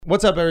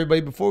What's up,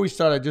 everybody? Before we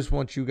start, I just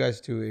want you guys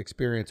to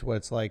experience what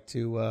it's like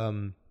to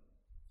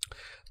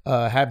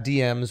have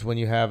DMs when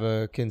you have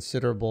a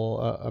considerable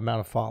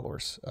amount of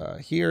followers.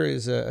 Here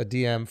is a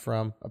DM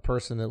from a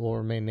person that will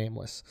remain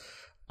nameless,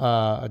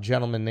 a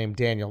gentleman named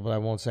Daniel, but I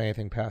won't say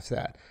anything past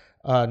that.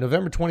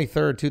 November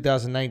 23rd,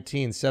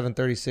 2019,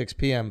 7:36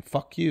 p.m.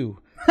 Fuck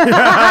you.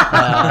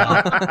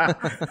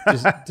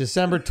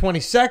 December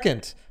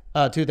 22nd,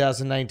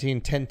 2019,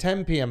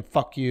 10:10 p.m.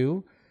 Fuck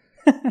you.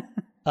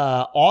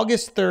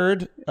 August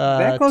 3rd,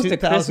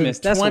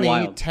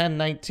 2020,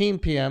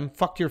 10:19 p.m.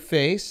 Fuck your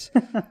face.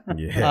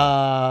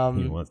 Yeah.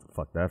 He wants to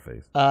fuck that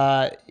face.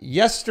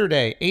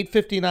 Yesterday,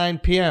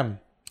 8:59 p.m.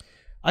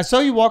 I saw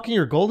you walking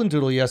your golden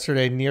doodle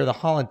yesterday near the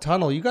Holland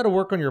Tunnel. You got to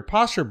work on your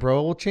posture, bro.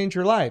 It will change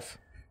your life.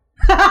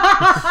 We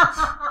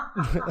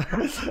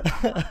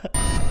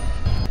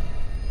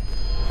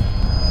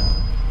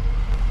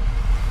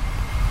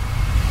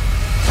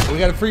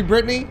got a free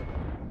Britney.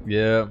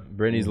 Yeah,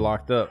 Britney's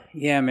locked up.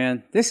 Yeah,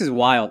 man. This is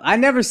wild. I've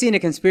never seen a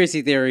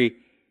conspiracy theory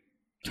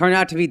turn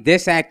out to be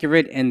this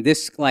accurate and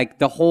this,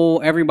 like,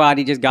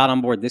 everybody just got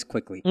on board this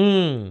quickly.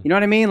 You know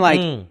what I mean?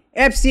 Like,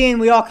 Epstein,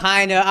 we all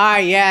kind of,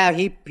 yeah,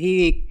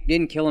 he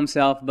didn't kill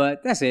himself,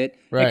 but that's it.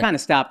 Right. It kind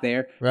of stopped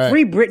there. Right.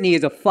 Free Britney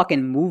is a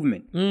fucking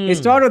movement. It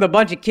started with a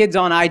bunch of kids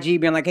on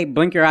IG being like, hey,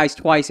 blink your eyes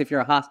twice if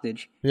you're a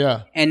hostage.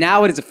 Yeah. And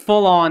now it is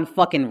full-on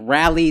fucking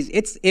rallies.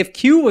 If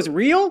Q was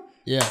real...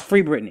 Yeah.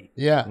 Free Britney.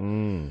 Yeah.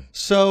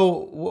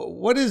 So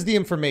what is the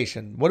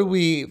information? What do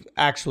we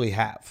actually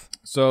have?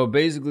 So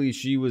basically,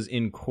 she was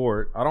in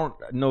court. I don't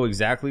know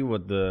exactly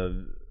what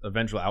the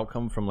eventual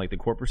outcome from like the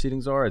court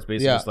proceedings are. It's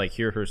basically just like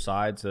hear her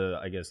side to,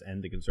 I guess,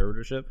 end the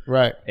conservatorship.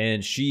 Right.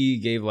 And she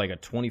gave like a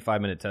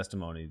 25-minute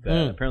testimony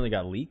that apparently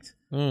got leaked,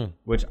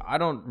 which I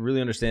don't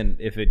really understand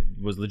if it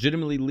was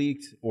legitimately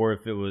leaked or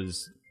if it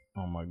was,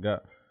 oh my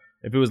God.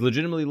 If it was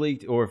legitimately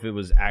leaked or if it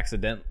was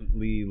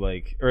accidentally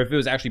or if it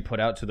was actually put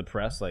out to the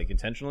press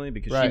intentionally,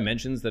 because she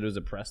mentions that it was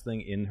a press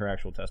thing in her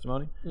actual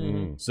testimony.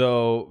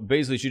 So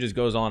basically she just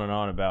goes on and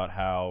on about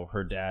how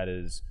her dad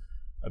is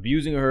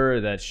abusing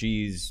her, that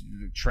she's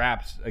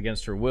trapped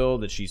against her will,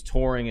 that she's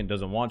touring and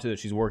doesn't want to, that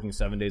she's working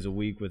 7 days a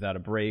week without a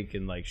break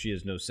and like she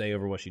has no say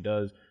over what she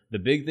does. The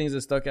big things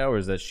that stuck out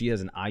is that she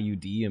has an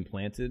IUD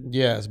implanted.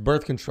 Yeah, it's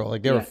birth control.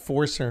 Like they were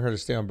forcing her to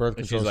stay on birth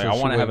control. She's like, I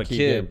want to have a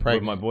kid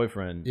with my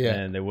boyfriend,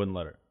 and they wouldn't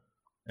let her.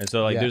 And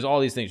so like, there's all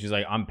these things. She's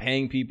like, I'm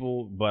paying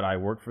people, but I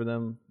work for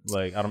them.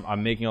 Like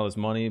I'm making all this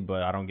money,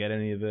 but I don't get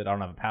any of it. I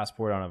don't have a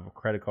passport. I don't have a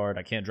credit card.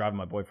 I can't drive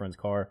my boyfriend's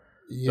car.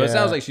 So it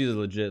sounds like she's a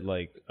legit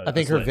I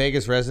think her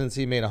Vegas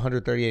residency made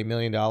 $138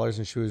 million,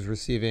 and she was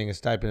receiving a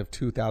stipend of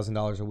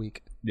 $2,000 a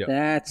week. Yep.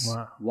 That's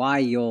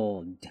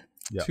wild.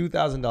 Yep.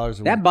 $2,000 a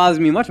week. That bothers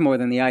me much more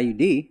than the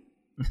IUD.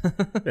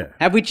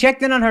 Have we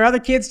checked in on her other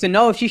kids to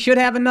know if she should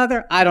have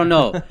another? I don't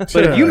know. But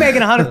if you're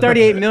making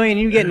 $138 million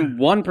and you're getting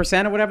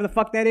 1% or whatever the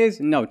fuck that is,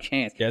 no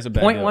chance. Yeah, it's a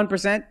bad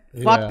 0.1%?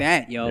 Fuck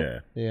that, yo.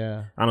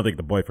 Yeah. I don't think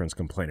the boyfriend's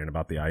complaining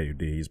about the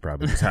IUD. He's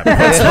probably just happy.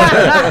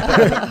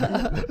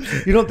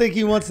 You don't think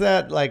he wants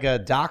that, like a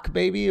doc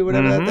baby or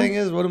whatever that thing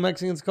is? What do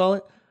Mexicans call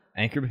it?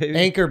 Anchor baby?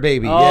 Anchor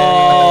baby.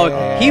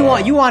 Oh, you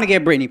want to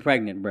get Britney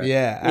pregnant, bro.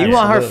 Yeah. You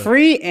want her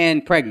free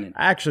and pregnant.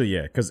 Actually,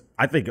 yeah, because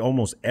I think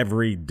almost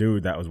every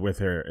dude that was with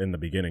her in the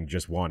beginning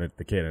just wanted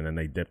the kid, and then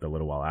they dipped a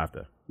little while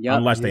after. Yep.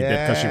 Unless they did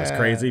because she was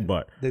crazy,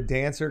 but the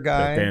dancer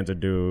guy. The dancer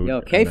dude. Yo,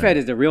 K-Fed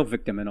is the real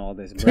victim in all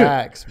this, bro.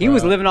 Facts, he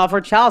was living off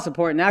her child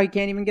support. Now he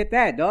can't even get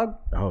that, dog.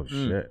 Oh,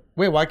 shit.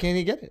 Wait, why can't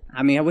he get it?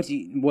 I mean,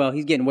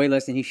 he's getting way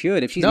less than he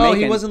should. If she's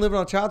he wasn't living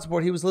on child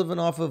support. He was living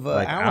off of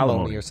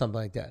alimony or something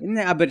like that.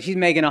 Nah, but she's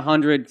making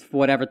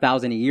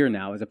 100,000 a year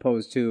now, as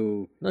opposed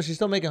to. No, she's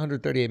still making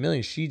 $138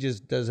 million. She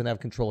just doesn't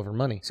have control of her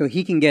money. So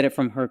he can get it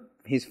from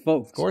his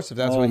folks. Of course, if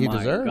that's what he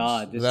deserves.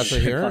 God, if that's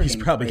what he earns.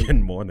 He's probably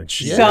getting more than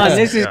she. Son,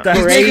 this is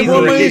crazy.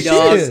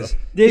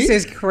 This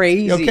is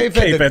crazy. Yo,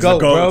 K-Fed the GOAT,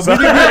 bro.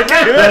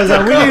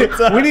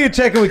 We need to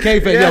check in with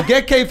K-Fed. Yo,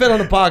 get K-Fed on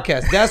the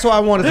podcast. That's why I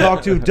want to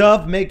talk to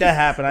Dove. Make that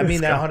happen. I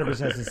mean that 100%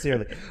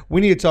 sincerely.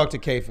 We need to talk to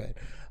K-Fed.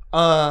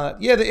 The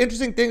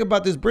interesting thing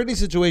about this Britney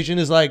situation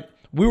is like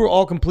we were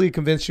all completely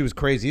convinced she was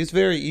crazy. It's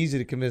very easy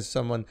to convince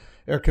someone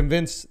or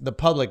convince the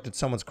public that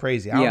someone's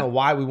crazy. I don't know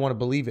why we want to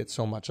believe it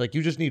so much. Like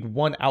you just need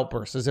one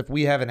outburst, as if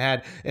we haven't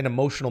had an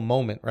emotional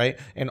moment, right?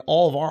 And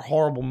all of our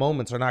horrible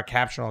moments are not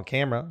captured on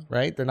camera,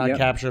 right? They're not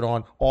captured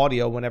on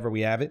audio whenever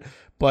we have it.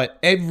 But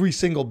every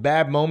single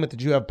bad moment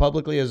that you have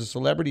publicly as a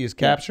celebrity is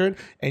captured,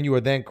 and you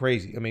are then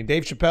crazy. I mean,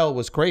 Dave Chappelle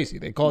was crazy.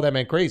 They called that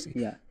man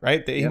crazy,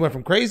 right? He went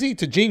from crazy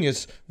to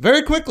genius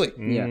very quickly.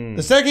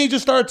 The second he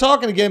just started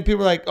talking again, people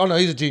were like, oh, no,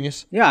 he's a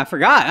genius. Yeah, I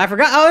forgot.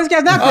 Oh, this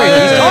guy's not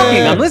crazy. He's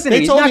talking. I'm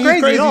listening. They told me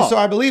he's crazy, at all. so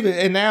I believe it.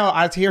 And now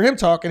I hear him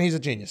talk, and he's a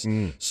genius.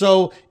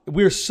 So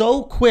we're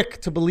so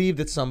quick to believe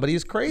that somebody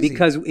is crazy.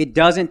 Because it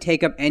doesn't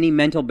take up any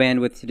mental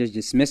bandwidth to just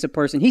dismiss a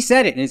person. He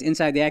said it in his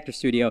Inside the Actor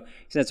studio.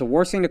 He said it's the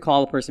worst thing to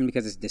call a person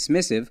because it's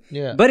dismissive.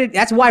 Yeah. But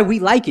that's why we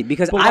like it,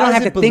 because I don't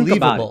have to think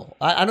about it.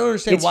 I don't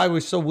understand why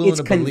we're so willing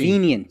to believe. It's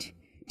convenient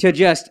to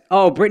just,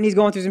 Britney's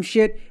going through some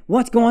shit.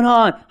 What's going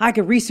on? I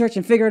could research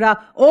and figure it out.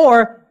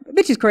 Or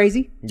Bitch is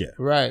crazy. Yeah.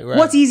 Right.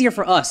 What's easier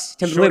for us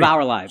to live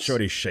our lives?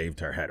 Shorty shaved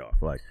her head off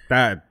like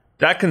that.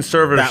 That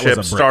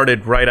conservatorship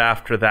started right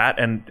after that,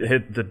 and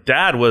the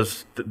dad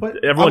was.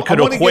 Everyone could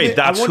equate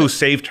that's who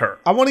saved her.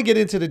 I want to get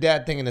into the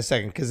dad thing in a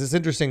second because it's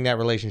interesting, that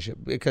relationship,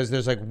 because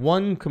there's like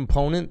one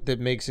component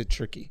that makes it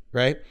tricky,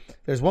 right?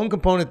 There's one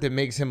component that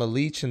makes him a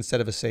leech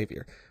instead of a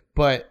savior.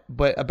 But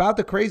about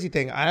the crazy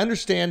thing, I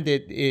understand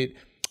that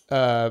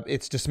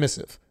it's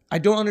dismissive. I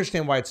don't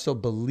understand why it's so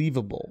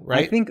believable,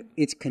 right? I think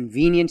it's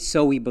convenient,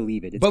 so we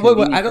believe it. It's but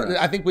convenient I for don't. us.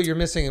 I think what you're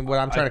missing and what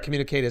I'm trying to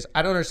communicate is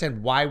I don't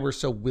understand why we're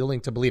so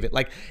willing to believe it.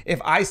 Like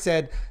if I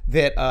said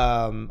that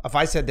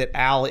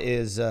Al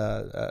is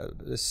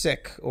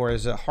sick or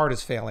his heart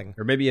is failing,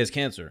 Or maybe he has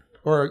cancer.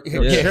 or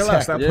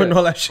Stop putting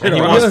all that shit And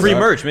he on. wants free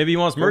merch. Maybe he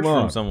wants merch Come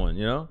on. from someone,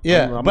 you know?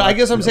 Yeah, but I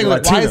guess I'm saying,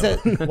 like, why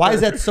Latino. is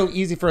that so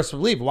easy for us to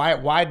believe?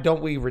 Why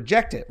don't we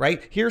reject it?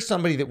 Right? Here's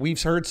somebody that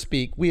we've heard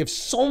speak. We have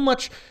so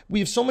much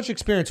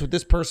experience with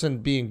this person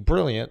being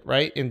brilliant,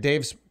 right? In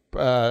Dave's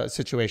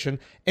situation,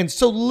 and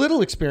so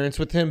little experience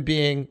with him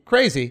being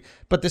crazy.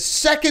 But the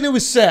second it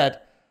was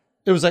said,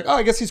 it was like, oh,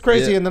 I guess he's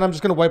crazy, and then I'm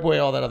just going to wipe away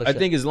all that other shit. I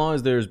think as long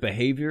as there's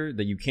behavior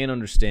that you can't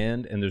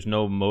understand and there's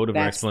no motive or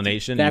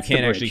explanation, you that's the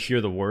can't actually bridge.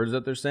 hear the words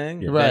that they're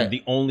saying, Right. then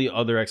the only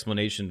other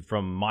explanation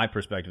from my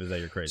perspective is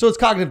that you're crazy. So it's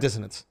cognitive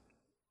dissonance,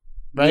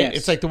 right? Yes.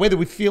 It's like the way that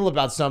we feel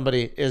about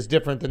somebody is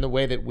different than the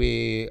way that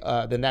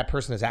than that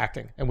person is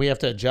acting, and we have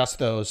to adjust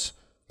those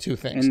two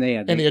things. And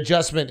and the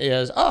adjustment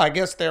is, oh, I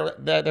guess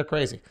they're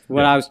crazy.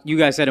 You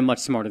guys said it much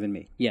smarter than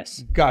me.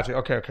 Yes. Gotcha.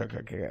 Okay.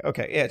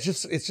 Yeah, it's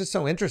just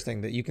so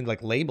interesting that you can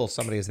like label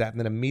somebody as that and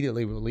then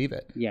immediately believe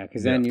it. Yeah,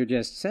 because then you're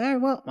just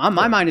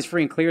my mind is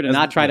free and clear to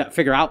not try to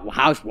figure out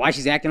why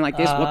she's acting like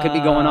this, what could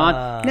be going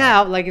on.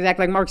 Now,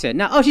 exactly like Mark said,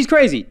 now, she's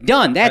crazy.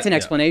 Done. That's an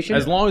explanation.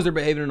 As long as they're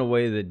behaving in a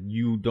way that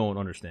you don't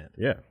understand.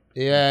 Yeah.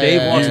 Yeah.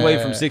 Dave walks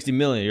away from 60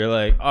 million. You're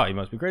like, oh, he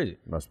must be crazy.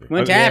 Must be.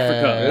 Went to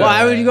Africa.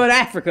 Why would you go to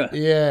Africa?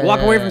 Yeah. Walk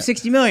away from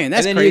 60 million.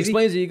 That's And then he crazy.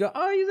 explains it. You go,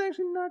 oh, he's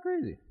actually not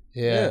crazy.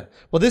 Yeah.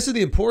 Well, this is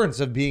the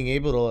importance of being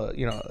able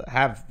to,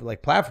 have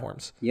like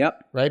platforms.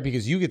 Yep. Right?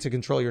 Because you get to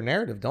control your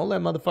narrative. Don't let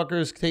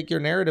motherfuckers take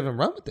your narrative and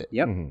run with it.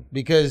 Yep.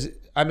 Because,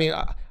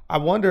 I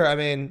wonder,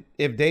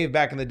 if Dave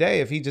back in the day,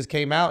 if he just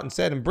came out and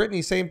said, and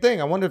Brittany, same thing.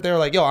 I wonder if they were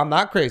like, yo, I'm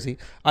not crazy.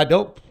 I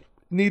don't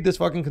need this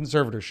fucking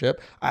conservatorship.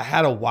 I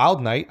had a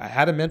wild night. I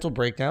had a mental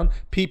breakdown.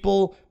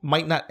 People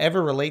might not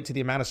ever relate to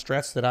the amount of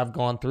stress that I've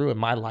gone through in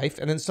my life.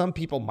 And then some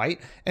people might,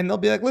 and they'll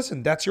be like,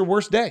 listen, that's your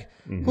worst day.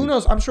 Who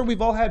knows? I'm sure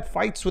we've all had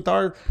fights with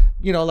our,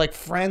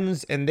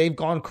 friends, and they've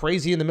gone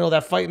crazy in the middle of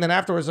that fight. And then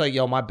afterwards, like,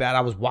 yo, my bad.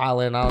 I was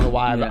wilding. I don't know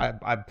why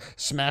I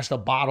smashed a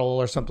bottle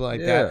or something like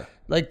that.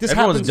 Like this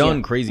Everyone's happens.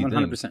 done crazy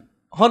 100%. things.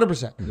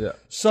 100%. Yeah.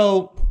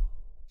 So,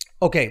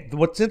 okay,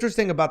 what's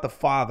interesting about the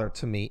father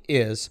to me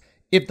is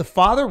if the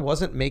father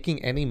wasn't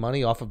making any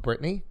money off of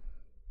Brittany,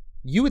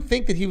 you would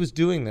think that he was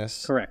doing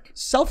this Correct.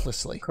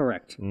 selflessly.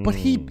 Correct. But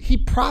he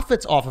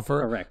profits off of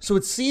her. Correct. So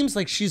it seems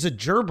like she's a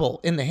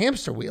gerbil in the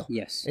hamster wheel.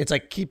 Yes. It's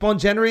like, keep on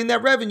generating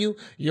that revenue.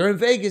 You're in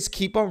Vegas.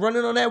 Keep on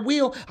running on that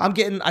wheel. I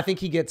think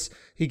he gets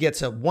a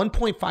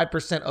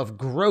 1.5% of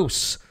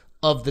gross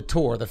of the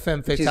tour, the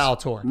Femme Fatale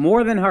tour.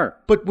 More than her.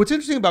 But what's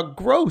interesting about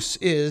gross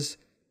is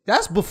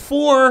that's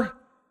before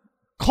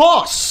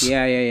costs.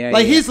 Yeah.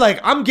 Like he's like,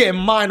 I'm getting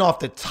mine off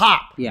the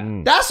top.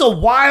 Yeah. That's a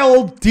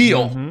wild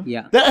deal.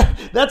 Yeah.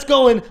 That's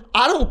going,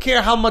 I don't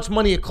care how much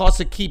money it costs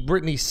to keep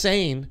Brittany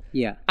sane.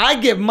 Yeah. I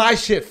get my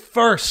shit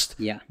first.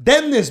 Yeah.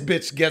 Then this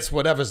bitch gets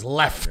whatever's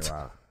left.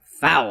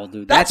 Foul,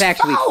 dude. That's That's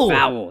actually foul.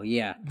 foul.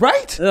 Yeah.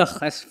 Right? Ugh,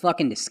 that's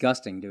fucking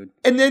disgusting, dude.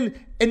 And then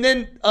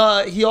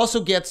he also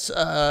gets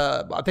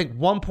I think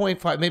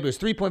 1.5, maybe it was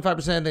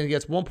 3.5%, then he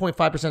gets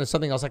 1.5% of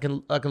something else. I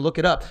can look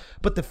it up.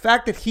 But the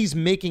fact that he's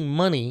making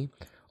money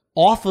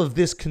off of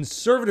this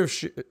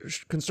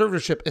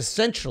conservatorship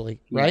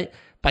essentially, right?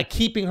 By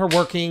keeping her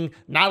working,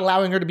 not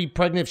allowing her to be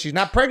pregnant. If she's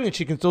not pregnant,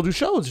 she can still do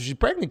shows. If she's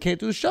pregnant, can't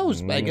do the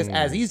shows, I guess,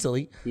 as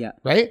easily. Yeah.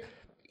 Right?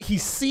 He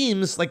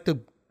seems like the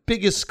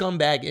biggest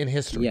scumbag in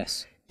history.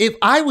 Yes. If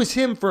I was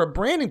him for a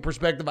branding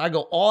perspective, I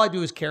go, all I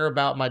do is care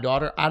about my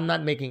daughter. I'm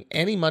not making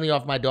any money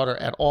off my daughter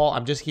at all.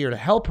 I'm just here to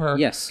help her.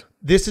 Yes.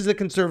 This is a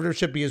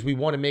conservatorship because we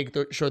want to make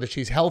sure that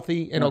she's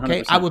healthy and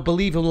okay. 100%. I would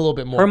believe him a little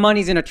bit more. Her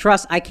money's in a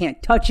trust. I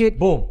can't touch it.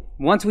 Boom.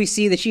 Once we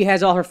see that she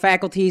has all her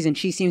faculties and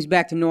she seems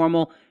back to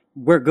normal,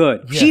 we're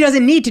good. She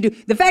doesn't need to do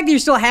the fact that you're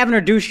still having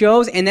her do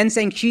shows and then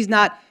saying she's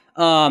not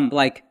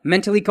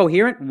mentally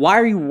coherent. Why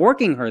are you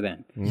working her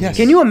then? Yes.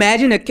 Can you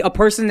imagine a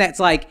person that's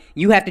like,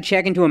 you have to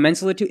check into a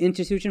mental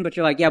institution, but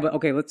you're like, yeah, but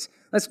okay, let's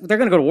they're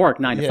gonna go to work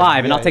 9 to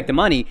 5 and I'll take the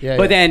money.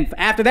 But then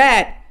after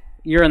that,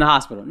 you're in the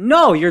hospital.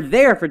 No, you're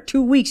there for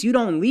 2 weeks. You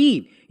don't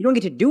leave. You don't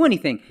get to do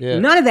anything.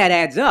 None of that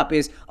adds up.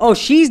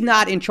 She's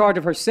not in charge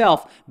of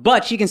herself,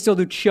 but she can still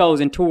do shows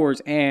and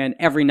tours and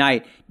every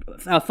night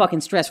a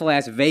fucking stressful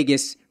ass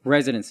Vegas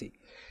residency.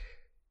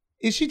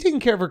 Is she taking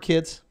care of her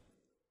kids?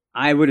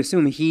 I would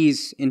assume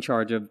he's in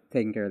charge of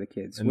taking care of the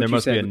kids. And there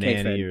must be a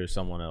nanny or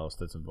someone else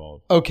that's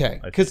involved. Okay,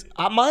 because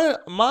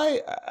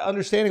my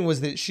understanding was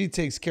that she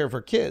takes care of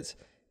her kids.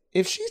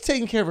 if she's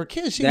taking care of her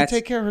kids, she can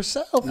take care of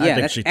herself. Yeah, I think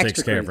that's she takes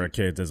extra care of crazy. her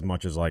kids as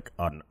much as like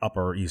an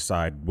Upper East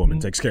Side woman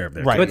takes care of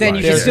their Right. kids. But then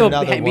you should There's still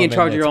another be in woman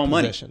charge of your that's own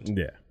money. positioned.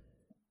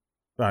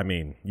 Yeah. I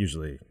mean,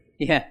 usually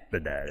Yeah. the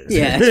dad is.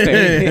 Yeah, that's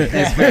fair.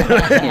 That's fair.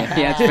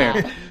 Yeah,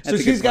 that's fair. So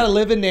she's got a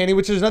live-in nanny,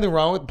 which there's nothing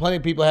wrong with. Plenty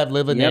of people have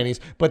live-in nannies,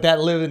 but that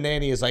live-in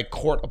nanny is like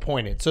court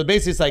appointed. So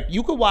basically, it's like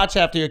you could watch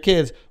after your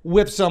kids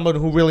with someone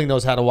who really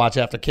knows how to watch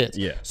after kids.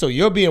 Yeah. So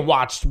you're being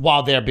watched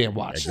while they're being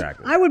watched.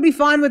 Exactly. I would be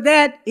fine with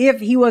that if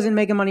he wasn't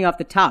making money off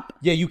the top.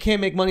 Yeah, you can't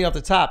make money off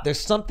the top. There's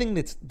something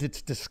that's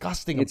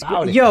disgusting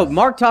about it. Yo,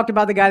 Mark talked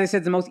about the guy that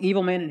said the most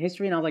evil man in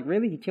history, and I was like,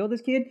 really? He killed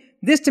this kid?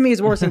 This to me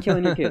is worse than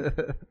killing your kid.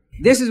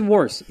 This is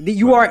worse.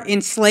 You are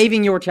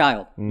enslaving your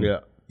child. Yeah.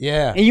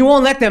 Yeah. And you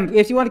won't let them.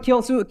 If you want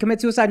to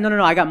commit suicide,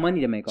 no, I got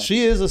money to make off.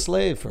 She is a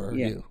slave for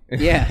you.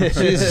 Yeah.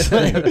 She's a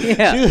slave.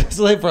 Yeah. She's a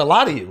slave for a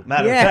lot of you.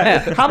 Matter of Yeah.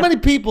 fact. How many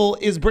people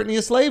is Brittany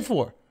a slave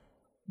for?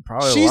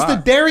 Probably She's a the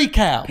lot. dairy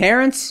cow.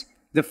 Parents,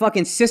 the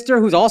fucking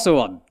sister who's also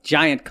a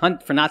giant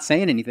cunt for not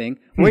saying anything.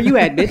 Where you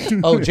at,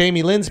 bitch? Oh,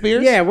 Jamie Lynn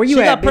Spears? Yeah, where you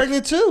she at, got bitch?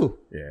 pregnant too.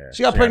 Yeah.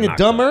 She got pregnant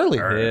dumb early.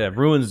 Yeah,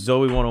 ruins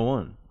Zoe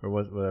 101 or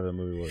whatever the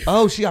movie was.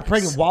 Oh, she got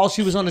pregnant while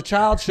she was on the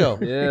child show.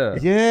 Yeah.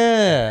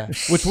 Yeah.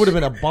 Which would have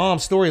been a bomb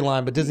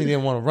storyline, but Disney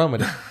didn't want to run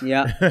with it.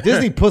 Yeah.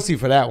 Disney pussy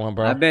for that one,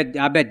 bro. I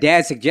bet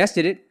Dad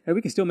suggested it. Hey,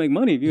 we can still make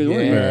money if you want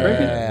to get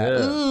pregnant.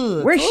 Yeah.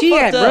 Ugh, Where's so she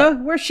at, fucked up.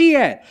 bro? Where's she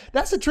at?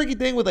 That's the tricky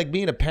thing with like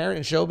being a parent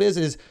in showbiz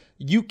is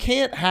you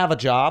can't have a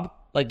job.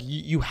 Like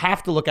you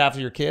have to look after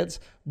your kids,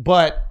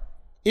 but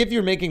if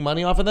you're making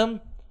money off of them,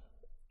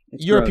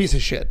 you're gross. a piece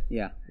of shit.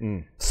 Yeah.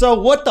 So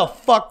what the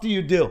fuck do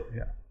you do?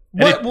 Yeah.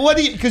 What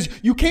do you? Because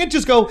you can't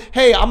just go,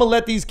 hey, I'm gonna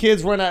let these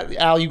kids run out.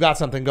 Al, you got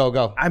something?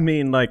 Go. I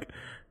mean, like,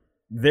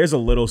 there's a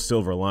little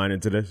silver lining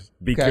to this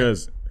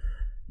because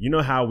you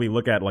know how we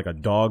look at like a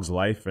dog's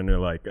life and they're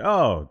like,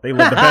 oh, they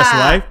live the best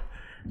life.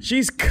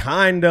 She's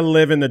kind of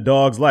living the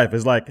dog's life.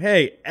 It's like,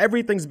 hey,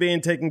 everything's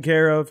being taken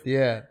care of.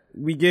 Yeah.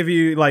 We give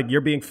you, like,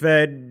 you're being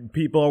fed.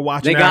 People are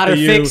watching They got after her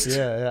you. fixed.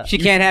 Yeah. She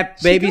can't have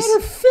babies.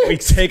 We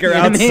take her You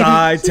know what I mean?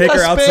 outside. Take her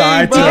Got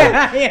outside spayed, bro.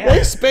 to Yeah.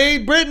 They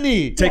spayed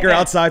Brittany. take her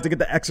outside to get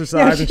the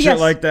exercise and shit yes.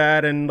 like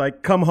that, and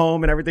like come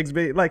home and everything's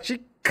like she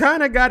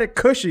kind of got it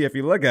cushy if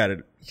you look at it.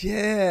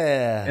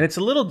 Yeah. And it's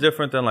a little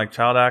different than like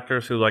child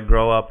actors who like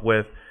grow up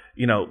with,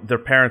 you know, their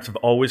parents have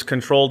always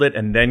controlled it,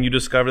 and then you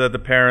discover that the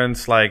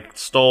parents like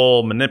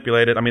stole,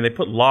 manipulated. I mean, they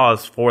put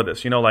laws for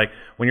this. You know, like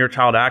when you're a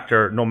child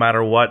actor, no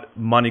matter what,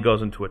 money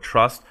goes into a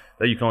trust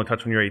that you can only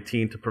touch when you're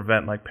 18 to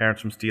prevent like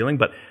parents from stealing.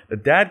 But the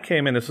dad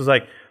came in. This was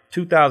like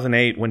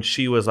 2008 when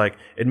she was like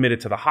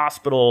admitted to the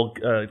hospital.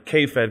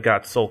 K-Fed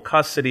got sole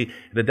custody.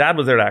 The dad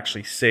was there to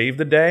actually save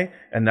the day,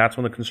 and that's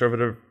when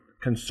the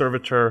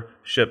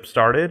conservatorship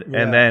started,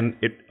 and then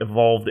it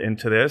evolved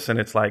into this, and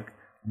it's like,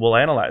 we'll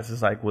analyze.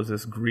 It's like, was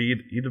this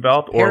greed he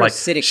developed, or like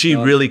Parasitic, she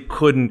dog. really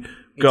couldn't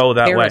go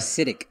that way?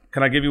 Parasitic.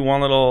 Can I give you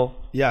one little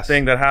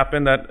thing that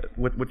happened that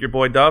with your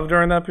boy Dove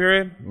during that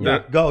period?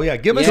 Go. Yeah.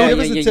 Give us Yeah, a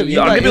yeah, tip. yeah.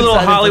 I'll got give you a little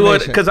inside Hollywood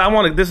information. because I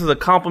want to. This is a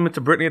compliment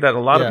to Brittany that a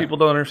lot of people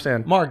don't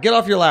understand. Mark, get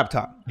off your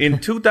laptop. In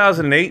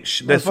 2008,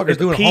 this Motherfucker's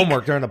doing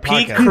homework during the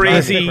peak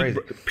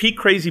podcast. peak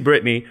crazy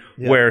Brittany,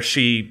 where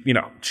she, you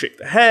know, shaved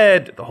the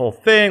head, the whole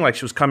thing, like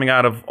she was coming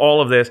out of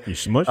all of this. You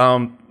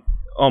smushed?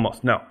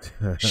 Almost, no.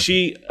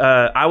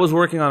 I was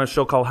working on a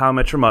show called How I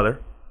Met Your Mother.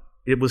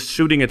 It was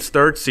shooting its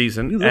third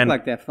season. You look and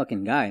like that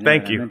fucking guy. now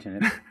Thank that I you.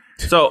 mention it.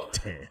 So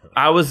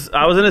I was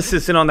an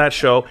assistant on that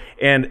show,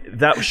 and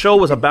that show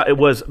was about, it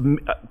was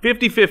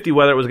 50-50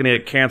 whether it was going to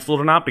get canceled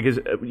or not, because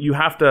you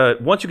have to,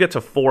 once you get to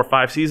 4 or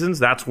 5 seasons,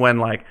 that's when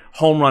like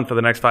home run for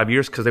the next 5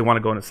 years, because they want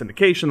to go into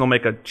syndication. They'll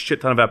make a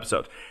shit ton of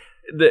episodes.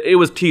 It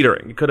was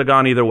teetering. It could have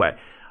gone either way.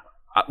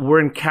 We're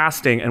in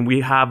casting, and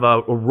we have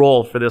a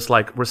role for this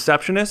like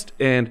receptionist,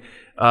 and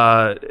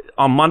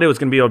on Monday it was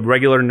going to be a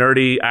regular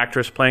nerdy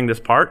actress playing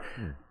this part.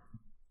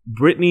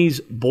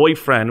 Brittany's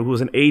boyfriend, who was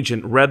an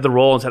agent, read the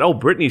role and said, oh,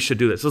 Brittany should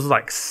do this. This was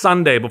like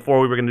Sunday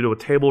before we were going to do a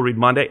table read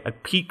Monday. A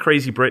peak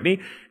crazy Brittany.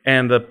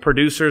 And the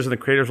producers and the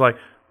creators were like,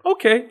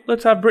 okay,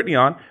 let's have Brittany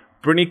on.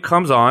 Brittany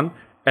comes on.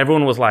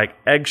 Everyone was like,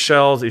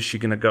 eggshells. Is she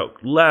going to go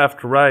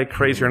left, right,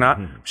 crazy or not?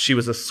 She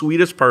was the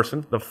sweetest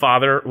person. The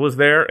father was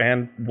there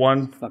and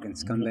one Fucking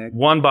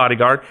scumbag.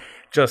 bodyguard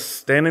just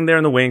standing there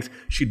in the wings.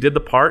 She did the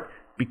part.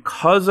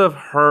 Because of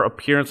her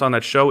appearance on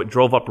that show, it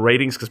drove up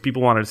ratings because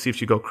people wanted to see if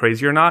she'd go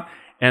crazy or not.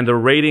 And the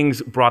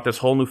ratings brought this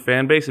whole new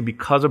fan base. And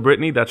because of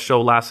Brittany, that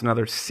show lasted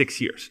another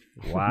 6 years.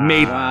 Wow.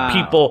 Made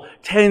people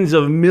tens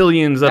of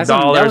millions of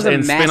dollars that was a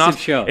and massive spin-offs.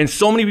 show. And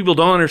so many people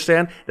don't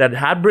understand that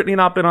had Brittany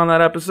not been on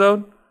that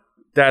episode,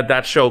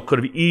 that show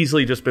could have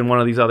easily just been one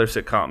of these other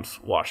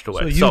sitcoms washed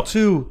away. So you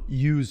too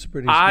use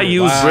Brittany I Spears.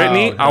 use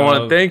Brittany. I want to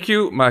dog. thank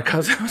you. My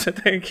cousin was a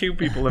thank you.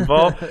 People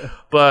involved.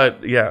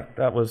 But yeah,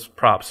 that was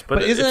props.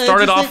 But it isn't it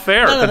started off interesting?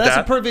 fair. No, but that's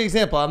a perfect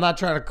example. I'm not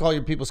trying to call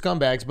you people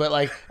scumbags, but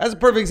like that's a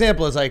perfect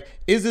example. It's like,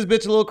 is this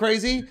bitch a little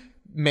crazy?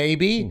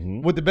 Maybe.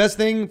 Would the best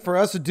thing for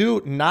us to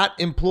do not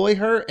employ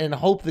her and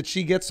hope that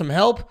she gets some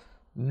help?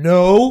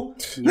 No.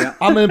 Yeah.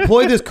 I'm going to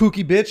employ this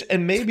kooky bitch,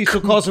 and maybe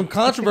she'll cause some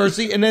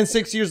controversy, and then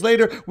 6 years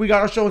later, we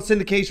got our show in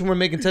syndication, we're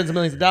making tens of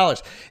millions of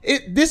dollars.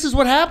 This is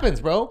what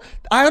happens, bro.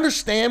 I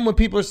understand when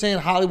people are saying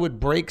Hollywood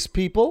breaks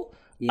people.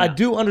 Yeah. I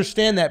do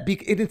understand that.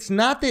 It's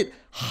not that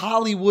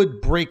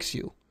Hollywood breaks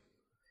you.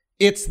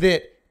 It's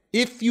that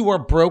if you are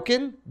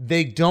broken,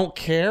 they don't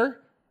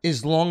care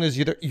as long as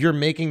you're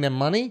making them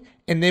money,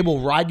 and they will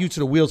ride you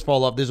till the wheels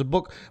fall off. There's a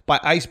book by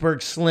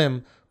Iceberg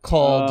Slim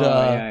called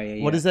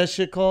what is that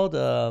shit called?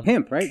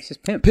 Pimp, right? It's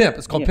just Pimp. Pimp.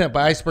 It's called Pimp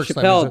by Iceberg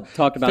Slim. Chappelle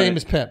talked about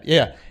famous it. Pimp.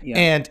 Yeah.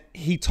 And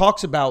he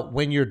talks about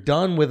when you're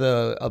done with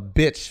a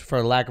bitch,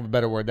 for lack of a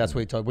better word, that's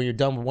what he talks. When you're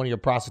done with one of your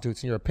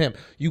prostitutes and you're a pimp,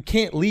 you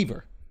can't leave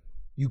her.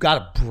 You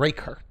got to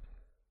break her.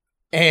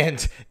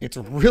 And it's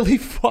really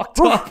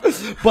fucked up,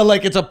 but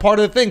like it's a part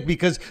of the thing,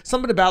 because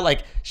something about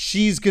like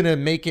she's gonna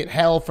make it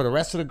hell for the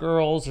rest of the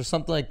girls or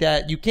something like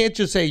that. You can't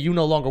just say you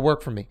no longer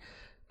work for me.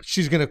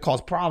 She's gonna cause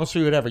problems for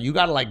you, whatever. You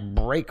gotta like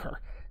break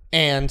her.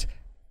 And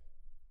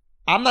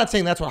I'm not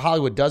saying that's what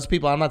Hollywood does to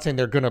people. I'm not saying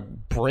they're gonna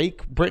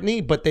break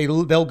Britney, but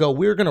they'll go,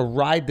 we're gonna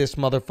ride this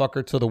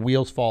motherfucker till the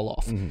wheels fall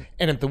off. Mm-hmm.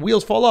 And if the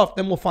wheels fall off,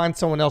 then we'll find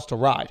someone else to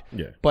ride.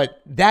 Yeah.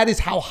 But that is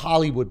how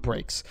Hollywood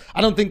breaks. I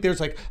don't think there's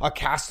like a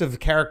cast of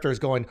characters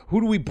going,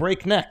 who do we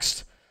break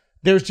next?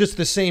 There's just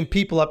the same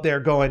people up there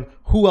going,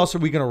 who else are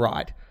we gonna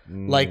ride?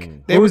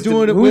 Like they were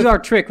doing it. Who's our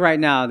trick right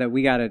now that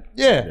we gotta?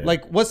 Yeah,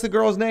 like what's the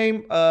girl's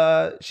name?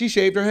 She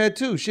shaved her head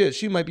too. Shit,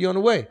 she might be on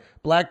the way.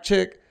 Black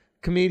chick,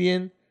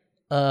 comedian.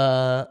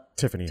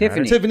 Tiffany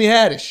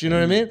Haddish, you know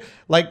what I mean?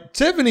 Like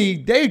Tiffany,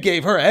 they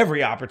gave her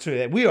every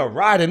opportunity. We are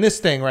riding this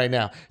thing right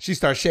now. She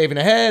starts shaving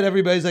her head.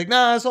 Everybody's like,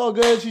 nah, it's all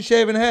good. She's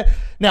shaving her head.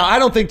 Now, I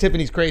don't think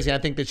Tiffany's crazy. I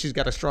think that she's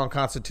got a strong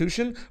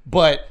constitution,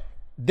 but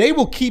they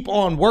will keep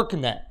on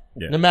working that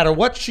no matter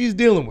what she's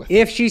dealing with.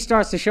 If she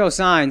starts to show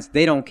signs,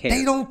 they don't care.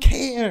 They don't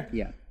care.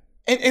 Yeah.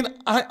 And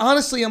I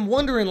honestly, I'm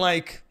wondering,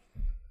 like,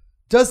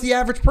 does the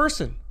average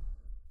person?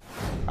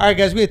 All right,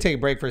 guys, we got to take a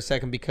break for a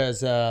second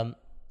because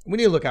we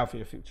need to look out for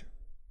your future.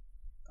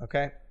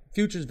 Okay?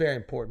 Future is very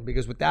important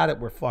because without it,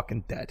 we're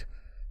fucking dead.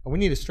 And we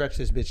need to stretch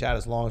this bitch out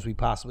as long as we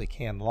possibly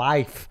can.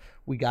 Life,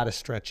 we got to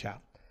stretch out.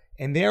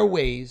 And there are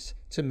ways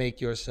to make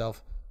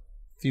yourself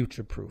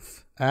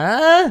future-proof.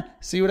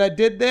 See what I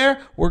did there?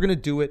 We're going to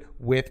do it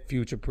with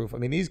future-proof. I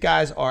mean, these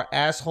guys are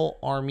asshole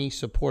army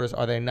supporters,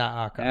 are they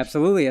not, Akash?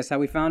 Absolutely. That's how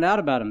we found out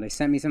about them. They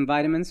sent me some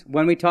vitamins.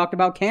 When we talked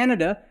about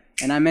Canada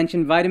and I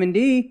mentioned vitamin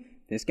D,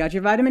 this got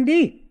your vitamin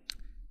D.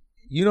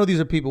 You know, these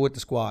are people with the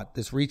squad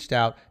that's reached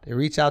out. They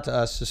reached out to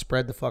us to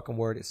spread the fucking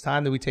word. It's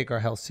time that we take our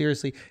health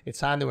seriously. It's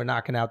time that we're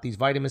knocking out these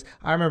vitamins.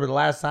 I remember the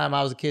last time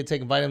I was a kid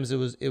taking vitamins, it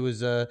was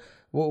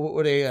what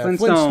were they?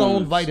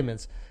 Flintstone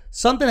vitamins.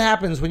 Something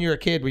happens when you're a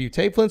kid where you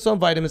take Flintstone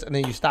vitamins and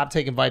then you stop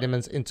taking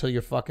vitamins until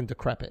you're fucking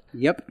decrepit.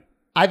 Yep.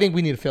 I think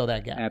we need to fill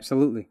that gap.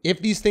 Absolutely.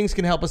 If these things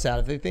can help us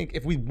out,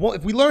 if we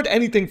learned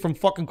anything from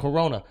fucking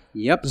Corona,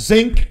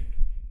 zinc,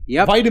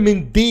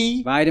 vitamin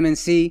D, vitamin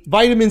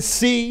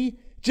C,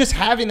 just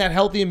having that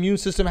healthy immune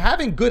system,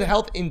 having good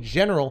health in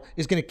general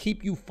is going to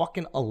keep you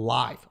fucking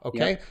alive,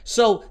 okay? Yep.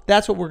 So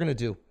that's what we're going to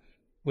do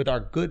with our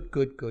good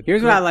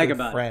Here's what I like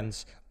about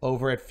friends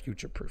over at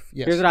Future Proof.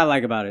 Yes. Here's what I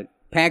like about it.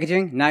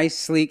 Packaging, nice,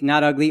 sleek,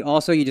 not ugly.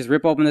 Also, you just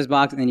rip open this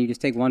box and then you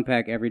just take one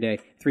pack every day.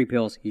 3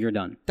 pills, you're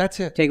done. That's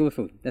it. Take it with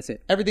food. That's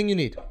it. Everything you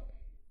need.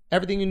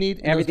 Everything you need.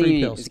 Everything you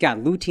need. Pills. It's got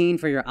lutein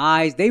for your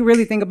eyes. They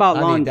really think about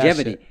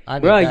longevity.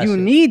 Bro, you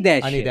need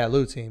that shit. I need that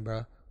lutein,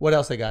 bro. What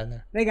else they got in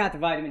there? They got the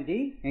vitamin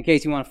D in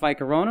case you want to fight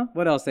Corona.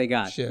 What else they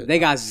got? Shit. They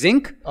got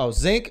zinc. Oh,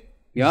 zinc.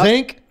 Yep.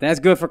 Zinc.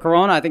 That's good for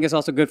Corona. I think it's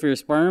also good for your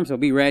sperm, so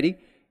be ready.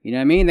 You know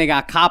what I mean? They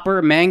got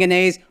copper,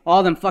 manganese,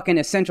 all them fucking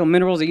essential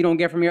minerals that you don't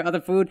get from your other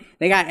food.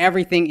 They got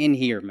everything in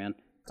here, man.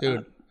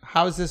 Dude,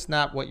 how is this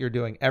not what you're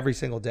doing every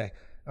single day?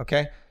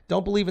 Okay?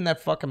 Don't believe in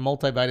that fucking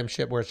multivitamin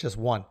shit where it's just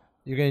one.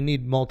 You're going to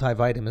need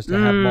multivitamins to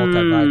have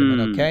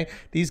multivitamin, okay?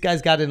 These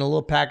guys got it in a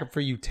little packet for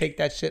you. Take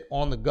that shit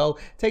on the go.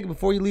 Take it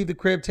before you leave the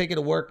crib. Take it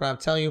to work. But I'm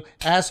telling you,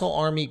 Asshole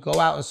Army, go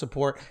out and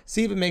support.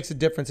 See if it makes a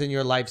difference in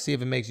your life. See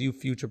if it makes you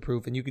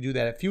future-proof. And you can do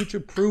that at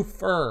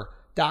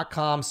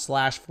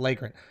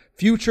futureproofer.com/flagrant.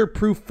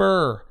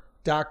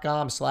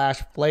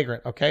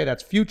 Futureproofer.com/flagrant, okay?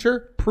 That's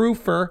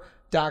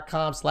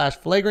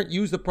futureproofer.com/flagrant.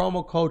 Use the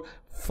promo code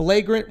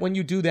Flagrant when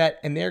you do that,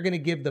 and they're going to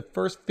give the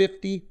first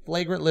 50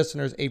 Flagrant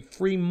listeners a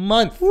free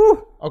month.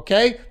 Woo.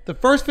 Okay? The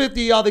first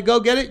 50 y'all that go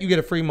get it, you get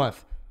a free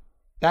month.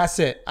 That's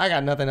it. I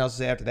got nothing else to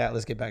say after that.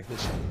 Let's get back to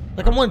this shit.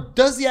 Like, I'm wondering,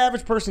 does the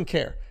average person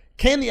care?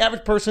 Can the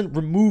average person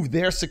remove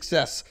their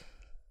success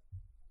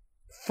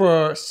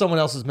for someone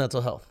else's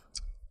mental health?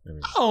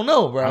 I don't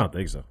know, bro. I don't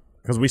think so.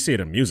 Because we see it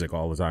in music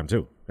all the time,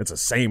 too. It's the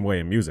same way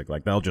in music.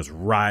 Like, they'll just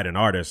ride an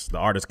artist. The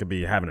artist could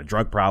be having a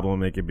drug problem.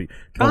 They could be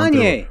going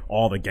through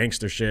all the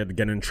gangster shit,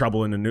 getting in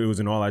trouble in the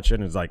news and all that shit.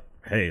 And it's like,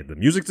 hey, the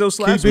music still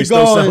slaps? We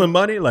still selling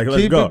money? Like,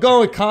 let's go. Keep it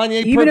going.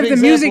 Kanye, even if the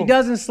music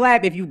doesn't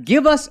slap, if you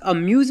give us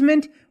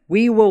amusement,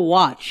 we will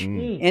watch.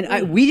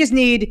 And we just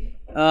need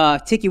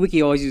Tiki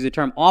Wiki always uses the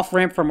term off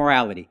ramp for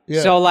morality.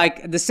 Yeah. So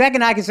like the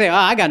second I can say,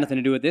 I got nothing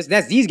to do with this,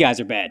 these guys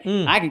are bad.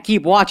 I can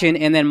keep watching,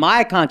 and then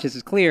my conscience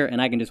is clear,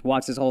 and I can just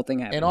watch this whole thing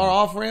happen. And our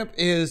off ramp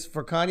is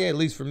for Kanye, at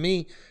least for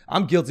me,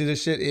 I'm guilty of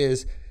this shit.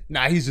 Is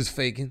he's just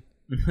faking,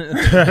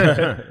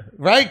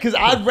 right? Because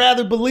I'd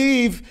rather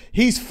believe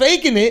he's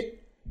faking it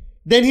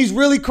than he's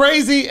really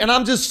crazy, and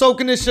I'm just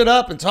soaking this shit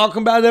up and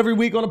talking about it every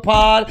week on a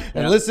pod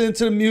and listening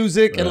to the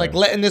music and like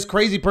letting this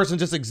crazy person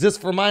just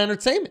exist for my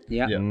entertainment.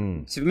 Yeah.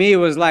 So for me, it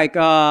was like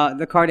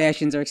the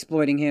Kardashians are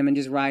exploiting him and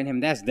just riding him.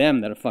 That's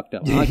them that are fucked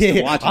up.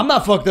 I'm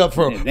not fucked up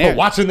for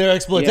watching their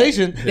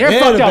exploitation. Yeah. They're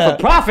fucked up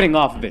for profiting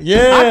off of it.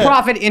 Yeah. I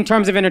profit in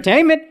terms of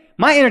entertainment.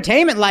 My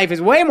entertainment life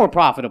is way more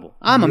profitable.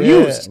 I'm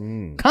amused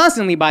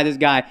constantly by this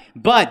guy,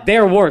 but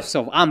they're worse,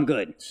 so I'm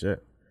good.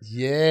 Shit.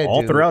 Yeah,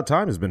 all dude. throughout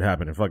time has been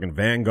happening. Fucking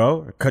Van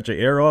Gogh, cut your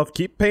ear off,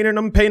 keep painting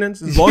them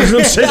paintings as long as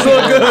them shit's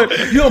look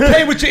good. You don't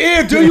paint with your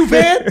ear, do you,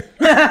 Van?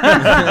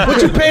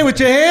 What you paint with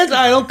your hands? All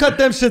right, don't cut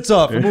them shits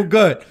off. We're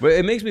good. But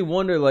it makes me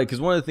wonder, like,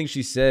 because one of the things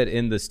she said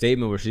in the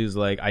statement where she was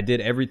like, I did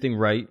everything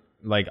right.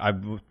 Like, I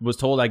was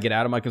told I'd get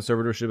out of my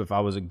conservatorship if I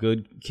was a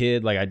good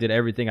kid. Like, I did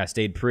everything. I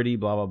stayed pretty,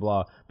 blah, blah,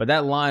 blah. But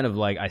that line of,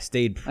 like, I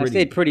stayed pretty. I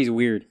stayed pretty is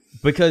weird.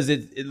 Because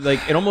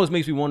it almost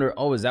makes me wonder,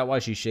 is that why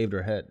she shaved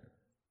her head?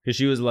 Because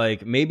she was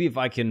like, maybe if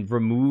I can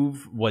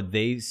remove what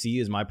they see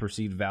as my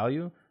perceived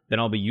value, then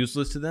I'll be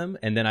useless to them,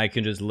 and then I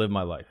can just live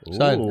my life.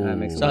 Son, That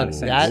makes a lot of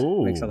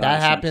sense.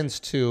 That happens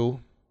to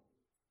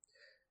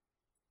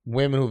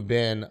women who've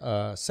been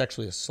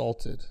sexually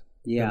assaulted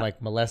and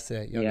like molested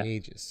at young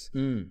ages.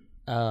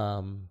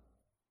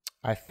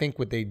 I think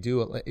what they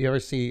do, you ever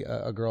see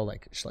a girl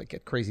like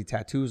get crazy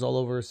tattoos all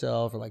over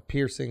herself or like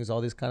piercings,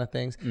 all these kind of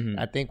things?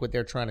 I think what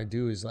they're trying to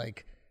do is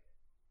like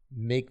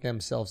make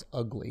themselves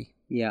ugly.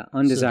 Yeah,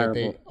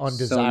 undesirable.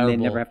 So they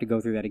never have to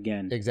go through that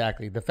again.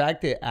 Exactly. The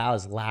fact that Al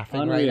is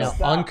laughing Unreal. right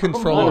now,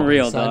 uncontrollably.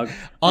 Unreal, son. dog.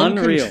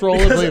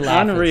 Uncontrollably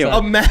laughing. Unreal.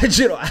 son.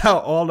 Imagine how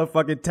all the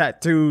fucking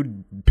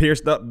tattooed,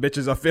 pierced up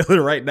bitches are feeling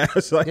right now.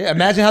 It's like, Yeah,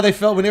 imagine how they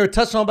felt when they were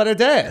touched on by their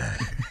dad.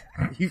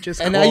 you just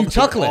And now you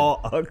called them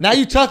all chuckling. ugly. Now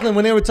you chuckling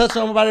when they were touched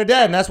on by their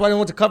dad, and that's why they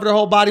want to cover their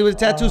whole body with a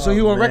tattoo so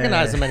he won't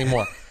recognize them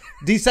anymore.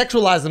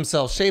 Desexualize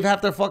themselves, shave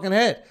half their fucking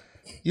head.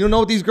 You don't know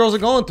what these girls are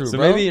going through, So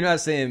bro. maybe you're not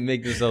saying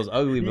make themselves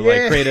ugly, but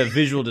like create a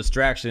visual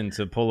distraction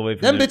to pull away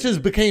from Them their-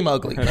 bitches became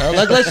ugly, bro.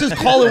 Like, let's just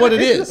call it what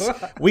it is.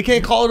 We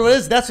can't call it what it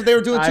is. That's what they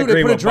were doing I too. They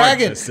agree put a with Mark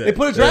dragon. just said. They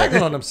put a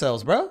dragon on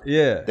themselves, bro.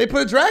 Yeah. They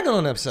put a dragon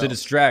on To themselves.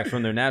 distract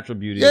from their natural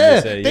beauty. Yeah,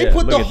 And say, they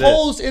put the look at this.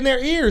 holes in their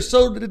ears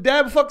so the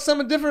dad would fuck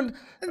someone different.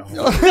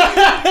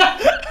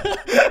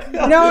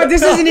 No,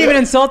 this isn't even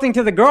insulting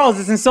to the girls.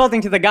 It's insulting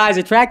to the guys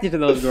attracted to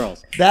those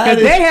girls. That Because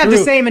is they have the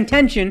true. same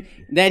intention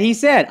that he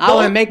said. I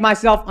want to make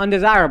myself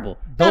undesirable.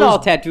 Not all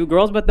tattoo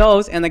girls, but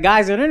those. And the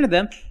guys that are into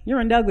them,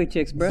 you're into ugly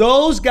chicks, bro.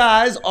 Those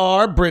guys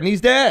are Britney's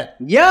dad.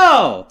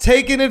 Yo!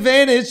 Taking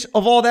advantage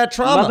of all that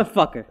trauma.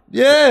 Motherfucker.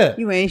 Yeah.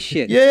 You ain't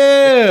shit.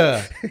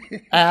 Yeah.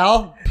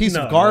 Al, piece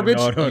No, of garbage.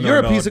 no, You're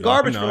a no, piece of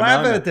garbage for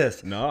laughing no. at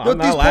this. No, What I'm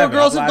not these poor laughing.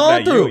 girls I'm have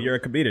laughing gone at you. through. You're a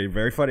comedian. You're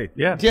very funny.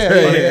 Yeah, Funny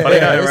this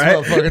guy,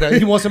 right? motherfucker.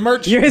 You want some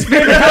merch? You're his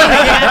favorite.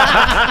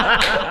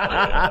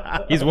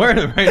 He's wearing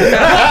it right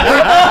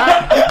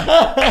now.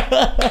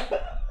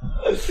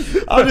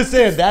 I'm just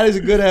saying, that is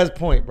a good ass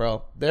point,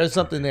 bro. There's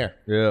something there.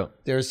 Yeah.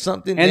 There's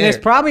something And there. there's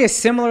probably a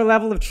similar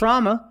level of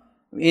trauma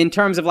in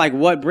terms of like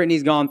what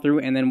Britney's gone through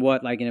and then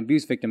what like an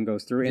abuse victim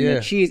goes through. And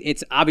then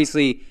it's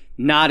obviously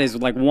not as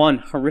like one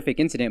horrific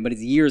incident, but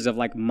it's years of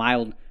like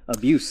mild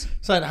abuse.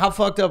 Son, how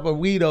fucked up are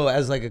we though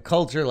as like a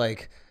culture?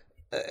 Like,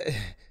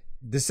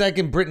 the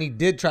second Britney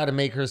did try to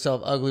make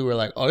herself ugly, we're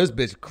like, oh, this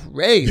bitch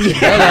crazy.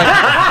 Bro.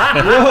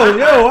 Like,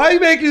 yo, why you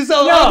making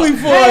yourself ugly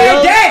for? Hey,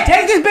 yo? Dad,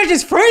 take this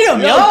bitch's freedom,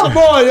 Yo, yo. come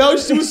on, yo.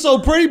 She was so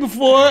pretty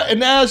before, and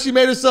now she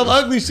made herself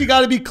ugly. She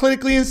got to be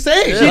clinically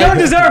insane. She don't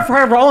deserve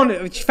her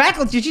own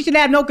faculty. She should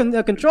have no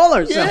control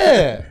herself.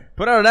 Yeah.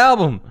 Put out an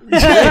album.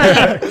 What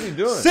are you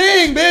doing?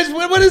 Sing, bitch.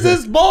 What is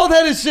this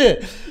bald-headed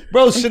shit?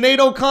 Bro, Sinead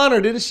O'Connor,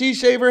 didn't she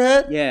shave her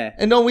head? Yeah.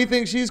 And don't we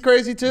think she's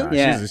crazy too?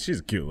 Yeah. She's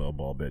a cute little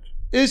ball bitch.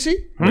 Is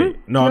she? No,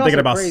 I'm also thinking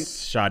about crazy.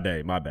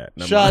 Sade. My bad.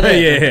 Never Sade.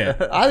 mind.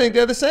 Yeah. I think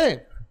they're the same.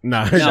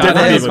 Nah, No,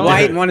 one is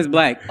white and one is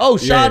black. Oh,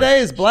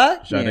 Sade is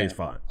black? Sade's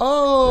fine.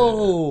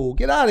 Oh,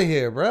 get out of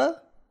here, bruh.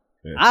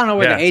 I don't know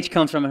where Yeah. the H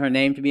comes from in her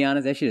name, to be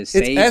honest. That shit is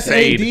It's Sade.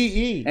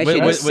 S-A-D-E. That With,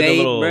 shit with, is with the Sade,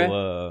 little,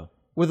 bruh.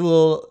 With a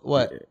little,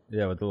 what? with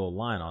the little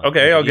line on it.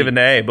 Okay, I'll give it an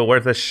A, but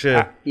where's the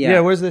shit?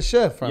 Yeah, where's this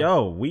shit from?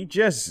 Yo, we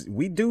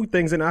do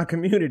things in our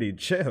community.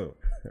 Chill.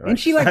 Ain't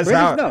she like That's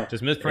British, how- though?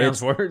 Just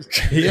mispronounced words.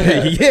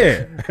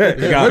 Yeah.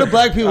 Where the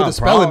black people with the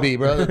spelling problem. bee,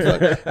 bro?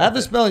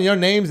 After spelling your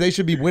names, they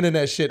should be winning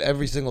that shit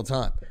every single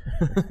time.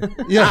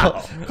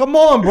 Yo, come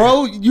on,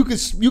 bro. You could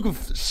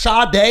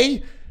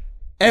Sade,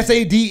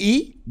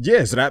 S-A-D-E.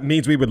 Yeah, so that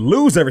means we would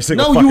lose every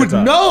single No, fucking you would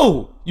time.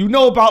 know. You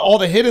know about all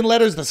the hidden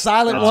letters, the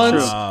silent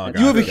ones.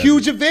 true. You have a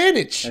huge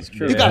advantage. That's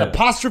true. You got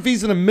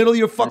apostrophes in the middle of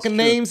your fucking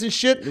names and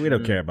shit. We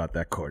don't care about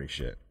that corny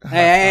shit.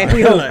 Hey,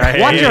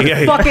 watch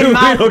your fucking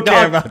mouth, don't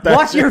care dog. about that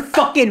Watch shit. your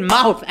fucking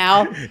mouth,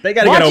 Al. They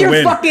gotta Watch get a your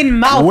win. fucking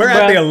mouth, We're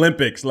at bruh. the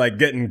Olympics, like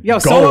getting Yo,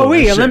 gold so are we.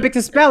 and shit. Olympic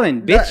to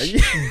spelling, bitch.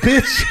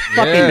 Bitch.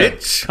 Fucking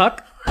Bitch.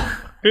 cuck.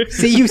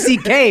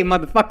 C-U-C-K,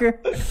 motherfucker.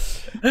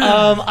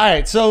 All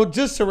right, so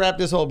just to wrap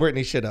this whole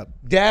Britney shit up,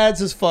 Dads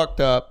is fucked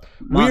up.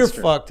 Monster.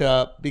 We're fucked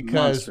up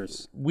because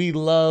Monsters. we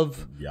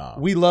love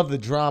the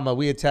drama.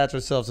 We attach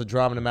ourselves to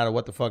drama no matter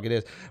what the fuck it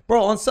is.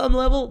 Bro, on some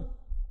level,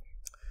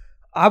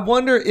 I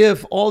wonder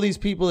if all these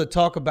people that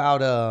talk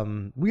about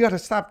we got to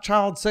stop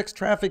child sex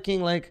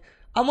trafficking, like,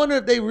 I wonder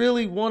if they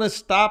really want to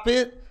stop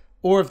it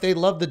or if they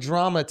love the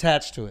drama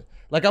attached to it.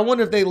 Like, I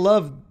wonder if they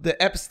love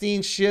the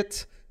Epstein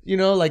shit. You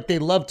know, like they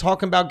love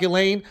talking about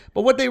Ghislaine,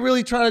 but what they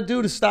really trying to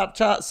do to stop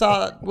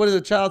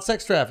child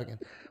sex trafficking?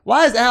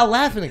 Why is Al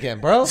laughing again,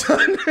 bro?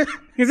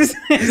 Because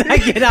I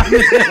get out of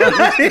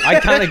this.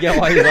 I kind of get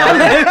why he's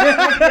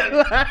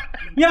laughing.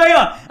 Yo,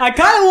 I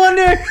kind of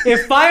wonder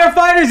if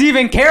firefighters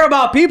even care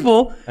about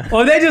people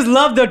or they just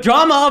love the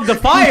drama of the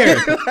fire.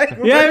 You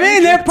know what I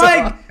mean? They're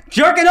probably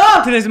jerking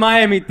off to this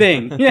Miami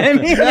thing. You know what I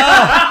mean?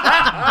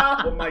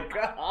 Oh my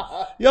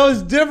god. Yo,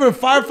 it's different.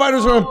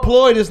 Firefighters are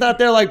employed. It's not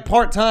their like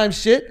part-time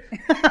shit. You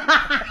know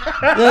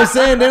what I'm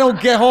saying? They don't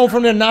get home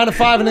from their 9 to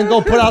 5 and then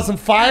go put out some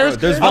fires.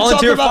 There's I'm talking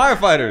volunteer about-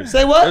 firefighters.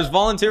 Say what? There's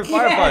volunteer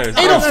firefighters.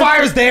 Ain't no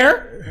fires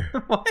there.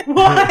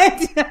 What?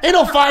 Ain't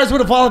no fires where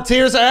the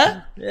volunteers are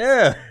at.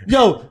 Yeah.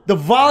 Yo, the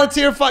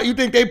volunteer fight. You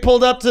think they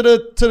pulled up to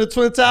the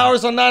Twin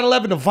Towers on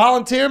 9/11 to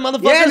volunteer,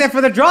 motherfuckers? Yeah, they're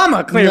for the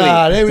drama, clearly.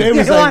 Nah, they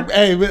was Come like, on.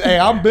 hey,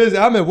 I'm busy.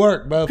 I'm at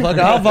work, motherfucker.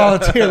 I'll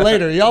volunteer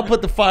later. Y'all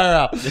put the fire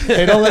out.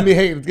 Hey, don't let me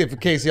hate in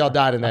case y'all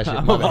died in that shit.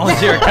 My bad.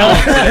 Volunteer.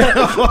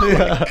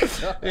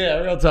 Yeah,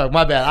 real talk.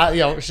 My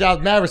bad.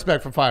 Shout mad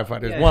respect for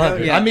firefighters.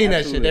 100. yeah, I mean that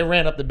absolutely. shit. They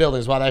ran up the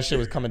buildings while that shit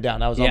was coming down.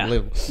 That was Yeah,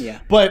 unbelievable. yeah.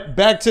 But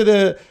back to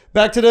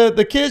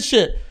the kids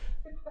shit.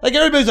 Like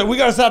everybody's like, we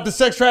gotta stop the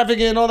sex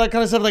trafficking and all that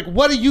kind of stuff. Like,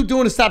 what are you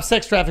doing to stop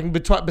sex trafficking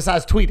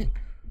besides tweeting?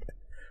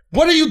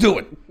 What are you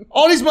doing?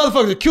 All these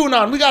motherfuckers are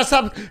QAnon. We gotta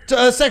stop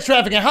sex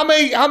trafficking. How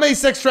many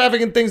sex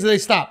trafficking things did they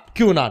stop?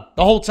 QAnon.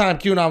 The whole time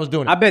QAnon was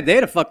doing it. I bet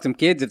they'd have fucked some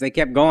kids if they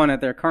kept going at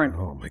their current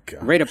Oh my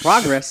god. rate of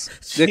progress.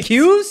 The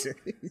Qs?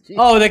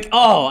 Are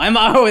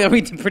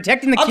we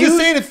protecting the Qs? I'm just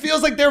saying, it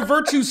feels like their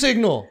virtue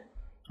signal.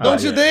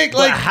 Don't you think? But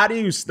Like, how do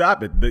you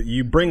stop it?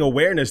 You bring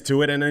awareness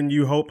to it, and then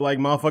you hope like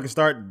motherfuckers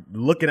start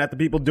looking at the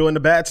people doing the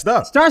bad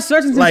stuff. Start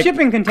searching some Like,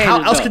 shipping containers.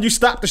 How else though. could you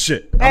stop the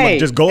shit? I'm Hey, gonna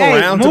just go hey,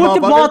 around to move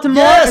to motherfuckers.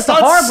 Baltimore. yeah, It's a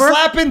start harbor.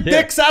 slapping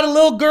dicks out of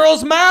little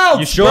girls' mouths.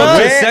 You show bruh.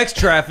 up with sex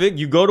traffic.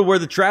 You go to where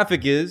the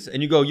traffic is,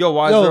 and you go, "Yo,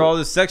 why is Yo, there all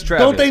this sex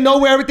traffic?" Don't they know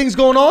where everything's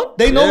going on?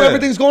 They know where Yeah.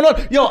 everything's going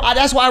on. Yo,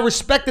 that's why I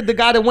respected the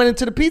guy that went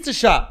into the pizza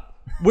shop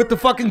with the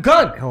fucking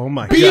gun. Oh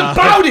my Be god.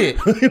 about it.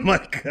 Oh my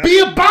god. Be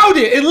about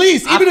it, at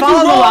least. I Even if follow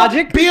you're the wrong,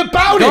 logic. be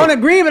about Don't it.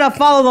 agree, but I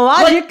follow the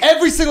logic. Like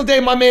every single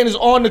day, my man is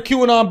on the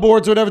QAnon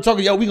boards or whatever,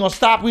 talking, yo, we gonna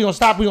stop, we gonna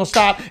stop, we gonna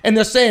stop. And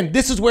they're saying,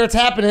 this is where it's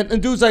happening.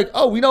 And dude's like,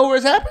 oh, we know where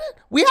it's happening?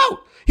 We out.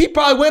 He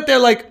probably went there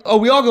like, oh,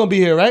 we all gonna be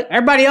here, right?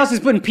 Everybody else is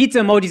putting pizza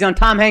emojis on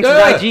Tom Hanks'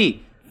 Yeah. IG.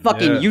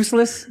 Fucking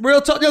useless.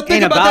 Real talk. Yo, think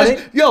Ain't about about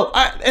this. it. Yo,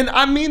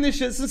 I mean this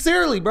shit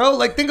sincerely, bro.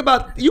 Like, think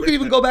about, you can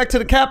even go back to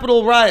the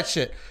Capitol riot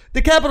shit.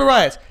 The Capitol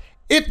riots.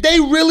 If they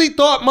really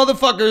thought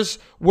motherfuckers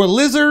were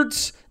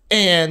lizards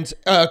and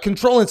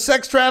controlling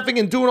sex trafficking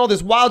and doing all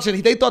this wild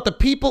shit, they thought the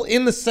people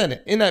in the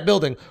Senate, in that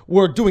building,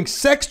 were doing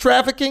sex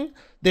trafficking,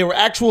 they were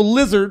actual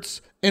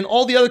lizards, and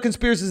all the other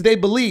conspiracies they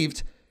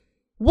believed.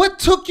 What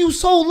took you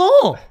so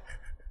long?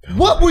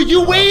 What were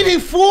you waiting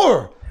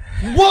for?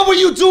 What were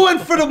you doing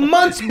for the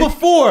months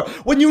before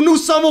when you knew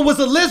someone was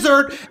a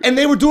lizard and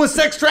they were doing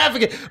sex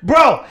trafficking?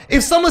 Bro,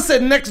 if someone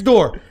said next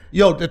door,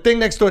 yo, the thing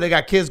next door, they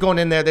got kids going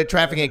in there, they're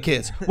trafficking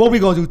kids. What we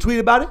gonna do, tweet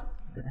about it?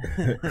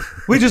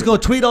 We just gonna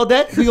tweet all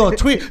day? We gonna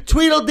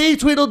tweedledee,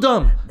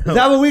 tweedledum. Is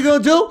that what we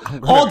gonna do?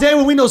 All day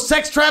when we know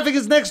sex traffic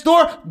is next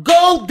door?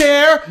 Go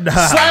there,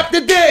 slap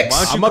the dicks.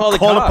 Why don't you I'ma call the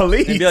call the cops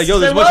police. and be like, "Yo, Say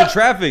there's a bunch what? of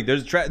traffic.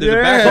 There's a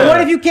Yeah. back." But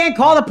what if you can't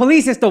call the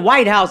police? It's the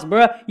White House,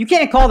 bruh. You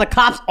can't call the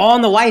cops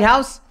on the White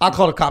House. I'll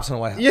call the cops on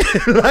the White House.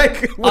 Yeah,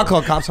 like I'll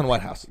call cops on the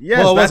White House. Yes,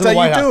 it that's wasn't the how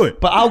White you House, do it.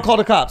 But I'll call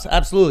the cops,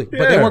 absolutely.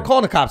 But they Yeah. weren't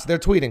calling the cops. They're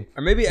tweeting.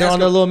 Or maybe they're ask on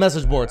their them- little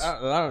message boards. I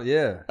don't.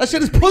 Yeah. That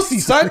shit is pussy,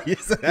 son.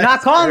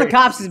 Not calling the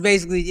cops is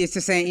basically it's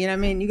just saying, you know what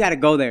I mean? You got to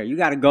go there. You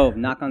got to go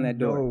knock on that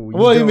door.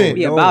 What do you mean?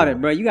 Be about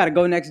it, bro. You got to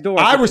go next door.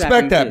 I for respect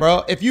trafficking that, kids.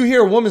 bro. If you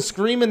hear a woman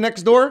screaming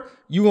next door,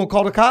 you gonna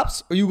call the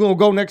cops or you gonna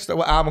go next door?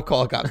 Well, I'm gonna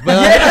call the cops. But,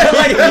 That's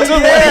what you guys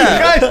talking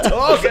about.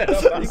 Call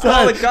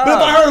the but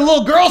if I heard a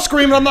little girl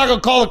screaming, I'm not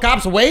gonna call the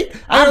cops. Wait,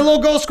 I heard a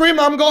little girl screaming,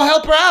 I'm gonna go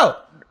help her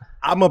out.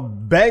 I'm a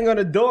bang on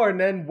the door and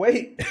then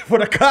wait for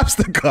the cops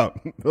to come.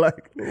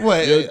 Like,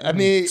 Wait, I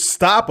mean,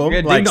 stop them,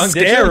 You're gonna like ding-dong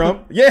ditch scare him?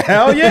 them. Yeah,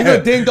 hell you're yeah.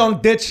 gonna ding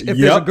dong ditch if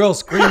there's a girl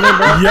screaming,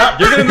 bro. Yep.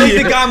 You're gonna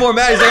make the guy more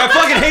mad. He's like, I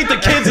fucking hate the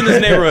kids in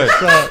this neighborhood.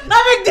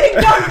 I'm a ding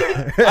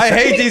dong. I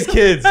hate these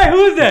kids. Hey,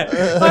 who's that?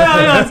 Oh,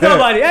 no, it's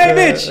nobody. Hey,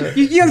 bitch,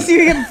 you don't see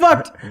me getting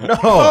fucked. No.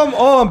 Come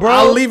on, bro.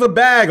 I'll leave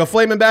a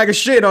flaming bag of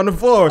shit on the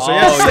floor. So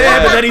you're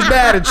stabbing that he's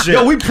bad and shit.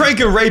 Yo, we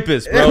pranking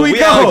rapists, bro. There we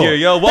go. out here,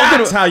 yo. Welcome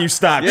That's to, how you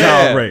stop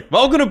child rape.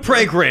 Welcome to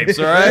prank rapes,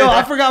 all right? Yo,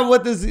 I forgot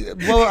what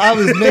I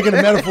was making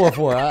a metaphor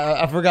for.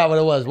 I forgot what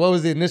it was. What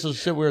was the initial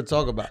shit we were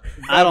talking about?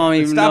 I don't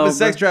even know. Stop a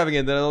sex bro.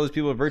 trafficking. Then all those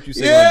people are virtue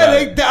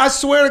signaling. Yeah, I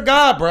swear to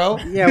God, bro.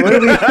 Yeah, what do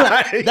we?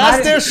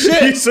 That's their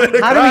shit.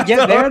 How do we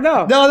get there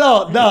though? No.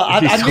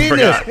 I mean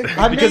this.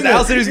 I mean Because this.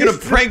 Al said he was gonna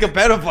prank a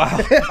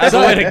pedophile as a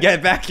way to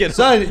get back at him.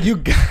 Son, you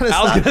gotta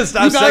Al's stop. gonna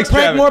stop You gotta sex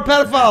prank trafficking. more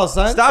pedophiles,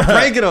 son. Stop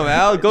pranking him,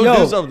 Al. Go Yo,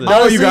 do something.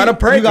 No, you gotta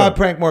prank You gotta them.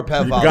 prank more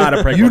pedophiles. You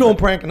gotta prank You more don't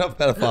prank enough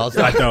pedophiles.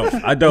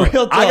 I don't.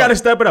 Real talk. I gotta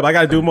step it up. I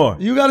gotta do more.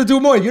 You gotta do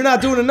more. You're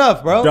not doing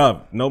enough, bro.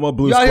 Dove, no more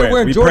blue You out here squares.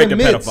 wearing We Jordan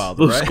pranking mids. pedophiles.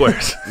 Blue right?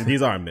 squares.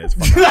 These aren't mids.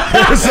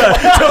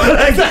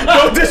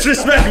 Don't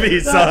disrespect me,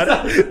 son.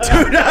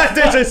 Do not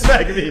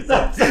disrespect me,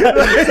 son.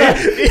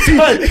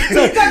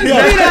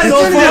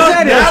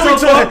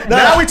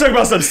 Now we talk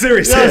about some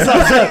serious shit.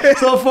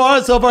 So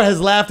far has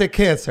laughed at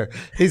cancer.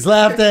 He's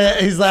laughed at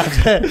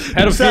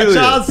Pedophilia.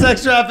 child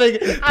sex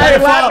trafficking,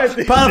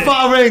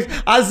 pedophile rings.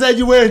 I said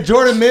you wearing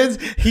Jordan mids.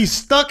 He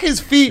stuck his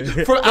feet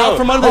out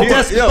from under the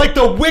desk like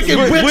the Wicked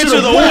Witch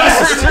of the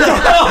West.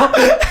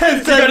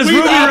 And said, his "We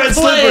ruby not red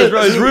playing. slippers,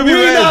 bro. His ruby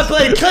We reds." not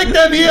playing. Click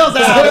them heels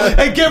out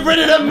and get rid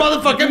of them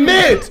motherfucking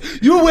mids.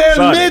 You wearing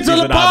Son, mids on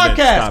these the are not mids.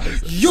 podcast. Stop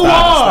it. You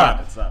Stop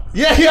are. it. Stop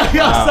it.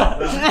 Yeah. Stop.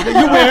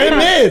 You wearing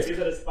mids.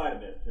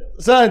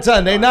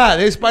 Son, they not.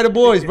 They Spider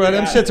Boys, bro.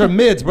 Them shits are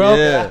mids, bro.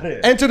 Yeah.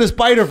 Enter the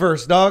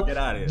Spider-Verse, dog. Get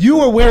outta here. You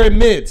are wearing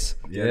mids.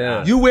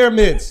 Yeah. You wear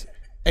mids.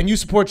 And you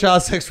support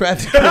child sex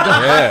trafficking.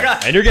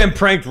 Yeah. And you're getting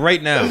pranked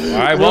right now. All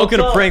right. Welcome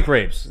to prank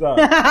rapes.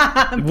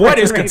 What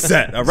is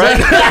consent? All right.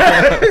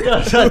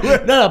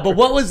 No, but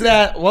what was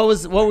that? What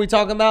were we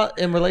talking about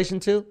in relation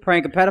to?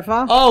 Prank a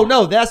pedophile? Oh,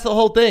 no, that's the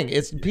whole thing.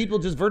 It's people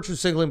just virtue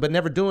signaling but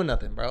never doing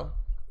nothing, bro.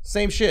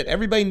 Same shit.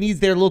 Everybody needs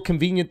their little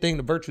convenient thing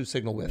to virtue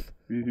signal with.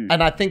 Mm-hmm.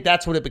 And I think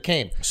that's what it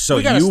became. So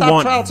We gotta you stop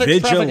child want sex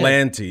trafficking.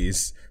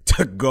 vigilantes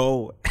to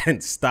go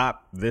and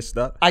stop this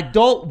stuff? I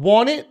don't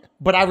want it,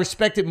 but I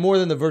respect it more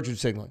than the virtue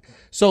signaling.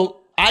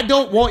 So I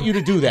don't want you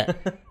to do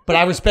that, but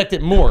I respect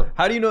it more.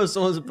 How do you know if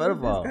someone's a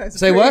pedophile?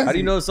 Say what? How do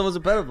you know if someone's a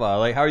pedophile?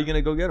 Like, how are you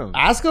gonna go get him?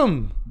 Ask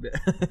them.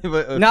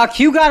 But, Now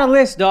Q got a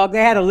list, dog. They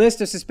had a list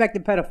of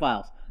suspected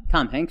pedophiles.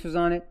 Tom Hanks was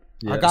on it.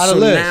 I got a So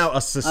list. now a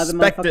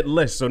suspected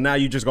list. So now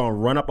you just gonna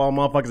run up on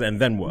motherfuckers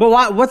and then what?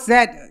 But what's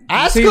that?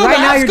 Ask So them. right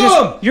now Ask you're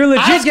them. you're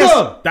legit Ask just.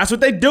 them. That's what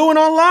they doing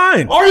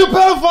online. Are you a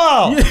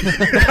pedophile?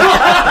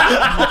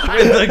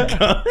 with a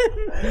gun.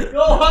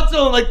 Go hunt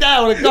someone like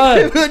that with a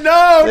gun.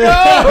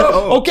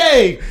 no.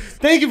 Okay.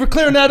 Thank you for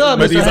clearing that up,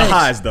 But Mr. these are Hanks.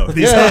 highs though.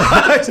 These Yeah. are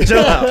highs. Chill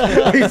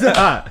out. These are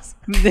highs.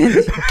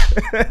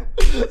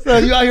 So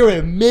you out here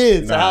with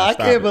mids. Nah, I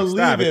stop can't it. believe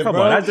Stop it. it, Come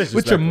bro. on, that's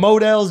With your disrespectful.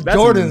 Models, That's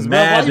Jordans, bro.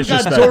 Why mad you got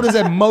disrespectful.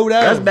 Jordans and Models?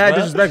 That's bad bro?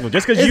 disrespectful.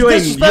 Just because It's you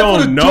disrespectful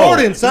to don't know.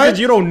 Jordan, son. Because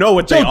you don't know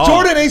what they Yo, are.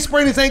 Jordan ain't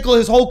sprained his ankle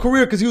his whole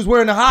career because he was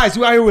wearing the highs.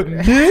 You out here with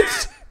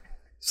mids?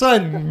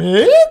 Son,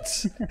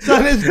 mids?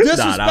 Son, it's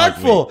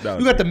disrespectful. That was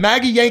You got the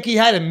Maggie Yankee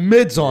hat and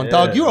mids on,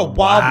 dog. You're a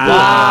wild Wow. boy.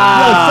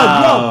 Yo,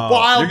 son, you're a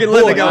wild You're gonna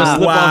let the boy. guy with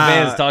slip-on Wow.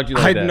 Vans talk to you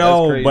like I that.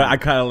 know, That's crazy. but I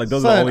kind of like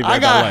those. are the Son, only I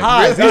ones got like.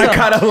 highs. I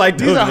kind of like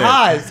These those. are names.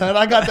 highs, son.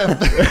 I got them.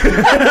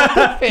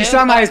 He's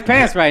talking about his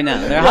pants right now.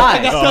 They're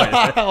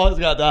high. I always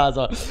got the highs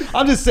on.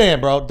 I'm just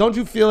saying, bro. Don't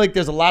you feel like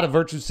there's a lot of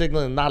virtue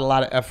signaling and not a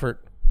lot of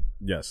effort?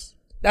 Yes.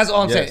 That's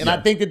all I'm Yes, saying. And I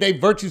think that they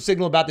virtue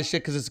signal about this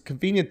shit because it's a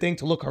convenient thing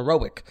to look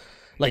heroic.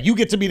 Like you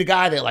get to be the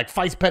guy that like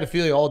fights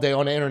pedophilia all day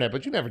on the internet,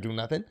 but you never do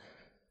nothing.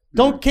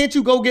 Can't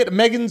you go get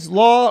Megan's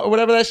Law or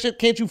whatever that shit?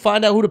 Can't you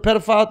find out who the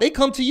pedophile? They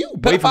come to you.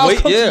 Pedophiles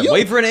come to you.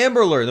 Wait for an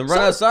Amber Alert, then run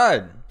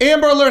outside.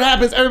 Amber Alert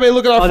happens. Everybody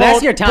look at our phone.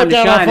 That's your time put to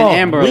down our shine, an phone.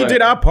 Amber We Alert.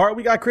 did our part.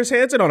 We got Chris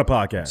Hansen on a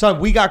podcast. Son,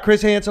 we got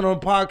Chris Hansen on a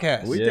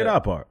podcast. We did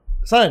our part.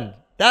 Son,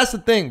 that's the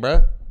thing,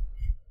 bro.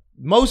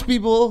 Most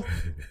people,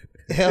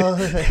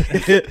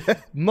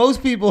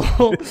 most people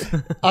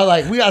are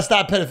like, we gotta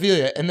stop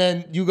pedophilia, and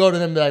then you go to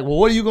them and be like, well,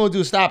 what are you gonna do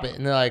to stop it?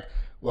 And they're like,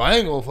 well, I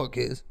ain't gonna fuck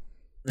kids.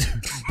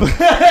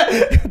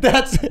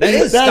 that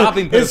is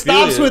stopping It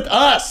stops pedophilia. with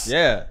us.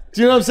 Yeah.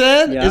 Do you know what I'm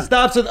saying? Yeah. It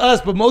stops with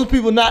us, but most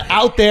people not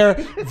out there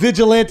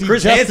vigilante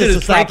Chris justice Hansen to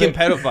is stop pranking it.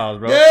 pedophiles,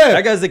 bro. Yeah.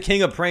 That guy's the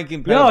king of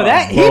pranking pedophiles. Yo,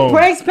 that he Boom.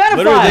 pranks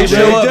Literally, pedophiles. they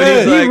show up and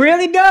he's He He like,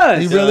 really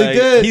does. He really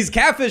did. He's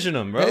catfishing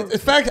them, bro. In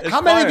fact, It's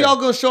how many of fire. y'all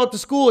gonna show up to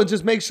school and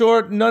just make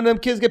sure none of them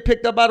kids get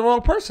picked up by the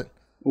wrong person?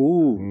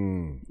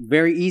 Ooh,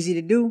 very easy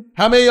to do.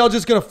 How many of y'all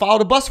just gonna follow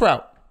the bus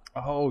route?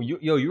 Oh, you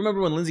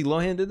remember when Lindsay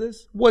Lohan did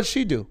this? What'd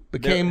she do?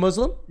 Became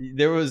Muslim?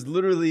 There was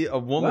literally a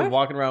woman What?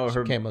 walking around with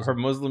became her Muslim.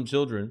 Muslim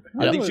children.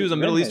 I That think she was a was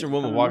Middle redhead. Eastern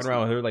woman Oh, walking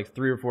around with her like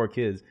 3 or 4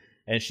 kids.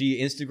 and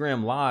she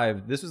Instagram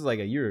live. This was like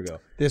a year ago.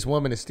 This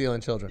woman is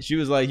stealing children. She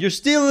was like, "You're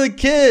stealing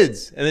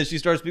kids," and then she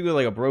starts speaking with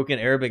like a broken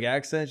Arabic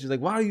accent. She's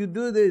like, "Why do you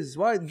do this?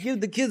 Why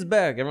give the kids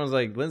back?" Everyone's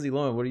like, "Lindsay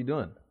Lohan, what are you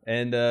doing?"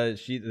 And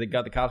they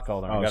got the cops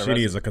called on her. Oh, got she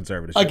needs a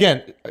conservative.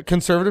 Again,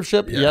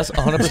 conservativeship, yes,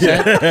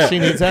 100%. She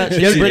needs that.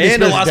 She needs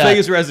and a Las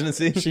Vegas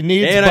residency. She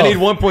needs and both. I need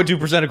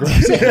 1.2% of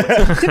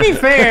gross. To be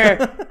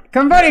fair,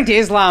 converting to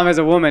Islam as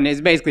a woman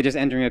is basically just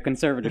entering a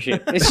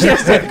conservatorship. It's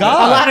just a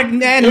lot of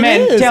men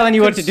telling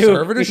you what to do.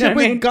 Conservatorship You know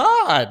what I mean? with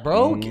God,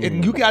 bro.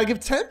 And you got to give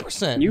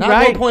 10%, You're not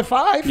right.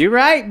 1.5. You're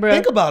right, bro.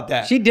 Think about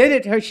that. She did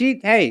it. She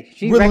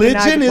recognized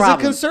Religion the is a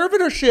problem.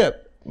 conservatorship.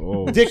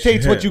 Oh,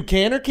 Dictates shit. what you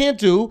can or can't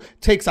do,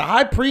 takes a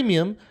high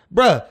premium.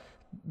 Bruh,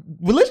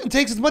 religion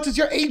takes as much as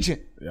your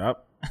agent.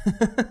 Yep.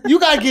 You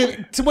got to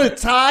give, to what, a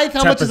tithe?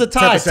 How much is a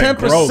tithe?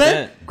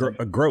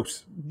 10%?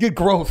 Gross. Get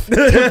growth.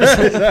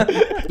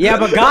 Yeah,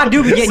 but God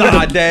do be getting you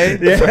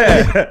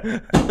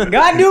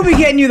God do be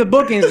getting you the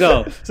bookings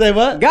though. Say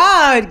what?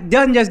 God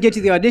doesn't just get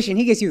you the audition;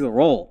 He gets you the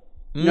role.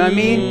 You know what I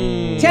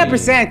mean?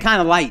 10%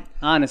 kind of light,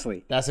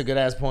 honestly. That's a good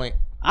ass point.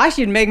 I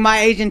should make my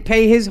agent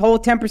pay his whole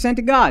 10%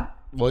 to God.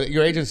 Well,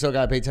 your agent still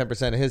got to pay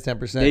 10% of his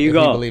 10%. There you if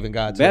go. You believe in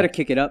God, too. Better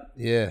kick it up.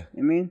 Yeah.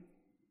 I mean,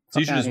 So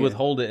you should Fuck just outta here.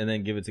 withhold it and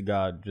then give it to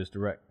God just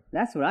direct.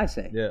 that's what I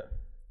say. Yeah.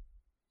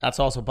 That's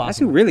also That's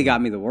possible. who really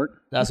got me the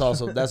work. That's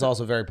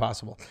also very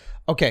possible.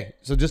 Okay,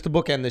 so just to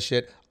bookend this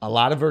shit, a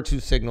lot of virtue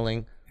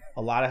signaling,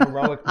 a lot of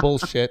heroic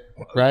bullshit,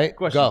 right?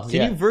 Question. Go.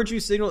 Can you virtue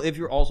signal if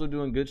you're also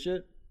doing good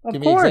shit? Of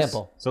Give me an course.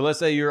 example. So let's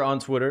say you're on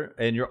Twitter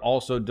and you're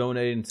also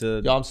donating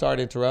to. Yo, I'm sorry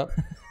to interrupt,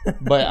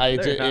 but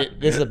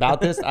this is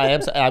about this.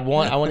 I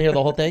want to hear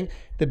the whole thing.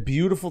 The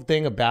beautiful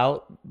thing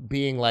about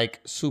being like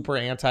super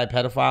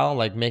anti-pedophile,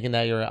 like making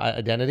that your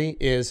identity,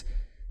 is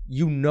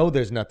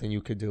there's nothing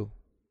you could do.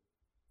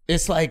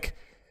 It's like,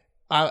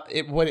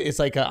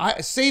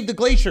 save the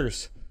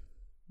glaciers.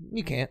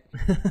 You can't.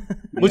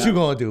 What you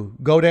gonna do?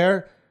 Go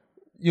there,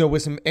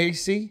 with some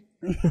AC?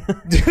 Do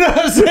you know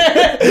what I'm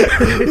saying?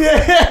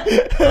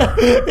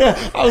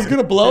 Yeah. I was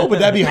gonna blow, but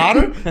that'd be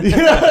hotter. You know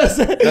what I'm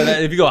saying?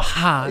 If you go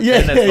hot,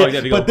 Yeah, then that's fucked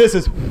up. You but go, this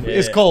is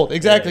it's cold.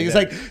 Exactly. Yeah, It's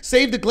like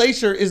Save the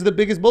Glacier is the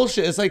biggest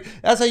bullshit. It's like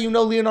that's how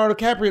Leonardo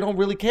DiCaprio don't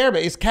really care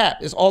about it. It's Cap.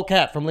 It's all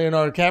Cap from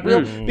Leonardo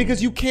DiCaprio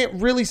because you can't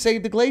really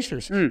save the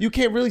glaciers. You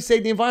can't really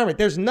save the environment.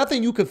 There's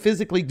nothing you could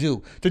physically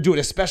do to do it,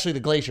 especially the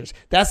glaciers.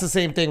 That's the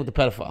same thing with the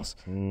pedophiles.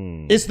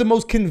 It's the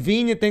most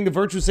convenient thing to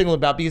virtue signal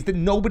about because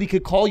then nobody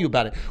could call you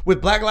about it.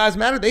 With Black Lives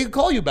Matter, they could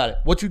call you about it.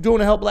 What you doing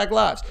to help Black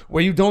lives?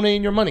 Where you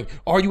donating your money?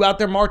 Are you out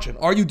there marching?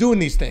 Are you doing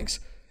these things?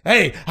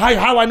 Hey,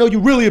 how I know you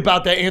really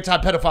about that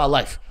anti-pedophile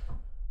life?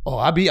 Oh,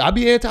 I be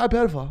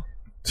anti-pedophile.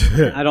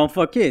 I don't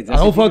fuck kids. I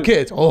don't fuck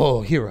kids.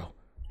 Oh, hero.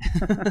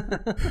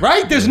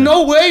 Right? There's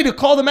no way to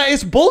call them out.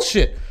 It's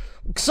bullshit.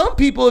 Some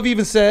people have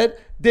even said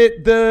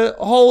that the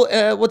whole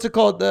the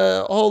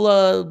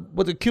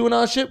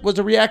QAnon shit was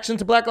a reaction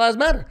to Black Lives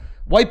Matter.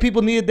 White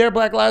people needed their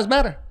Black Lives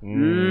Matter.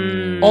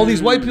 All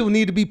these white people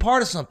need to be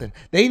part of something.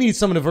 They need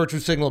something to virtue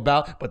signal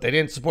about, but they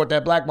didn't support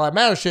that Black Lives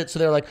Matter shit. So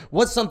they're like,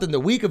 what's something that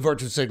we could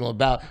virtue signal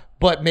about,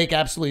 but make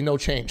absolutely no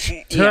change?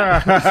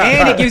 Yeah.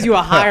 And it gives you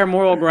a higher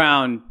moral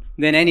ground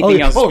than anything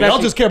else. Oh, y'all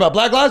especially- just care about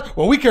Black lives?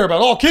 Well, we care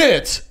about all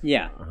kids.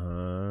 Yeah.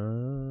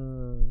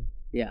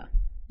 Yeah.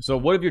 So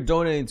what if you're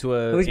donating to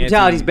a Police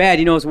brutality is bad.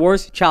 You know what's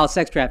worse? Child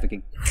sex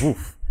trafficking.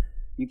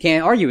 You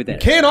can't argue with that.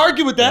 Can't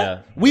argue with that.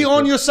 Yeah. We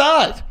on your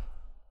side.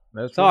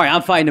 Sorry,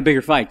 I'm fighting a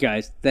bigger fight,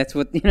 guys. That's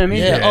what, you know what I mean?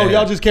 Yeah. Oh,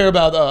 y'all just care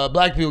about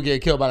black people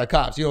getting killed by the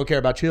cops. You don't care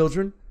about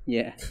children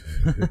Yeah.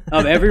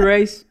 Of every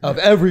race, of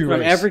every race.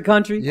 from every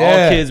country. Yeah.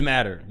 All kids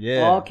matter.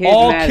 Yeah. All kids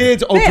All mattered.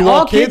 kids. Oh, Hey, do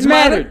all kids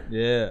matter? mattered.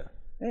 Yeah.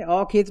 Hey,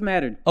 all kids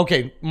mattered.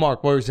 Okay,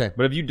 Mark, what were you saying?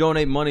 But if you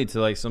donate money to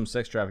like some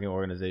sex trafficking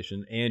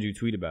organization and you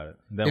tweet about it,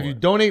 then If you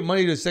donate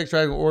money to a sex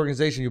trafficking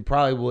organization, you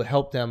probably will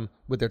help them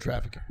with their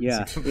trafficking.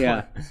 Yeah,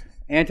 yeah.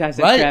 Anti-sex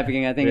Right?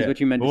 trafficking, I think, is what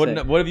you meant to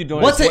say. What if you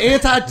donate? What's an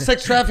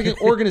anti-sex trafficking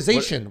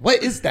organization?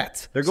 What is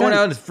that? They're going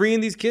out and freeing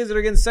these kids that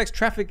are getting sex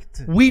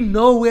trafficked. We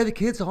know where the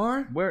kids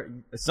are. Where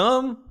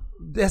some?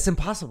 That's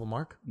impossible,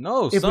 Mark.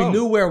 No, If some. we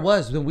knew where it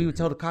was, then we would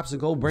tell the cops to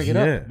go bring it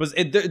up. But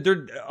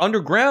they're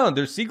underground.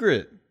 They're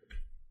secret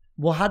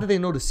Well, how do they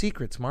know the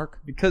secrets, Mark?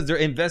 because they're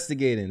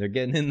investigating. They're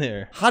getting in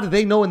there How do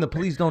they know and the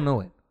police don't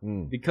know it?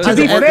 because To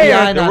To be the FBI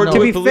fair, not working to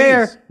know. be with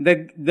fair,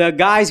 police. the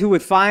guys who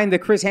would find the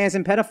Chris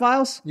Hansen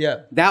pedophiles,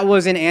 Yeah. that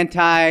was an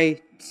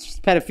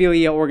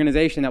anti-pedophilia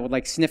organization that would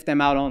like sniff them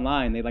out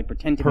online. They like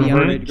pretend to be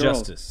perverted underage girls.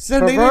 justice. So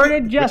they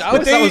Perverted didn't- I justice.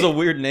 always thought it was a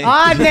weird name.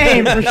 Odd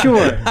name for sure.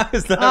 I always thought it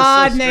was so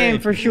Odd name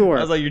strange. for sure.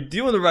 I was like, you're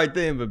doing the right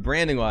thing, but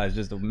branding wise,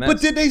 just a mess. But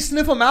did they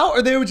sniff them out,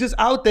 or they were just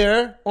out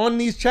there on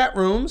these chat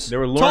rooms? They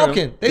were luring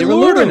talking. them. They were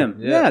lured luring them.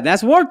 Yeah. Yeah,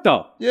 that's work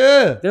though.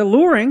 Yeah. They're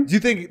luring. Do you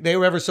think they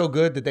were ever so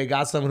good that they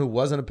got someone who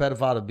wasn't a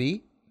pedophile to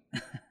be?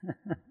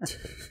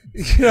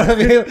 You know what I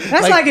mean?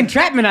 That's like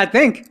entrapment, I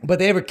think. But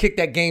they ever kicked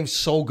that game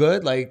so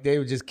good, like they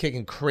were just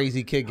kicking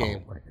crazy kid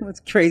game. What's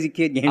crazy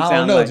kid game I don't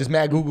sound know, like? just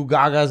mad Goo Goo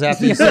Gagas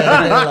after you said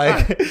it.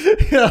 Like,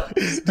 you know,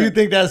 do you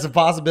think that's a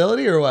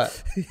possibility or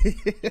what?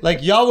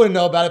 Like y'all wouldn't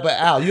know about it, but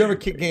Al, you ever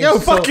kick games? Yo,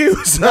 fuck you.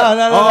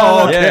 No.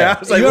 Oh, okay. Yeah. I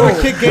was like, You ever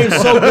whoa. kick games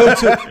so good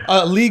to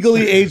a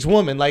legally aged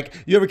woman? Like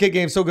you ever kick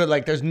games so good,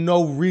 like there's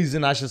no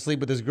reason I should sleep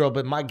with this girl,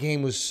 but my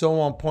game was so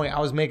on point. I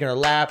was making her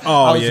laugh.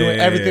 Oh, I was yeah, doing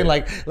yeah, everything.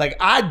 yeah. Like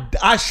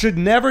I should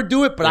never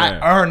do it, but I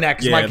earned that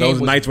because Yeah, my game those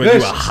was nights when you were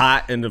vicious.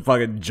 hot and the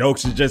fucking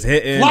jokes is just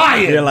hitting.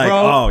 Flying, You're like,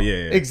 bro. oh, yeah.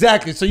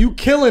 Exactly. So you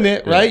killing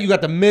it, right? You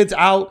got the mids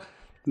out.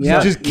 Yeah.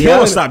 You just Yeah. killing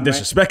Don't it. stop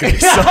disrespecting me.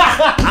 So,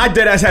 I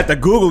did as had to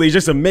Google these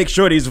just to make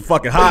sure these are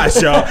fucking hot,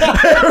 yo.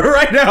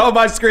 Right now on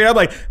my screen, I'm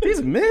like,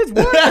 these mids,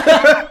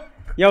 what?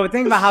 Yo, but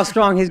think about how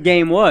strong his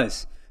game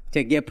was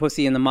to get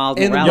pussy in the Miles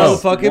In the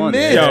Morales. motherfucking one.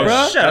 mids, Yo, bro.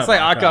 shut That's up, like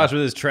Akash. Akash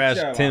with his trash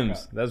Shut up,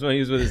 Tims. That's when he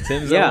was with his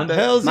Tims. Yeah, That one day.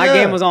 Hells my yeah.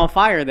 game was on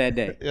fire that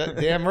day. Yeah,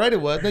 damn right it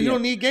was. No, you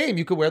don't need game.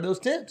 You could wear those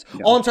Tims.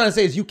 All I'm trying to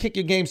say is you kick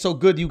your game so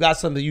good, you got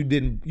something you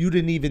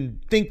didn't even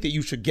think that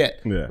you should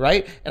get. Yeah.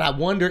 Right? And I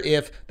wonder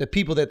if the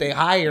people that they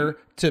hire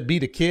to be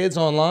the kids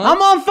online.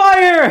 I'm on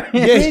fire.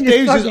 yeah,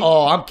 they just,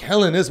 I'm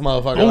killing this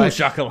motherfucker. Boom, like,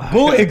 shakalaka.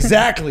 boom,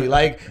 exactly.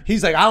 Like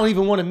he's like, I don't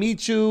even want to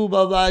meet you.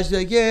 Blah blah. She's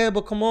like, yeah,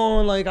 but come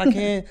on, like I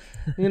can't.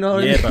 You know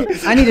what Yeah, I mean?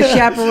 but I need a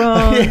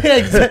chaperone. Yeah,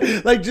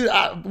 exactly. Like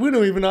we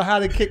don't even know how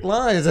to kick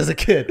lines as a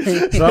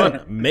kid.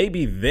 So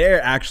maybe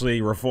they're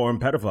actually reformed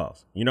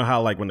pedophiles. You know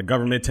how like when the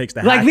government takes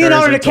the Like hackers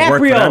Leonardo and to work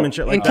for them and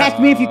shit DiCaprio like and that. Catch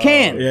Me If You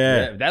Can. Yeah.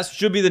 Yeah, that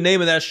should be the name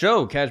of that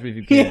show. Catch Me If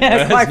You Can.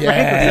 Yeah, quite Yeah.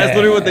 frankly. That's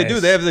literally what they do.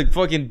 They have the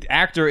fucking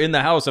actor in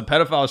the house. A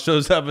pedophile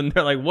shows up and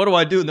they're like, "What do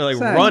I do?" And they're like,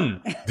 Son.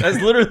 "Run." That's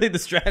literally the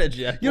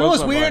strategy. You know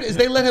what's weird is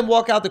they let him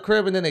walk out the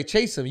crib and then they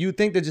chase him. You'd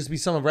think there'd just be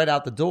someone right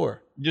out the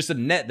door. just a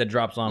net that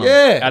drops on him.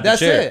 Yeah, at the that's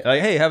chair. it.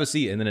 Like, hey, have a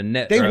seat, and then a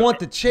net. They or- want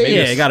the chase.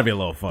 Yeah, it got to be a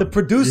little fun. The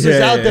producers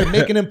Yeah, out yeah. there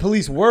making them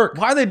police work.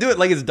 Why do they do it?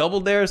 Like it's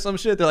Double Dare or some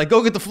shit. They're like,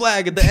 go get the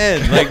flag at the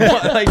end. Like,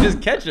 what? Like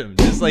just catch him.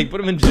 Just like put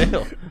him in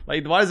jail.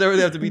 Like, why does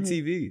everything have to be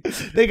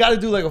TV? They got to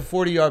do like a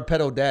 40-yard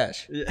pedo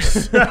dash.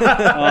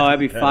 Oh, that'd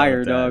be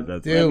fire, dog.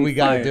 That's- Dude, we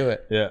got to fire. do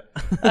it. Yeah.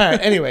 All right.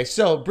 Anyway,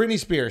 so Britney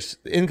Spears,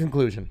 in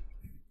conclusion.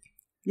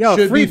 Yo,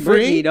 Should free be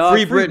free? Britney, dog.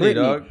 Free Britney,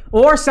 dog.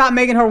 Or stop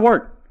making her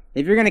work.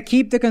 If you're gonna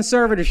keep the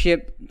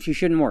conservatorship, she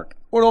shouldn't work.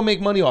 Or don't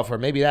make money off her.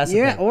 Maybe that's the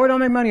Yeah, thing. or don't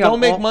make money. Don't off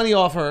make all- money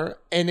off her.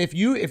 And if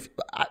you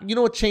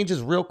know what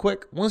changes real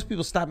quick? Once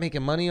people stop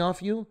making money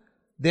off you,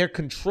 their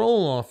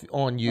control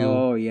on you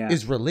Oh, yeah.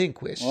 is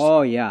relinquished.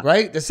 Oh yeah.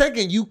 Right? The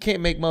second you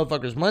can't make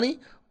motherfuckers money,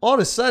 all of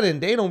a sudden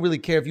they don't really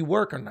care if you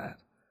work or not.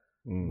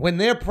 When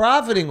they're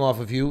profiting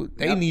off of you,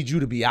 they need you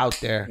to be out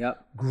there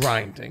Yep.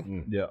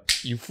 grinding. Yeah.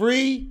 You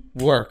free?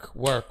 Work.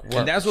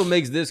 And that's what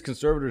makes this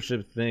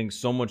conservatorship thing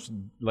so much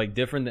like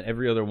different than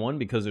every other one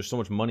because there's so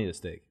much money at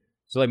stake.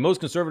 So like most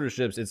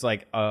conservatorships, it's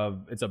like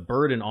it's a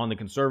burden on the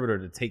conservator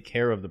to take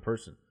care of the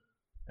person.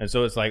 And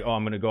so it's like, oh,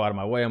 I'm going to go out of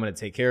my way. I'm going to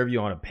take care of you.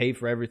 I'm going to pay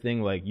for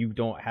everything. Like you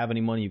don't have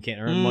any money. You can't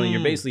earn money.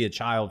 You're basically a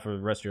child for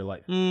the rest of your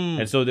life.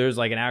 And so there's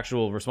like an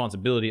actual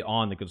responsibility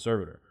on the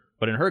conservator.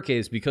 But in her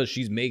case, because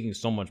she's making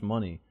so much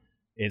money,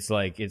 it's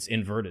like it's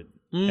inverted.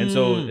 And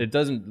so it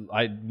doesn't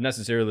I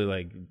necessarily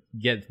like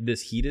get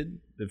this heated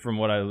from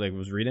what I like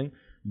was reading.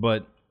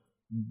 But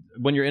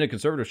when you're in a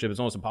conservatorship, it's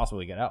almost impossible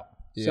to get out.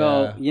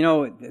 So you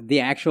know the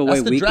actual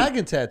That's way the we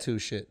dragon tattoo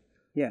shit.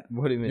 yeah.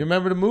 What do you mean? You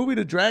remember the movie,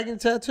 The Dragon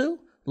Tattoo?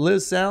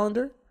 Liz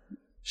Salander?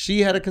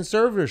 She had a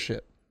conservatorship.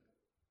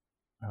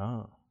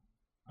 Oh.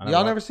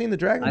 Y'all never seen The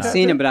Dragon I've Tattoo?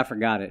 seen it, but I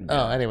forgot it.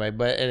 Oh, anyway,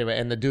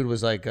 and the dude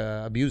was like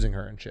abusing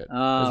her and shit. It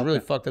was a really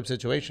fucked up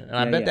situation, and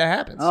I bet that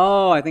happens.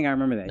 Oh, I think I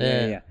remember that.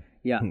 Yeah.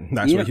 Yeah.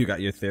 That's You where know- you got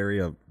your theory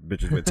of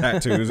bitches with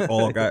tattoos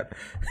all got.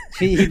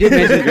 He did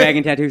mention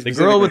dragon tattoos. The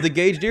girl with the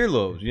gauged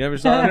earlobes. You never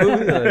saw that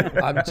movie?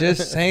 Like, I'm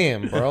just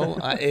saying, bro.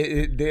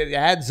 It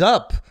adds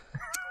up.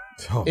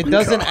 Oh It my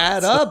doesn't God.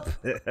 add up.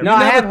 No,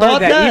 I have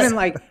thought heard that. that? Even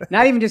like,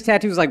 not even just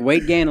tattoos, like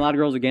weight gain. A lot of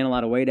girls would gain a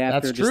lot of weight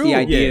after. That's just true. the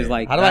idea Yeah. is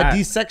like, How do I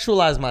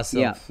desexualize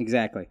myself? yeah,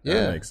 exactly. Yeah,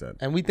 That makes sense.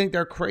 And we think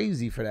they're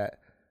crazy for that,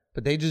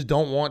 but they just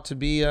don't want to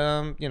be,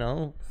 fucking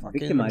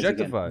Victimized again.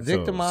 objectified.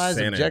 victimized,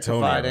 San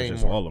objectified Antonio,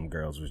 just anymore. all them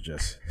girls was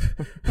just.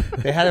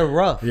 They had it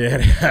rough. Yeah,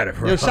 they had it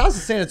Yo, rough. shouts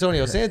to San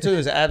Antonio. San Antonio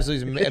is an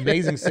absolutely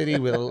amazing city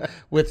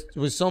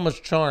with so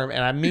much charm,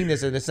 and I mean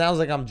this. And it sounds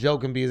like I'm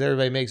joking because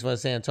everybody makes fun of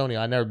San Antonio.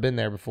 I've never been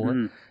there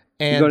before.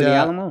 And You go to the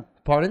Alamo?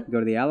 Pardon? Go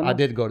to the Alamo? I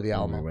did go to the We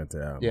Alamo. went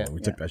to Alamo. Yeah.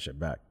 We took that shit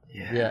back.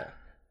 Yeah.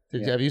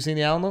 Have you seen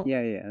the Alamo?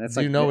 Yeah. That's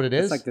Do like you know what it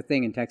is? It's like the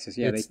thing in Texas.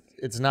 Yeah.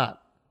 It's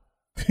not.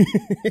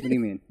 What do you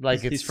mean? Like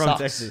it's He's from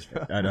socks. Texas.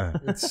 I know.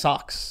 It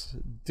sucks,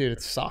 dude.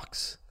 It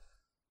sucks.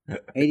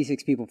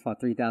 86 people fought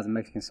 3,000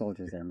 Mexican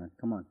soldiers there, man.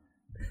 Come on.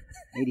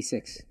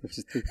 86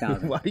 versus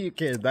 3,000. Why do you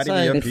care? Not Son,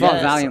 even your they people.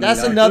 fought valiantly,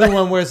 that's dog. another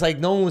one where it's like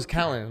no one was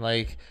counting.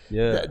 Like,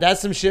 Yeah.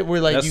 that's some shit where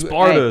like That's you.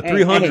 Sparta, Hey,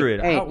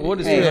 300. hey, What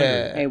is hey,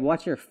 300? Hey,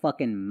 watch your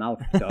fucking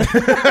mouth, dog.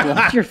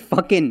 Watch your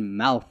fucking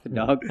mouth,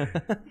 dog.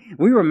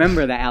 We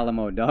remember the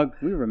Alamo, dog.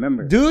 We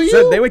remember. Do you?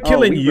 Said they were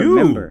killing we you.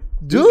 Remember.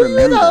 Do We you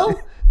remember. though?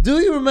 Do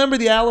you remember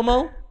the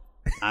Alamo?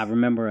 I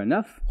remember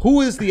enough.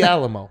 Who is the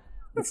Alamo?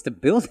 It's the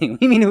building. What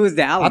do you mean, who is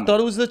the Alamo? I thought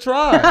it was the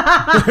tribe.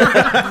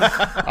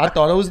 I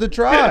thought it was the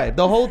tribe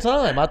the whole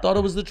time. I thought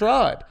it was the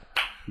tribe.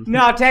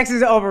 No,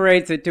 Texas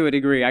overrates it to a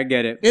degree. I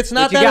get it. It's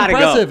not But you that gotta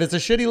impressive. go. It's a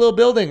shitty little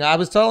building. I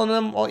was telling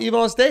them even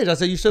on stage. I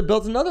said you should have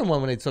built another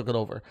one when they took it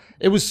over.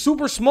 It was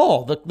super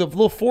small. The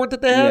little fort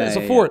that they had is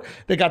a fort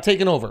that got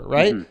taken over,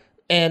 right? Mm-hmm.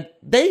 And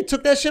they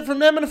took that shit from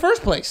them in the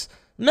first place.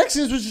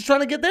 Mexicans was just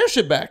trying to get their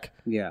shit back,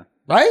 Yeah.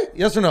 right?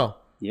 Yes or no?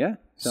 Yeah.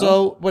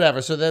 So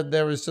whatever. So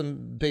there was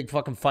some big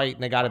fucking fight,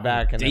 and they got it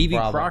back. And Davy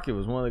then Crockett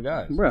was one of the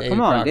guys. Bro, Davy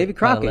come on. Crockett. Davy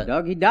Crockett, Pilot.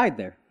 dog. He died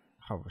there.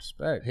 How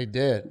respect. he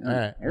did. All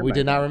right, we everybody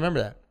did not remember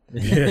that.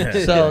 Yeah.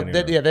 So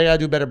they gotta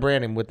do better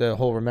branding with the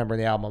whole remembering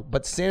the album.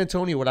 But San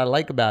Antonio, what I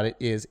like about it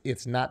is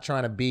it's not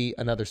trying to be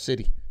another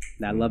city.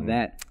 I love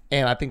that.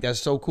 And I think that's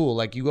so cool.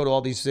 Like you go to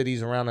all these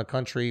cities around the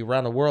country,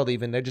 around the world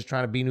even, they're just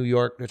trying to be New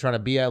York. They're trying to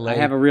be LA. I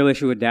have a real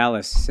issue with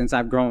Dallas since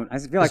I've grown. I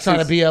feel like it's trying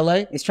to since- be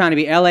LA. It's trying to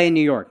be LA and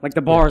New York. Like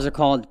the bars are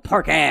called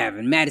Park Ave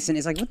and Madison.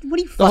 It's like, what are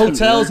you The fucking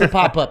hotels doing? that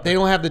pop up, they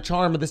don't have the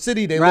charm of the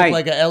city. They Right.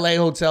 look like a LA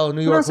hotel, a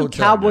New Put on York some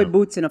hotel. cowboy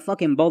boots and a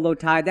fucking bolo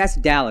tie. That's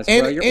Dallas,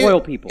 bro. You're oil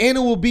people. And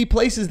it will be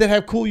places that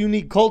have cool,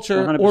 unique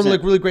culture 100%. or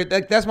look really great.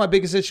 That's my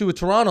biggest issue with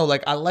Toronto.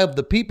 Like I love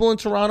the people in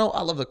Toronto.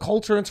 I love the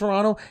culture in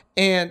Toronto.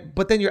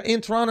 But then you're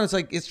in Toronto, it's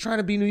like it's trying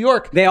to be New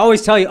York. They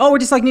always tell you, oh, we're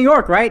just like New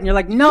York, right? And you're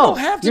like, no, You don't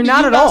have to you're be.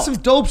 not You at got all. some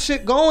dope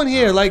shit going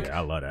here. Like I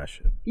love that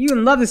shit. You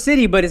can love the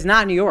city, but it's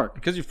not New York.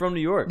 Because you're from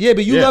New York. yeah,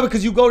 but you Yeah. love it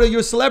because you go to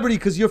your celebrity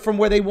because you're from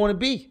where they want to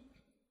be.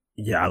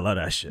 Yeah, I love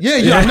that shit.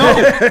 Yeah, I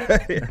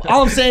know.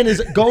 All I'm saying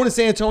is going to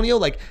San Antonio,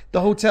 like the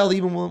hotel,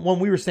 even when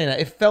we were staying at,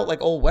 it felt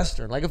like old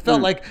Western. Like it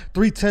felt like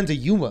 310 to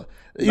Yuma.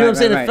 You know what I'm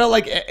saying? right. It felt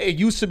like it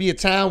used to be a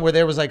town where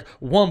there was like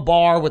one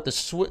bar with the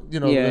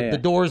the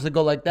doors that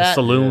go like that.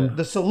 saloon.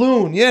 The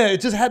saloon. Yeah, it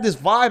just had this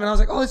vibe, and I was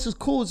like, oh, this is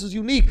cool. This is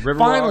unique. Riverwalk,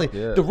 Finally,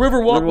 yeah. the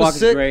Riverwalk Riverwalk was is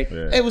sick. great.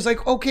 Yeah. It was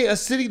like, okay, a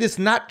city that's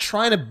not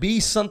trying to be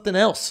something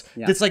else.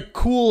 Yeah. That's like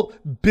cool.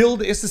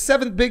 It's the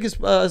 7th biggest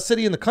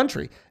city in the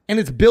country, and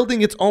it's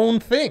building its own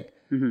thing.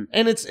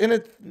 And I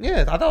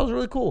thought it was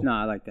really cool. No,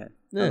 I like that.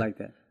 Yeah. I like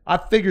that. I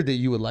figured that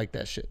you would like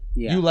that shit.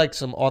 Yeah. You like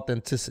some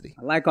authenticity.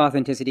 I like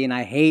authenticity, and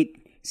I hate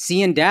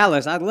seeing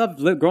Dallas. I love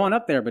growing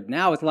up there, but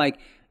now it's like,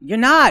 you're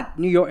not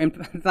New York.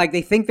 And like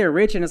they think they're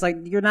rich, and it's like,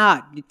 you're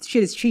not.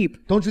 Shit is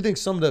cheap. Don't you think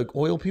some of the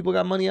oil people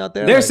got money out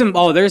there? There's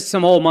Like, there's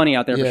some old money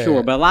out there for Yeah, sure.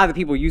 yeah. But a lot of the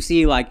people you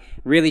see like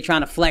really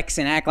trying to flex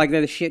and act like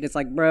they're the shit. It's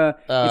like, bruh,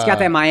 it's got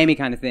that Miami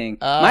kind of thing.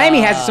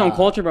 Miami has its own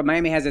culture, but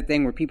Miami has a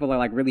thing where people are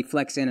like really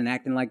flexing and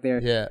acting like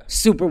they're Yeah.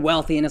 super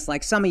wealthy. And it's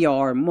like some of y'all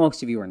are,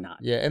 most of you are not.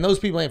 Yeah, and those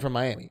people ain't from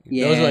Miami.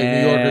 Those are like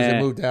New Yorkers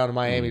that moved down to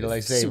Miami to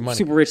like save money.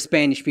 Super rich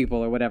Spanish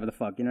people or whatever the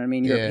fuck. You know what I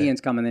mean? Yeah.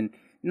 Europeans coming in.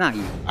 Not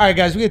you. All right,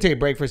 guys, we're going to take a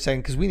break for a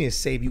second because we need to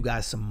save you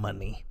guys some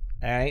money.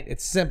 All right?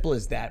 It's simple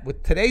as that.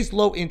 With today's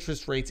low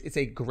interest rates, it's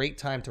a great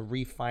time to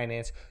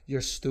refinance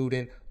your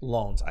student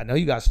loans. I know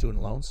you got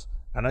student loans.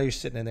 I know you're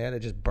sitting in there.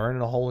 They're just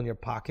burning a hole in your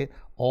pocket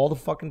all the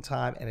fucking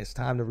time, and it's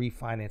time to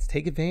refinance.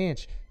 Take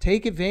advantage.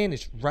 Take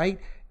advantage right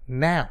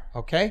now,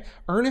 okay?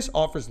 Earnest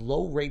offers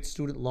low-rate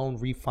student loan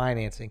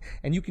refinancing,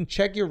 and you can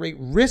check your rate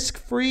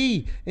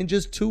risk-free in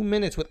just 2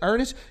 minutes. With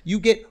Earnest, you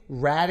get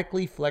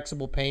radically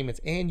flexible payments,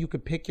 and you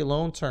can pick your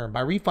loan term.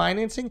 By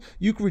refinancing,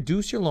 you can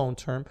reduce your loan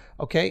term,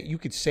 okay? You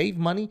could save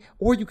money,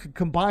 or you could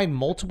combine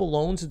multiple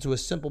loans into a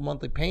simple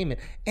monthly payment.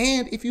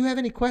 And if you have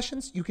any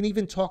questions, you can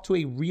even talk to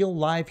a real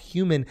live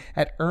human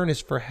at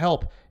Earnest for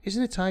help.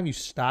 Isn't it time you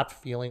stopped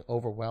feeling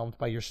overwhelmed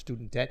by your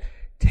student debt?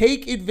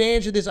 Take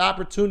advantage of this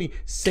opportunity.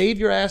 Save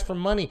your ass some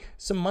money.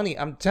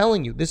 I'm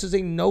telling you, this is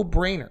a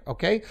no-brainer,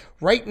 okay?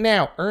 Right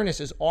now, Earnest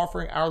is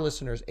offering our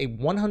listeners a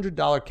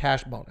 $100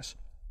 cash bonus.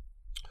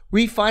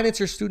 Refinance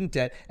your student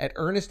debt at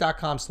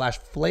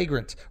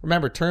earnest.com/flagrant.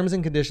 Remember, terms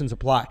and conditions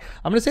apply.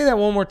 I'm going to say that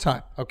one more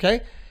time,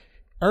 okay?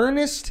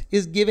 Earnest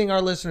is giving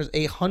our listeners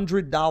a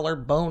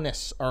 $100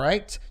 bonus, all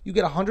right? You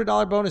get a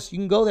 $100 bonus. You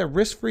can go there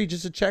risk-free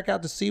just to check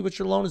out to see what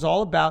your loan is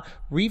all about.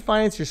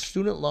 Refinance your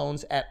student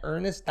loans at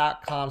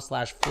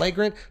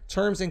earnest.com/flagrant.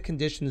 Terms and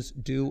conditions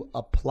do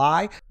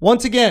apply.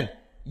 Once again,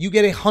 you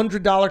get a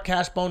 $100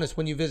 cash bonus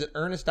when you visit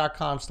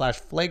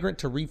earnest.com/flagrant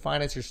to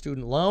refinance your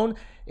student loan.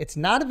 It's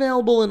not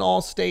available in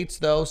all states,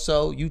 though,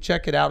 so you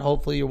check it out.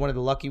 Hopefully, you're one of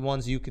the lucky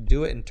ones you could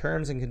do it, and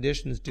terms and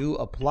conditions do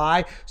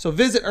apply. So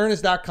visit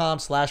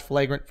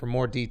earnest.com/flagrant for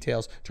more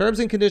details. Terms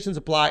and conditions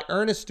apply.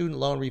 Earnest student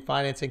loan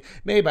refinancing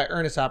made by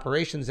Earnest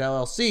Operations,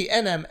 LLC,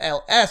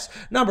 NMLS,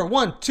 number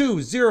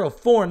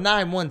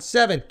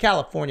 1204917,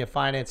 California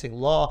Financing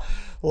Law,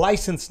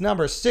 license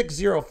number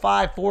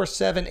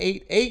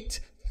 6054788.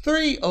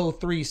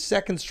 303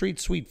 2nd Street,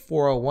 Suite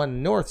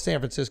 401, North San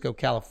Francisco,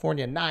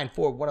 California,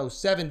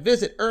 94107.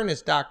 Visit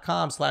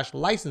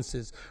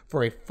earnest.com/licenses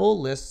for a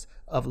full list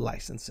of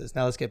licenses.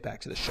 Now let's get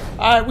back to the show.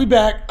 All right, we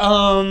back.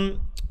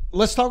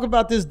 Let's talk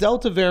about this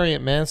Delta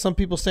variant, man. Some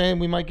people saying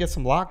we might get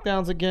some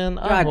lockdowns again.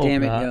 God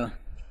damn it, yo.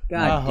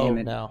 God damn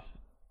it. Now.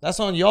 That's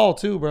on y'all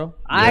too, bro.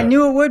 I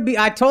knew it would be.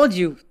 I told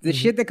you the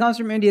shit that comes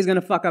from India is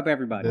gonna fuck up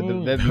everybody.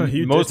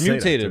 You Most did say that,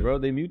 mutated, too. bro.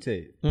 They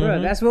mutate.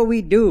 Bro, that's what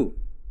we do.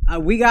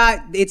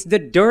 It's the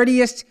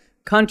dirtiest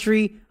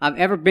country I've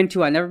ever been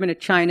to. I've never been to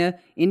China.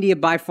 India,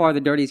 by far,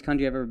 the dirtiest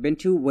country I've ever been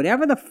to.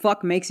 Whatever the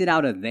fuck makes it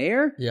out of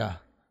there, Yeah.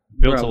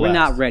 Built bro, to we're last.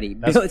 not ready.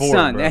 That's Built, Ford,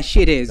 son, bro. that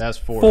shit is That's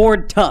Ford.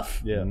 Ford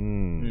tough. Yeah.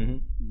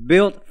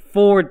 Built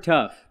Ford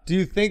tough. Do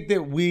you think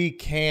that we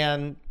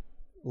can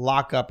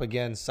lock up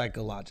again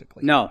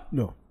psychologically? No,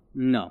 No.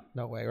 no,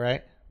 No way,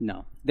 right?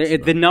 no.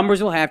 The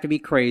numbers will have to be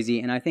crazy,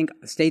 and I think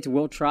states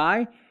will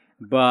try,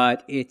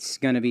 but it's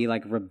gonna be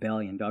like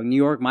rebellion, dog. New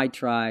York might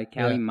try,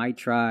 Cali Yeah. might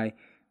try,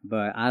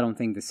 but I don't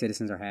think the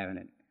citizens are having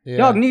it. Yeah.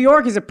 Dog, New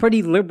York is a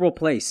pretty liberal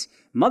place.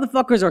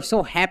 Motherfuckers are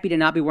so happy to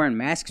not be wearing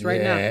masks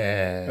right now.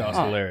 That's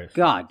hilarious.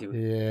 God, dude.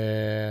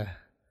 Yeah.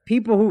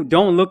 People who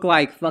don't look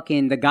like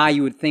fucking the guy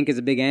you would think is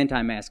a big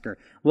anti-masker,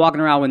 walking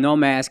around with no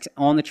masks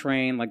on the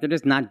train, like they're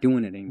just not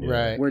doing it anymore.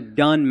 Right. We're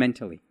done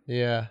mentally.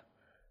 Yeah.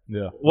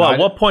 Yeah. Well, at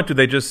what point do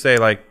they just say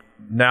like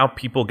now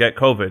people get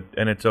COVID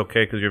and it's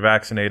okay because you're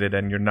vaccinated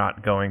and you're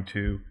not going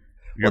to,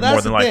 you're that's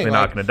more than the likely thing,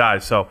 not like, going to die.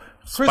 So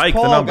Chris spike the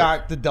Paul numbers.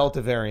 got the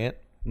Delta variant,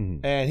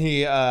 and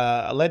he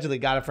allegedly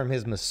got it from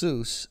his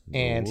masseuse,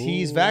 and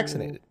he's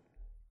vaccinated.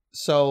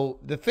 So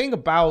the thing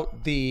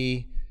about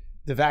the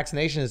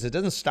vaccination is it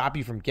doesn't stop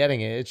you from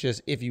getting it. It's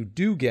just if you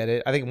do get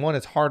it, I think one,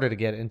 it's harder to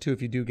get it, and two,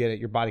 if you do get it,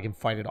 your body can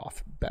fight it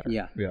off better.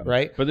 Yeah.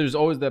 Right? But there's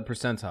always that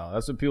percentile.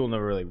 That's what people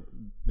never really,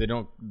 they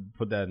don't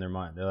put that in their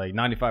mind. They're like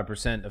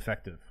 95%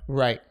 effective.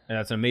 Right. And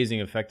that's amazing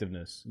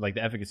effectiveness. Like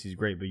the efficacy is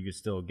great, but you can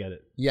still get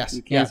it. Yes.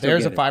 can Yeah. still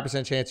There's a get it.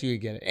 5% chance you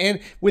could get it. And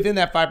within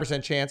that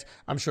 5% chance,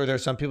 I'm sure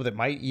there's some people that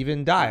might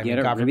even die. I Get mean,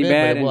 it God really forbid,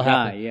 bad but it will and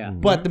die, happen. yeah.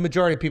 But the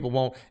majority of people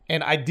won't.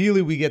 And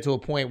ideally, we get to a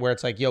point where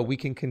it's like, yo, we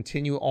can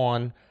continue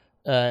on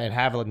and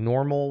have a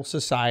normal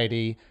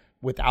society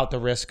without the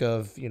risk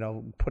of,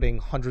 putting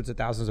hundreds of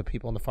thousands of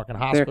people in the fucking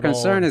Their hospital.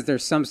 concern is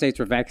there's some states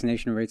where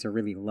vaccination rates are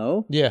really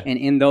low. Yeah. And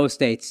in those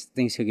states,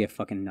 things could get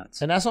fucking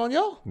nuts. And that's on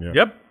y'all.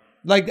 Yep.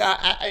 Like,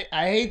 I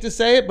hate to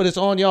say it, but it's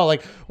on y'all.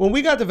 Like, when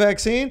we got the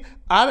vaccine,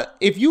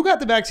 if you got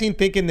the vaccine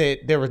thinking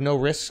that there was no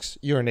risks,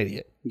 you're an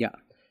idiot. Yeah.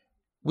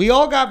 We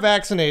all got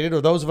vaccinated,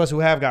 or those of us who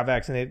have got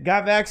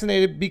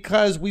vaccinated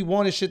because we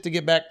wanted shit to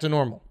get back to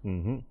normal.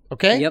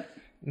 Okay? Yep.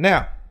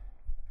 Now,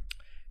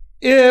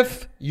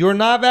 if you're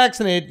not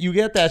vaccinated, you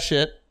get that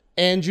shit,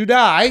 and you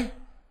die,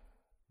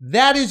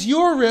 that is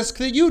your risk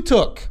that you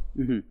took.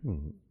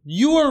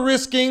 You are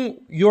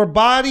risking your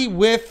body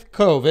with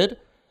COVID.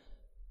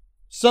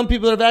 Some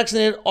people that are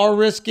vaccinated are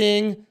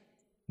risking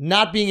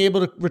not being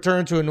able to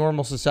return to a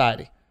normal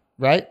society,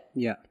 right?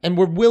 Yeah. And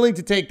we're willing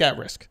to take that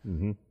risk.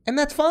 And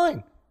that's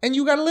fine. And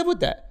you got to live with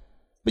that.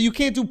 But you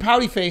can't do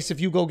pouty face if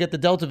you go get the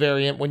Delta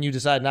variant when you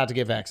decide not to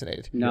get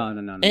vaccinated. No.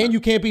 And you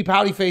can't be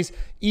pouty face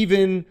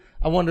even,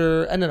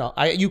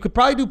 you could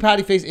probably do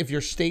pouty face if your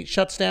state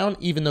shuts down,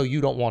 even though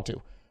you don't want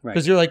to. Right.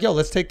 Because you're like, yo,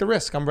 let's take the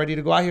risk. I'm ready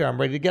to go out here. I'm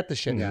ready to get this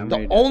shit. I'm The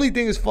ready to- only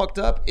thing that's fucked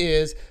up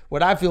is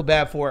what I feel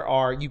bad for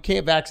are you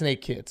can't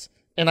vaccinate kids.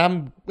 And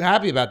I'm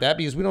happy about that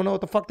because we don't know what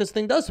the fuck this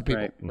thing does to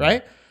people,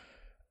 right?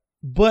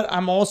 But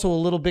I'm also a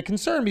little bit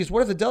concerned because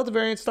what if the Delta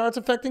variant starts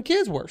affecting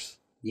kids worse?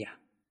 Yeah.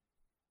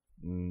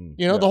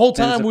 The whole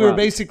Then it's time a we were problem.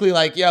 basically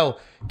like, yo,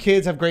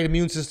 kids have great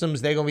immune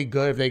systems. They're going to be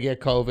good if they get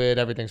COVID.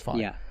 Everything's fine.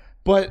 Yeah.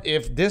 But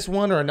if this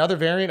one or another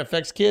variant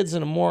affects kids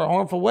in a more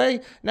harmful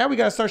way, now we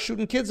got to start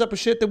shooting kids up with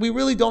shit that we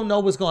really don't know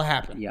what's going to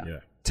happen. Yeah.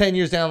 10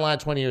 years down the line,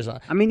 20 years on.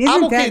 I mean, I'm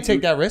isn't okay that- to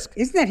take that risk.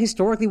 Isn't that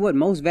historically what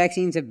most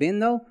vaccines have been,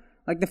 though?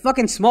 Like the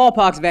fucking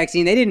smallpox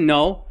vaccine, they didn't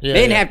know. Yeah, they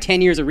didn't yeah. have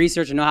 10 years of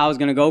research to know how it was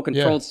going to go,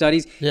 controlled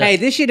studies. Yeah. Hey,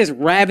 this shit is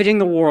ravaging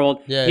the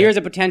world. Yeah, Here's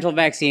a potential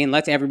vaccine.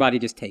 Let's everybody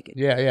just take it.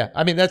 Yeah.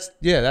 I mean, that's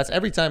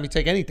every time you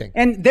take anything.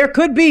 And there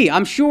could be,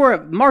 I'm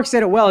sure, Mark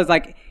said it well, is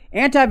like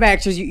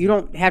anti-vaxxers, you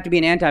don't have to be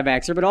an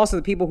anti-vaxxer, but also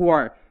the people who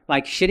are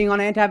like shitting on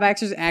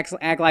anti-vaxxers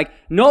act like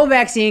no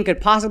vaccine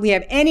could possibly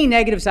have any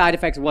negative side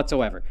effects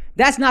whatsoever.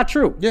 That's not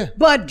true. Yeah.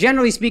 But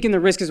generally speaking, the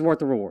risk is worth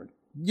the reward.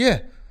 Yeah.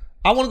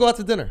 I want to go out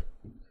to dinner.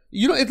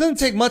 It doesn't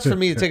take much for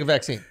me to take a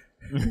vaccine.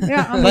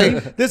 Yeah, I mean,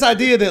 Like this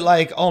idea that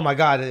like, oh my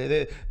God,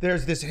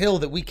 there's this hill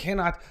that we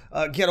cannot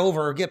get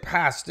over or get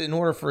past in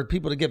order for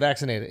people to get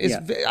vaccinated.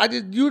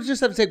 You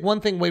just have to take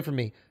one thing away from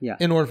me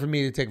in order for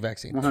me to take a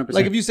vaccine. 100%.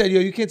 Like if you said, yo,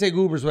 you can't take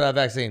Ubers without a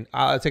vaccine,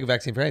 I'll take a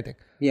vaccine for anything.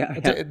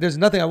 Yeah. There's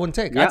nothing I wouldn't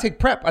take. Yeah. I take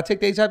PrEP. I take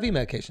the HIV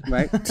medication.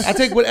 Right. I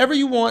take whatever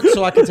you want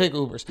so I can take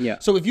Ubers. Yeah.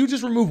 So if you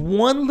just remove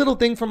one little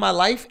thing from my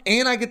life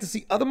and I get to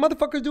see other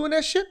motherfuckers doing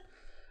that shit,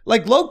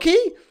 like low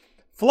key,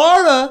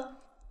 Florida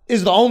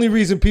is the only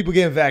reason people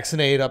getting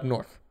vaccinated up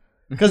north.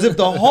 Because if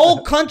the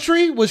whole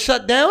country was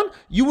shut down,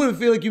 you wouldn't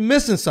feel like you're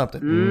missing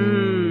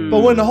something. But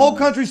when the whole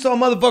country saw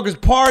motherfuckers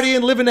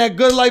partying, living that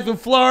good life in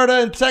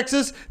Florida and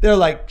Texas, they're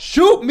like,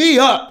 shoot me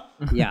up.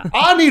 Yeah.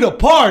 I need a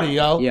party,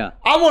 yo. Yeah.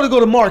 I want to go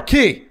to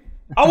Marquee.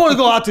 I want to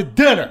go out to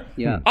dinner.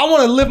 Yeah. I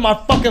want to live my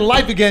fucking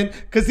life again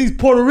because these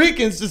Puerto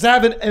Ricans just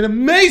having an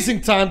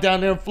amazing time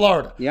down there in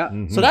Florida. Yeah.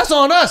 So that's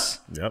on us.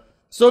 Yep.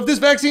 So if this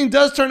vaccine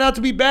does turn out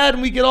to be bad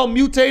and we get all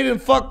mutated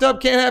and fucked up,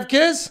 can't have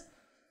kids?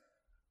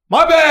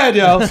 My bad,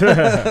 yo.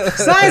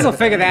 Science will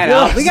figure that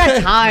out. We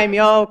got time,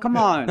 yo. Come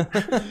on.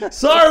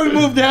 Sorry we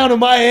moved down to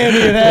Miami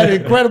and had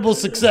incredible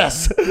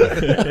success.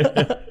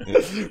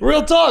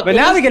 Real talk. But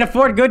now we can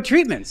afford good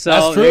treatment. So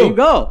That's true. there you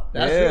go.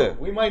 That's Yeah. true.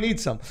 We might need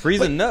some.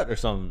 Freeze a nut or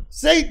something.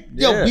 Say,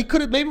 yo, Yeah. we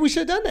could have. Maybe we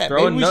should have done that.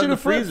 Throw a Maybe we nut should in have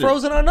the freezer.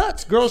 frozen our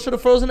nuts. Girls should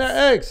have frozen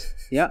their eggs.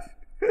 Yep.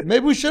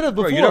 Maybe we should have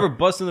Bro, before. you never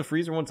bust in the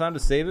freezer one time to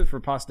save it for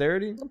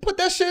posterity? Put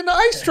that shit in the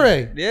ice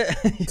tray. Yeah,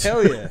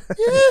 hell yeah.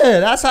 Yeah,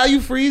 that's how you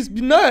freeze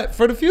nut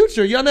for the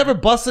future. Y'all never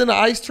bust in the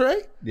ice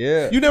tray.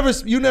 Yeah. You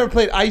never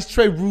played ice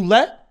tray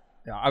roulette.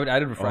 I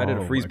did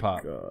a freeze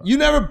pop. You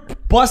never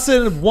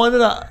busted one of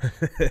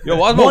the. Yo,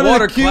 why is my One of the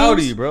water cubes?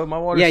 cloudy, bro? My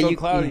water's so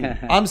cloudy.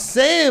 Yeah. I'm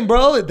saying,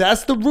 bro,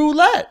 that's the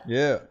roulette.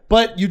 Yeah.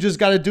 But you just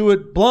got to do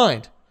it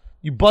blind.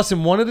 You bust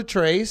in one of the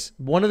trays,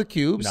 one of the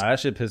cubes. Nah, that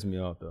shit pissed me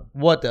off though.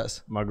 What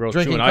does? My girl's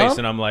Drinking chewing ice, cum?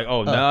 and I'm like,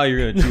 oh, now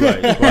you're gonna chew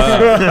ice. Wow.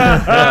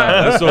 Yeah,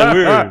 that's so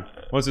weird.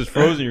 Once it's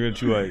frozen, you're gonna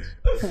chew ice.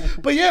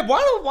 But yeah,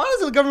 why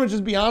doesn't the government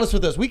just be honest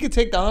with us? We could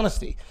take the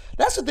honesty.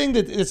 That's the thing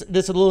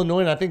that's a little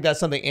annoying. I think that's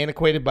something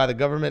antiquated by the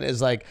government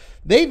is like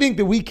they think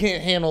that we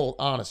can't handle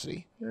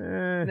honesty.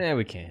 Nah,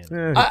 we can't.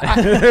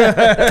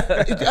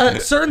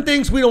 Certain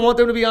things we don't want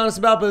them to be honest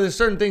about, but there's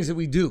certain things that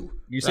we do.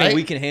 You're saying right?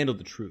 we can handle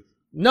the truth.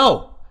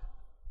 No.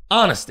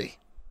 Honesty.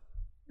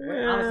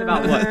 Honest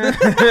about what?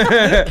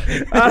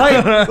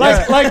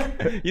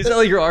 like You sound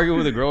like you're arguing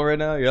with a girl right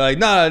now. You're like,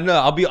 no,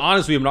 I'll be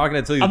honest with you. I'm not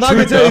gonna tell you. I'm the not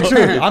gonna truth, tell you the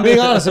though. truth. I'm being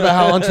honest about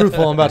how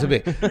untruthful I'm about to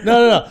be.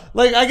 No.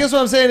 Like, I guess what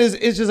I'm saying is,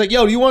 it's just like,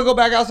 yo, do you want to go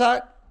back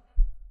outside?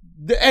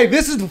 Hey,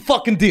 this is the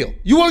fucking deal.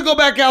 You want to go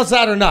back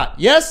outside or not?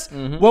 Yes?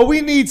 Well, we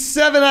need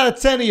 7 out of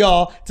 10 of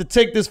y'all to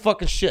take this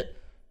fucking shit.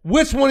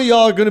 Which one of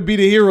y'all are going to be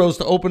the heroes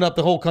to open up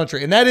the whole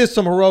country? And that is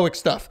some heroic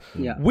stuff.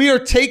 Yeah. We are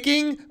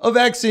taking a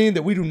vaccine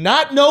that we do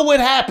not know what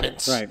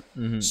happens. Right.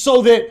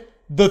 So that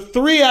the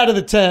 3 out of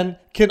the 10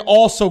 can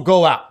also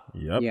go out.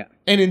 Yep. Yeah.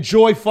 And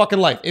enjoy fucking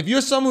life. If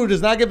you're someone who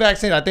does not get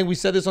vaccinated, I think we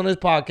said this on this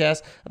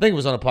podcast. I think it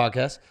was on a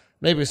podcast.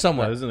 Maybe it was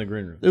somewhere. No, this is in the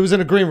green room. It was in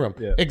a green room.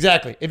 Yeah.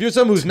 Exactly. If you're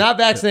someone who's not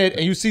vaccinated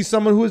and you see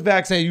someone who is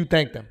vaccinated, you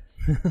thank them.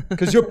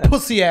 Because your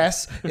pussy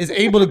ass is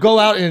able to go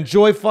out and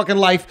enjoy fucking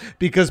life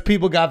because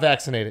people got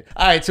vaccinated.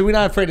 All right, so we're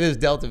not afraid of this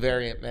Delta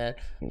variant, man.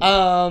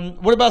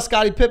 What about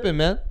Scottie Pippen,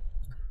 man?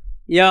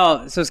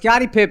 Yo, so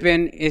Scottie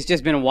Pippen has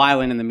just been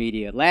wilding in the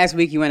media. Last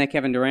week he went at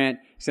Kevin Durant.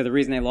 He said the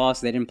reason they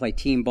lost, they didn't play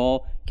team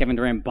ball. Kevin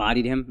Durant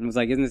bodied him and was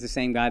like, isn't this the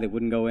same guy that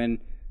wouldn't go in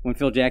when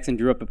Phil Jackson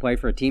drew up a play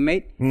for a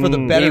teammate? For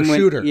the better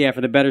shooter. Yeah,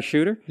 for the better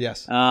shooter.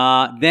 Yes.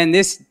 Then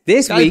this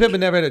Scottie week, Pippen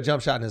never had a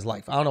jump shot in his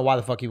life. I don't know why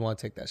the fuck he want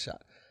to take that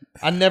shot.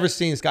 I never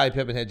seen Scottie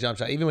Pippen hit a jump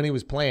shot. Even when he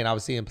was playing, I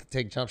would see him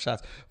take jump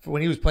shots.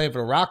 When he was playing for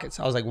the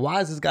Rockets, I was like, why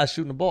is this guy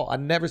shooting the ball? I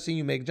never seen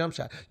you make a jump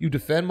shot. You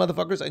defend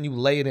motherfuckers and you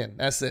lay it in.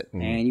 That's it.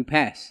 and you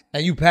pass.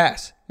 And you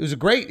pass. It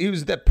was he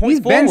was that point He's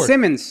forward. Ben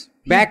Simmons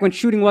back when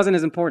shooting wasn't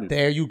as important.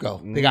 There you go.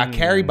 They got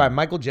carried by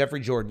Michael Jeffrey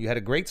Jordan. You had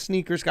a great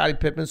sneaker, Scottie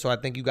Pippen, so I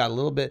think you got a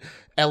little bit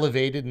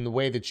elevated in the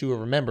way that you were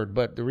remembered.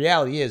 But the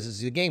reality is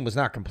the game was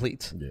not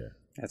complete. Yeah.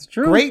 That's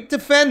true. Great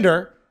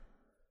defender,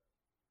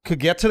 could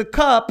get to the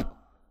cup,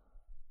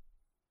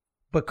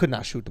 but could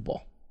not shoot the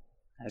ball.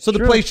 That's So the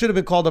true. play should have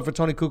been called up for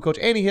Tony Kukoc,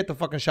 and he hit the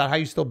fucking shot. How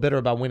you still bitter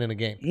about winning a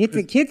game? Hit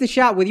the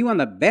shot with you on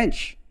the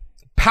bench.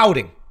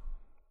 Pouting.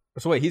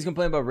 So wait, he's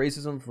complaining about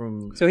racism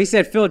from. So he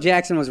said Phil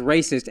Jackson was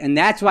racist, and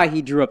that's why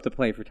he drew up the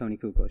play for Tony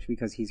Kukoc,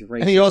 because he's racist.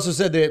 And he also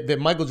said that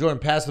Michael Jordan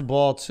passed the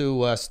ball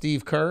to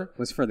Steve Kerr.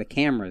 was for the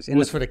cameras. It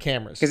was for the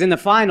cameras. Because in the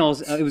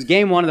finals, it was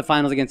game 1 of the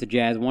finals against the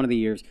Jazz, one of the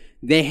years.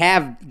 They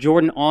have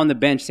Jordan on the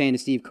bench saying to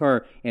Steve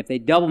Kerr, if they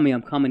double me,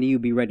 I'm coming to you.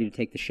 Be ready to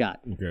take the shot.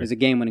 There's a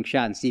game-winning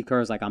shot, and Steve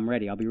Kerr's like, I'm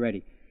ready. I'll be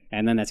ready.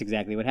 And then that's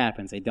exactly what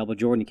happens. They double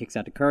Jordan. He kicks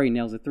out to Curry.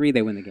 Nails a 3.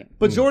 They win the game.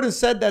 But Jordan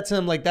said that to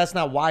him like that's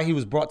not why he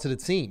was brought to the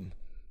team.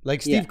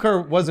 Like Steve Yeah.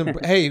 Kerr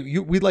wasn't. Hey,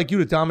 we'd like you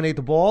to dominate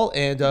the ball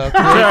and Yeah,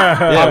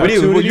 you're the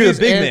opportunities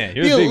big and man.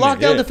 You're be the a big man,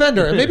 lockdown yeah.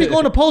 defender and maybe go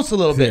in the post a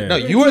little bit. Yeah. No,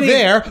 you were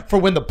there for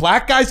when the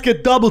black guys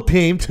get double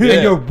teamed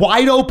and you're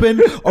wide open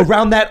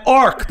around that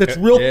arc that's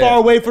real Yeah. far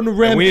away from the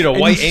rim. And we need a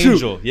and white you shoot.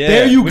 angel. Yeah,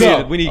 there you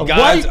go. We need a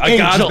God's white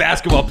angel.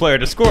 basketball player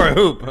to score a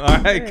hoop. All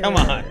right, come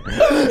on.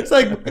 It's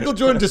like Michael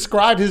Jordan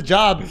described his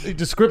job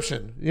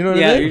description. You know what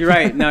Yeah, I mean? you're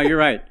right. No, you're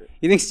right.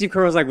 You think Steve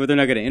Kerr was like, well, they're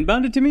not going to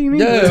inbound it to me? You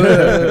mean?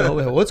 Yeah,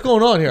 what's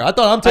going on here? I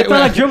thought I'm I taking.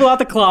 thought I'd dribble out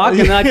the clock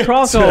and I'd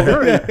cross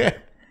over and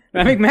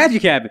I make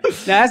magic happen. Now,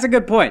 that's a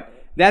good point.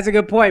 That's a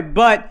good point.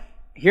 But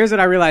here's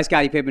what I realized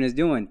Scottie Pippen is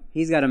doing.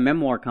 He's got a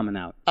memoir coming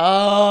out.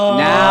 Oh,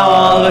 Now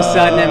all of a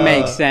sudden it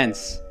makes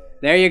sense.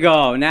 There you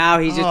go. Now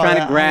he's just trying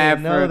I to grab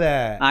didn't know for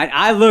that.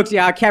 I looked,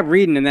 I kept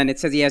reading, and then it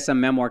says he has some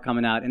memoir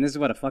coming out. And this is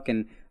what a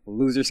fucking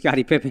loser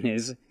Scottie Pippen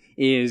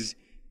is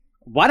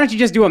why don't you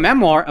just do a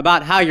memoir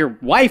about how your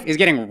wife is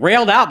getting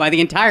railed out by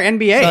the entire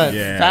NBA? Son,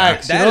 Yeah.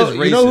 facts. That is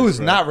You know racist, who's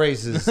bro. not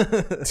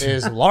racist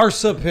is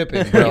Larsa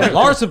Pippen, bro.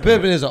 Larsa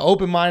Pippen is an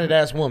open-minded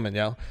ass woman,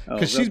 yo,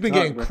 because she's been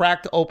real getting talk, bro.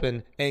 cracked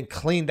open and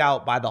cleaned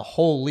out by the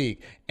whole league,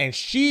 and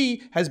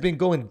she has been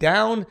going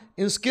down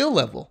in skill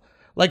level.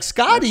 Like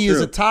Scotty That's is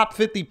true. a top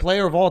 50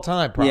 player of all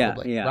time,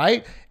 probably. Yeah.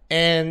 Right?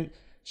 And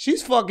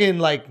she's fucking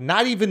like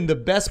not even the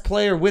best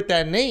player with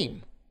that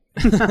name.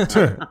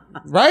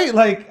 Right?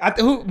 Like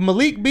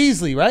Malik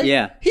Beasley, right?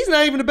 Yeah. He's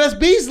not even the best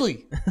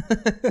Beasley.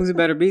 Who's a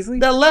better Beasley?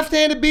 That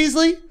left-handed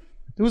Beasley,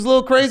 who was a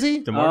little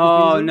crazy. DeMarcus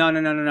Oh,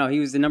 Beasley? no. He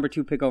was the number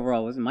 2 pick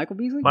overall. Was it Michael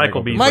Beasley?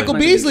 Michael Beasley. Michael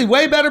Beasley,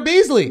 way better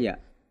Beasley. Yeah.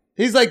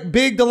 He's like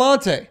big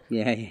Delonte.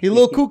 Yeah. He a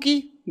little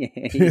kooky. Yeah.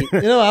 You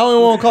know, I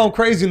don't want to call him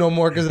crazy no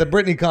more because of the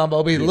Britney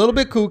combo, but he's a little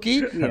bit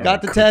kooky.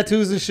 Got the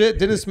tattoos and shit.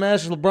 Didn't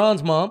smash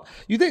LeBron's mom.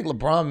 You think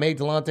LeBron made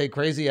Delonte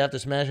crazy after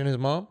smashing his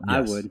mom?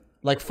 I would.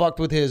 Like fucked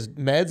with his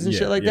meds and Yeah,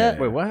 shit like yeah, that?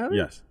 yeah. Wait, what happened?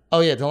 Yes,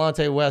 Oh, yeah.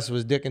 Delonte West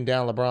was dicking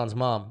down LeBron's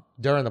mom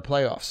during the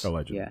playoffs.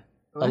 allegedly. Yeah.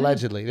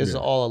 Allegedly. This is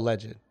all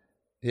alleged.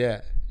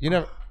 Yeah. You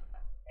never.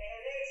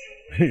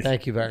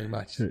 Thank you very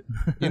much. You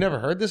never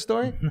heard this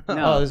story? No,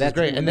 Oh, this is that's-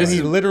 great. And then this he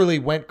is- literally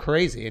went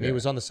crazy and he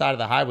was on the side of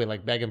the highway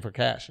like begging for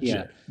cash and Yeah.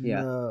 shit. Yeah.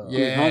 He was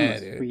Yeah, homeless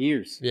dude. for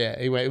years. Yeah,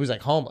 it was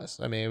like homeless.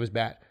 I mean, it was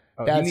bad.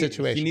 Oh, Bad he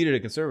situation. He needed a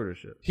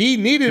conservatorship. He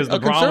needed Because a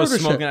LeBron was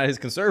smoking conservatorship. out his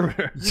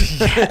conservator.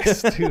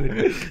 Yes,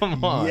 dude.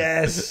 Come on.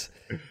 Yes.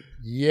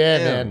 Yeah,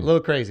 Damn. man. A little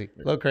crazy.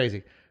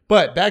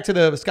 But back to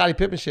the Scottie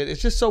Pippen shit.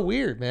 It's just so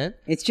weird, man.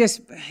 It's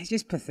just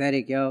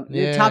pathetic, yo.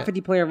 You're Yeah. a top 50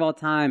 player of all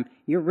time.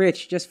 You're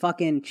rich. Just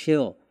fucking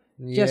chill.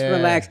 Just Yeah.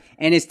 relax.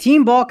 And his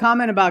team ball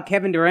comment about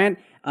Kevin Durant,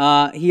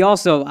 he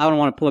also, I don't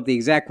want to pull up the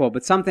exact quote,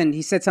 but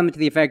he said something to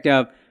the effect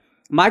of,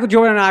 Michael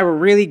Jordan and I were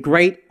really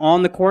great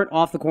on the court.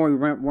 Off the court, we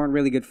weren't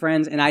really good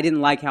friends, and I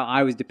didn't like how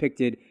I was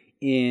depicted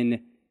in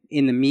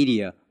the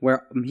media,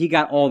 where he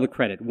got all the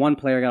credit. One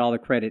player got all the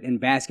credit, and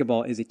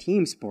basketball is a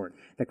team sport.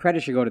 The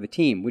credit should go to the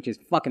team, which is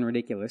fucking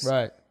ridiculous.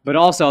 Right. But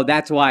also,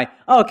 that's why,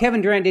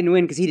 Kevin Durant didn't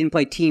win because he didn't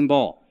play team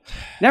ball.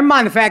 Never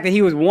mind the fact that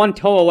he was one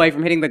toe away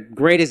from hitting the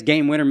greatest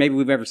game winner maybe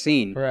we've ever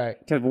seen. Right.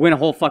 To win a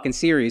whole fucking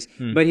series.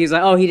 But he's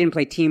like, he didn't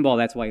play team ball,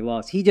 that's why he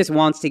lost. He just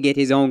wants to get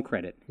his own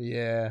credit.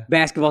 Yeah.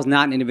 Basketball's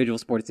not an individial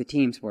sport, it's a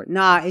team sport.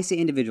 Nah, it's an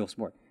individual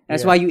sport.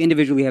 That's why you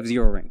individually have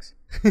 0 rings.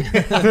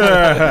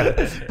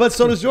 But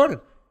so does Jordan.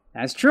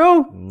 That's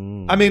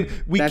true. I mean,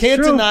 we That's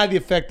can't true. deny the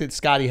effect that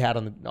Scotty had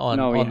on the No,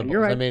 the yeah, Bulls. you're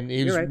right. I mean, he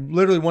You're was right.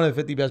 literally one of the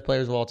 50 best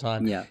players of all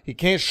time. Yeah. He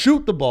can't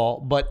shoot the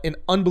ball, but an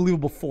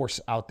unbelievable force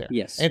out there.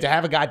 Yes. And to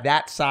have a guy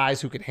that size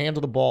who could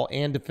handle the ball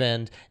and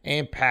defend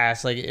and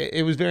pass, like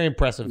it was very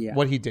impressive Yeah.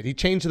 what he did. He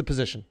changed the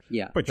position.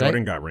 Yeah. But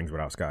Jordan got rings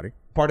without Scotty.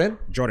 Pardon?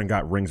 Jordan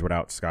got rings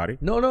without Scotty.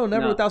 No, never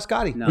No. without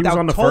Scotty. No. He was Without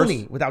on the Tony.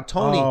 first? Without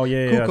Tony. Oh,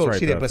 yeah, that's Kukoc, right,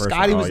 he did. the But first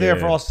Scotty one. was Oh, there yeah,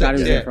 for yeah. all 6. Scotty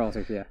was yeah. there for all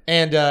 6, yeah.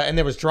 And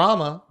there was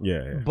drama.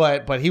 Yeah.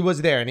 But he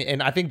was there,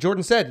 and I think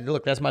Jordan said,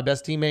 "Look, that's my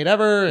best teammate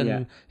ever," and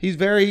Yeah. he's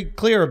very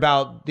clear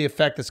about the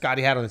effect that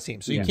Scotty had on the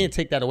team. So you can't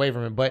take that away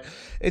from him. But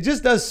it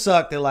just does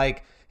suck that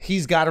like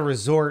he's got to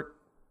resort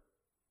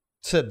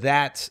to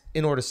that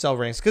in order to sell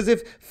rings. Because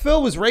if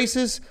Phil was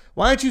racist,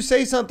 why don't you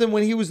say something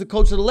when he was the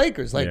coach of the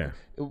Lakers? Like, Yeah.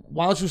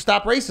 why don't you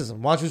stop racism?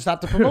 Why don't you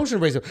stop the promotion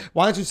of racism?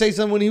 Why don't you say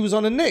something when he was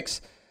on the Knicks?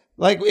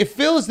 Like, if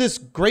Phil is this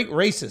great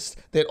racist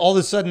that all of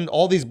a sudden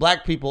all these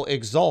black people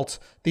exalt,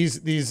 these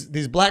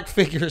black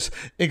figures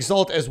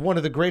exalt as one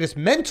of the greatest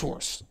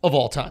mentors of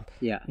all time.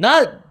 Yeah.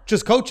 Not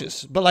just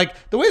coaches, but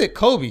like the way that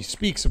Kobe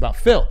speaks about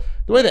Phil,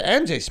 the way that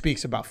MJ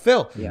speaks about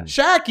Phil, Yeah.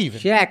 Shaq even.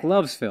 Shaq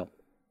loves Phil.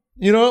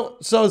 You know?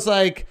 So it's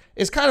like,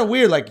 it's kind of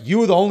weird. Like, you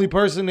were the only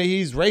person that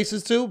he's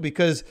racist to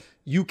because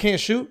you can't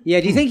shoot. Yeah,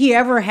 do you think he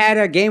ever had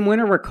a game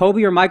winner where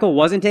Kobe or Michael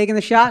wasn't taking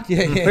the shot?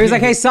 Yeah. Where he's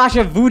like, hey,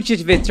 Sasha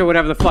Vucevic or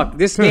whatever the fuck,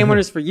 this game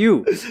winner's for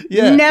you.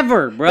 Yeah.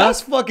 Never, bro.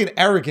 That's fucking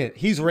arrogant.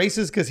 He's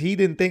racist because he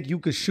didn't think you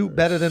could shoot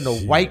better than the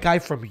white guy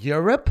from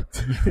Europe.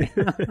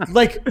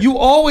 Like, you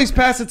always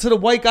pass it to the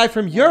white guy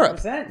from Europe.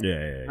 100%.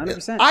 Yeah.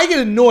 100%. I get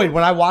annoyed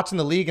when I watch in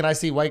the league and I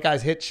see white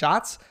guys hit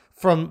shots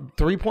from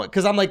 3-point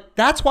because I'm like,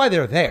 that's why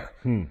they're there.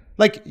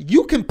 Like,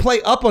 you can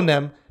play up on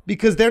them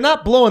because they're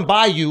not blowing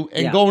by you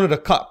and Yeah. going to the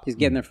cup. He's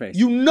getting their face.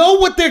 You know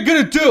what they're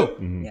gonna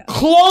do. Yeah.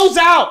 Close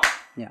out.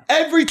 Yeah.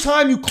 Every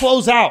time you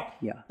close out.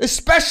 Yeah.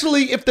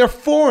 Especially if they're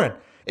foreign.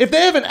 If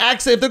they have an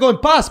accent, if they're going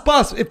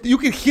bus, if you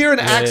can hear an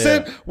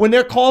accent when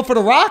they're calling for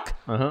the rock,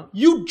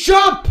 you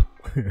jump.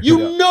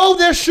 You know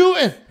they're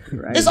shooting.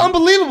 Right. It's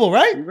unbelievable,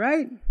 right?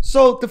 Right?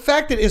 So the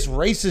fact that it's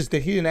racist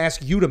that he didn't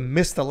ask you to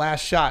miss the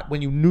last shot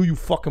when you knew you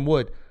fucking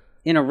would.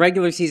 In a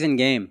regular season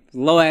game,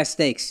 low ass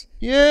stakes.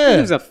 Yeah.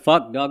 He was a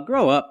fuck, dog.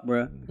 Grow up,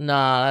 bro.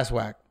 Nah, that's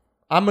whack.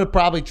 I'm gonna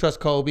probably trust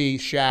Kobe,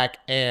 Shaq,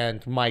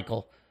 and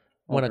Michael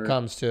when it Over-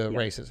 comes to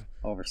racism.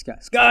 Over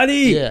Scotty.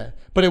 Yeah,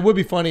 but it would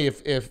be funny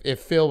if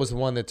Phil was the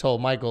one that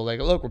told Michael, like,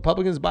 look,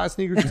 Republicans buy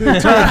sneakers too.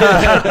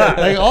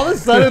 Like, all of a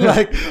sudden,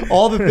 like,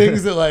 all the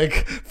things that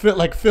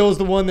like Phil's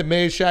the one that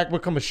made Shaq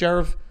become a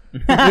sheriff. You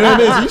know what I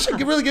mean? So you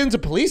should really get into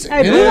policing.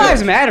 Hey, you Blue know?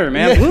 Lives Matter,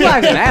 man. Blue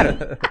Lives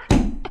Matter.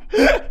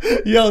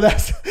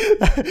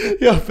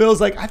 Yo, Phil's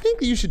like, I think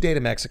that you should date a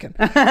Mexican.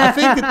 I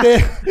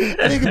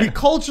think it'd be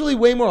culturally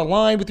way more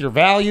aligned with your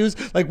values.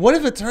 Like, what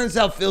if it turns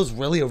out Phil's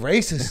really a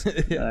racist?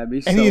 That'd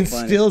be And he so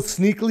funny. instills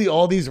sneakily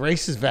all these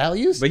racist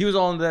values? But he was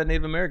all into that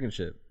Native American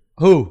shit.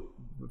 Who?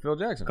 Phil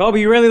Jackson. Kobe,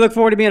 you really look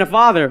forward to being a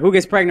father. Who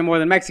gets pregnant more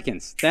than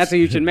Mexicans? That's who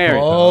you should marry.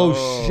 Oh,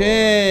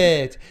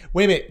 shit.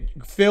 Wait a minute.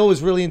 Phil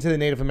was really into the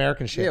Native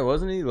American shit. Yeah,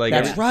 wasn't he? Like,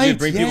 That's he'd right,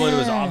 bring people into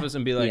his yeah. office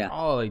and be like, Yeah.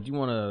 "Oh, like, do you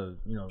want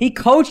to, He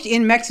coached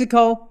in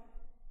Mexico.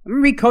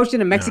 Remember he coached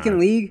in a Mexican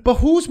league? But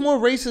who's more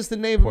racist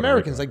than Native Puerto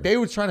Americans? Rico. Like, they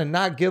were trying to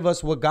not give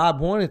us what God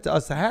wanted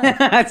us to have.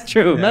 That's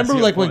true. Remember,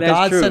 like, when That's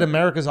God true. said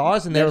America's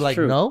ours, and they That's were like,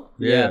 true. no?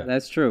 Yeah,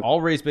 that's true.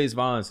 all race-based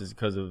violence is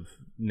because of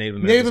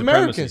Native Native American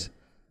Americans. supremacy.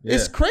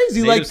 It's Yeah.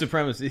 crazy. Native Like,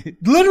 supremacy.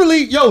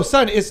 literally, yo,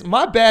 son, it's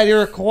my bad,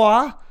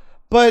 Iroquois,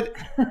 but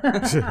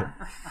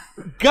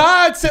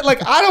God said,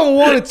 like, I don't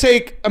want to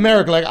take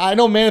America. Like, I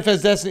know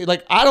Manifest Destiny.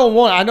 Like, I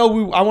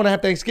want to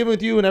have Thanksgiving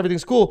with you and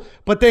everything's cool.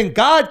 But then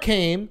God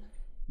came.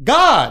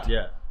 God.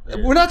 Yeah.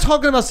 We're not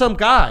talking about some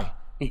guy.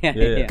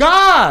 Yeah.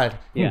 God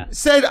Yeah.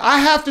 said, I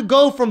have to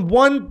go from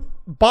one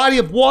body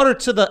of water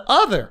to the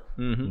other.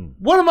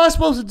 What am I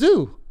supposed to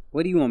do?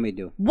 What do you want me to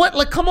do? What?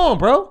 Like, come on,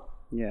 bro.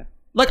 Yeah.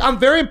 Like, I'm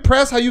very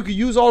impressed how you could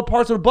use all the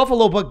parts of the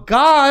buffalo, but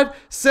God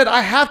said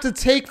I have to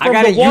take I from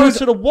gotta the water use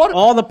to the water.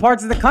 all the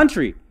parts of the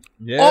country.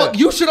 Yeah. Oh,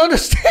 you should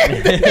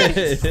understand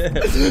this.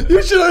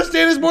 You should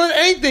understand this more than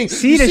anything.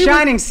 See You the what-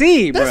 shining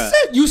sea, bro. That's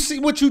it. You see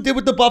what you did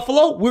with the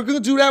buffalo? We're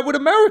going to do that with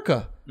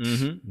America.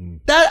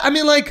 That, I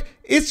mean, like,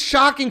 it's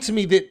shocking to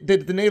me that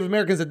the Native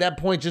Americans at that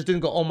point just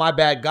didn't go, oh, my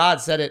bad, God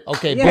said it.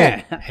 Okay,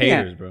 Yeah. boom.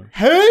 Haters, bro.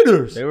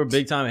 Haters. They were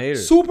big-time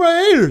haters. Super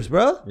haters,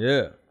 bro.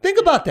 Yeah. Think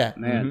about that.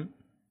 Man.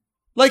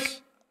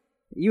 Like,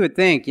 You would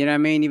think, you know what I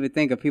mean? You would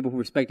think of people who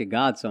respected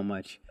God so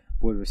much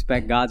would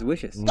respect God's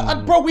wishes.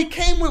 bro, we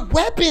came with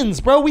weapons,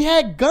 bro. We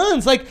had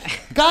guns. Like,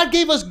 God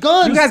gave us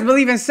guns. You guys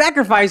believe in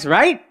sacrifice,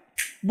 right?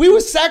 We were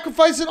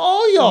sacrificing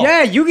all y'all.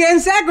 Yeah, you getting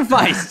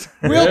sacrificed.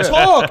 Real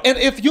talk. And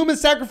if human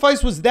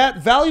sacrifice was that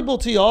valuable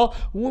to y'all,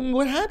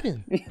 what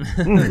happened?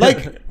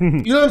 Like,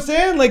 you know what I'm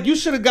saying? Like, you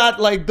should have got,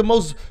 like, the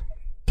most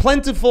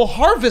plentiful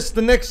harvest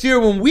the next year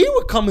when we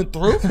were coming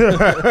through.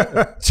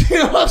 You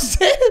know what I'm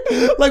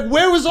saying? Like,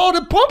 where was all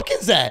the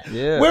pumpkins at?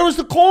 Yeah. Where was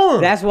the corn?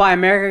 That's why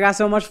America got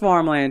so much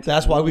farmland.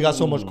 That's why we got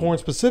so much corn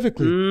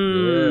specifically.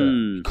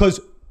 Because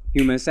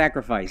Human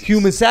sacrifice.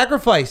 human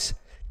sacrifice.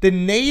 The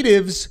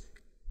natives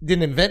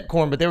didn't invent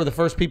corn, but they were the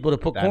first people to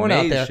put That corn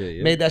out made there. shit,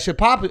 yeah. Made that shit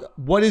pop.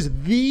 What is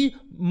the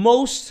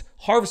most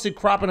harvested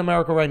crop in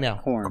America right now?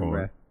 corn,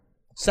 bro.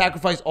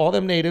 Sacrifice all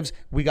them natives.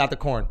 We got the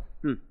corn.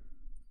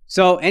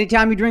 So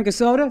anytime you drink a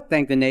soda,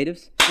 thank the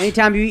natives.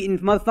 Anytime you eating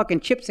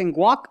motherfucking chips and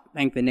guac,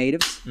 thank the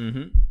natives.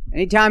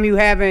 Anytime you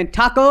having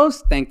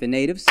tacos, thank the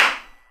natives.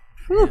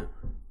 Whew.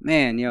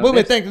 Man, yo.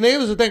 Wait, thank the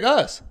natives or thank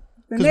us?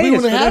 the 'Cause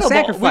natives for their all-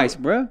 sacrifice,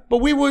 bro. But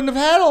we wouldn't have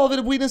had all of it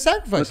if we didn't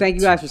sacrifice. Well, thank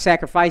you guys for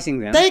sacrificing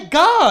them. Thank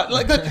God.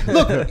 Like,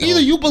 look, either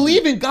you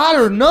believe in God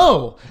or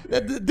no.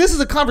 This is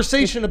a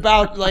conversation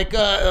about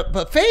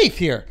faith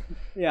here.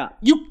 Yeah.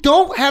 You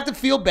don't have to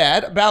feel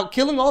bad about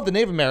killing all the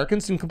Native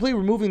Americans and completely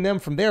removing them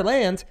from their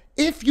lands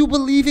if you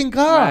believe in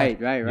God.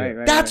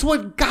 Right. That's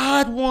what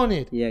God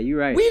wanted. Yeah, you're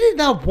right. We did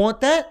not want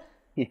that.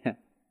 Yeah.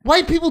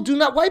 White people do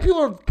not. White people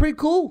are pretty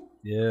cool.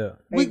 Yeah.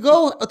 We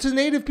go to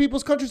Native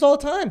people's countries all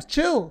the time.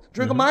 Chill.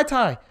 Drink a Mai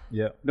Tai.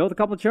 Yeah. Build a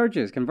couple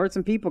churches, convert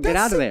some people, get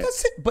That's out of it, there.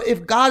 That's it. But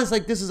if God is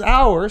like, this is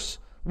ours,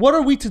 what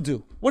are we to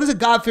do? What is a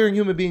God-fearing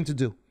human being to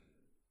do?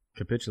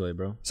 Capitulate,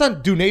 bro.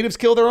 Son, do natives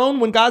kill their own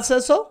when God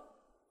says so?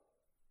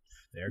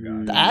 They're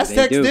gone. The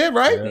Aztecs did,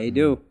 right? They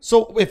do.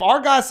 So if our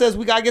God says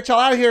we got to get y'all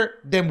out of here,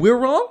 then we're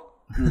wrong?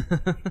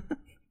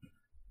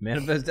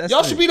 Manifest destiny.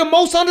 Y'all should be the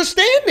most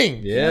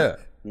understanding. Yeah.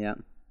 Yeah.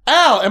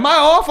 Al, am I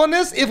off on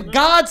this? If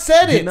God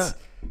said it.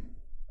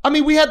 I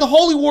mean, we had the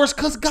Holy Wars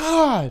because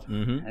God.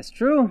 That's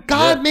true.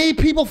 God made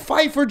people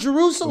fight for It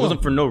Jerusalem.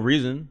 wasn't for no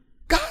reason.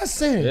 God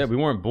said. Yeah, we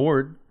weren't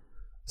bored.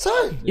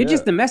 Son, You're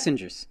just the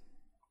messengers.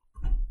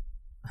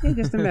 You're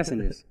just the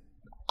messengers.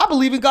 I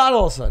believe in God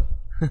all of a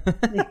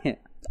sudden. Yeah.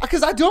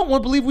 Because I don't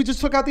want to believe we just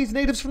took out these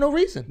natives for no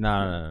reason.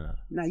 No.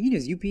 Nah, you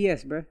just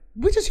UPS, bro.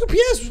 We just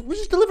UPS. We're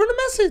just delivering a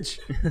message.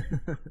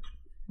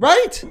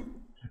 Right?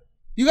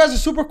 You guys are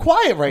super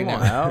quiet right Come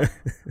on, now. Al.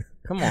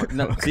 Come on.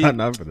 No, see, Got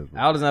enough for this.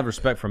 Al doesn't have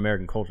respect for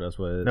American culture. That's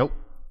what it is. Nope.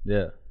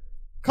 Yeah.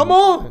 Come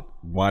on.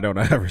 Why don't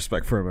I have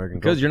respect for American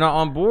Because culture? you're not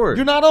on board.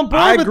 You're not on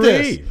board I with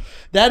agree. this.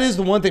 That is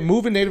the one thing.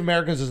 Moving Native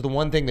Americans is the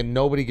one thing that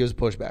nobody gives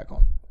pushback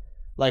on.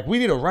 Like, we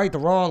need to right the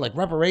wrong, like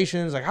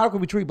reparations. Like, how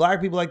can we treat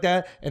black people like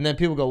that? And then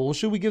people go, well,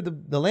 should we give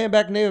the land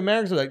back to Native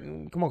Americans? They're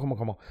like, come on.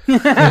 come on.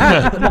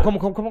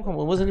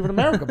 It wasn't even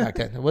America back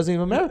then. It wasn't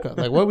even America.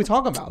 Like, what are we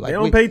talking about? Like, They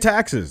don't pay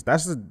taxes.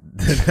 That's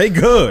they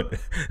good.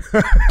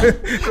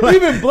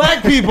 even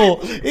black people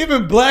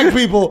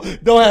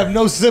don't have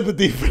no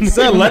sympathy for Native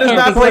Son, let us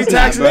not pay Americans.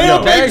 taxes. They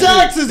don't Yo. pay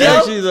taxes, yo.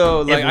 Actually,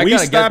 though, like, If I we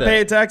gotta stop get paying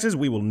that. taxes,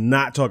 we will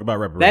not talk about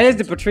reparations. That is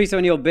the Patrice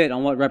O'Neill bit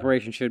on what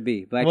reparations should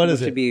be. Black What people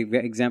is it? should be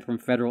exempt from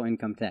federal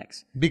income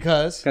tax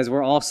Because because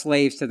we're all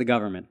slaves to the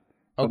government.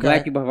 But Okay.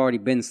 black people have already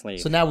been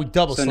slaves. so now we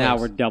double So slaves. now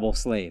we're double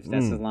slaves.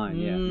 That's the line.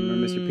 Yeah.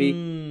 Remember Mr.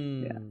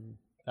 P? Yeah.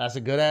 That's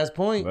a good ass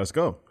point. Let's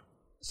go.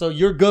 So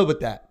you're good with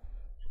that.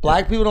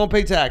 Black people don't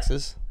pay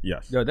taxes.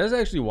 Yes. Yo, that's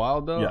actually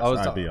wild though.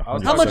 Yes, I'd be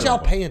 100% How much y'all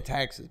on pay in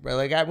taxes, bro?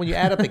 Like when you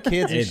add up the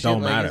kids and It shit,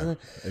 don't like, matter.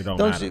 It don't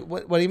matter. You,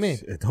 what do you mean?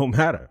 It don't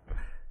matter.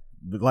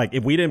 Like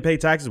if we didn't pay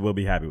taxes, we'll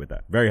be happy with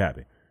that. Very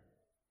happy.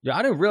 Yeah,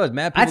 I didn't realize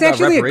mad people That's got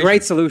actually a reparations.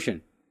 great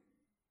solution.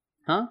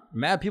 Huh?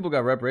 Mad people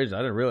got reparations. I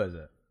didn't realize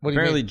that. What do you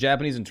Apparently, mean?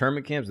 Japanese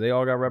internment camps, they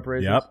all got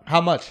reparations. Yep.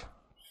 How much?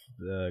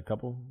 A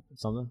couple,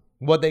 something.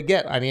 What they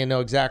get? I need to know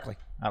exactly.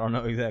 I don't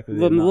know exactly.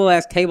 The little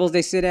ass tables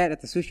they sit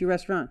at the sushi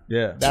restaurant.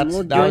 Yeah. That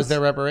little was joints. their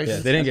Yeah,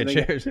 reparations. they didn't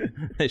get That's chairs.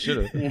 They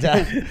should have.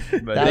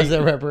 That, But that was they-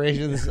 their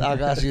reparations. Oh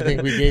gosh, you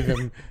think we gave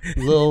them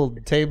little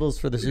tables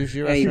for the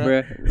sushi Hey,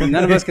 restaurant? bro.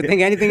 None of us could think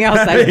of anything else.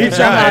 I He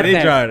shout out tried. He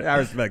there. tried. I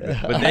respect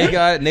that. But they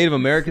got Native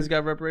Americans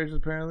got reparations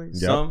apparently.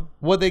 Some.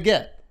 What'd they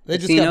get? They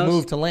just got Casinos?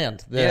 moved to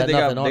land. They Yeah, had they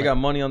nothing got on they it. got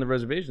money on the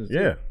reservations. Too.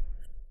 Yeah.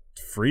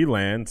 Free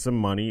land, some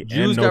money,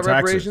 Jews and no got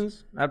taxes.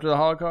 reparations after the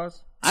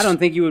Holocaust. I don't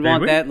think you would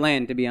want we? that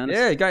land, to be honest.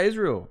 Yeah, he got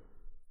Israel.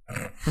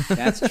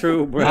 That's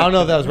true, bro. I don't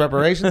know if that was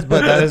reparations,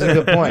 but that is a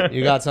good point.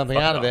 You got something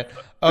out of it.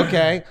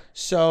 Okay,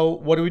 so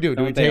what do we do?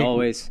 Do we Don't they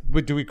always?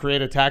 Do we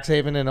create a tax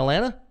haven in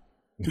Atlanta?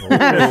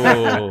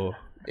 Oh.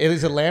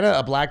 Is Atlanta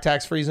a black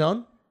tax-free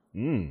zone?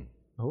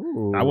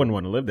 I wouldn't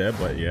want to live there,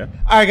 but yeah.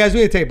 All right, guys,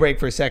 we gotta take a break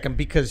for a second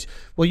because,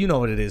 well, you know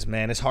what it is,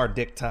 man. It's hard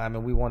dick time,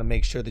 and we want to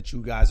make sure that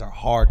you guys are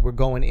hard. We're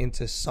going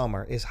into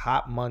summer. It's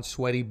hot months,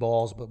 sweaty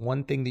balls, but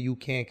one thing that you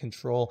can't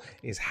control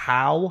is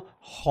how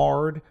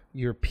hard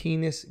your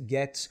penis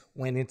gets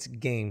when it's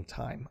game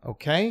time,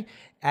 okay?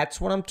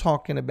 That's what I'm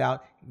talking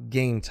about,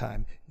 game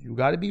time. You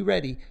got to be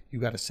ready. You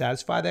got to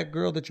satisfy that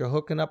girl that you're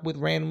hooking up with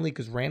randomly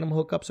because random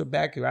hookups are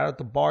back. You're out at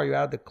the bar. You're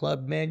out at the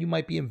club. Man, you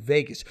might be in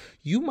Vegas.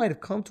 You might have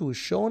come to a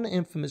show on the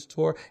Infamous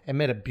Tour and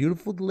met a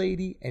beautiful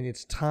lady, and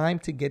it's time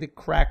to get it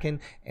cracking.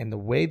 And the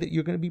way that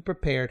you're going to be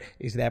prepared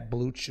is that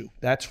Blue Chew.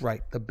 That's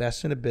right. The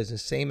best in the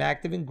business. Same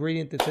active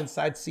ingredient that's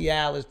inside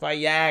Cialis,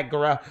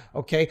 Viagra,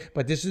 okay?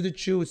 But this is the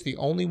Chew. It's the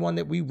only one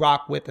that we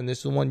rock with, and this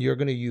is the one you're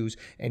going to use,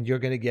 and you're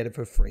going to get it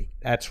for free.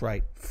 That's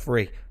right.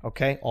 Free,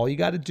 okay? All you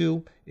got to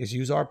do is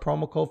use our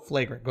promo code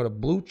Flagrant. Go to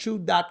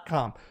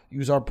BlueChew.com.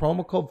 Use our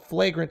promo code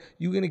Flagrant.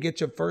 You're going to get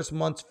your first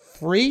month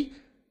free.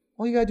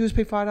 All you got to do is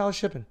pay $5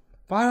 shipping.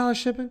 $5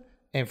 shipping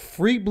and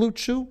free Blue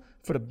Chew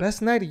for the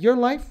best night of your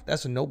life.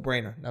 That's a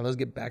no-brainer. Now let's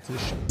get back to the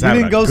show. You having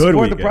didn't a go good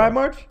support the weekend. Pride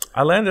March?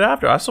 I landed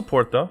after. I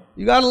support though.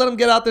 You got to let them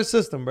get out their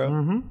system, bro.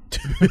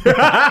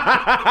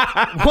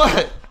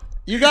 What?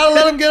 You got to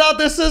let them get out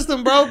their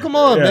system, bro. Come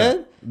on, Yeah.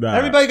 man. Nah.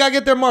 Everybody got to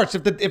get their march.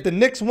 If the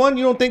Knicks won,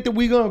 you don't think that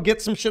we're going to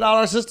get some shit out of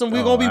our system?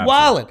 We're going to be absolutely.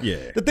 wilding.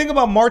 Yeah. The thing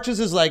about marches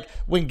is like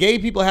when gay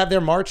people have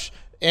their march,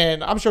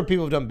 and I'm sure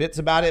people have done bits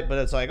about it, but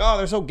it's like, oh,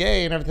 they're so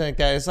gay and everything like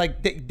that. It's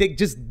like they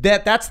just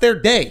that's their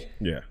day.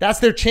 Yeah. That's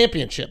their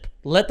championship.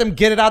 Let them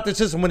get it out their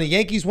system. When the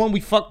Yankees won, we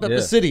fucked up Yeah.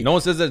 the city. No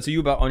one says that to you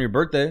about on your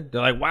birthday. They're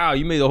like, "Wow,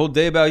 you made the whole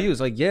day about you." It's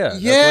like, yeah, that's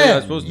what Yeah,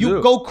 you're supposed to you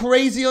do. go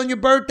crazy on your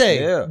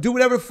birthday. Yeah. Do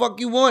whatever the fuck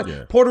you want.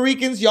 Yeah. Puerto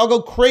Ricans, y'all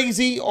go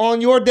crazy on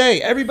your day.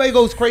 Everybody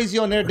goes crazy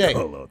on their day. A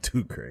little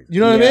too crazy.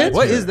 You know what I mean?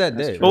 What is that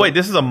day? But wait,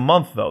 this is a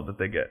month though that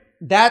they get.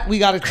 That we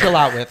got to chill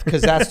out with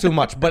because that's too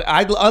much. But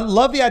I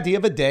love the idea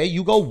of a day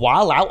you go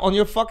wild out on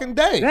your fucking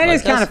day. That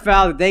is kind of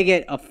foul that they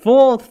get a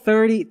full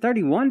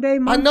 31 day I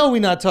month know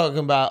we're not talking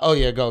about. Oh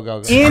yeah, go.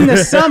 in the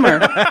summer.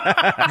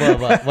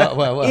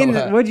 What? in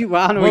the, what'd you?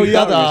 Well, I don't know What what do you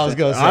y'all thought thought I you was said.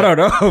 gonna say? I don't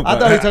know. I thought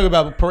but- we were talking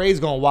about parades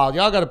going wild.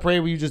 Y'all got a parade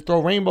where you just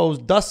throw rainbows,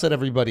 dust at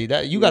everybody.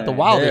 That you got the Yeah,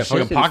 wildest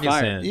fucking shit. pocket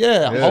fire. sand.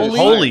 Yeah,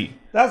 Holy.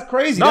 That's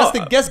crazy. No,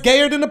 That's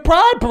gayer than the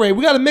Pride Parade.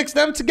 We got to mix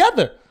them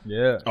together.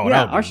 Yeah. Oh, Yeah,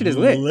 that would our be shit is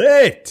lit.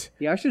 Lit.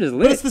 Yeah, our shit is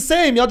But it's lit. the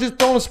same. Y'all just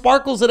throwing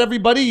sparkles at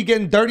everybody. You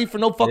getting dirty for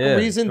no fucking Yeah.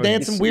 reason,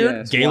 dancing weird.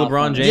 it's Gay wild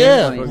LeBron fun. James.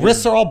 Yeah, Fucking-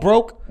 wrists are all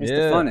broke. It's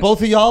Yeah. the funnest.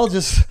 Both of y'all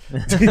just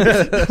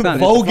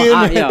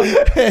voguing.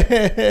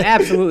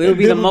 Absolutely, it would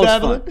be the Diddle most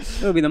dabbling. fun.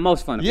 It would be the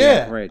most fun. If we had a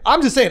Yeah, parade.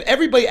 I'm just saying.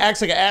 Everybody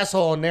acts like an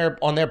asshole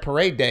on their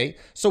parade day,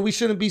 so we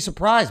shouldn't be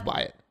surprised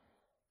by it.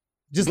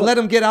 Just let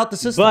them get out the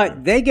system.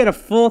 But they get a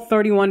full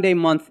 31 day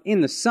month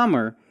in the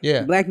summer.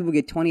 Yeah. Black people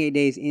get 28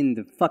 days in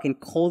the fucking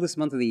coldest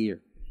month of the year.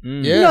 yeah,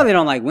 You know they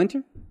don't like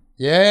winter.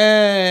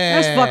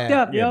 yeah, That's fucked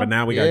up, Yeah, yo. but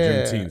now we got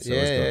Yeah, Juneteenth, so yeah,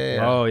 it's good.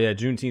 yeah. Oh yeah,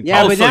 Juneteenth.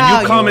 Yeah, Oh, but so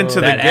now you come you- into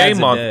the That gay adds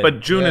a month, day. but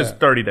June is Yeah.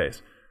 30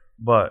 days.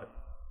 But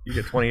you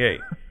get 28.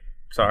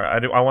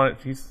 Sorry, I want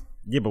it.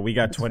 Yeah, but we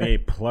got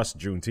 28 plus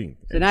Juneteenth.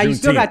 So now you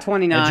still got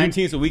 29. And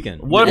Juneteenth's a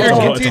weekend. What Yeah, if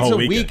Oh, you're- it's a Juneteenth's whole a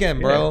weekend.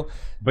 weekend, bro.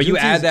 But you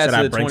add that So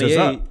to that the brings us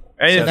 28. up.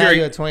 and So if now you're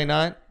you're at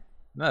 29.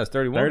 No, it's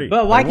 31. 30.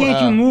 But why can't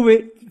Wow. you move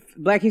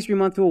it Black History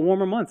Month to a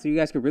warmer month so you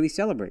guys could really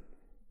celebrate?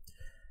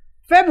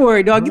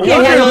 February, dog. You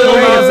can't Why have no can't you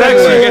parade do in those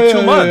actually February. get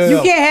 2 months?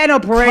 You can't have no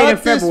parade in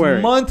Cut this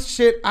February. month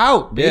shit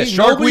out. Yeah, B.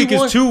 Shark Nobody Week is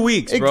wants- 2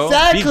 weeks, bro.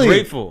 Exactly. Be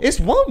grateful. It's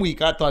 1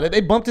 week. I thought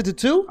they bumped it to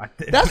 2.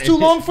 That's too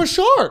long for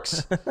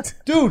sharks,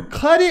 dude.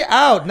 Cut it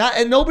out.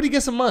 And nobody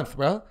gets a month,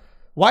 bro.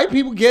 White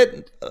people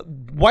get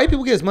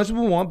as much as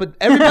we want, but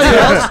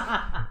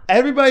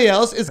everybody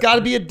else, it's got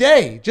to be a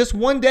day, just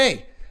one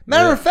day.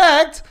 Matter of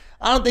fact,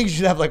 I don't think you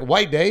should have like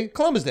White Day,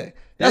 Columbus Day.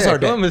 That's our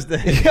day. Columbus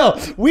Day. Yo,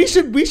 we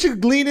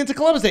should lean into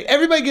Columbus Day.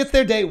 Everybody gets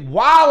their day.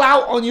 While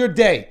out on your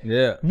day.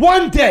 Yeah.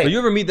 One day. But you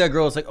ever meet that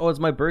girl? It's like, oh, it's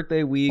my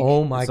birthday week.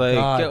 Oh my it's like,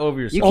 God. Get over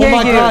yourself. You Oh can't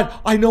my get God.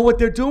 I know what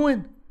they're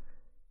doing.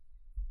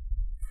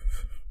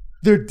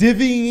 They're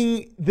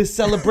divvying the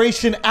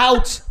celebration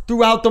out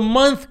throughout the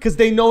month because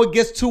they know it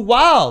gets too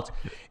wild.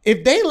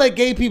 If they let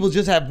gay people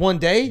just have one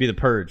day, Be the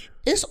purge.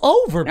 it's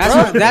over, bro.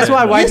 That's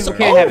why white It's people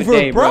can't have a over,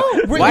 day, bro.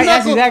 You're White, not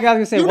that's gonna- exactly what I was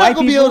gonna say. You're White not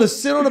gonna be people, able to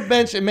sit on a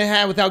bench in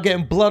Manhattan without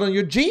getting blood on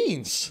your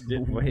jeans.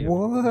 Wait,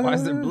 why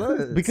is there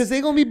blood? Because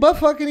they're gonna be butt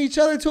fucking each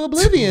other to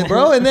oblivion,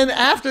 bro. And then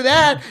after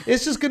that,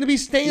 it's just gonna be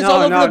stains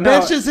all over the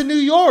benches in New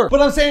York.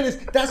 What I'm saying is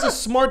that's a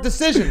smart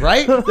decision,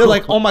 right? They're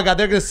like, oh my God,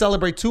 they're gonna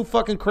celebrate too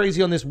fucking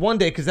crazy on this one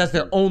day because that's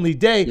their only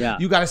day. Yeah.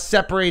 You gotta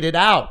separate it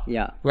out.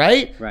 Yeah.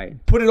 Right?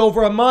 Right. Put it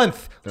over a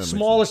month.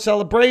 Smaller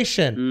celebration.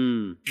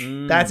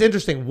 That's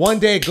interesting. One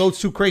day it goes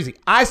too crazy.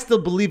 I still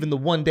believe in the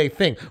one day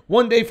thing.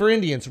 One day for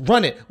Indians,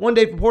 run it. One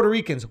day for Puerto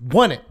Ricans,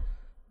 run it.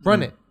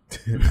 Run it.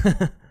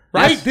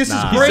 Right? This is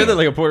You great. said that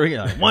like a Puerto Rican.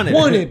 Like, want it.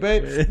 Want it,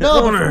 babe.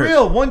 No, but for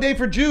real, one day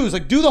for Jews.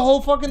 Like, do the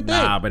whole fucking thing.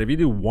 Nah, but if you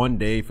do one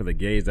day for the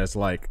gays, that's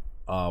like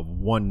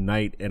one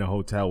night in a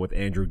hotel with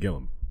Andrew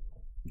Gillum.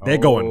 They're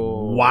going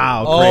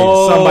wild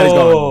crazy. Somebody's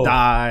gonna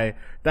die.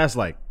 That's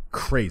like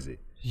crazy.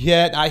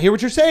 Yeah, I hear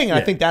what you're saying. I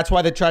think that's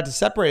why they tried to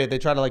separate it. They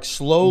tried to like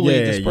slowly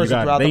disperse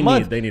it throughout the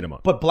month. They need a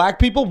month. But black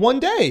people,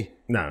 one day.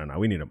 No.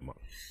 We need a month.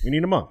 We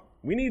need a month.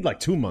 We need like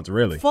 2 months,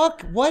 really.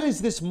 Fuck, what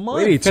is this month?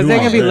 We need because 2 they're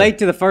gonna months. be late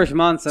to the first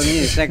month, so they need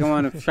the second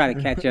one to try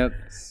to catch up.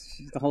 It's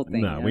just the whole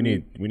thing. No, we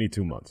need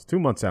 2 months. 2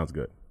 months sounds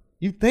good.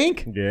 You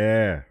think?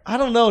 Yeah. I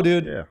don't know,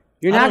 dude. Yeah.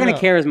 You're I not don't gonna know.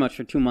 care as much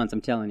for 2 months.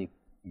 I'm telling you.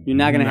 You're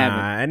not gonna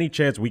have it. Any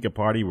chance we could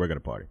party, we're gonna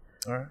party.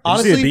 All right.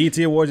 Honestly, Did you see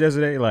the BET Awards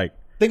yesterday? Like,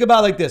 think about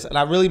it like this, and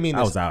I really mean I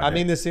this. was out I here.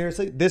 mean this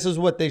seriously. This is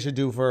what they should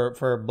do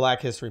for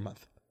Black History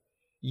Month.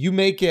 You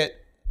make it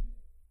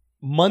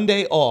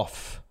Monday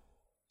off,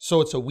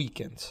 so it's a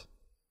weekend,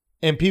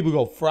 and people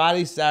go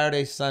Friday,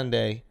 Saturday,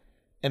 Sunday,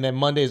 and then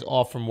Monday's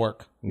off from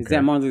work. Is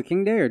that Martin Luther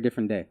King Day or a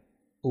different day?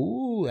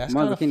 Ooh, that's Martin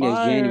kind Luther of King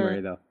fire. Day is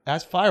January though.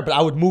 That's fire, but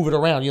I would move it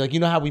around. You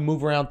know how we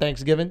move around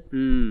Thanksgiving?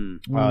 So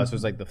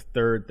it's like the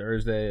third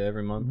Thursday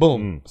every month.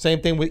 Boom.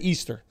 Same thing with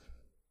Easter.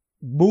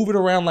 Move it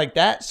around like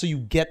that so you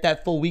get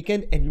that full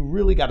weekend, and you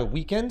really got a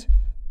weekend,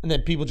 and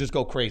then people just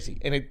go crazy,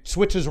 and it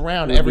switches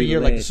around every year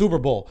like the Super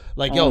Bowl.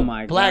 Like, Oh yo,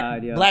 my Black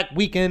God, yo. Black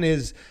Weekend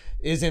is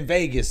in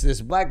Vegas.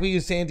 This Black Weekend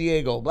is San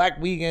Diego. Black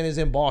Weekend is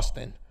in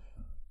Boston.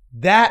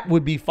 That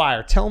would be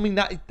fire. Tell me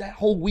not that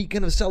whole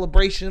weekend of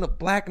celebration of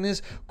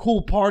blackness,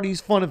 cool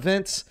parties, fun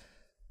events,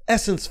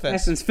 Essence Fest.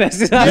 Essence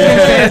Fest. Yeah,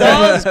 That's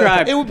dog.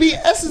 described. It would be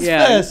Essence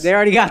Yeah, Fest. they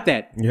already got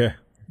that. yeah.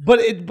 But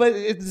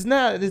it's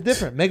not. It's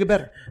different. Make it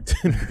better.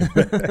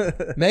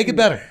 Make it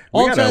better.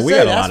 All We I'm got trying to a say,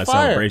 lot that's of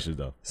fire. celebrations,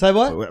 though. Say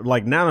what?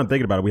 Like, now that I'm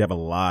thinking about it, we have a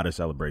lot of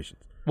celebrations.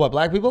 What,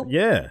 black people?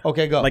 Yeah.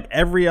 Okay, go. Like,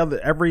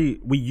 we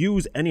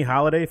use any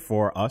holiday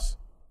for us.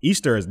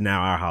 Easter is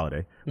now our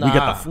holiday.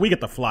 Nah. We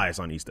get the flyest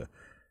on Easter.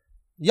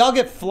 Y'all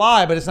get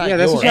fly, but it's not Yeah,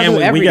 that's yours. what y'all do And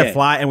we every get day.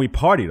 fly and we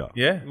party, though.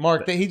 Yeah.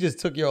 Mark, he just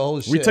took your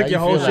whole shit. took How your you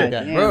whole feel shit. Like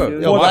that? Damn, Bro,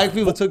 dude. Yo, black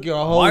people took your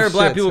whole Why are shit.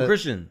 black people Say-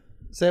 Christian?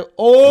 Say,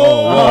 Oh,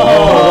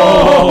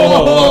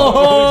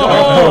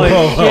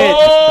 shit.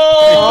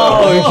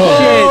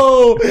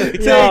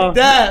 Take Yo.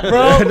 that,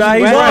 bro. Nah,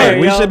 he's Right, right.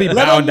 We yo. should be Let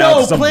them bowing down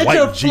know. to some Plant white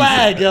your Jesus.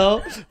 flag,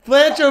 yo.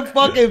 Plant your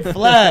fucking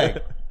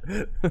flag.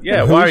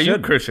 Yeah. Why are you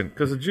Christian?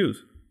 Because of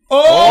Jews. Oh,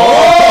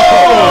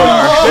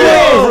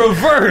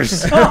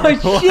 Reverse.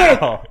 Oh, shit.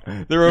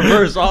 The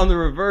reverse on the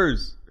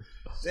reverse.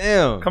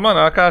 Damn. Come on,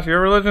 Akash. Your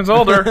religion's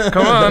older.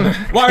 Come on.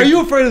 why are you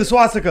afraid of the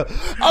swastika?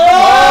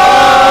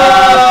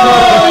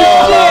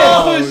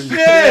 Oh,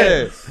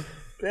 shit.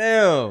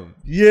 Damn.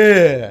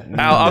 Yeah.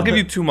 I'll give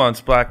you 2 months.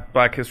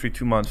 Black History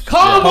 2 months.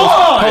 Come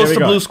on. Post we the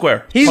go. blue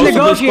square. He's Post the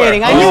blue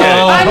negotiating. square. I knew it.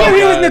 Oh, I knew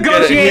he was God.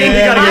 negotiating. We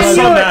gotta I get knew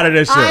something it. out of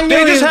this I shit. knew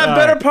They just it. have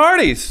better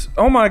parties.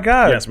 Oh my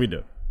God. Yes, we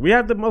do. We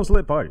have the most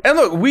lit party. And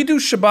look, we do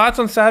Shabbats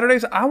on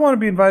Saturdays. I want to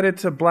be invited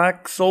to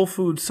Black Soul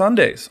Food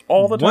Sundays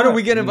all the time. When are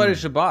we getting invited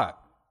to Shabbat?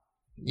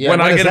 Yeah, When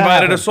I does get that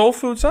invited happen? to Soul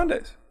Food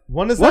Sundays.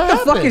 When does What that the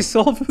fuck happen? is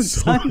Soul Food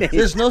Sunday?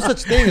 There's no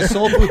such thing as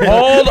soul food.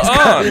 Hold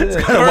on.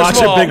 First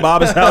Watching of all, Big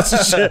Mama's house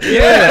and shit.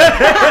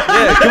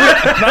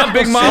 not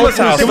Big Mama's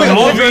house. Can we the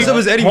all movie- dress up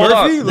as Eddie hold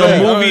Murphy? on, Like,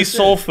 the oh, movie shit.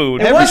 Soul Food.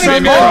 It Every wasn't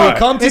Sunday called- we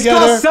come It's together.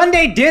 called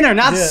Sunday dinner,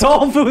 not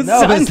Soul Food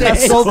No, but Sunday.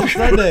 that's Soul Food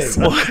Sunday.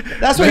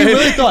 That's what he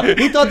really thought.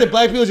 He thought that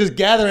black people just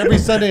gather every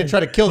Sunday and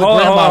try to kill the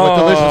Hold on, grandma with hold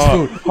on, delicious hold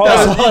on. food. Hold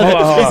That's on, all hold on,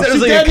 hold on. He said it was She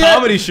like dead a yet?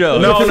 comedy show.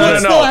 No, The no, food's no,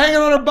 still no. hanging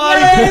on her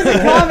body. It's a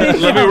comedy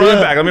Let me show. run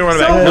it back. Let me run it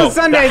back. Soul No, Food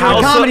Sunday is a House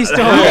of- comedy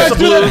store. Hold guys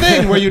do that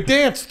thing where you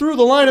dance through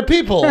the line of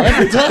people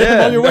every time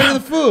on your way to the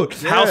food.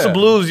 House of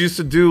Blues used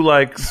to do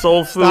like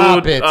soul food,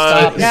 Stop it,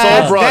 stop it.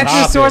 soul brunch. That's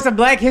the source of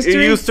Black history.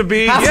 It used to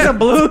be House of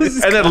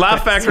Blues. And then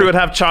Laugh Factory would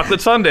have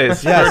chocolate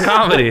sundaes for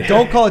comedy.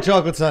 Don't call it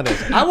Chocolate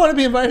Sundays. I want to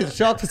be invited to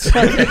Chocolate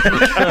Sundays.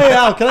 Hey,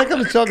 Al, can I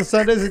come to Chocolate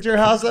Sundays at your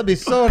house? That'd be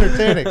so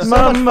entertaining. So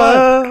much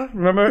fun.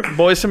 Remember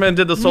Boyz II Men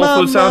did the soul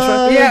Mama, food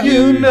soundtrack? Yeah.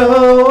 you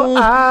know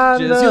I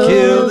Just love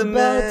kill the about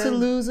man. to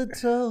lose a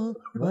toe.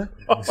 What?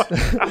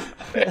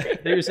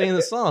 They were singing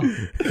the song.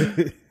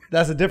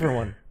 That's a different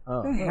one.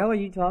 What the hell are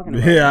you talking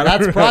about? Yeah,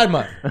 That's Pride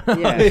Month.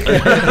 Yeah.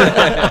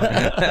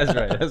 That's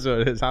right. That's what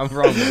it is. I'm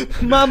from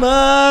it.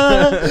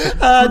 Mama,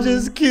 I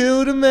just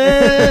killed a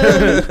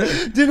man.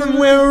 Didn't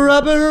wear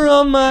rubber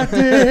on my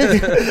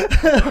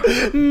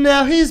dick.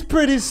 Now he's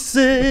pretty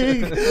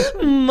sick.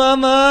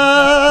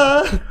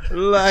 Mama.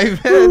 Life.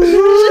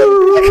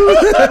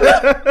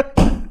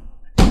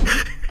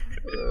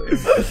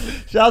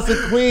 Shouts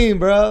to Queen,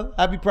 bro.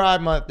 Happy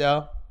Pride Month,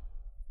 yo.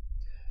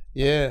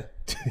 Yeah.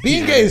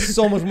 Being gay is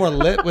so much more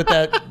lit with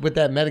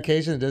that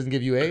medication that doesn't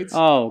give you AIDS.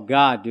 Oh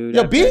God, dude.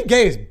 Yo, being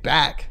gay is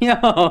back. Yo,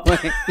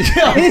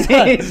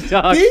 It is,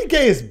 dog. Being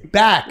gay is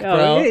back, Yo,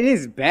 bro. it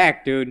is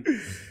back, dude.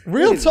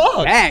 Real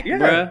talk. Back,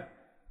 bro.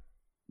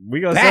 we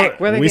gonna Back,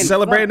 where they we getting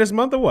celebrating fucked. this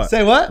month or what?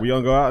 Say what? We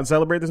gonna go out and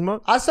celebrate this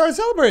month? I started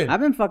celebrating. I've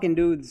been fucking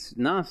dudes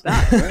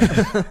nonstop,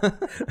 bro.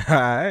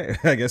 All right,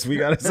 I guess we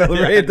gotta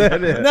celebrate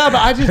that. Then. No, but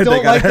I just They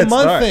don't got like a the head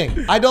month start.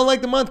 thing. I don't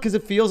like the month because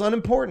it feels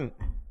unimportant.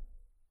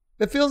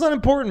 It feels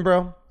unimportant,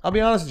 bro. I'll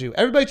be honest with you.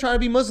 Everybody trying to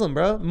be Muslim,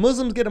 bro.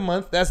 Muslims get a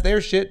month. That's their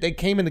shit. They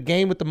came in the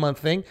game with the month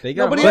thing. They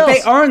got Nobody month. But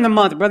else. they earn the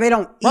month, bro. They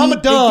don't eat. Ramadan, They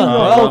do the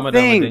bro. whole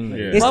Ramadan, thing. Ramadan,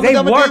 yeah. It's, they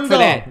Ramadan, work for Ramadan.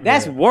 that.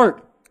 That's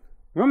work.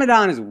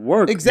 Ramadan is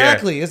work.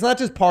 Exactly. It's not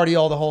just party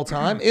all the whole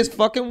time. It's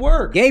fucking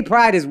work. Gay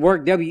pride is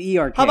work.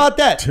 WERK. How about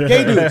that?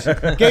 Gay dudes.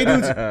 Gay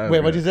dudes. Wait,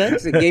 what'd you say? I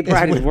said gay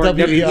pride It's is with work.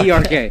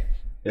 WERK.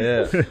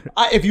 Yeah.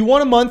 If you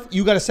want a month,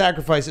 you got to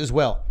sacrifice as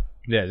well.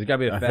 Yeah, there's got to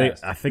be a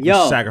fast. I think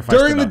Yo, we sacrificed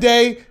During the enough.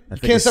 day, I you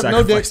think can't we suck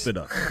no dicks. sacrificed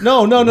enough.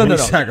 No. We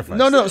sacrificed.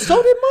 No.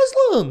 So did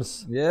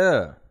Muslims.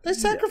 Yeah. They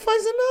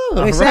sacrificed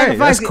They enough.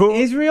 sacrificed that's cool.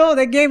 Israel.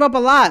 They gave up a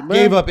lot, bro.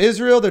 Gave up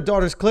Israel, their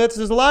daughter's clits.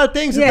 There's a lot of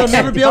things that Yeah, they'll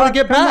never be able to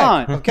get come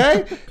back. on.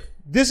 Okay?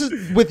 This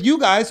is with you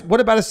guys.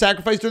 What about a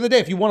sacrifice during the day?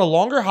 If you want a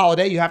longer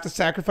holiday, you have to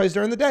sacrifice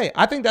during the day.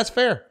 I think that's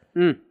fair.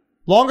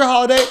 Longer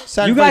holiday,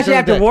 sacrifice You guys during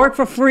have the to day. work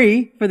for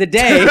free for the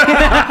day.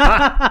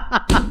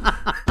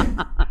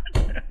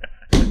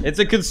 It's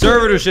a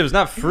conservatorship. It's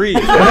not free.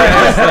 It's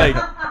like,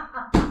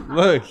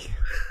 look.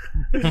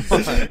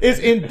 It's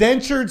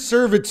indentured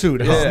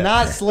servitude. It's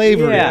not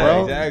slavery, Yeah,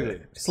 bro.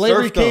 Exactly.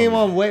 Slavery Serfdom. came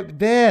on way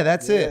there.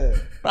 That's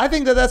it. But I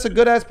think that's a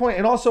good ass point.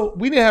 And also,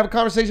 we didn't have a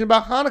conversation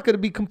about Hanukkah. To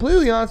be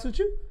completely honest with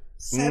you,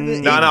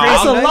 No,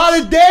 that's a I'll, lot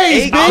of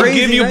days. Eight Big. I'll crazy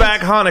give you nights.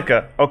 back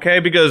Hanukkah, okay?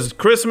 Because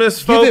Christmas,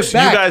 Give folks, it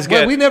back. you guys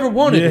Well, get. we never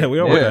wanted Yeah, it. we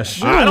don't want Yeah. that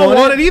shit. I don't want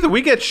want it. it either.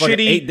 We get Fucking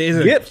shitty 8 days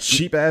of gifts.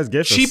 cheap ass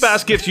gifts. Cheap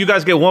ass gifts. You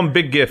guys get one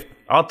big gift.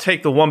 I'll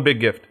take the one big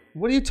gift.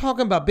 What are you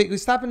talking about? Big.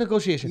 Stop a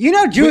negotiation. You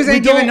know, Jews We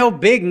ain't giving don't- no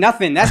big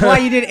nothing. That's why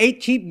you did 8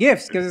 cheap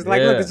gifts, because it's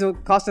like, Yeah. look, this will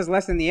cost us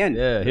less in the end.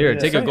 Yeah, here,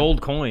 take a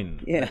gold coin.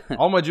 Yeah.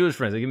 All my Jewish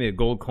friends, they give me a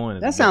gold coin. as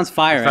a That gift. sounds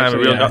fire, It's not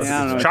actually. even real. Yeah, It's I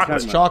don't know what chocolate. you're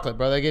It's talking about. chocolate,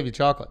 bro. They gave you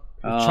chocolate.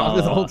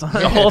 chocolate the whole time.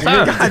 The whole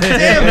time.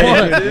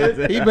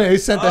 He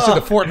sent that shit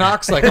to Fort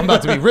Knox. Like, I'm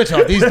about to be rich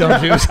off these dumb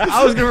Jews.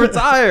 I was gonna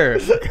retire.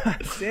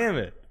 God damn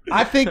it.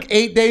 I think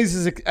 8 days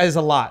is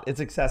a lot. It's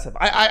excessive.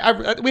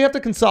 We have to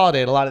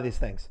consolidate a lot of these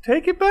things.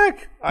 Take it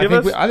back. I Give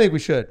think us I think we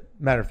should.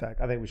 Matter of fact,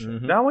 I think we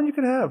should. that one you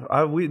can have.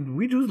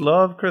 We Jews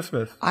love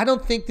Christmas. I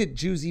don't think that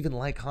Jews even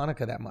like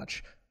Hanukkah that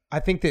much. I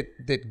think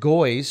that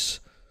goys,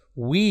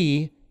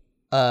 we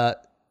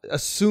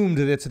assumed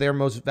that it's their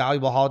most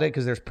valuable holiday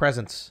because there's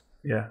presents.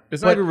 Yeah.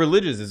 It's not even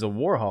religious. It's a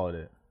war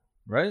holiday,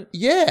 right?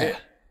 Yeah.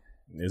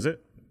 Is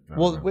it?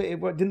 Well,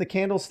 didn't the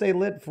candles stay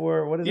lit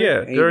for what is it?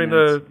 Yeah. 8 During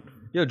nights.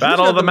 Yo, Jews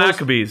Battle got of the most-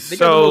 Maccabees. They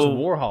got the So- most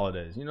war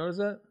holidays. You notice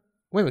that?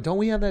 Wait, but don't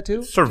we have that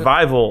too?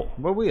 survival.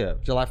 What we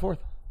have? July 4th.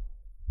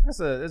 That's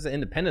an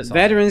independence.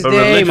 holiday. Veterans But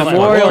Day, religious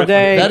Memorial one.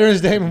 Day.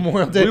 Veterans Day,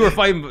 Memorial Day, We were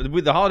fighting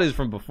with the holidays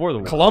from before the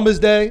war. Columbus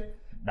Day.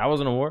 That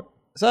wasn't a war.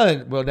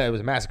 So, well, no, it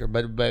was a massacre,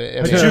 but I mean,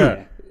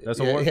 That's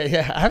a yeah, war.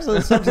 yeah,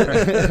 absolutely.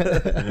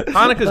 Hanukkah's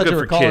Thought good you for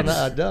were calling kids.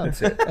 that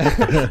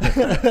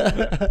dumb.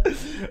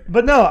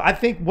 But no, I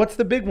think what's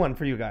the big one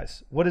for you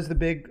guys? What is the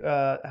big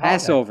holiday?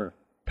 Passover.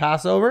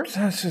 Passover?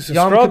 That's just a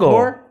Yom struggle.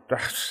 Kippur?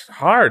 That's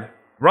hard.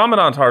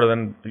 Ramadan's harder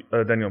than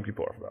Yom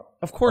Kippur, though.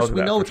 Of course, I'll do we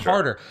that know for it's sure.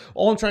 harder.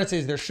 All I'm trying to say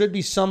is there should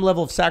be some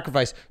level of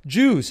sacrifice.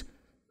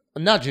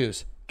 Not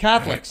Jews,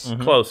 Catholics,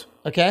 Close.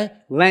 okay?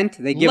 Lent,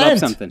 they give Lent, up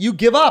something. you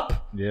give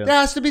up. Yeah. There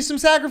has to be some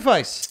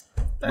sacrifice.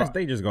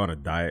 They just go on a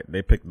diet.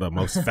 They pick the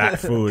most fat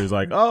food. It's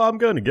like, oh, I'm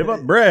going to give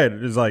up bread.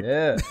 It's like,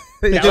 Yeah.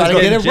 They I try was to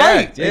get getting it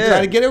right. jacked, They yeah.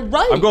 try to get it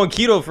right. I'm going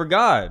keto for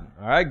God.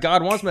 All right,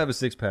 God wants me to have a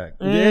 6-pack.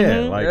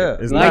 yeah, like, Yeah.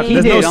 it's like not, he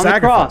there's did no on the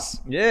sacrifice.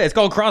 cross. Yeah, it's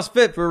called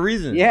CrossFit for a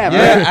reason. Yeah,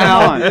 Yeah, bro. Come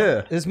Al. on.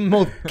 Yeah. It's the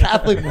most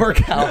Catholic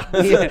workout.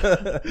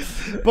 Yeah.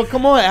 But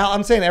come on, Al.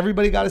 I'm saying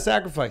everybody got to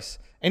sacrifice.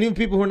 And even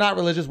people who are not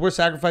religious, we're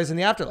sacrificing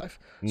the afterlife.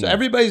 So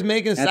everybody's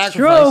making a That's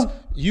sacrifice. true.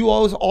 You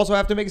also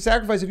have to make a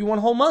sacrifice if you want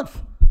a whole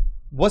month.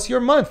 What's your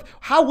month?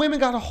 How women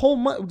got a whole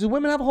month? Do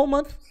women have a whole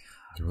month?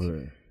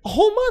 A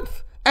whole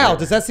month. Al,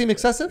 does that seem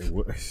excessive?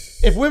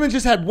 If women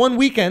just had one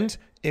weekend,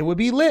 it would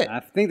be lit. I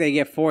think they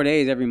get 4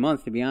 days every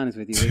month, to be honest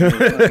with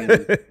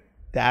you.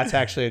 That's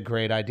actually a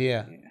great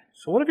idea.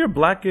 So what if you're a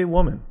black gay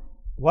woman?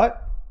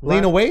 What?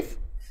 Lena Waithe?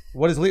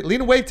 What is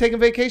Lena Waithe taking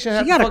vacation?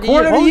 You got a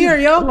quarter of the year,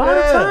 yo. A lot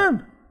of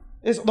time.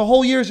 The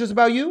whole year is just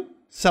about you?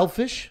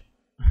 Selfish.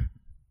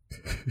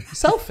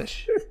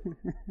 Selfish.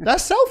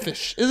 That's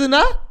selfish, is it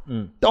not?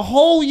 The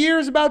whole year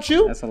is about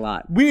you? That's a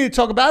lot. We need to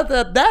talk about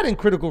that in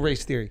critical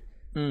race theory.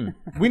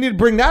 We need to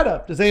bring that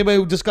up. Does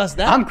anybody discuss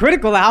that? I'm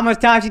critical of how much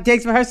time she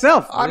takes for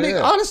herself. I mean,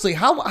 honestly,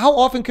 how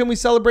often can we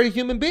celebrate a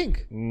human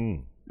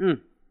being?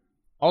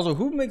 Also,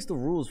 who makes the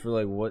rules for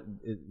like what,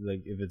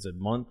 like if it's a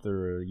month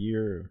or a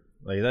year?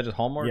 Like is that just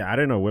Hallmark? Yeah, I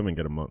didn't know women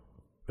get a month.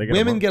 They get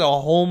Women a month. get a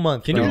whole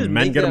month. Can bro. you just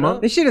men make get a that month?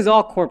 up? This shit is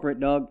all corporate,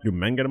 dog. Do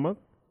men get a month?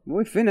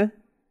 We finna.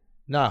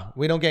 Nah,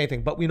 we don't get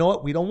anything. But you know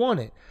what? We don't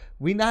want it.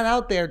 We not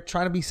out there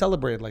trying to be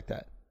celebrated like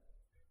that.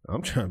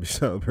 I'm trying to be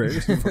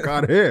celebrated. Get the fuck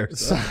out of here.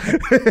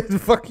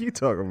 The fuck you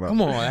talking about?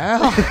 Come on,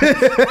 Al.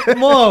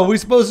 Come on. We're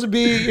supposed to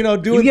be,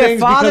 doing You get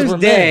things Father's because we're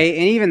Day, men.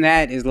 and even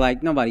that is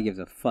like, nobody gives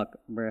a fuck,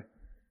 bruh.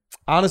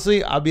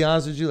 Honestly, I'll be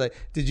honest with you. Like,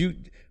 did you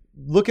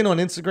looking on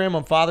Instagram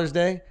on Father's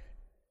Day?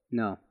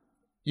 No.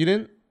 You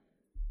didn't?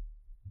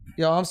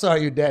 Yo, I'm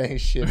sorry your dad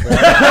ain't shit, bro. Yo,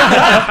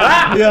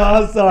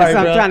 I'm sorry, That's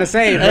what bro. I'm trying to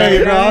say, bro. Hey, You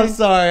know bro, what I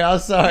I'm mean?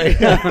 sorry.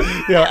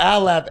 Yo,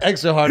 Al laughed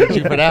extra hard at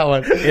you for that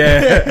one.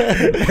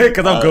 Yeah,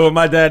 because I'm good with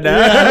my dad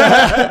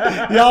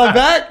now. Y'all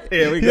back?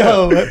 Yeah, we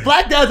go. Yo,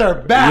 black dads are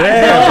back.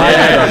 Yeah, bro. black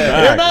dads are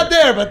back. They're not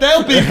there, but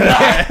they'll be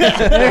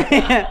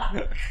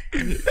back.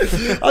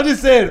 I'm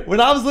just saying, when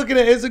I was looking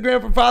at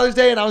Instagram for Father's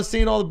Day and I was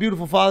seeing all the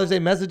beautiful Father's Day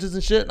messages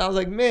and shit, and I was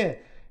like, man,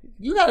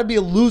 you got to be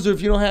a loser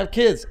if you don't have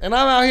kids. And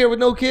I'm out here with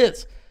no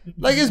kids.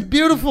 Like, it's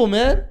beautiful,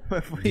 man.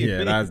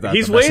 Yeah, that's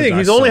He's the message waiting. I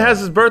He's only saw. has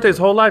his birthday his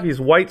whole life. He's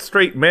white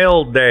straight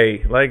male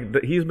day.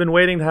 Like he's been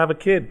waiting to have a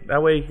kid.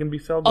 That way he can be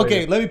celebrated.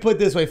 Okay, let me put it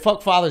this way.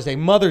 Fuck Father's Day.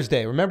 Mother's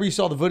Day. Remember you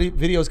saw the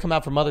videos come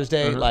out for Mother's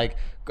Day, like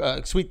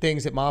sweet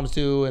things that moms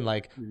do, and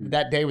like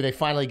that day where they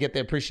finally get the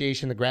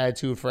appreciation, the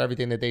gratitude for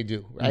everything that they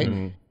do,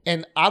 right?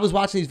 And I was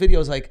watching these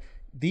videos like,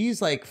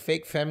 these like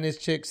fake feminist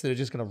chicks that are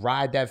just gonna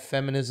ride that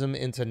feminism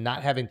into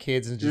not having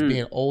kids and just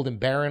being old and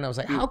barren. I was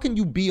like, how can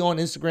you be on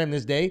Instagram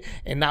this day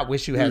and not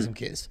wish you had some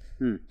kids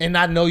and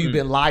not know you've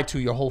been lied to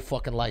your whole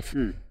fucking life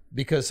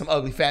because some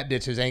ugly fat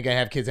bitches ain't gonna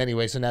have kids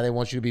anyway, so now they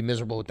want you to be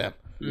miserable with them.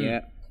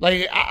 Yeah.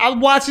 Like I'm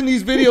watching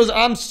these videos,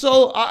 I'm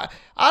so I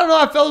don't know,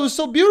 I felt it was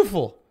so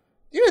beautiful.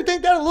 You didn't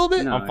think that a little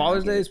bit? No. On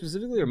Father's Day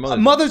specifically or Mother's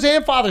Day? Mother's Day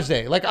and Father's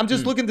Day. Like I'm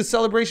just looking at the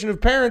celebration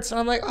of parents, and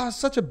I'm like, oh, it's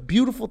such a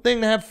beautiful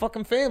thing to have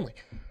fucking family.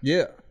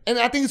 Yeah. And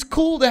I think it's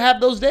cool to have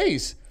those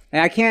days.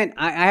 I can't.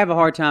 I have a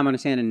hard time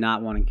understanding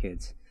not wanting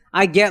kids.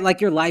 I get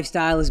like your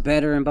lifestyle is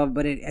better and blah,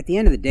 but at the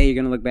end of the day, you're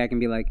gonna look back and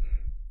be like,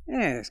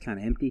 it's kind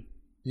of empty.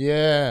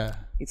 Yeah.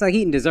 It's like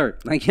eating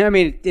dessert. Like I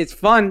mean, it's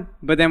fun,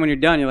 but then when you're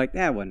done, you're like,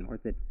 that wasn't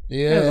worth it.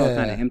 Yeah. It was all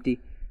kind of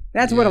empty.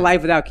 That's what a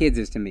life without kids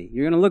is to me.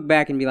 You're gonna look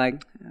back and be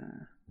like,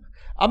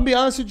 I'm gonna be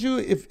honest with you,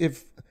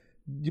 if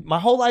my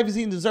whole life is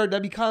eating dessert,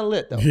 that'd be kind of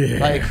lit though.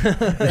 Like,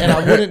 and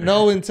I wouldn't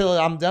know until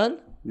I'm done.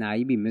 nah,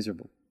 you'd be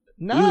miserable.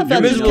 Nah, if You're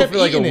I just miserable kept for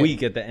like eating a it.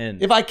 week at the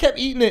end. If I kept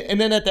eating it, and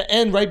then at the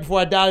end, right before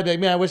I died, I'd be like,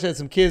 man, I wish I had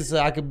some kids so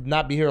I could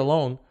not be here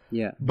alone.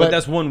 Yeah. but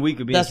that's 1 week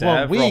of being that's sad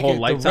 1 for a week, whole the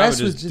lifetime of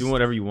rest was just just- doing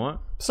whatever you want.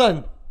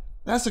 Son,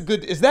 that's a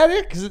good. Is that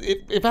it? Because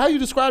if how you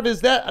describe it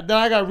is that, then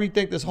I gotta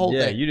rethink this whole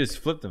Yeah, thing. you just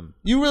flipped them.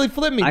 You really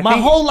flipped me. I My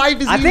think- whole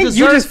life is I eating think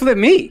dessert. you just flipped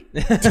me. I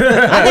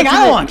think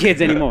I don't want kids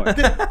anymore.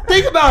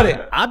 Think about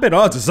it. I've been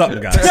on to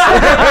something, guys.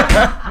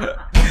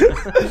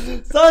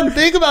 Son,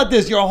 think about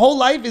this. Your whole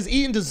life is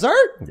eating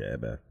dessert. Yeah,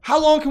 man. How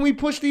long can we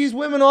push these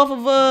women off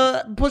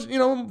of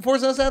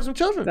forcing us to have some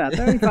children? About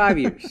 35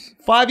 years.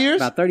 5 years?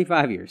 About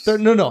 35 years.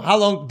 No. How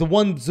long? The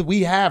ones that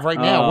we have right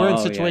now, we're in Oh,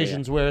 yeah,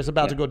 situations where it's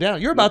about to go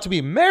down. You're about to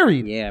be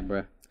married. Yeah,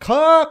 bro.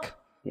 Cuck.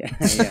 Yeah,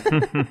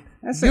 yeah.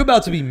 You're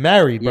about to be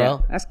married, bro. Yeah,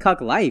 that's cuck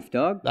life,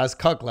 dog. That's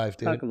cuck life,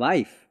 dude. Cuck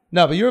life.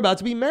 No, but you're about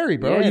to be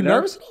married, bro. Yeah, Are you dog.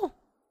 nervous at all?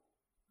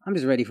 I'm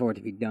just ready for it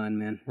to be done,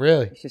 man.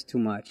 Really? It's just too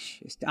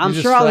much. I'm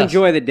just sure I'll stressed.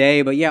 enjoy the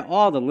day, but yeah,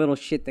 all the little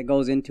shit that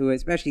goes into it,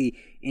 especially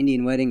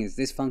Indian wedding, is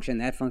this function,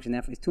 that function,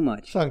 that. It's too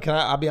much. Son,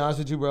 I'll be honest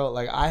with you, bro.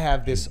 Like, I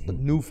have this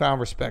newfound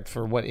respect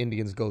for what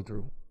Indians go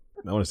through.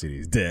 I want to see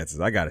these dances.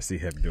 I got to see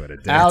him doing a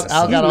dance.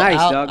 Al He's got a, nice,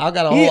 Al, dog. Al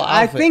got a He- whole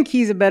I outfit. think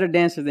he's a better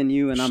dancer than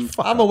you, and I'm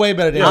I'm a way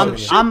better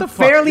dancer. I'm than you.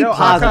 fairly Yo,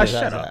 positive. Akash,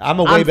 shut up. I'm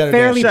a way I'm better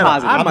fairly dancer.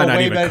 positive. I I'm might a not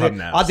way even better come dan-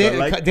 now, I'll so,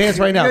 like- dance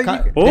right now. Yeah,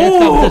 Dance you-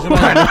 competition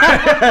right now.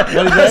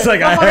 What is that? It's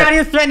like Come on out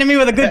here threatening me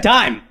with a good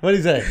time. What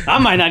is that? I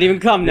might not even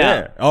come now.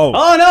 Yeah. Oh.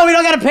 no, we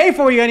don't gotta pay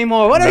for you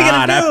anymore. What are we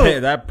Nah, gonna do?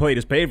 that plate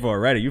is paid for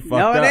already. You fucked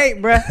No, up. it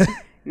ain't, bruh.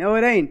 No,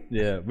 it ain't.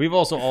 Yeah, we've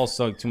also all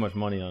sunk too much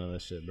money onto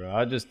this shit, bro. I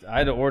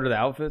had to order the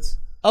outfits.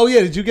 Oh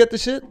yeah, did you get the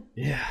shit?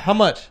 Yeah, How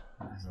much?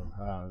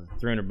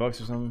 $300 or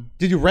something.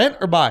 Did you rent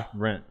or buy?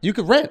 Rent. You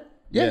could rent.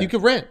 Yeah, you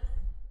could rent.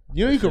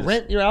 You know you could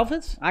rent your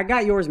outfits? I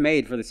got yours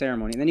made for the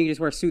ceremony, and then you can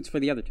just wear suits for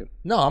the other two.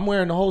 No, I'm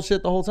wearing the whole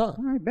shit the whole time.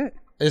 I bet.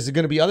 Is it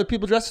going to be other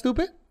people dressed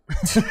stupid?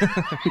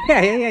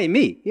 Yeah,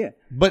 me. Yeah.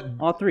 But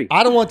All three.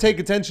 I don't want to take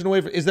attention away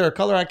from. Is there a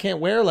color I can't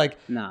wear? Like,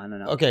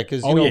 No. okay,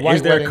 because Oh, yeah. white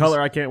Is there weddings- a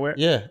color I can't wear?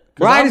 Yeah. 'Cause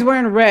Bride is I'm-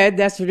 wearing red.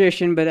 That's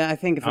tradition, but I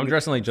think if I'm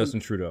dressing like Justin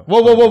Trudeau.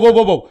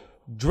 Whoa.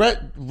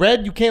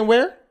 Red you can't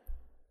wear?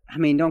 I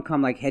mean, don't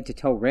come like head to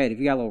toe red. If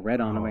you got a little red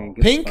on, I mean,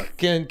 give a fuck.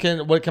 Pink? Can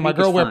my Pink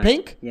girl is wear fine.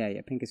 pink? Yeah,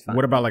 pink is fine.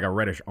 What about like a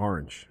reddish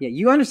orange? Yeah,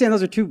 you understand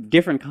those are two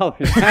different colors.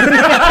 His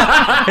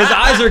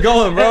eyes are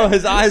going, bro.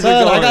 His eyes are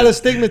Son, going. I got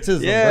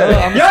astigmatism, Yeah. bro.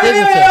 I'm Yo,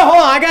 astigmatized. hold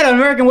on. I got an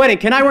American wedding.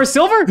 Can I wear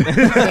silver?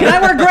 Can I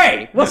wear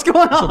gray? What's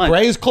going on?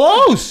 Gray is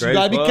close. You Gray's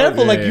gotta be close,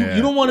 careful. Like yeah.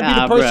 you don't want to be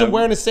Nah, the person bro.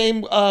 wearing the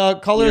same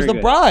color as You're the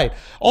good. bride.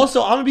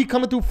 Also, I'm gonna be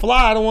coming through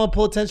fly. I don't want to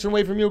pull attention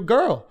away from your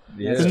girl.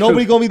 Yeah. Because That's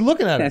nobody gonna be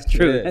looking at it. That's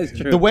true. Yeah. That's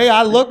true. The way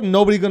I look,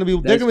 nobody gonna be.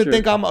 They're That's gonna true.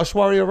 think I'm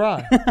Ashwarya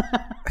Rai.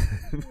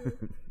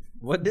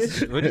 What did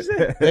you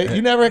say? Hey,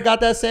 you never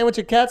got that sandwich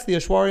at Cats, the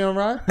Ashwarya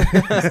Rai?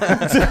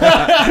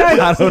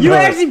 I don't you know.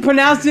 actually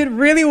pronounced it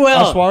really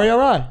well. Ashwarya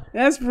Rai.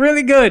 That's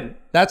really good.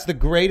 That's the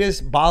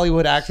greatest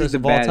Bollywood actress She's the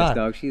of all baddest, time.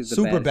 dog. She's the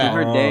Super baddest. In bad.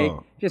 her day,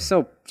 Oh.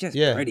 just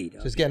Yeah, pretty,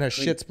 dog. just getting her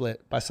shit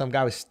split by some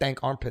guy with stank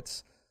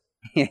armpits.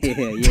 yeah.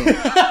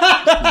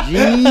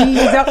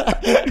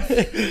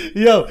 Jeez.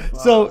 Yo,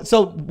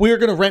 so we're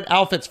gonna rent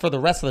outfits for the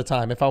rest of the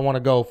time if I want to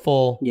go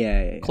full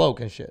Yeah. cloak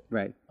and shit.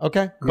 Right.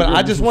 Okay, but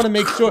I just want to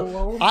make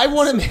sure. I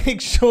want to make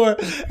sure.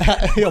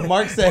 Yo,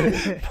 Mark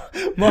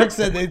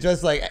said they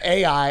dress like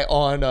AI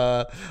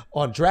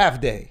on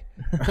draft day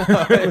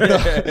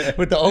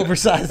with the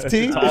oversized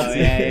tee. Oh,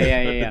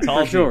 yeah.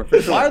 For sure.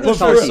 Why are But those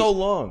for- shirts so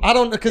long? I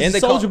don't know because And they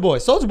Soldier call- Boy.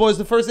 Soldier Boy is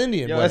the first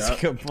Indian. Yo, but that's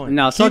a good point.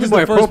 No, he Soldier was Boy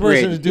the first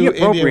person appropriated. to do He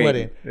Indian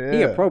appropriated. wedding.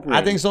 He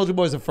appropriated. I think Soldier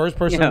Boy is the first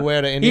person Yeah. to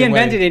wear the Indian. He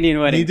invented wedding. Indian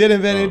weddings. He did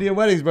invent Indian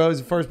weddings, bro. He's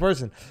the first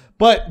person.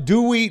 But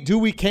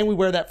can we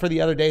wear that for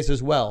the other days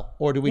as well,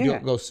 or do we Yeah.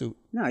 go suit?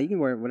 No, you can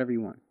wear whatever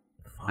you want.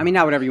 I mean,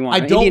 not whatever you want. I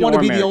don't Indian want to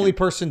or be the American. only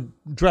person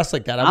dressed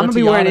like that. I I'm went gonna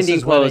be to wearing Giannis's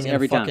Indian clothes wedding and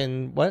every time.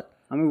 fucking, what?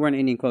 I'm gonna be wearing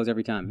Indian clothes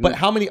every time. But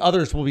how many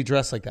others will be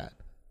dressed like that?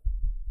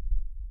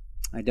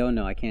 I don't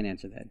know. I can't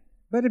answer that.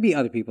 But it'd be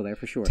other people there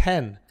for sure.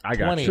 10, I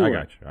got 20. you. I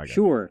got you.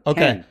 Sure.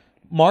 Okay. 10.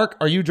 Mark,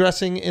 are you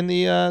dressing in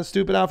the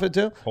stupid outfit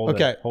too? Hold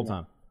okay. it, whole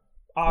time.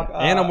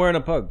 And I'm wearing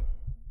a pug.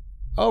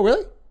 Oh,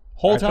 really?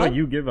 Whole I time? thought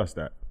you give us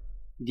that.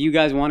 Do you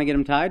guys want to get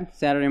them tied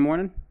Saturday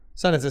morning?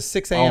 Son, it's a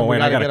 6 a.m. Oh, we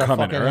wait, I gotta gotta get our come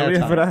in fucking hair earlier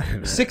tied. for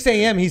that? 6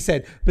 a.m. He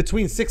said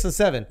between 6 and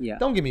 7. Yeah.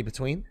 Don't give me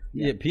between.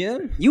 Yeah,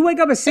 PM? You wake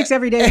up at 6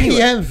 every day anyway.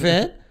 a.m.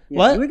 Finn. Yeah,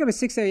 What? You wake up at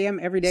 6 a.m.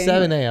 every day.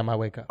 7 anyway. a.m. I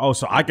wake up. Oh,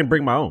 so I can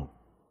bring my own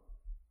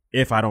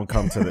if I don't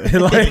come to the.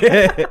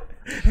 Like,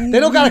 They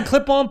don't got a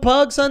clip-on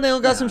pug, son. They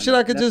don't got some shit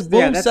I could just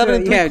boom that's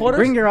 7 what- 3/4.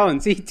 Bring your own.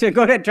 See,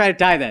 go ahead and try to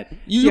tie that.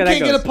 You See how that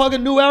can't get a goes. pug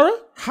in New Era.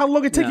 how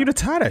long it take No. you to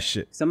tie that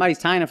shit? Somebody's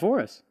tying it for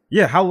us.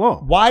 Yeah, how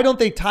long? Why don't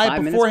they tie 5 it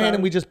minutes, beforehand and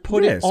probably. we just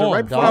put Yeah, it so on,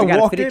 right before dog? You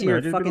gotta walk fit it in to your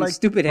there, just be fucking like,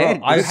 stupid Bro,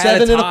 head. I've It's had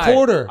 7 a tie.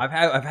 1/4.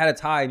 I've had a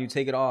tie and you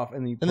take it off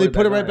and you And then you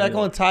put it right back yeah.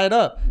 on and tie it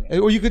up.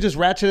 Or you could just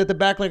ratchet it at the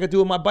back like I do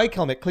with my bike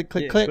helmet. Click,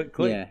 click, click. Click,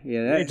 click. Yeah.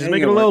 Hey, That just ain't make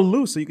it a gonna little work.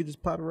 loose so you can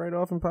just pop it right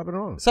off and pop it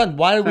on. Son,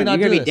 why did we Son, not you're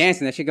do gonna be this?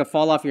 dancing. That shit gonna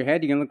fall off your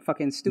head. You're gonna look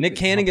fucking stupid. Nick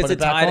Cannon Put gets it it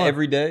back tied on.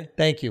 every day.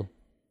 Thank you.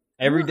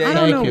 Every day. I Thank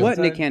don't know you. what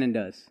Nick Cannon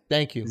does.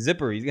 Thank you.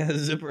 Zipper. He's got a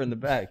zipper in the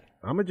back.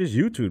 I'm gonna just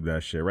YouTube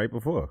that shit right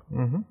before.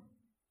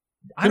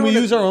 Can we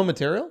use our own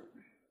material?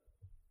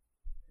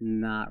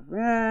 Not.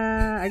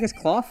 I guess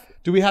cloth.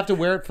 Do we have to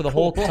wear it for the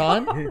whole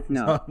time?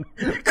 No.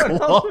 This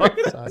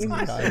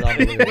guy's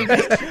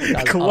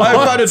unbelievable. Why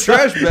about a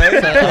trash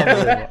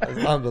bag?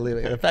 It's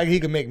unbelievable. The fact he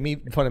can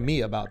make fun of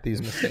me about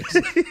these mistakes.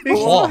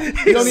 Cloth.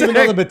 You don't even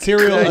know the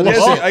material of the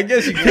shit. I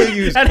guess you could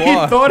use And he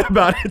cloth. thought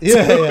about it.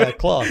 Yeah,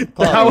 cloth.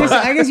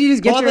 I guess you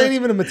just get Cloth your. ain't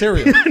even a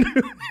material.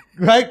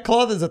 Right?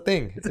 Cloth is a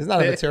thing. It's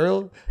not a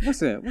material.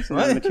 What's not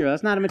a material?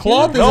 That's not a material.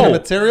 Cloth isn't a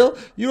material.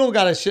 You don't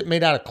got a shit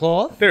made out of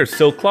cloth. There's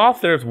silk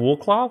cloth. There's wool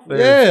cloth. There's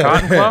Yeah.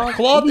 cotton cloth.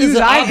 Cloth You is use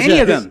an object. any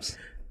of them.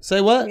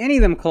 Say what? Any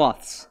of them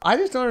cloths. I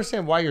just don't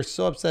understand why you're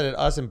so upset at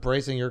us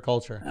embracing your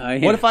culture. Yeah.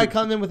 What if I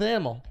come in with an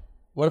animal?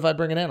 What if I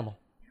bring an animal?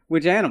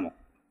 Which animal?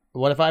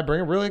 What if I bring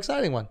a really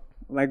exciting one?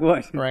 Like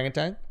what?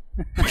 Orangutan?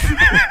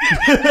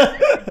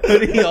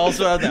 Did he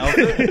also have the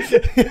outfit?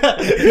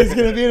 He's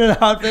gonna be in an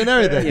outfit and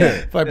everything. Yeah.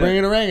 If I bring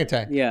an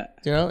orangutan, Yeah.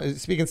 you know,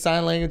 speaking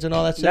sign language and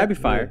all that shit. That'd be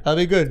fire. That'd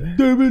be good.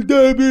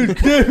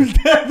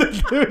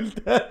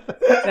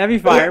 That'd be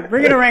fire.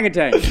 Bring an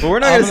orangutan. But we're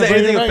not I'm gonna gonna say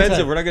bring anything the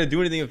offensive. orangutan. We're not gonna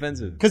do anything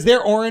offensive. Because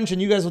they're orange and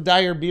you guys will dye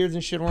your beards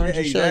and shit orange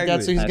and shit like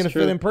that, so he's That's gonna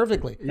true. fit in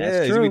perfectly.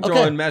 Yeah, he's true. gonna be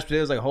throwing Okay. mashed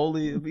potatoes like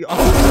holy. It'd be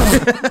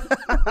awesome.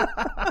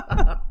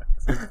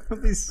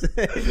 What they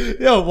say?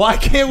 Yo, why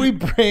can't we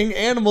bring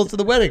animals to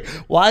the wedding?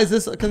 Why is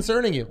this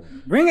concerning you?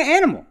 Bring an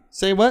animal.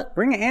 Say what?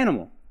 Bring an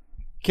animal.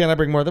 Can I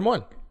bring more than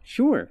one?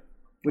 Sure.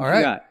 What All you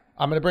right. got?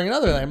 I'm gonna bring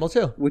another animal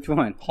too. Which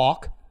one?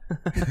 Hawk.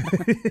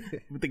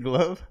 With the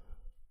glove?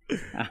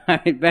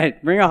 I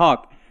bet. Bring a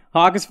hawk.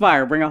 Hawk is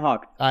fire. Bring a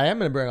hawk. I am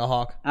going to bring a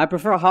hawk. I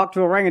prefer a hawk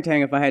to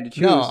orangutan if I had to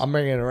choose. No, I'm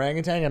bringing an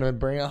orangutan and I'm going to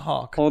bring a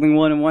hawk. Holding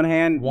one in one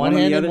hand, One in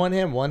hand the in other. one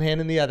hand, one hand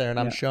in the other, and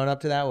I'm showing up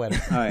to that wedding.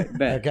 All right,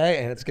 bet.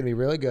 Okay, and it's going to be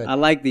really good. I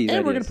like these.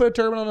 And we're going to ideas. put a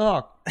turban on the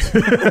hawk.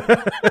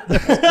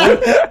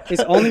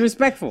 It's only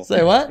respectful.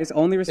 Say what? It's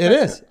only It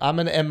respectful. is.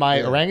 And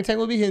my orangutan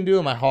will be Hindu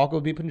and my hawk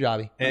will be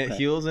Punjabi. And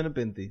heels and a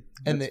binti.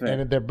 And, fair.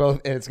 and they're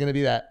both, and it's going to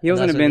be that. Heels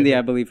and a That's what bindi, we're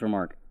I believe, for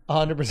Mark.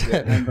 doing.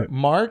 100%.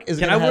 Mark is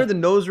Can going I to wear the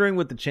nose ring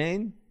with the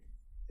chain?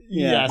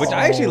 Yeah. Which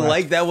I actually Oh,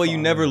 like. That way you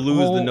never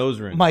lose the nose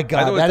ring. My I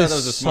God, always that thought is that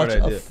was a smart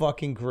such idea. a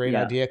fucking great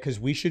Yeah. idea because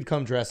we should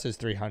come dressed as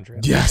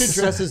 300. Yes. We should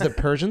dress as the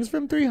Persians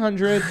from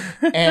 300,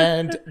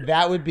 and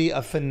that would be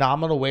a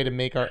phenomenal way to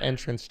make our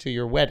entrance to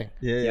your wedding.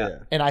 Yeah.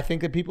 And I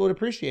think that people would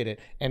appreciate it,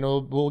 and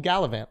we'll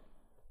gallivant.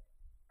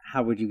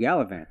 How would you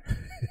gallivant?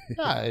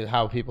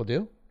 How people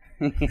do.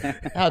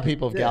 How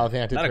people have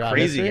gallivanted Not a throughout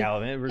crazy history.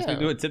 gallivant. We're just going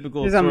to do a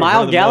typical. There's a sort of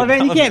mild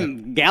run-of-the-mill gallivant?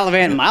 You can't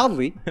gallivant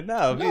mildly.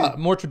 No, No,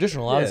 more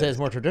traditional. I would say it's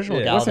more traditional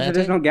Yeah. gallivanting. What's a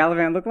traditional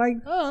gallivant look like?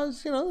 Oh,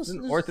 it's, it's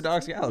an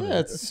orthodox gallivant. Yeah,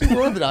 it's super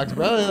orthodox,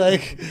 bro.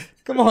 Like,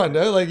 come on,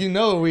 dude. Like,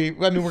 we're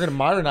gonna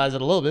modernize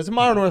it a little bit. It's a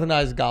modern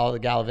orthodox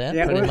gallivant,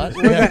 pretty much.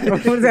 What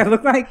does that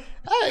look like?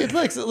 It's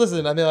like,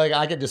 listen, I mean, like,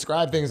 I could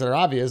describe things that are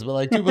obvious, but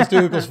like 2 +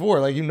 2 = 4.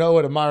 Like,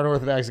 what a modern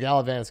orthodox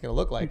gallivant is gonna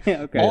look like.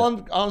 Yeah, okay. All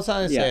I'm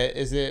trying to say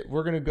is that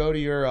we're gonna go to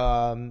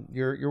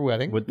your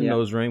wedding With the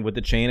nose ring, with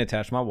the chain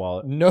attached to my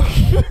wallet. no.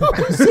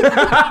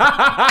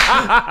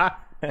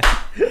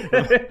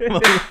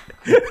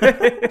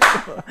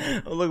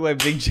 I'll look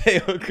like Big J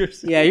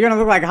hookers. Yeah, you're gonna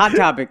look like Hot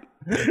Topic.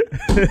 Then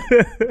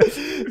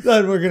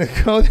we're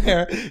gonna go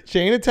there,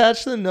 chain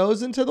attached to the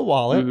nose and to the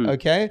wallet.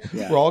 Okay,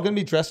 we're all gonna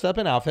be dressed up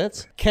in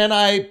outfits. Can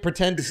I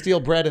pretend to steal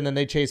bread and then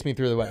they chase me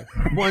through the wedding?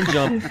 One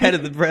jump, head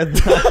of the bread.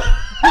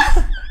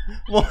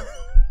 One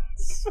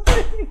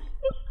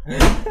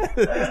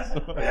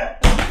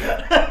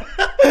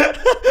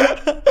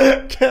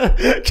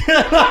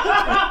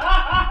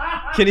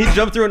Can he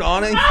jump through an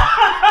awning?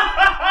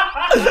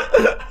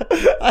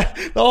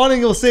 The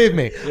awning will save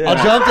me. I'll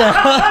jump down.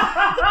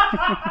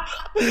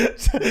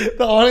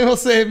 The awning will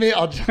save me.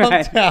 I'll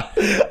jump down.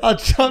 Down.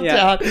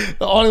 The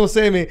awning will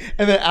save me.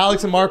 And then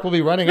Alex and Mark will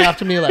be running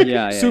after me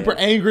like super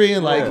angry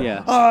and like,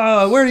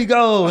 oh, where'd he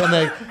go? And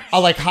then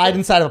I'll like hide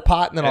inside of a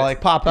pot and then I'll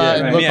like pop out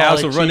and look Me and all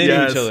Alex like will run cheap.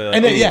 into each other. Like,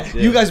 And then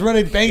you guys run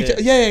and bang each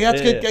other. Yeah,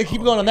 that's good. yeah.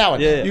 Keep going on that one.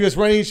 Yeah. You guys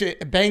run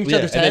bang each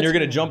other's and then heads. you're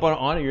gonna jump on an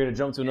awning. You're gonna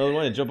jump to another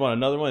one and jump on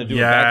another one and do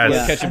Yes. a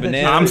backflip, catch a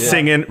banana. I'm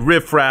singing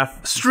riff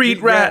raff,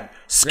 street rat,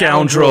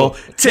 scoundrel,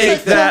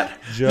 take that.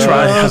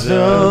 Try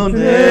some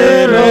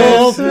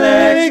little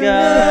snake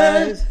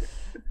guys.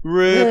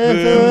 Rip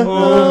him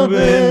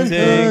open,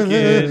 take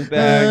it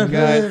back,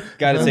 guys.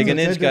 Gotta take an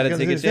inch, gotta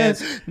take a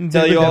chance.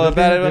 Tell you all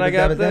about it when I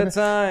got the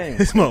time.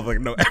 This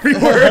motherfucker know every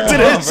word to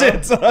this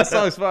shit. That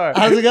song's fire.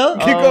 How's it go?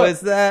 Keep going.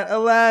 It's that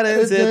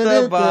Aladdin's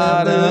at the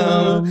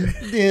bottom.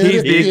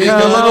 He's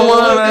become the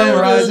one I'm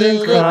rising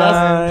from.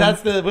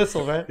 That's the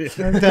whistle, right?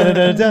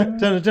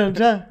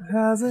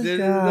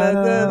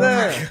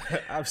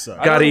 I'm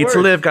sorry. Gotta eat to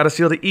live, gotta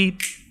steal to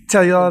eat.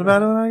 Tell you all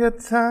about it when I get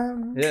the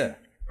time. Yeah.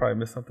 Probably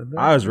missed something there.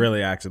 I was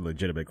really asking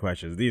legitimate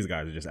questions. These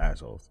guys are just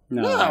assholes.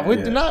 No, we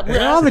do not.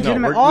 They're all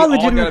legitimate. we all all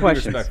legitimate gotta be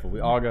questions. respectful.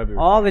 We all gotta be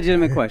respectful. All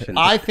legitimate questions.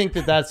 I think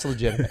that that's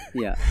legitimate.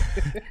 Yeah.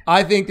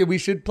 I think that we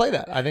should play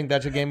that. I think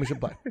that's a game we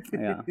should play.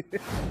 Yeah.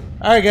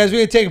 All right, guys, we're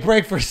going to take a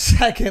break for a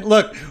second.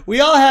 Look,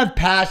 we all have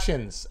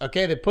passions,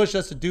 okay, that push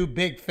us to do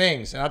big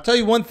things. And I'll tell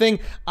you one thing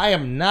I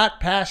am not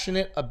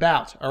passionate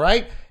about, all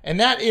right? And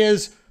that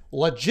is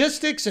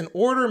logistics and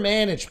order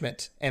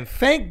management. And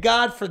thank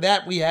God for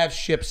that, we have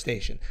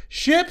ShipStation.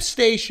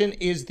 ShipStation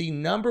is the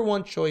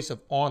 #1 choice of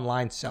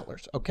online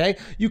sellers, okay?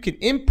 You can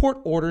import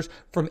orders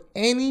from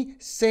any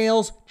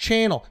sales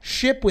channel,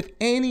 ship with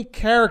any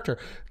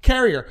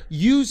carrier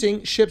using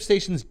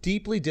ShipStation's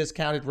deeply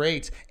discounted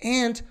rates,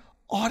 and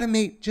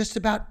automate just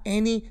about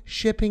any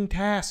shipping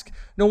task.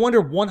 No wonder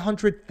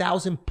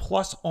 100,000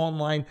 plus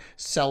online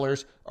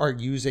sellers are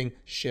using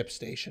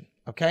ShipStation.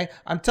 Okay,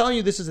 I'm telling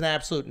you, this is an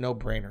absolute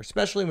no-brainer,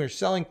 especially when you're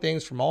selling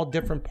things from all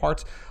different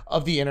parts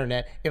of the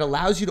internet. It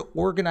allows you to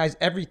organize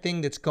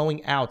everything that's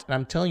going out. And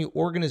I'm telling you,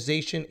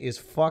 organization is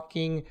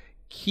fucking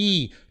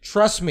key.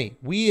 Trust me,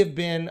 we have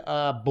been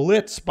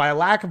blitzed by a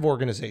lack of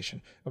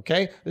organization.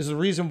 Okay, this is the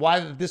reason why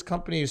this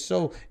company is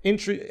so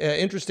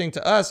interesting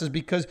to us, is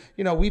because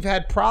we've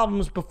had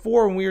problems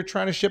before when we were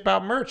trying to ship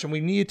out merch, and we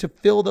needed to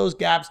fill those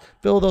gaps,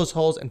 fill those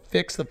holes, and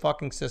fix the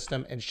fucking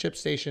system. And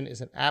ShipStation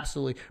is an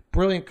absolutely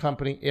brilliant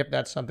company if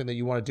that's something that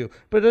you want to do.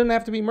 But it doesn't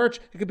have to be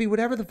merch. It could be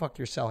whatever the fuck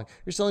you're selling.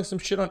 You're selling some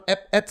shit on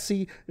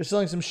Etsy. You're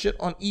selling some shit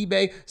on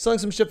eBay. Selling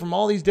some shit from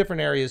all these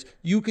different areas.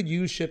 You could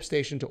use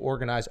ShipStation to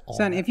organize all.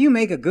 Son, that. if you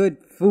make a good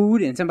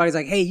food and somebody's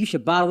like, hey, you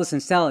should bottle this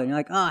and sell it, and you're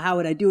like, oh, how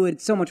would I do it?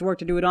 It's so much work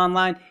to do it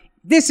online.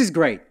 This is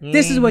great.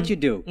 This is what you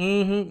do.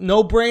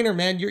 No brainer,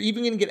 man. You're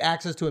even going to get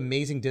access to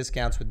amazing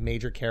discounts with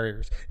major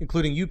carriers,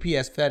 including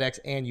UPS, FedEx,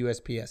 and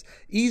USPS.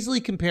 Easily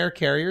compare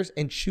carriers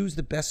and choose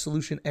the best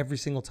solution every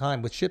single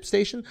time. With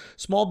ShipStation,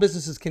 small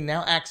businesses can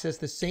now access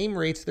the same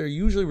rates that are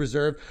usually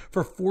reserved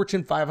for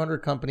Fortune 500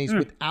 companies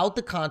without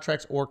the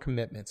contracts or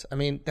commitments. I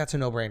mean, that's a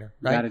no-brainer,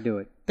 right? Got to do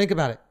it. Think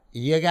about it.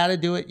 You got to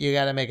do it. You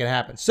got to make it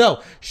happen.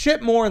 So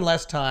ship more in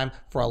less time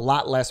for a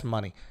lot less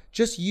money.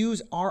 Just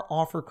use our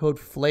offer code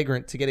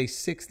FLAGRANT to get a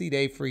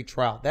 60-day free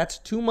trial. That's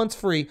 2 months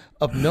free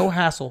of no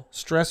hassle,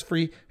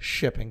 stress-free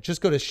shipping.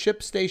 Just go to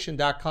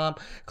ShipStation.com,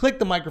 click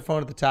the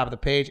microphone at the top of the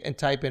page, and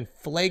type in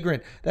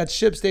FLAGRANT. That's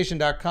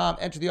ShipStation.com.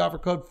 Enter the offer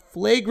code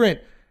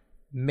FLAGRANT.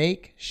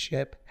 Make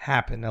ship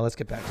happen. Now let's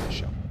get back to the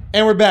show.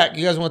 And we're back.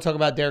 You guys want to talk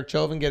about Derek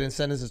Chauvin getting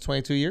sentenced to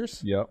 22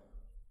 years? Yep.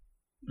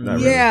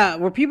 Yeah.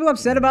 Were people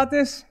upset about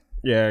this?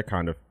 Yeah,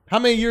 kind of. How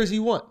many years do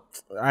you want?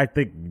 I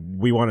think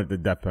we wanted the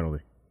death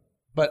penalty.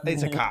 But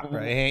it's a cop,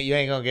 right? You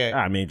ain't going to get...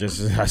 I mean, just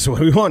that's what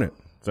we wanted.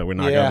 So we're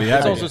not going to be It's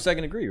happy. also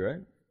second degree,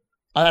 right?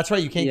 Oh, that's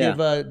right. You can't give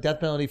a death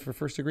penalty for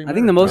first degree murder. I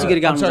think the most you could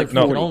have I'm gotten sorry, was you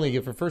like can 40. only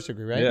give for first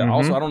degree, right? Yeah.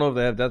 Also, I don't know if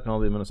they have death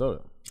penalty in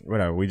Minnesota.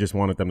 Whatever. We just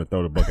wanted them to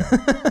throw the book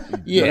out.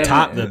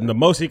 Yeah. The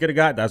most he could have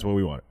got, that's what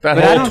we wanted. That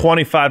But I whole don't-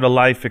 25 to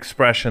life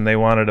expression they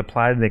wanted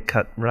applied, they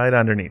cut right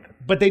underneath it.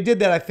 But they did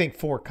that, I think,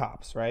 for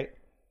cops, right?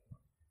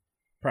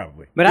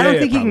 Probably. But I don't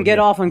think he can probably. get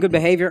off on good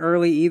behavior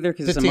early either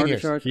because it's a 15 murder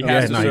years. charge. He Oh.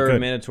 has to no, he serve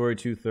could. mandatory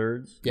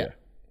 2/3. Yeah.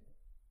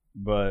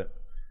 But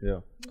yeah.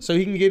 So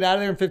he can get out of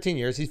there in 15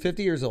 years. He's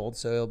 50 years old,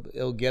 so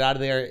he'll get out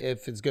of there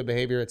if it's good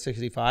behavior at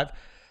 65.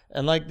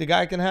 And, like, the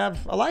guy can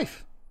have a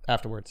life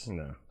afterwards.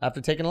 No.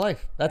 After taking a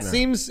life. It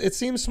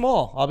seems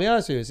small. I'll be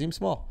honest with you. It seems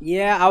small.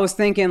 Yeah, I was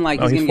thinking like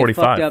he's he's going to get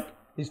 45. fucked up.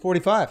 He's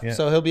 45.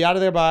 So he'll be out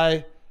of there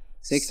by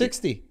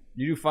 60.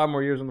 You do 5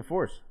 more years on the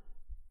force.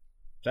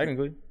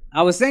 Technically.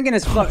 I was thinking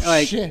as fuck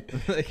like Shit.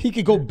 He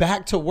could go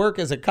back to work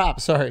as a cop.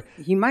 Sorry.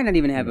 he might not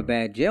even have a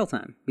bad jail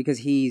time because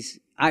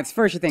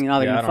first you're thinking, oh,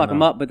 they're Yeah, I going to don't fuck him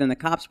know. up, but then the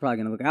cops are probably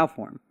going to look out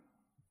for him.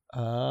 So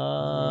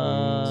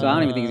I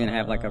don't even think he's going to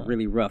have like a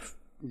really rough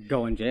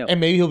go in jail. And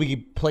maybe he'll be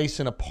placed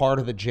in a part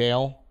of the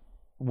jail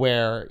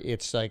where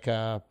it's like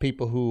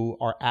people who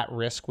are at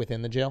risk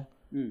within the jail.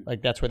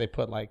 Like that's where they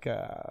put like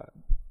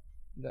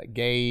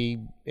gay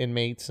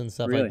inmates and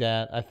stuff Really? like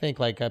that. I think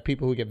like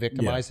people who get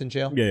victimized in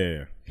jail.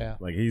 Yeah.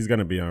 Like he's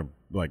gonna be on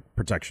like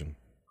protection.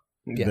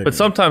 Yeah. But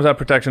sometimes that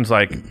protection's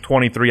like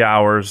 23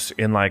 hours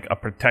in like a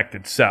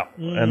protected cell.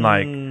 And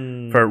like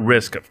for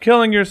risk of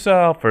killing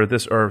yourself or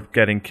this or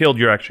getting killed,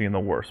 you're actually in the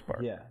worst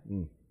part. Yeah.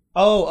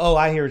 Oh,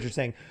 I hear what you're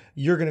saying.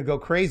 You're gonna go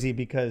crazy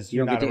because you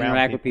you're don't not get to around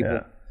interact people.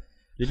 with people.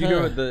 Did you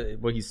hear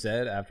what he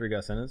said after he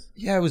got sentenced?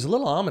 Yeah, it was a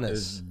little It was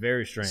ominous.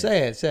 very strange.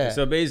 Say it.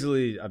 So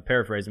basically, I'm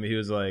paraphrasing, but he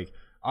was like,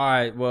 "All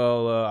right,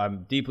 well,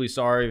 I'm deeply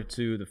sorry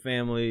to the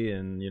family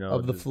and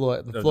Of the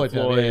Floyd of family,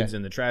 yeah. Floyds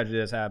and the tragedy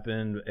that's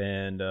happened,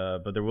 and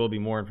but there will be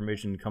more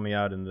information coming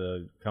out in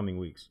the coming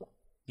weeks."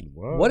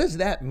 What does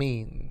that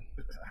mean?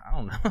 I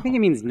don't know. I think it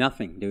means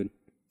nothing, dude.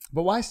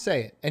 But why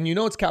say it? And you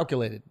know it's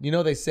calculated. You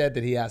know they said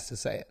that he has to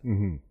say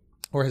it.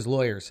 Or his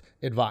lawyers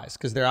advise.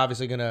 Because they're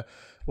obviously going to,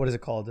 what is it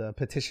called?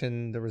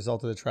 Petition the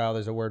result of the trial.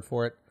 There's a word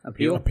for it.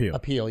 Appeal?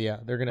 Appeal, yeah.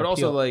 They're going to But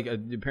appeal. also, like,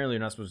 apparently you're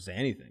not supposed to say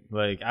anything.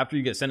 Like, after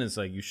you get sentenced,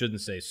 like, you shouldn't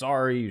say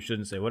sorry. You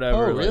shouldn't say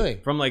whatever. Oh, like, really?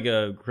 from, like,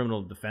 a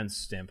criminal defense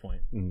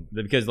standpoint.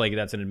 Because, like,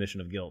 that's an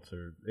admission of guilt.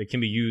 Or it can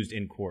be used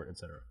in court,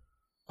 etc.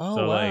 Oh,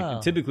 So, wow.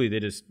 like, typically they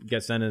just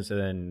get sentenced and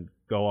then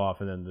go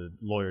off, and then the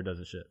lawyer does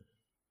the shit.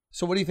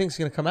 So what do you think is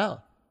going to come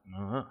out? I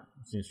don't know.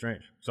 It seems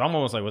strange. So I'm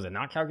almost like, was it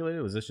not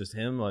calculated? Was this just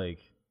him, like,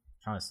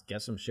 trying to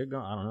get some shit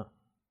going? I don't know.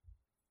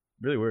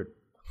 Really weird.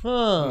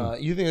 Huh.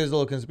 You think there's a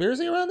little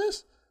conspiracy around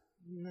this?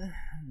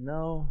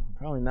 No,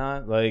 probably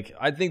not. Like,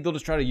 I think they'll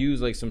just try to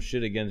use, like, some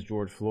shit against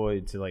George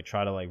Floyd to, like,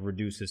 try to, like,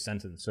 reduce his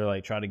sentence. Or,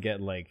 like, try to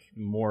get, like,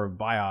 more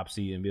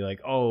biopsy and be like,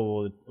 oh,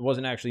 well, it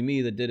wasn't actually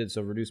me that did it,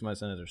 so reduce my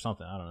sentence or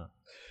something. I don't know.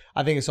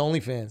 I think it's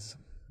OnlyFans.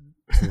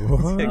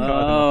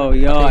 Oh,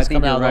 yo, I Things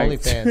think coming you're out right. on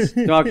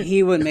OnlyFans. Dog,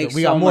 he would make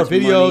We so got more much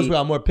videos. money. We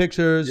got more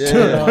pictures. Yeah. You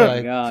know, Oh my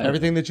like, God.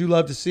 everything that you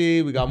love to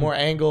see. We got more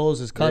angles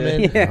is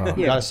coming. Yeah.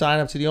 You got to sign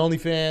up to the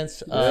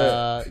OnlyFans.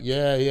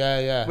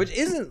 Yeah. Which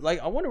isn't, like,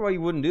 I wonder why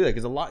you wouldn't do that.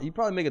 Because you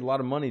probably make a lot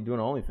of money doing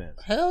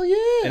OnlyFans. Hell yeah.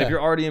 And if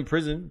you're already in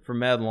prison for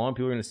mad long,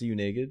 people are going to see you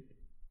naked.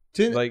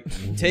 Tin- Like,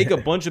 take a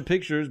bunch of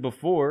pictures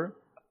before,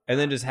 and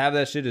then just have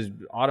that shit as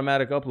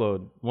automatic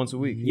upload once a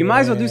week. You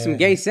might as well do some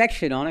gay sex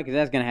shit on it because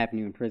that's going to happen to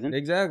you in prison.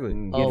 Exactly.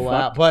 oh, get wow.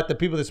 fucked. But the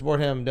people that support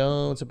him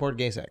don't support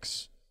gay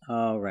sex.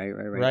 Oh, right.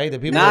 Right? The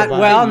people Not that buy-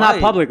 well, They not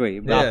might. publicly.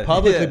 But Not Yeah.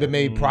 publicly, Yeah. but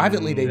maybe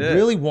privately. They Yeah.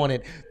 really want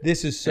it.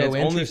 This is so And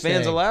it's interesting.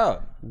 OnlyFans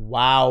allowed.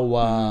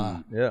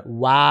 Wow. Yeah.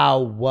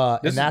 Wow.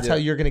 This And is- that's how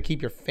yeah. you're going to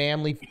keep your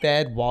family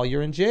fed while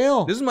you're in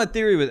jail. This is my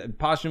theory with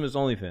posthumous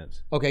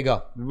OnlyFans. Okay,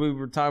 go. We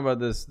were talking about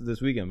this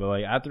weekend, but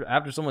like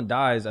after someone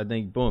dies, I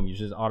think boom, you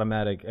just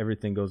automatic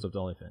everything goes up to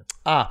OnlyFans.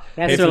 Ah,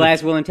 that's Pay their for the-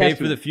 last will and Pay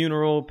testament. for the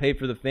funeral, pay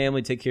for the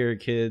family, take care of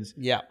kids.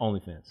 yeah.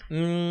 OnlyFans.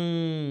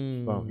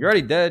 Mm. Boom. You're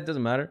already dead.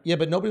 Doesn't matter. Yeah,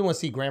 but nobody wants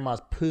to see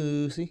grandma's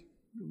pussy.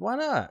 Why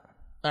not?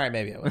 All right,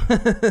 maybe I would.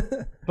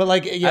 But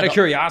like, yeah, Out of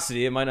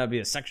curiosity, it might not be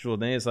a sexual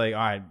thing. It's like, all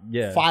right,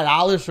 yeah.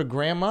 $5 for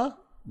grandma?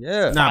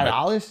 Yeah. Nah, but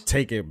 $5?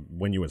 take it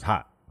when you was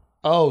hot.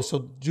 Oh, so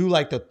do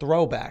like the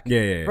throwback.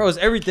 Yeah. Bro, it's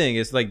everything.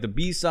 It's like the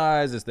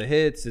B-sides, it's the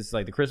hits, it's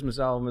like the Christmas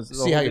album. It's the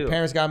See whole how your deal.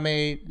 parents got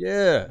made?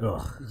 Yeah.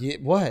 Yeah,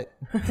 what?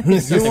 You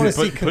want to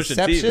see Push the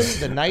conception? teeth.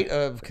 The night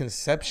of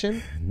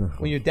conception?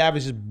 When your dad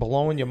was just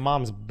blowing your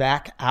mom's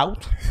back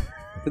out?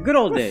 The good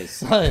old days.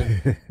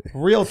 Son,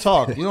 real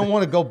talk. You don't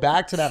want to go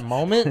back to that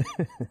moment.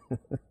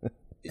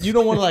 You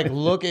don't want to like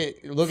look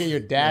at your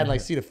dad and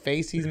like see the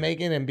face he's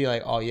making and be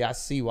like, oh yeah, I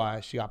see why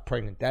she got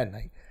pregnant that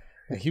night.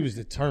 Like, he was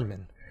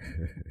determined.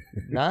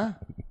 Nah?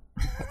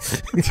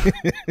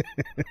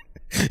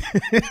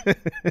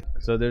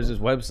 So there's this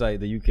website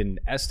that you can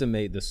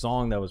estimate the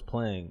song that was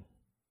playing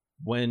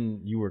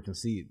when you were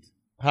conceived.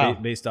 How?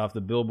 Based off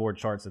the Billboard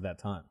charts at that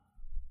time.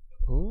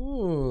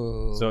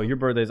 Ooh. So your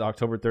birthday is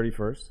October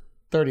 31st,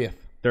 30th,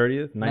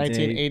 30th,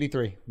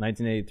 1983.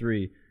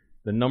 1983.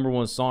 The number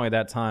one song at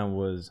that time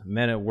was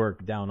Men at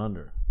Work Down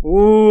Under.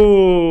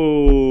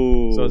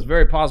 Ooh. So it's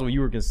very possible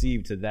you were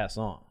conceived to that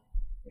song.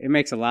 It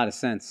makes a lot of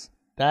sense.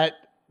 That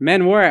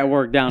Men were at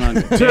work down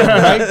under. damn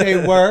right they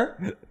were.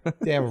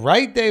 Damn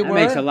right they were.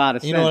 makes a lot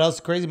of You know what sense. else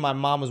is crazy? My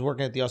mom was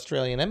working at the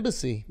Australian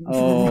embassy.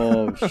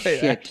 Oh,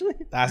 shit.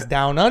 That's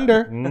down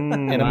under.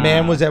 And a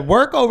man was at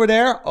work over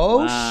there.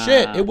 Oh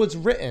shit. It was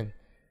written.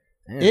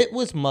 It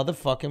was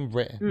motherfucking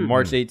written.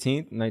 March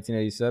 18th,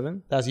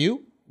 1987. That's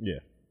you? Yeah.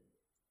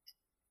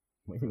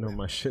 Well, you know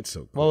my shit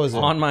so What cool. was it?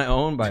 On My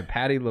Own by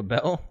Patti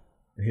LaBelle.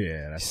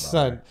 Yeah, that's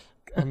Son,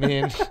 I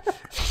mean,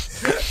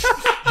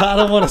 I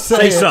don't want to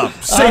say it.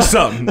 Say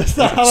something.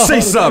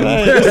 Say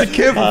something. There's a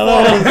kid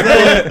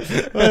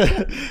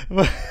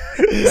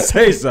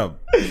Say something.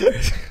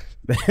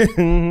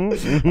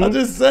 I'm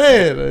just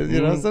saying.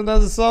 You know,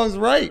 sometimes the song's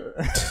right.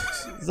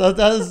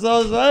 Sometimes the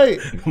song's right.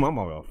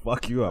 Mama gonna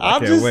fuck you up. I I'm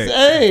can't just wait.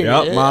 saying.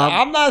 Yep, Mom.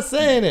 I'm not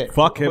saying it.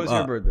 Fuck him What was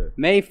your up. birthday?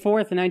 May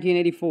 4th,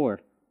 1984.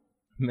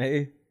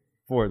 May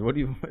 4th. What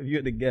do you, if you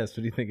had to guess, what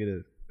do you think it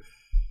is?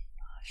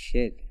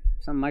 Shit.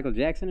 Some Michael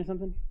Jackson or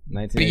something?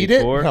 Beat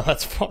it? 1984. No,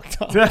 that's fucked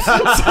up.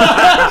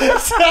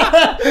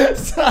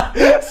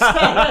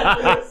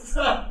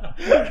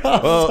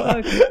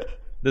 Well,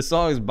 the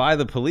song is By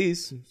the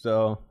Police,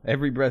 so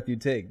Every Breath You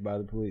Take by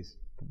the Police.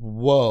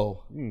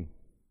 Whoa.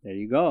 There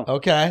you go.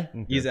 Okay.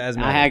 He's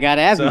asthmatic. I got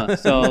asthma,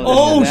 so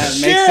Oh, that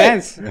shit. makes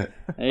sense.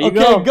 There you Okay,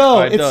 go. go. All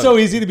right, It's Doug. so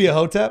easy to be a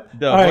hotep.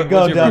 Doug, All right, what's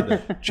go, your Doug.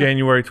 birthday?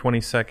 January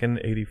 22nd,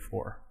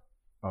 84.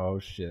 Oh,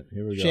 shit.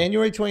 Here we go.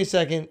 January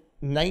 22nd,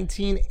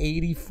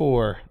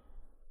 1984.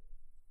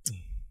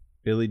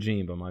 Billie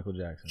Jean by Michael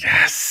Jackson.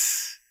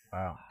 Yes.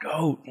 Wow.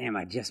 Go. Damn,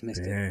 I just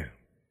missed it. Damn.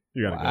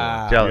 You gotta go.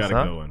 Wow. You Jealous, gotta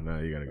huh? go one. No,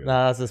 you gotta go.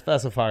 Nah, that's a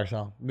specifier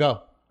song.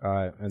 Go. All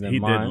right. And then He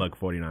mine. did look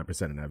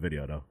 49% in that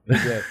video though.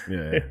 Yeah.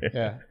 Yeah.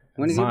 Yeah.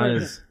 When is your Mine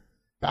birthday? is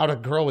About a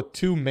girl with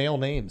two male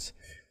names.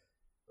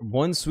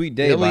 One Sweet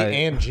Day Billy by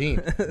and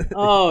Jean.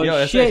 Oh, Yo,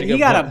 that's shit. actually He good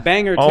got a point.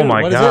 banger, too. Oh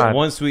my What is it? God.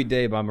 One Sweet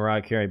Day by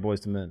Mariah Carey,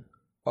 Boyz II Men.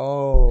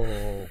 Oh,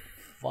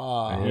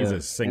 fuck. He's Yeah.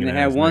 a singing. And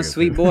they had ass one nigga,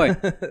 sweet too. boy.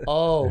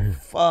 Oh,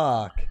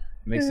 fuck.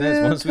 Makes sense.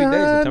 One Sweet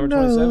Day, September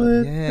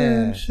 27th.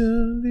 Yeah.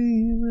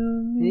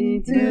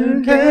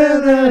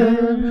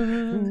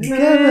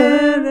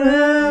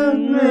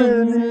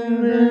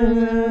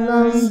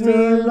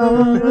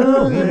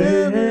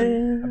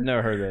 I've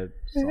never heard that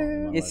song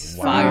in my It's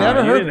life. fire. You never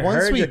You heard didn't One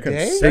heard Sweet your Day?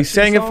 conception They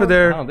sang it for song? I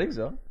their don't think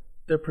so.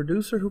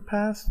 producer who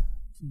passed.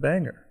 It's a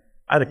banger.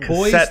 I had a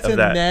Boys cassette to of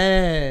that.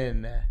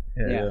 Men.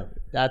 Yeah.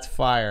 That's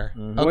fire.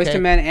 Boys Okay. to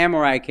Men and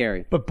Mariah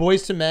Carey. But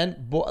Boys to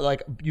Men,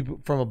 like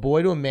you, from a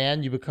boy to a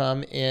man, you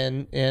become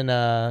in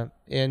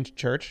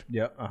church,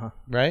 Yeah. Uh-huh.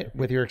 right?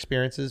 With your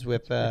experiences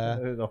with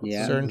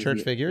Yeah. certain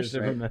church figures,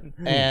 Different men.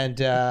 and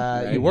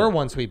you were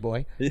one sweet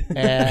boy,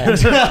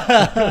 and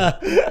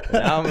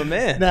Now I'm a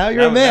man. now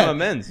you're a man. Now I'm a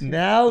men's.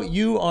 Now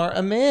you are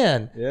a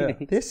man. Yeah.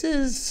 This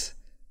is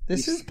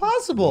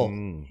possible.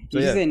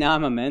 Did you say now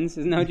I'm a men's?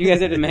 Isn't that what you guys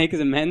had to make as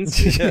a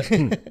men's?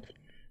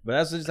 But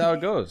that's just how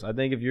it goes. I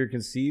think if you're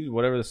conceived,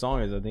 whatever the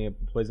song is, I think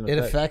it plays an It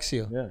effect. affects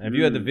you. Yeah. And if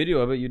you had the video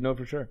of it, you'd know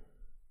for sure.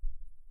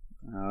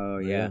 Oh,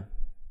 yeah.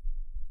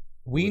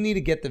 We need to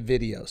get the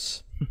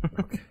videos.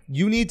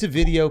 You need to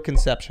video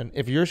conception.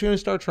 If you're going to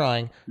start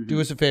trying,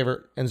 do us a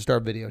favor and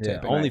start Yeah.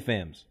 videotaping. Only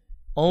fams.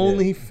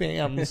 Only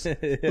fams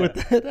with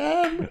that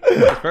M.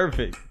 That's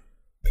perfect.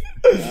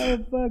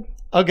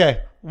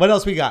 Okay, what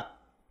else we got?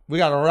 We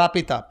got to wrap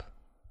it up.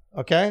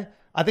 Okay,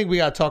 I think we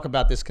got to talk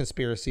about this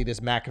conspiracy, this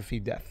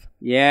McAfee death.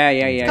 Yeah.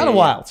 Kind of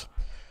wild.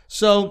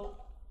 So,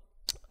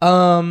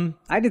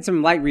 I did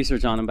some light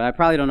research on him, but I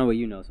probably don't know what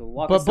you know. So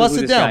walk us but through bust who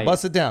it this guy down. is.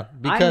 Bust it down.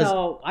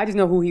 Because I just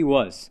know who he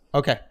was.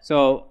 okay,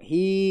 So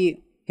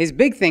his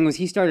big thing was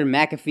he started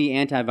McAfee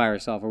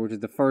antivirus software, which is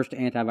the first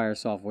antivirus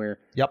software.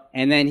 yep.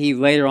 And then he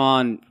later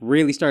on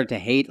really started to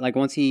hate, like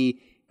once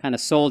he kind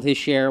of sold his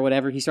share or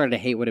whatever, he started to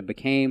hate what it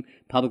became.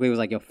 Publicly was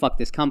like, yo, fuck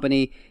this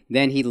company.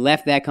 Then he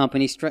left that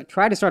company,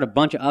 tried to start a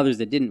bunch of others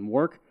that didn't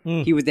work.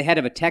 He was the head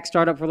of a tech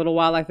startup for a little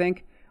while, I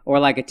think. or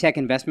like a tech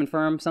investment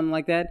firm, something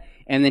like that.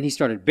 And then he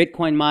started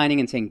Bitcoin mining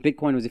and saying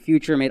Bitcoin was the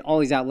future, made all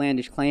these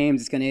outlandish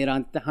claims. It's going to hit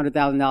on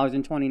 $100,000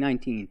 in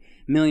 2019, $1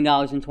 million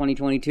in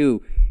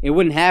 2022. It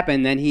wouldn't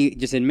happen. Then he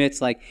just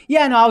admits like,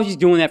 yeah, no, I was just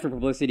doing that for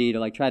publicity to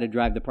like try to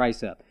drive the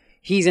price up.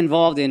 He's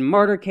involved in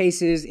murder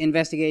cases,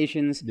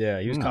 investigations. Yeah,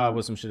 he was caught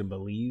with some shit in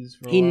Belize.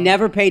 He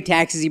never paid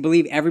taxes. He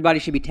believed everybody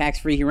should be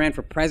tax-free. He ran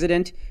for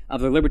president of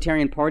the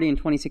Libertarian Party in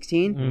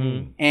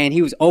 2016. And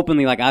he was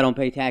openly like, I don't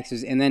pay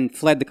taxes, and then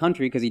fled the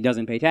country because he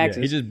doesn't pay taxes.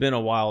 Yeah, he's just been a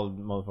wild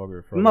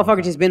motherfucker. The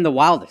motherfucker just been the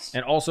wildest.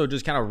 And also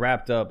just kind of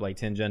wrapped up like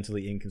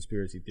tangentially in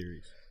conspiracy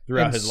theories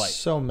throughout his life.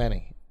 So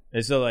many.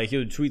 And so, like, he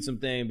would tweet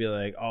something and be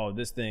like, oh,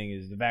 this thing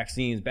is, the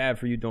vaccine's bad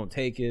for you, don't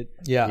take it.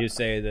 Yeah. He would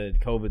say that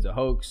COVID's a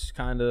hoax,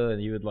 kind of,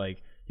 and he was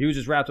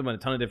just wrapped up in a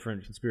ton of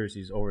different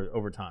conspiracies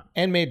over time.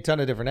 And made a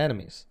ton of different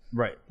enemies.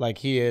 Right. Like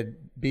he had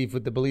beef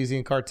with the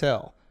Belizean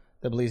cartel.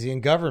 The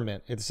Belizean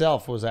government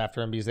itself was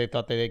after him because they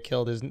thought that he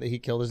killed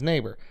his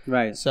neighbor.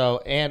 Right. So,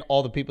 and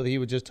all the people that he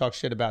would just talk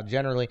shit about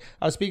generally.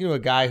 I was speaking to a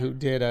guy who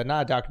did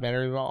not a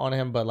documentary on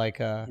him, but like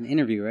an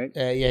interview, right?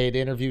 Yeah, he'd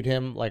interviewed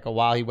him like a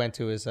while. He went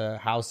to his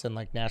house in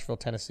like Nashville,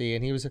 Tennessee,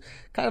 and he was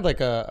kind of like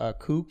a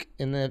kook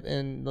in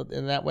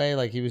that way.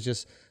 Like he was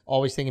just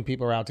always thinking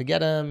people are out to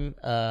get him.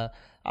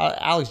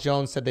 Alex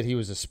Jones said that he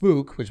was a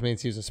spook, which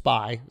means he was a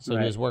spy. So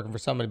he was working for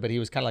somebody, but he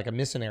was kind of like a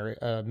missionary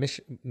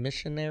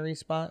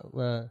spy.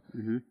 What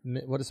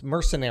is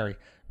mercenary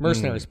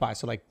spy?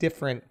 So like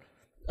different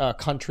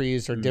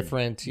countries or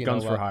different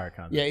guns for hire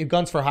kind of. Yeah,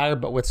 guns for hire,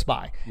 but with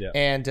spy. Yeah.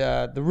 And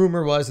the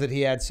rumor was that he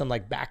had some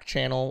like back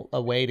channel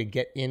a way to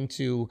get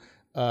into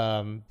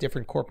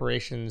different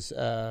corporations,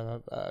 I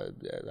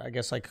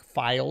guess like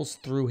files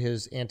through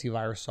his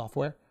antivirus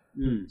software.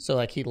 So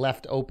like he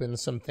left open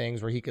some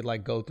things where he could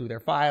like go through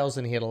their files,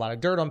 and he had a lot of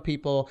dirt on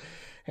people.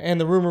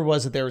 And the rumor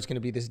was that there was going to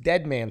be this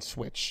dead man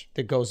switch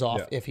that goes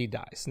off if he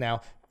dies.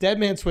 Now, dead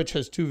man switch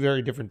has two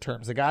very different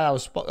terms. The guy I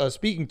was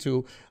speaking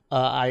to,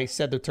 I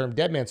said the term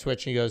dead man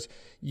switch, and he goes,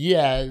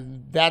 yeah,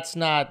 that's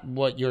not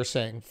what you're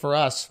saying. For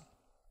us,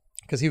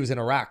 because he was in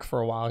Iraq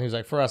for a while, and he was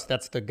like, for us,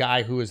 that's the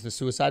guy who is the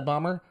suicide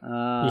bomber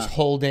who's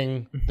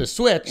holding the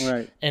switch.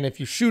 Right. And if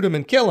you shoot him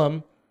and kill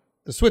him,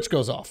 the switch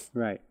goes off.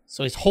 Right.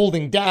 So he's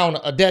holding down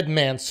a dead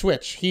man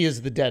switch. He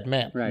is the dead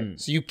man. Right.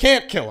 So you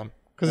can't kill him,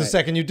 because the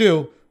second you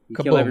do, You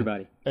kaboom. kill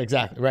everybody.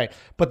 Exactly, right.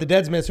 But the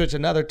dead man switch,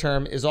 another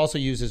term, is also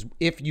used as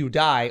if you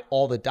die,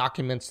 all the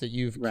documents that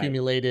you've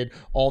accumulated,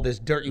 all this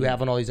dirt you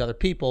have on all these other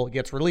people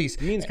gets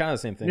released. It means kind of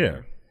the same thing.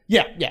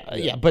 Yeah.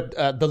 Yeah. But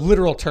the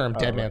literal term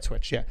dead man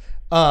switch,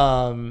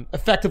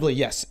 effectively,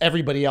 yes,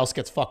 everybody else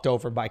gets fucked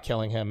over by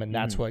killing him, and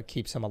that's what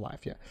keeps him alive,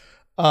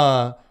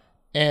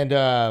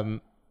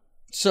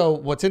 So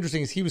what's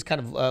interesting is he was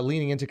kind of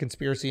leaning into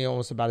conspiracy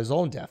almost about his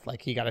own death.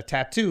 Like he got a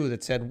tattoo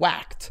that said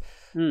whacked.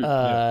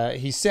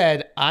 He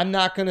said, I'm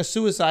not going to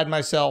suicide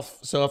myself.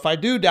 So if I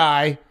do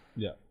die,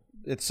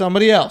 it's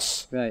somebody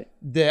else. Right.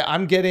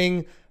 I'm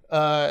getting,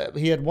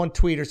 he had one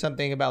tweet or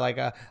something about like,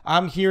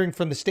 I'm hearing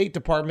from the State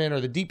Department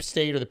or the deep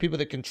state or the people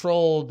that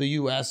control the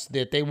U.S.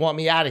 that they want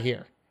me out of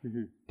here.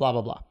 Blah,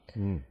 blah, blah.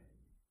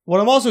 What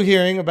I'm also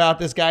hearing about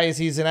this guy is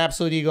he's an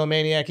absolute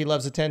egomaniac. He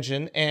loves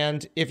attention.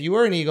 And if you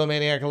were an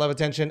egomaniac and love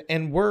attention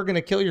and were going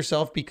to kill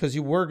yourself because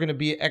you were going to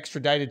be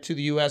extradited to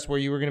the U.S. where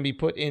you were going to be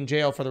put in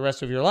jail for the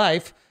rest of your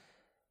life,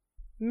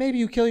 maybe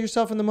you kill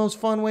yourself in the most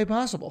fun way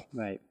possible.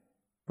 Right?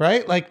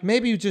 Like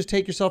maybe you just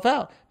take yourself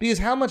out. Because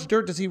how much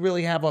dirt does he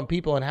really have on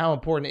people, and how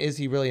important is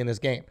he really in this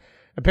game?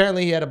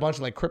 Apparently he had a bunch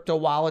of like crypto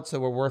wallets that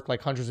were worth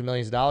like hundreds of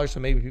millions of dollars. So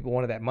maybe people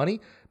wanted that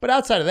money. But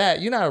outside of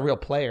that, you're not a real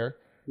player.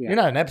 You're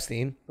not an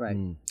Epstein. Right.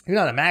 You're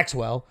not a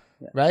Maxwell.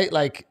 Right?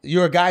 Like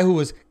you're a guy who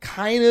was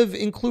kind of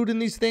included in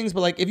these things.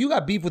 But like if you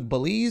got beef with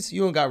Belize,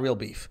 you don't got real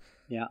beef.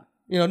 Yeah.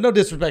 You know, no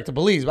disrespect to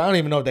Belize, but I don't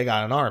even know if they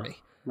got an army.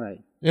 Right.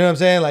 You know what I'm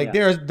saying? Like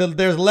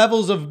there's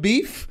levels of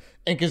beef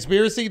and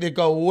conspiracy that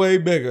go way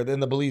bigger than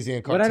the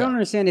Belizean cartel. But I don't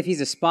understand, if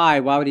he's a spy,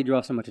 why would he draw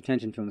so much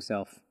attention to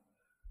himself?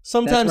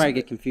 Sometimes That's where I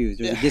get confused.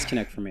 There's a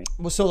disconnect for me.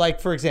 So,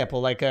 like, for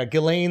example, like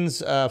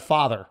Ghislaine's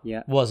father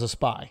was a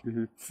spy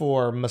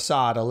for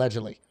Mossad,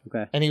 allegedly.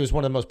 Okay. And he was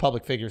one of the most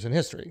public figures in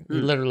history. He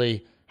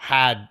literally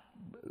had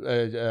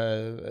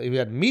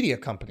a media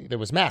company that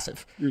was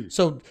massive.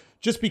 So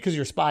just because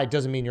you're a spy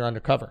doesn't mean you're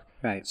undercover.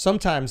 Right.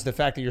 Sometimes the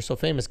fact that you're so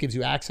famous gives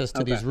you access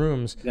to these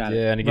rooms. Got it.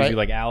 Yeah, and it gives you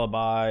like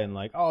alibi and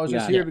like, oh, I was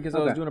just here because I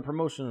was doing a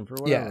promotion for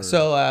whatever. Yeah.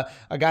 So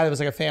a guy that was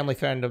like a family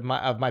friend of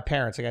my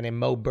parents, a guy named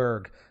Mo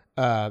Berg,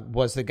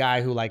 was the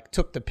guy who like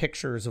took the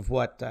pictures of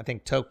what I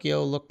think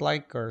Tokyo looked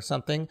like or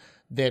something,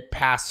 that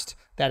passed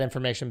that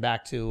information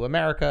back to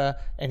America.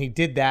 And he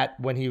did that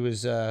when he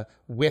was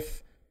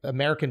with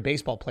American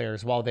baseball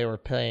players while they were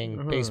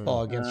playing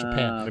baseball against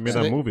Japan. They made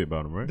that movie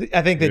about him, right?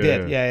 I think they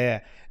did. Yeah.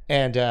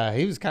 And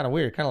he was kind of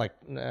weird, kind of like,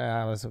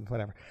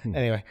 whatever.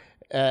 Anyway,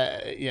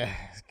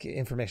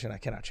 information I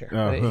cannot share.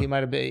 But he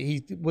might have been.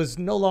 He was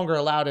no longer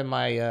allowed in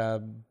my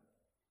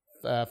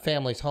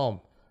family's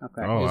home.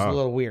 Okay. It was a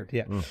little weird,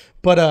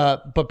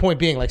 But point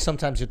being, like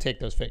sometimes you take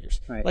those figures.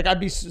 Right. Like I'd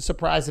be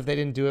surprised if they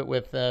didn't do it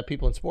with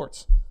people in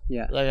sports.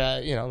 Yeah.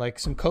 Like like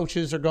some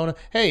coaches are going to,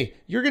 hey,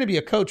 you're going to be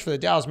a coach for the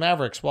Dallas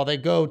Mavericks while they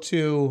go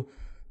to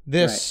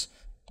this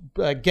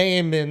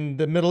game in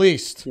the Middle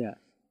East. Yeah.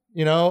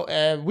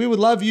 We would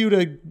love you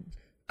to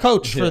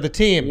coach for the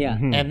team. Yeah.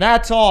 And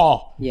that's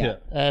all. Yeah.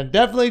 And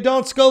definitely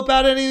don't scope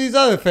out any of these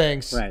other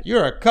things. Right.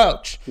 You're a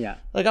coach. Yeah.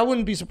 Like, I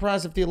wouldn't be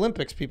surprised if the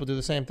Olympics people do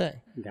the same thing.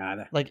 Got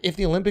it. Like, if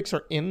the Olympics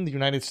are in the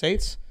United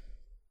States,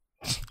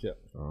 Yeah.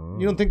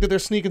 you don't think that they're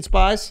sneaking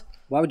spies?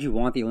 Why would you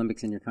want the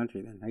Olympics in your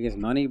country then? I guess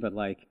money, but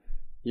like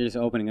you're just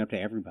opening it up to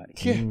everybody.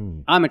 Yeah.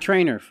 I'm a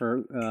trainer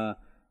for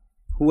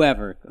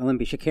whoever,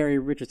 Sha'Carri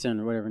Richardson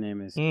or whatever her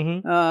name is.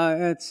 Mm-hmm.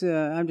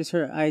 I'm just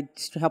her. I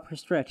help her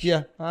stretch.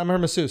 Yeah, I'm her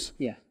masseuse.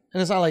 Yeah.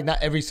 And it's not like not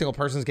every single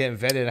person's getting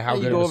vetted and how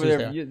You good go of over masseuse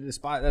there, they are. the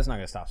spy. That's not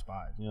gonna stop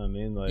spies. You know what I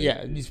mean? Like,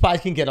 Yeah, these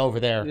spies can get over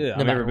there. yeah.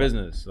 no I'm matter in what.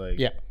 business. Like,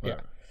 Yeah,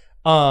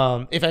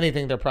 yeah. If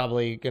anything, they're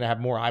probably going to have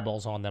more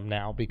eyeballs on them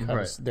now because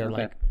Right. they're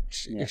Okay. like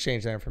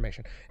exchange that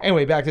information.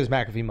 Anyway, back to this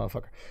McAfee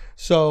motherfucker.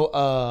 So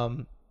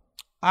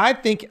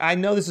I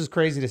know this is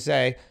crazy to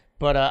say,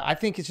 but I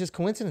think it's just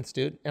coincidence,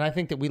 dude. And I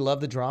think that we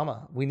love the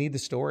drama. We need the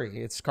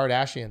story. It's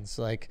Kardashians.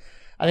 Like,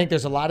 I think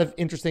there's a lot of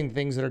interesting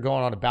things that are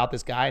going on about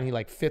this guy, and he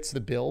like fits the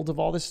build of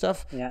all this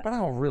stuff. Yeah. But I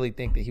don't really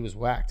think that he was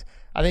whacked.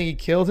 I think he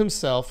killed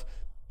himself,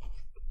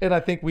 and I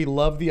think we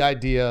love the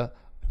idea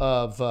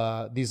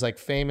of these like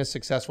famous,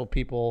 successful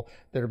people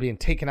that are being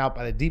taken out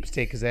by the deep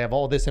state because they have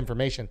all this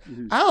information.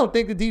 I don't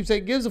think the deep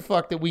state gives a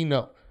fuck that we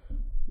know.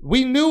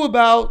 We knew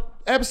about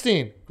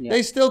Epstein. Yeah.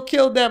 They still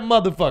killed that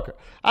motherfucker.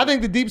 I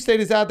think the deep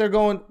state is out there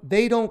going,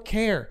 they don't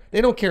care.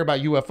 They don't care about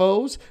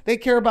UFOs. They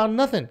care about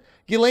nothing.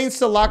 Ghislaine's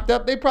still locked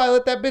up. They probably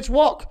let that bitch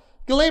walk.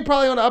 Ghislaine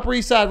probably on the Upper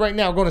East Side right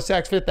now going to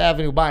Saks Fifth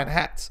Avenue buying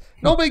hats.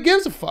 Nobody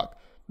gives a fuck.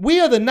 We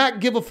are the not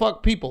give a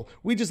fuck people.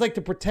 We just like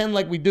to pretend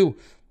like we do.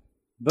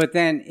 But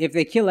then, if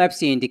they kill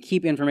Epstein to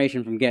keep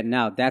information from getting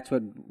out, that's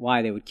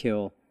why they would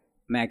kill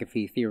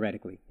McAfee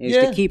theoretically, is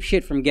Yeah. to keep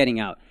shit from getting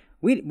out.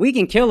 We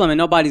can kill him and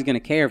nobody's gonna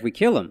care if we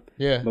kill him.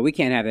 Yeah. But we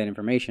can't have that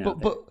information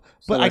out there.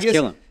 But let's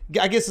kill him.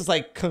 I guess it's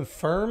like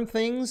confirm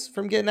things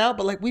from getting out.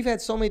 But like we've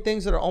had so many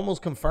things that are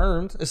almost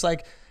confirmed. It's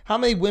like how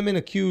many women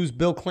accuse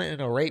Bill Clinton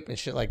of rape and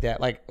shit like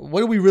that. Like what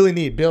do we really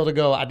need? Bill to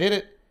go, I did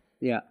it.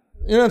 Yeah.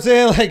 You know what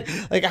I'm saying?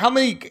 Like how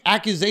many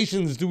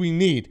accusations do we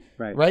need?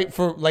 Right. Right?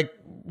 For like,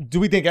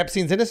 do we think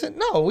Epstein's innocent?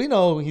 No, we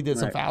know he did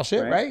some Right, foul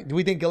shit, right. right? Do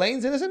we think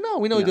Ghislaine's innocent? No,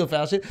 we know he did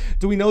foul shit.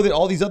 Do we know that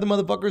all these other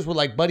motherfuckers were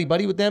like buddy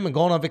with them and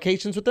going on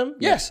vacations with them?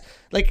 Yes.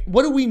 Like,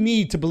 what do we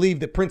need to believe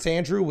that Prince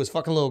Andrew was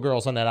fucking little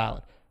girls on that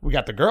island? We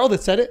got the girl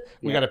that said it.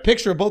 We got a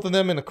picture of both of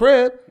them in the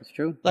crib. It's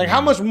true. Like,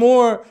 how much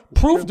more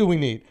proof do we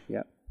need?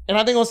 Yeah. And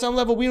I think on some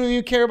level, we don't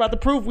even care about the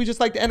proof. We just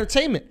like the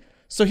entertainment.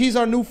 So he's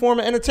our new form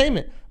of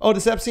entertainment. Oh,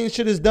 this Epstein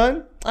shit is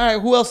done? All right,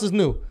 who else is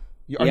new?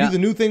 Are you the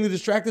new thing to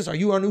distract us? Are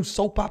you our new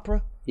soap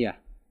opera? Yeah.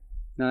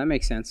 No, that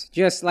makes sense.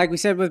 Just like we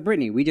said with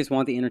Britney, we just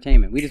want the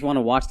entertainment. We just want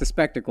to watch the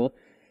spectacle.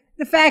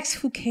 The facts,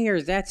 who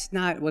cares? That's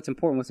not what's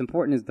important. What's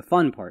important is the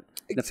fun part.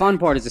 The fun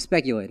part is the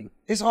speculating.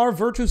 It's our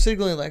virtue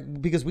signaling,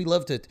 like, because we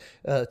love to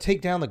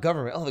take down the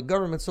government. Oh, the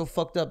government's so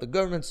fucked up. The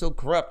government's so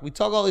corrupt. We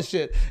talk all this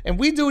shit. And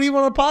we do it even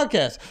on a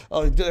podcast.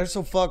 Oh, they're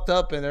so fucked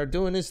up and they're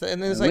doing this.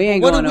 And then it's like, We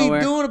ain't what are going we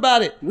nowhere. doing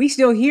about it? We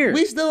still here.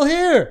 We still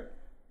here.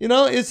 You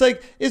know, it's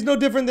like, it's no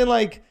different than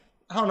like,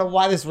 I don't know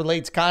why this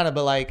relates kind of,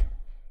 but like,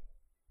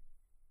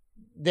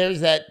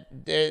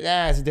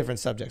 it's a different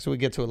subject, so we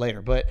get to it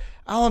later. But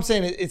all I'm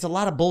saying is it's a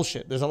lot of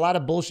bullshit. There's a lot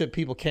of bullshit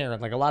people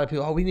caring. Like a lot of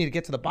people, we need to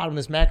get to the bottom of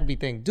this McAfee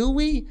thing. Do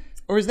we?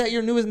 Or is that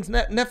your newest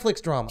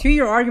Netflix drama? To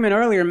your argument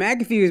earlier,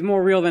 McAfee is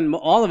more real than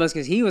all of us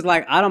because he was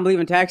like, I don't believe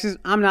in taxes.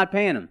 I'm not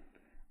paying them.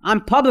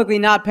 I'm publicly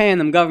not paying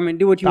them, government.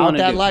 Do what you About want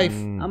to do. that life.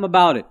 I'm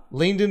about it.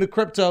 Leaned into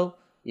crypto.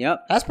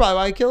 Yep. That's probably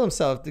why he killed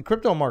himself. The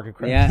crypto market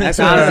crash. Yeah, that's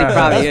honestly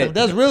probably it.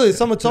 That's really,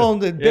 someone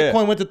told him that Yeah.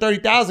 Bitcoin went to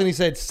 30,000. He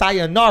said,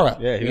 sayonara.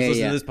 Yeah, he was Yeah, listening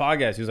yeah. to this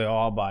podcast. He was like, "Oh,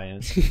 I'll buy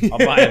in. I'll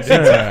buy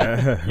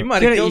in." You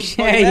might have killed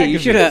You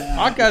should have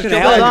Podcast held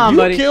killed on, You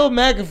buddy. killed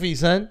McAfee,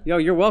 son. Yo,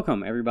 you're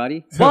welcome,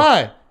 everybody.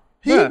 Why?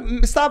 He Yeah.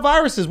 stopped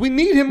viruses. We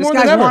need him This more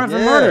guy's than ever. wanted for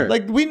murder.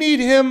 Like, we need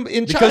him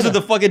in China. because of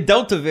the fucking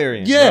Delta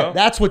variant. Yeah, bro.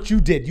 that's what you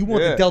did. You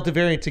want the Yeah. Delta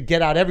variant to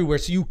get out everywhere,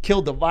 so you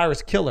killed the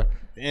virus killer.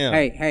 Damn.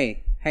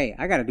 Hey,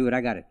 I got to do what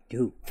I got to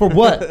do. For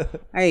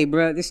what? Hey,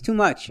 bro, this is too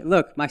much.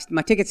 Look, my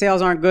ticket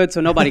sales aren't good, so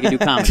nobody can do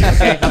comedy.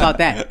 Okay, how about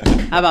that?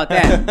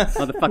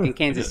 Motherfucking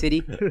Kansas City,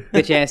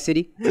 bitch ass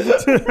city.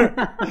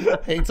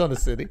 Hates on the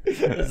city. It's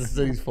the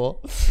city's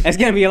fault. There's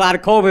gonna be a lot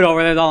of COVID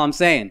over there. That's all I'm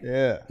saying.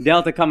 Yeah.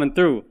 Delta coming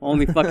through.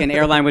 Only fucking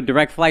airline with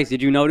direct flights.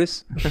 Did you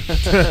notice?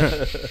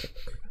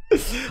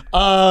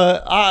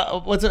 Mark?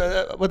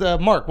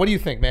 What do you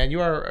think, man?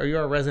 Are you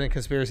a resident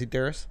conspiracy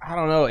theorist? I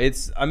don't know.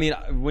 I mean,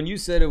 when you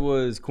said it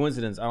was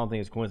coincidence, I don't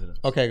think it's coincidence.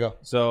 Okay, go.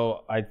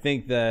 So I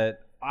think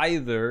that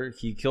either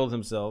he killed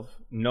himself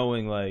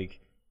knowing like,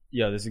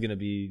 yeah, this is gonna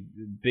be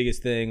the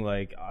biggest thing.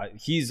 Like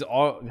has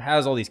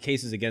all these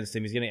cases against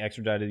him. He's getting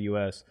extradited to the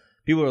U.S.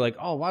 People are like,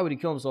 oh, why would he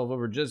kill himself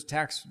over just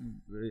tax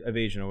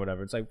evasion or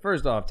whatever? It's like,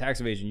 first off, tax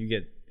evasion, you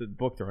get the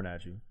book thrown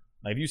at you.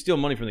 Like if you steal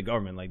money from the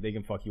government, like they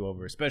can fuck you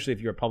over, especially if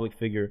you're a public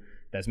figure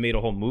that's made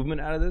a whole movement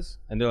out of this.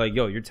 And they're like,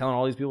 yo, you're telling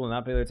all these people to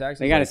not pay their taxes.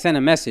 They got to like, send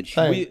a message.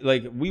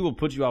 we will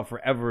put you out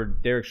forever,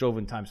 Derek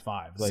Chauvin times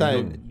 5. Like Son,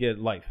 you'll get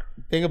life.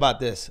 Think about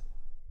this.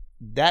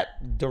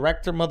 That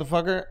director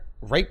motherfucker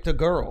raped a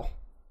girl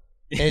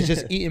and is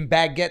just eating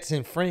baguettes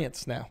in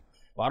France now.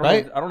 Well,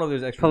 Right? I don't know if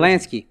there's extra.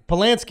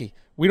 Polanski.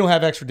 We don't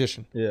have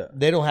extradition. Yeah.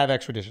 They don't have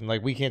extradition.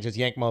 Like, we can't just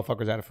yank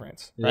motherfuckers out of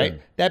France, right?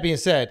 That being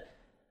said,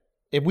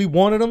 if we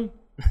wanted them,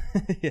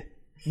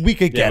 we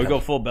could get we them. go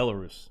full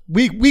Belarus.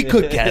 We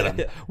could get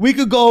them. We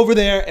could go over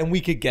there and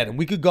we could get them.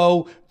 We could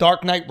go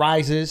Dark Knight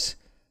Rises.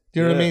 Do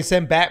you know what I mean?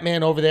 Send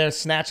Batman over there,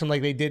 snatch him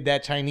like they did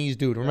that Chinese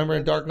dude. Remember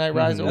in Dark Knight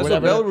Rises or That's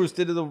whatever? what Belarus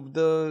did to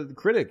the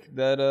critic,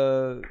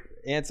 that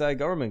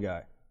anti-government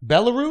guy.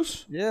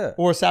 Belarus? Yeah.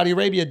 Or Saudi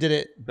Arabia did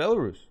it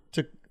Belarus.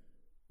 to...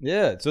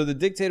 Yeah. So the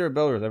dictator of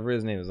Belarus, I forget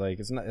his name. Is like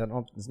it's not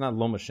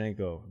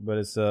Lomachenko, but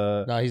it's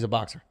No, he's a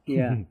boxer.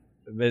 Yeah.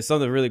 it's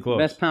something really close.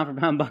 Best pound for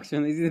pound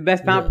boxer. He's the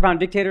best pound for pound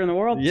dictator in the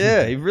world.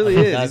 Yeah, he really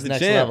is. That's He's the next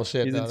champ. level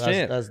shit, He's though. the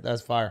champ.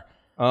 That's fire.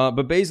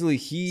 But basically,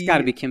 It's got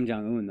to be Kim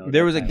Jong Un though.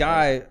 There was a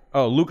guy.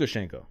 Oh,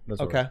 Lukashenko. That's what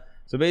it Okay. was.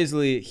 So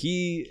basically,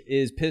 he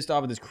is pissed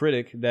off at this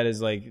critic that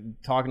is like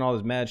talking all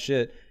this mad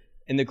shit,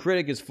 and the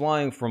critic is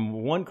flying from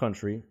one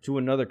country to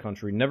another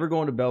country, never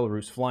going to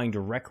Belarus, flying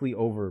directly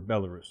over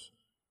Belarus.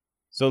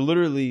 So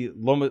literally,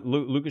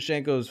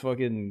 Lukashenko's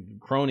fucking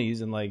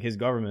cronies and like his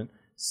government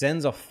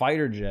sends a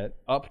fighter jet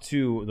up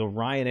to the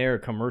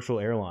Ryanair commercial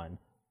airline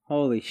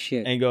Holy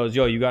shit. and goes,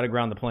 yo, you got to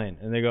ground the plane.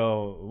 And they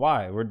go,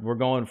 why? We're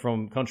going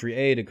from country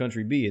A to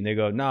country B. And they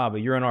go, nah,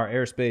 but you're in our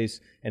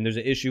airspace, and there's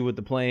an issue with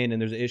the plane, and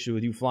there's an issue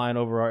with you flying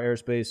over our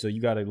airspace, so you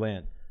got to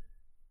land.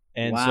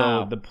 And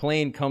Wow. so the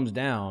plane comes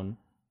down.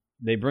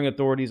 They bring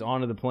authorities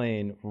onto the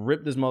plane,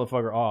 rip this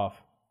motherfucker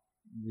off.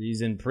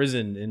 He's in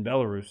prison in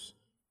Belarus,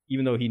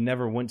 even though he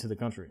never went to the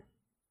country.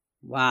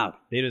 Wow.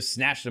 They just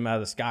snatched him out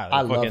of the sky. Like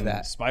I love fucking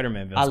that.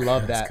 Spider-Man I villain.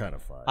 love That's that. kind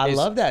of fire. I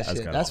love that That's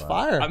shit. kinda That's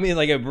fire. fire. I mean,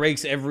 like, it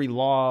breaks every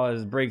law.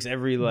 It breaks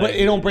every, like... But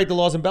it don't break the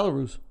laws in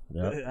Belarus.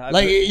 Yeah.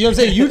 Like, you know what I'm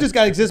saying? You just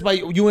got to exist by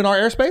you in our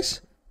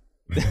airspace.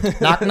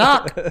 Knock,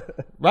 knock.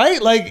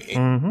 Right? Like,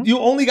 you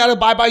only got to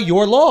abide by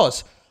your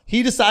laws.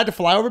 He decided to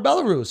fly over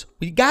Belarus.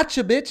 We got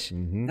you,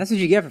 bitch. That's what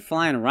you get for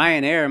flying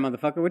Ryanair,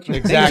 motherfucker. What you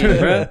Exactly.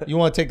 thinking, bro? You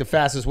want to take the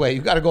fastest way.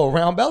 You got to go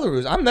around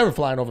Belarus. I'm never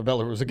flying over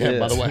Belarus again,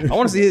 by the way. I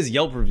want to see his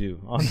Yelp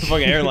review on the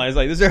fucking airline. It's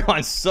like, this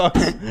airline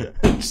sucks.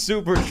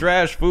 Super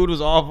trash. Food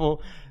was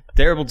awful.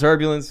 Terrible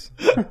turbulence.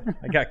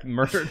 I got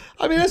murdered.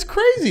 I mean, that's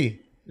crazy.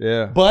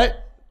 Yeah.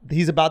 But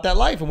he's about that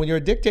life. And when you're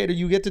a dictator,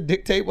 you get to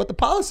dictate what the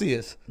policy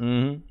is.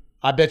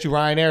 I bet you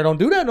Ryanair don't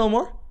do that no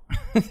more.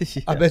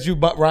 I bet you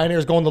Ryanair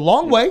is going the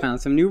long way. Found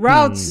some new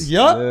routes.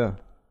 Yup. Yeah.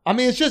 I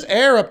mean, it's just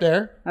air up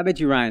there. I bet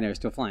you Ryanair is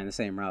still flying the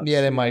same routes.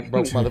 Yeah, they might,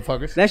 broke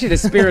motherfuckers. That's the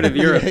spirit of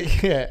Europe.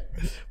 Yeah.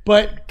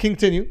 But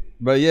continue.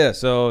 But yeah,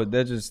 so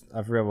that just,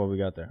 I forgot what we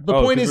got there. The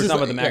point 'cause is, we're is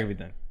talking about like- the McAfee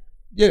thing.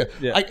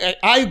 Yeah.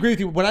 I agree with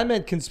you. When I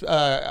meant, did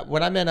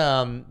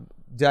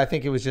I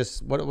think it was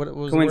just, what was the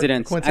word?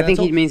 Coincidence. I think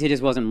Coincidental? he means he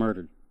just wasn't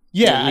murdered.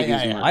 Yeah, He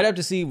was yeah. murdered. I'd have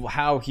to see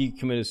how he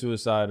committed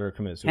suicide or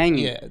committed suicide.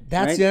 Hanging. Yeah,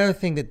 that's right? the other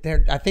thing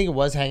that I think it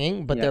was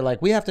hanging, but Yeah. they're like,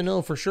 we have to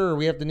know for sure.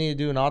 We have to need to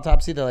do an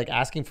autopsy. They're like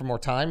asking for more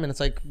time, and it's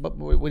like, but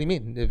what do you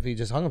mean? If he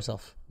just hung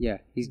himself, Yeah,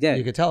 he's dead.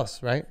 you could tell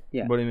us, right?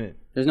 Yeah. What do you mean?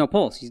 There's no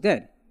pulse. He's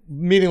dead.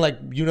 Meaning like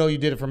you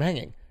did it from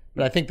hanging,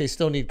 but I think they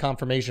still need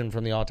confirmation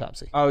from the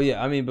autopsy, Oh,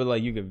 yeah. I mean, but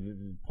like you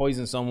could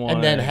poison someone.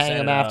 and then hang set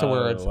him it up,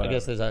 afterwards. I whatever.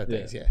 guess there's other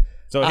things. Yeah.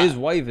 So his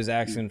wife is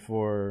asking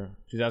for,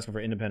 she's asking for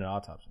independent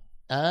autopsy.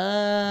 Ah.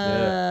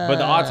 Yeah. But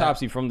the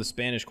autopsy from the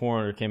Spanish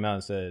coroner came out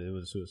and said it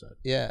was suicide.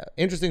 Yeah.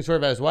 Interesting story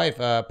about his wife,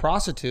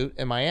 prostitute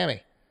in Miami.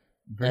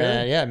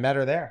 Really? Yeah, met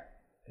her there.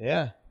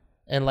 Yeah,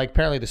 and like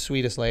apparently the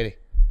sweetest lady.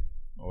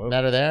 Oh,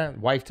 Met her there,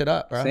 wifed it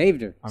up, bro.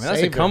 Saved her. I mean, that's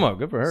a Saved her. come up.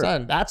 Good for her.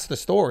 Son, that's the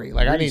story.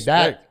 Like I need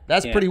that. Respect.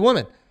 That's Yeah. Pretty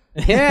Woman.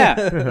 Yeah.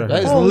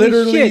 That is Holy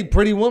literally shit.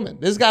 Pretty Woman.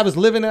 This guy was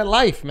living that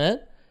life, man.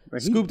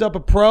 Scooped up a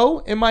pro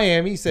in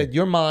Miami. He said,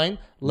 "You're mine.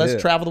 Let's Yeah.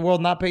 travel the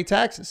world, not pay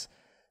taxes."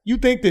 You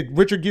think that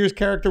Richard Gere's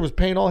character was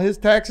paying all his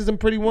taxes in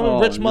Pretty Woman, Oh,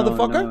 rich no,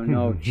 motherfucker?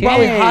 no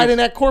Probably chance. hiding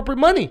that corporate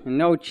money,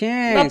 No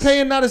chance. not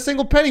paying not a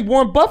single penny,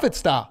 Warren Buffett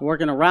style.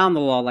 Working around the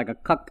law like a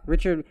cuck.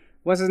 Richard,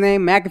 what's his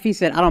name? McAfee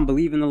said, I don't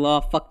believe in the law.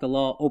 Fuck the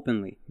law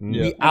openly.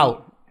 We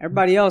out.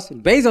 Everybody else,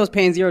 Bezos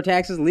paying zero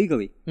taxes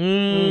legally.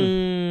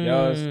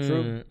 Yeah, that's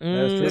true.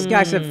 That's true. This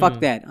guy said, fuck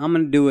that. I'm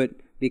going to do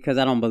it because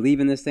I don't believe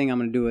in this thing. I'm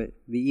going to do it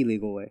the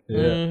illegal way.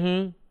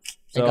 And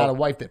got a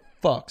wife that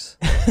fucks.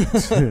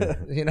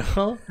 You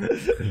know?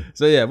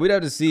 So yeah, we'd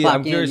have to see. Clock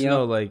I'm curious in, to yo.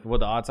 know like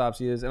what the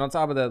autopsy is, and on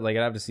top of that, like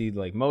I'd have to see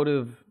like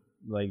motive,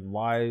 like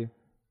why,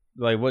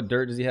 like what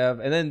dirt does he have,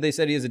 and then they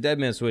said he has a dead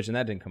man switch, and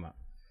that didn't come out.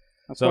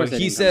 Of So course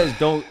it he didn't come says,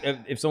 "Don't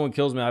if someone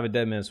kills me, I have a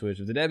dead man switch."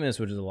 If the dead man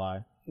switch is a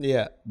lie,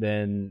 Yeah.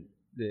 then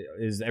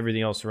is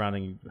everything else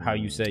surrounding how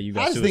you say you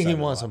got I just suicide think he is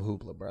a wants lie. some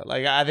hoopla, bro.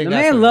 Like I think The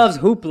that's man what- loves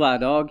hoopla,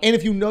 dog. And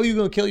if you know you're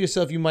gonna kill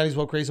yourself, you might as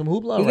well create some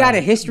hoopla. He around got a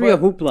it. history of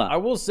hoopla. I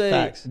will say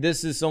Facts.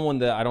 this is someone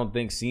that I don't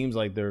think seems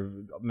like they're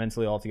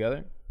mentally all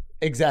together.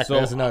 Exactly. So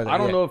That's another thing. I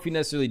don't yeah. know if he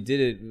necessarily did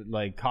it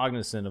like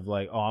cognizant of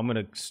like, oh, I'm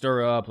gonna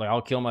stir up, like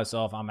I'll kill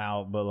myself, I'm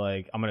out, but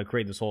like I'm gonna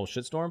create this whole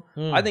shitstorm.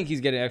 I think he's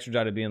getting extra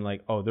out of being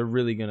like, oh, they're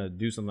really gonna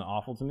do something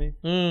awful to me.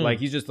 Like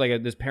he's just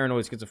like this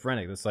paranoid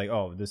schizophrenic that's like,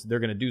 oh, they're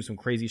gonna do some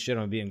crazy shit.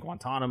 I'm gonna be in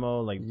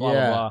Guantanamo, like blah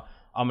blah blah.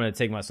 I'm gonna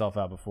take myself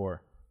out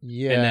before.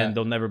 Yeah. And then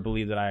they'll never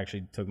believe that I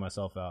actually took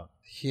myself out.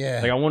 Yeah.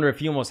 Like I wonder if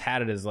he almost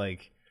had it as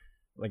like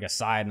a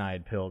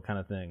cyanide pill kind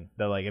of thing.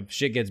 That like if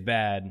shit gets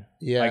bad,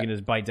 I can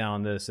just bite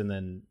down this and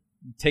then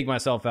take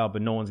myself out,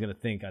 but no one's gonna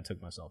think I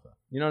took myself out.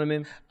 You know what I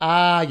mean?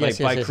 Yes.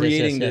 Like by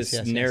creating yes,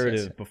 this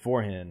narrative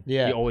beforehand,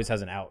 Yeah. he always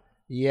has an out.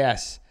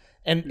 Yes.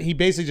 And he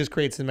basically just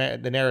creates the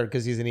narrative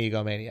because he's an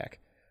egomaniac.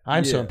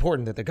 I'm so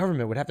important that the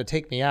government would have to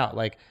take me out.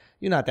 Like,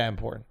 you're not that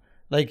important.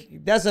 Like,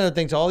 that's another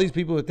thing. To all these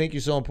people who think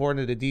you're so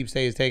important that the deep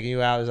state is taking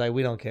you out, is like,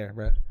 we don't care,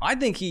 bro. I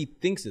think he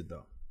thinks it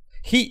though.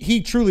 He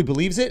truly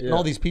believes it, and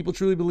all these people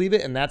truly believe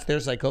it, and that's their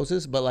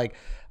psychosis. But like,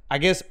 I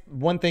guess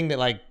one thing that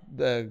like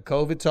the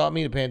COVID taught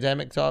me, the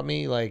pandemic taught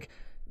me, like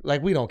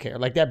we don't care.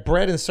 Like that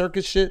bread and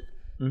circus shit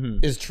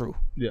is true.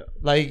 Yeah.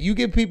 Like you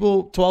give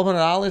people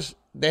 $1,200,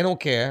 they don't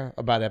care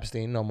about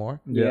Epstein no more.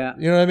 Yeah.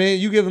 You know what I mean?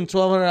 You give them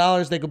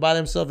 $1,200, they could buy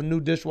themselves a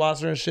new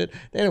dishwasher and shit.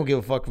 They don't give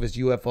a fuck if it's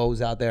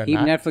UFOs out there or Keep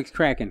not. Netflix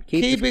cracking.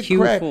 Keep it queue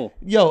crack. full.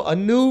 Yo, a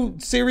new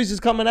series is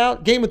coming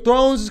out. Game of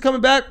Thrones is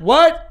coming back.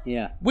 What?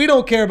 Yeah. We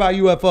don't care about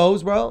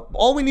UFOs, bro.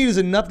 All we need is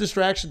enough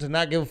distraction to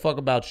not give a fuck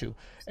about you.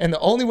 And the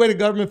only way the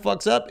government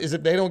fucks up is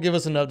if they don't give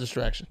us enough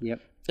distraction.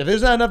 Yep. If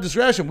there's not enough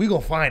distraction, we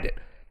gonna find it.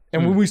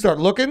 And when we start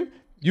looking,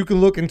 you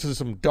can look into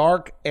some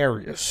dark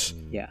areas.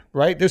 Yeah.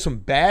 Right? There's some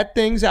bad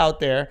things out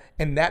there,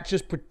 and that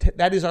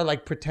is our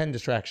like pretend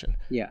distraction.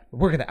 Yeah.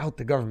 We're gonna out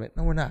the government.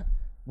 No, we're not.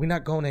 We're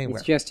not going anywhere.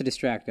 It's just to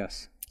distract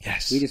us.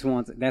 Yes. We just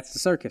want that's the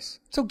circus.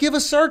 So give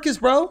us circus,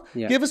 bro.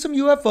 Yeah. Give us some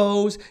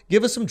UFOs.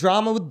 Give us some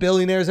drama with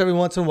billionaires every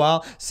once in a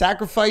while.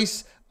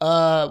 Sacrifice,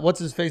 what's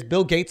his face,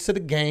 Bill Gates to the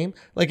game.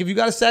 Like if you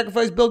got to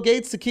sacrifice Bill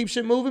Gates to keep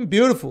shit moving,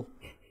 beautiful.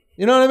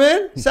 You know what I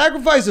mean?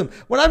 Sacrifice him.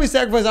 When I mean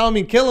sacrifice, I don't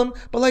mean kill him,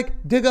 but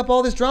like dig up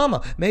all this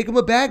drama, make him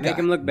a bad guy, Make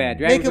him look bad.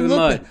 Drag him through the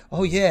mud. bad.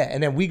 Oh yeah,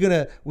 and then we're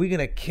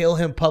gonna kill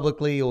him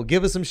publicly. He'll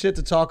give us some shit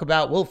to talk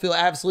about. We'll feel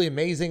absolutely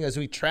amazing as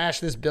we trash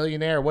this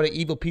billionaire. What an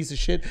evil piece of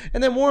shit.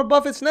 And then Warren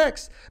Buffett's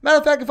next. Matter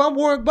of fact, if I'm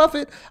Warren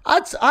Buffett,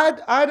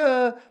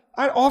 I'd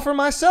offer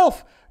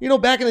myself. You know,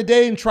 back in the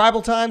day in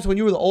tribal times when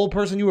you were the old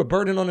person, you were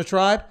burdened on the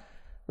tribe.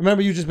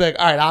 Remember, you just be like,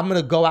 all right, I'm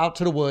gonna go out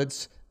to the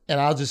woods. And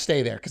I'll just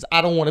stay there because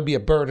I don't want to be a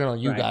burden on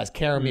you guys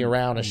carrying me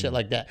around and shit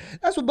like that.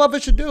 That's what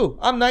Buffett should do.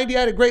 I'm 90, I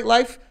had a great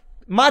life.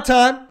 My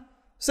time.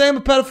 Say I'm a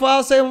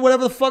pedophile, say I'm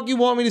whatever the fuck you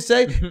want me to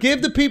say.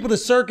 Give the people the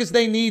circus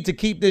they need to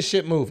keep this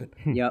shit moving.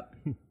 Yep.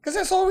 Because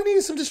that's all we need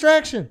is some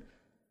distraction.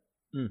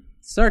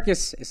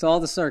 Circus. It's all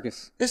the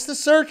circus. It's the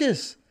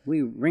circus.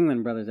 We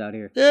Ringling Brothers out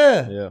here.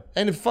 Yeah.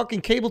 And if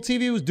fucking cable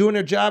TV was doing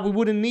their job, we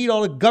wouldn't need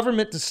all the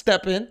government to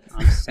step in.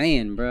 I'm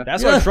saying, bro.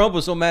 That's why Trump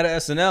was so mad at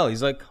SNL.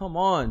 He's like, come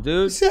on,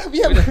 dude.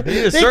 Yeah,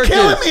 they're circus.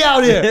 killing me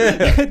out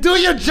here. Do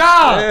your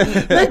job.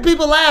 Make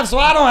people laugh so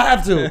I don't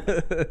have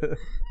to.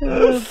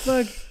 Oh,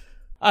 fuck.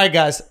 All right,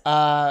 guys.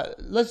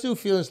 Let's do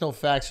feelings, no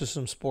facts for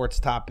some sports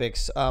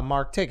topics.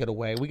 Mark, take it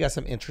away. We got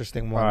some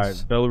interesting All right,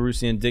 ones.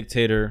 Belarusian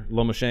dictator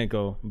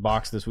Lomachenko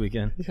boxed this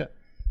weekend. Yeah.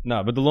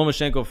 No, but the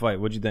Lomachenko fight,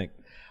 what'd you think?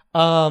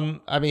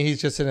 I mean,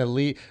 he's just an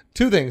elite.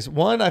 Two things.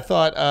 One, I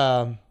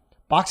thought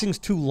boxing's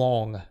too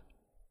long.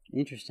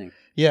 Interesting.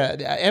 Yeah,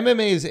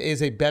 MMA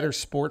is a better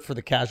sport for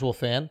the casual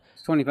fan.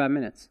 It's 25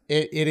 minutes.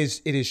 It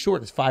is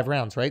short. It's 5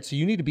 rounds, right? So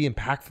you need to be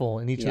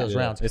impactful in each of those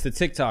rounds. It's the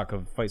TikTok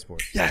of fight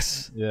sports.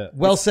 Yes. Yeah.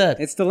 Well said.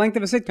 It's the length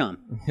of a sitcom.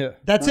 Yeah.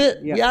 That's it.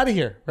 Yeah. We out of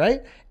here,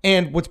 right?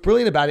 And what's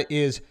brilliant about it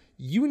is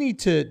you need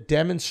to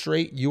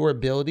demonstrate your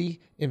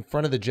ability in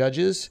front of the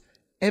judges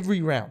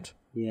every round,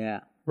 Yeah.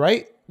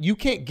 right? You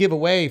can't give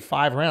away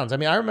 5 rounds. I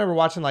mean, I remember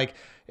watching maybe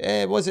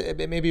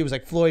it was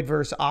like Floyd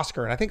versus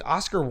Oscar, and I think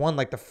Oscar won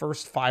like the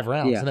first 5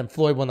 rounds, Yeah. and then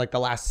Floyd won like the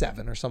last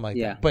 7 or something like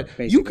Yeah, that. But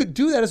basically. you could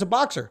do that as a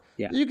boxer.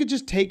 Yeah. You could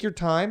just take your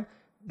time.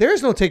 There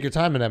is no take your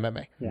time in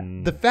MMA. Yeah.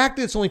 The fact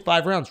that it's only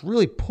 5 rounds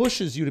really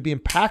pushes you to be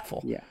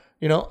impactful. Yeah.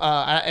 You know,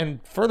 and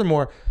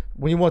furthermore,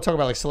 when you want to talk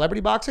about like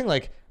celebrity boxing,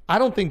 like I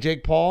don't think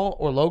Jake Paul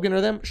or Logan or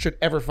them should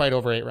ever fight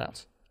over 8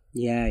 rounds.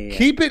 Yeah.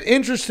 Keep it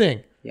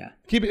interesting. Yeah.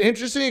 Keep it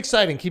interesting,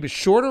 exciting. Keep it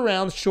shorter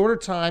rounds, shorter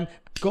time.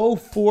 Go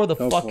for the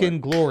for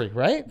fucking glory,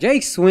 right?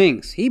 Jake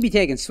swings. He be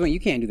taking swing. You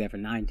can't do that for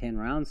 9, 10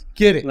 rounds.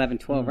 Get it. 11,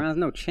 12 rounds.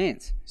 No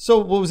chance. So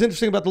what was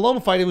interesting about the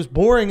Loma fight, it was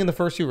boring in the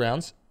first few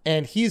rounds,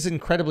 and he's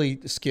incredibly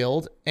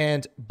skilled.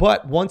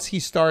 But once he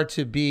started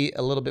to be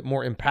a little bit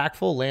more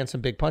impactful, land some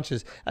big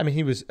punches, I mean,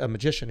 he was a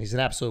magician. He's an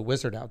absolute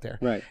wizard out there.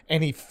 Right.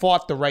 And he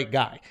fought the right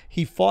guy.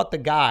 He fought the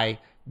guy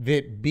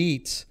that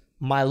beat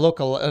my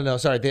lookalike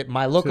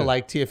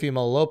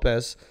Teofimo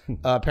Lopez.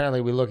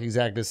 Apparently, we look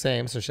exactly the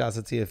same. So shouts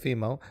to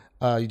Teofimo.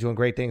 You're doing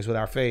great things with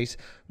our face.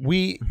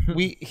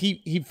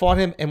 He fought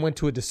him and went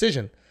to a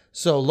decision.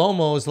 So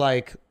Lomo's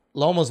like,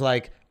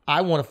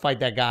 I want to fight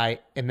that guy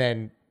and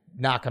then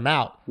knock him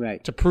out,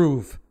 Right. to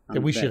prove that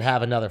I'm we the should best.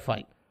 have another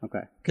fight.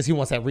 Okay. Because he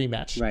wants that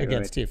rematch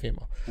against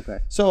Teofimo. Okay.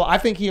 So I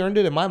think he earned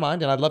it in my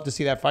mind, and I'd love to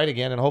see that fight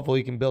again, and hopefully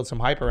he can build some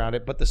hype around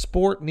it. But the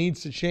sport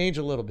needs to change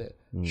a little bit.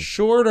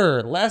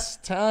 Shorter, less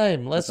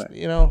time,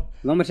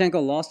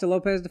 Lomachenko lost to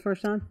Lopez the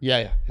first time?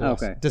 Yeah.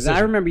 Okay. 'Cause I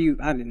remember you,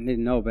 I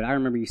didn't know, but I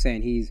remember you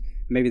saying he's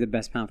maybe the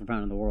best pound for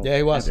pound in the world. Yeah,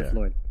 he was. After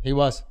Floyd. He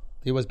was.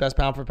 He was best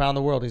pound for pound in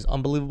the world. He's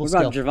unbelievable What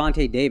about skill.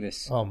 Gervonta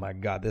Davis? Oh my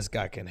God, this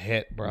guy can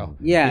hit, bro.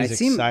 Yeah, he's it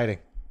seemed exciting.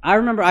 I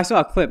remember I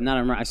saw a clip.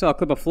 I saw a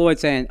clip of Floyd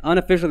saying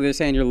unofficially they're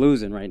saying you're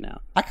losing right now.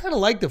 I kind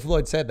of like that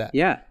Floyd said that.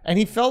 Yeah. And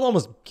he felt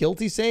almost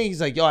guilty saying, he's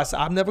like, yo,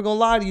 I'm never going to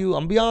lie to you. I'm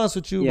going to be honest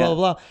with you, Yeah. blah,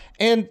 blah, blah.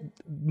 And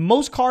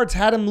most cards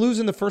had him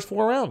losing the first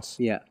 4 rounds.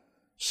 Yeah.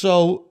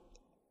 So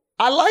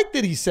I like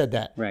that he said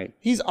that. Right.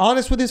 He's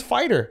honest with his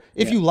fighter.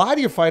 If you lie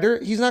to your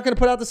fighter, he's not going to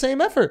put out the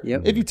same effort.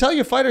 Yep. If you tell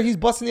your fighter he's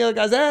busting the other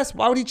guy's ass,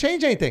 why would he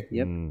change anything?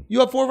 Yep. You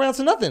have 4 rounds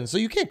to nothing. So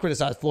you can't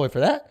criticize Floyd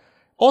for that.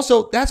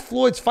 Also, that's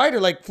Floyd's fighter.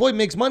 Like, Floyd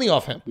makes money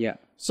off him. Yeah.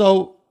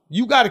 So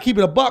you got to keep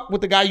it a buck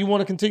with the guy you want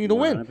to continue to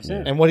win.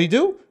 100%. And what'd he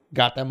do?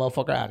 Got that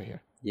motherfucker out of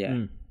here.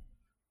 Yeah.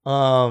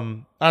 I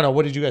don't know.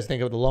 What did you guys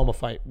think of the Loma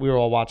fight? We were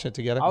all watching it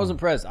together. I was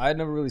impressed. I had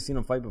never really seen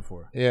him fight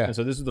before. Yeah. And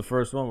so this was the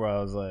first one where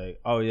I was like,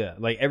 oh yeah,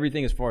 like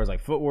everything as far as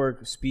like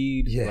footwork,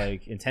 speed,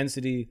 like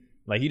intensity,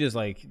 like he just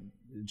like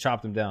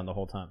chopped him down the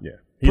whole time. Yeah.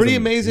 Pretty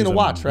amazing to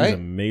watch, right? He's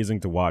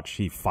amazing to watch.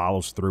 He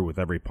follows through with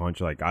every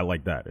punch. Like, I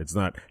like that. There's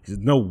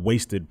no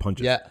wasted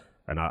punches. Yeah.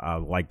 And I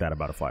like that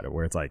about a fighter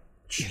where it's like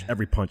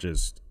every punch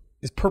is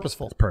It's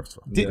purposeful.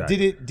 purposeful.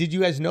 Did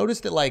you guys notice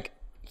that like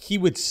he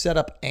would set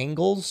up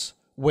angles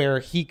where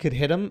he could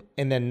hit him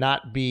and then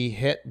not be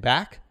hit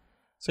back?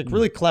 It's like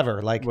really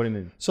clever. Like, What do you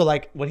mean? So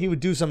like what he would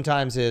do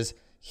sometimes is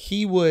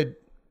he would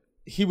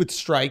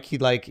strike.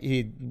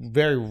 He'd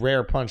very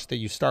rare punch that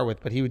you start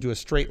with, but he would do a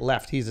straight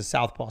left. He's a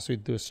southpaw, so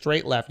he'd do a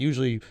straight left.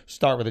 Usually you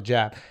start with a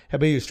jab.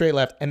 But he'd do a straight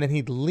left, and then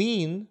he'd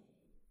lean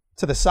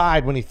to the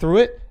side when he threw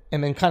it,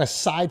 and then kind of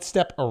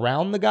sidestep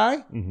around the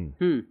guy,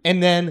 and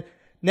then.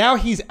 Now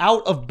he's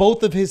out of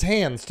both of his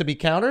hands to be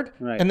countered,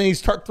 Right. and then he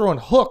start throwing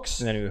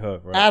hooks And then he would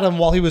hook, right? at him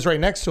while he was right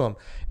next to him.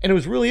 And it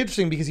was really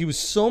interesting because he was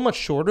so much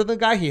shorter than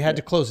the guy, he had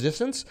to close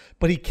distance,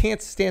 but he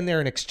can't stand there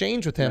and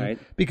exchange with him Right.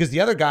 because the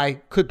other guy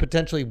could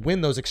potentially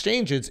win those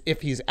exchanges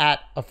if he's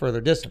at a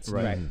further distance.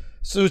 Right.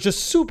 So it was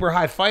just super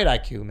high fight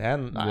IQ,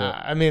 man.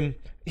 I mean,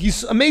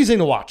 he's amazing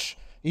to watch.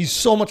 He's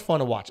so much fun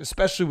to watch,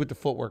 especially with the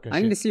footwork and I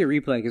shit. need to see a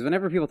replay because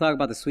whenever people talk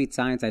about the sweet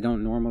science, I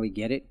don't normally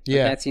get it. But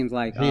Yeah. that seems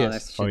like, He is.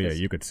 that's the shit. Oh, yeah. that's-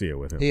 You could see it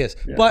with him. He is.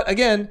 But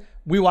again,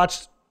 we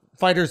watched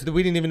fighters that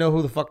we didn't even know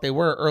who the fuck they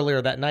were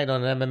earlier that night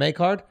on an MMA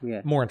card.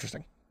 Yeah. More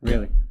interesting.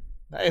 Really.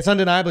 It's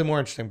undeniably more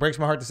interesting. Breaks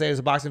my heart to say as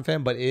a boxing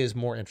fan, but it is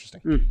more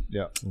interesting.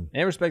 Yeah.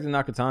 And respect to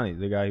Nakatani,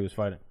 the guy he was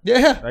fighting.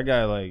 Yeah. That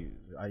guy, like,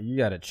 you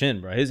got a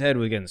chin, bro. His head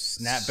was getting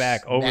snapped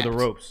back over the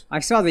ropes. I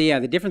saw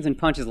the difference in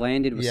punches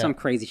landed was some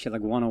crazy shit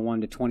like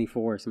 101 to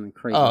 24 or something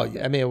crazy. Oh, like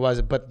that. I mean, it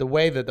was. But the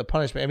way that the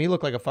punishment, I mean, he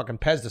looked like a fucking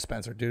Pez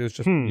dispenser, dude. It was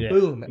just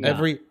boom,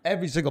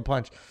 every single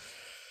punch.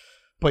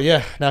 But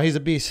yeah, now he's a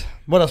beast.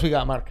 What else we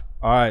got, Mark?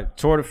 All right,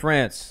 Tour de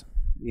France.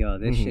 Yo,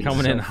 this shit Coming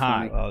is so in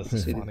hot. funny. Oh, this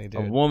is funny, A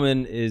dude.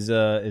 woman is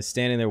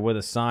standing there with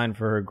a sign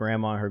for her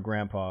grandma and her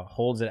grandpa,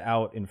 holds it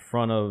out in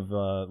front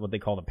of what they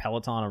call the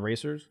peloton of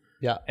racers,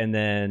 Yeah. and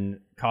then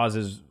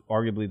causes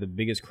arguably the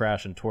biggest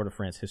crash in Tour de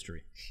France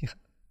history.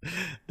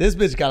 This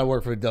bitch got to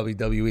work for the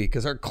WWE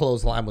because her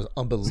clothesline was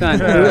unbelievable.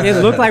 Son,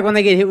 it looked like when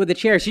they get hit with the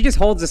chair, she just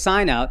holds the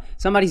sign out.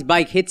 Somebody's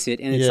bike hits it,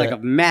 and it's Yeah. like a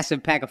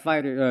massive pack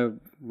of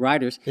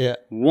riders. Yeah.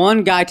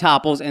 One guy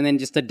topples, and then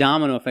just a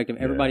domino effect of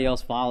everybody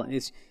else following.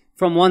 It's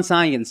from one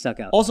sign getting stuck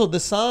out. Also, the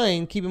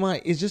sign, keep in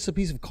mind, is just a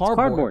piece of cardboard.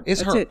 cardboard.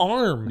 It's That's her it.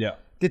 arm Yeah.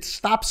 that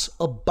stops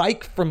a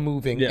bike from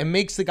moving Yeah. and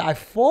makes the guy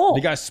fall. The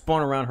guy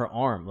spun around her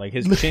arm, like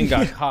his chin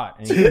got caught,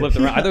 and he flipped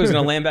around. I thought he was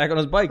gonna land back on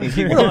his bike and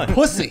keep What a going.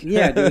 pussy.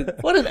 Yeah, dude.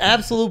 What an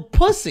absolute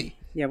pussy.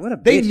 Yeah, what a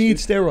bitch. They need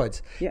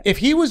steroids. Yeah. If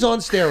he was on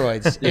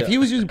steroids, if he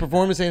was using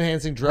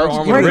performance-enhancing Her drugs,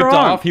 arm he would break have her ripped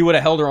arm. off. He would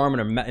have held her arm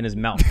in his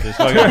mouth, just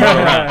fucking run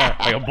around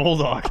like a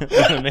bulldog.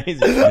 It's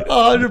amazing.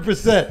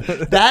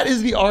 100%. That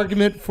is the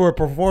argument for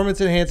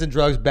performance-enhancing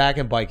drugs back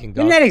in biking,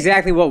 dog. Isn't that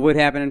exactly what would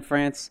happen in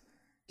France?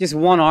 Just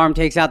one arm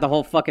takes out the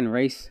whole fucking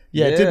race.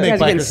 Yeah, it did Yeah. make You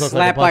guys are getting bikers look like a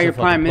slapped bunch by your of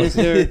fucking prime pussies.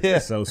 minister. Yeah.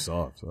 It's so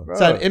soft. So.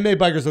 Son, it made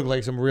bikers look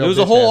like some real. It was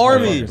a bitch whole ass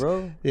army, motherfuckers.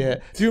 bro. Yeah.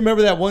 Do you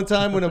remember that one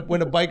time when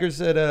a biker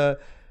said, I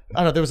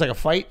don't know, there was like a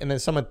fight and then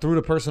someone threw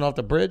the person off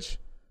the bridge?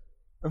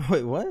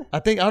 Wait, what? I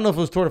don't know if it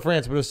was Tour de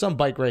France, but it was some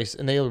bike race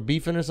and they were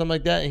beefing or something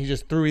like that, and he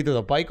just threw either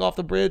the bike off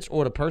the bridge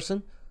or the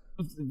person.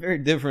 It's very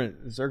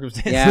different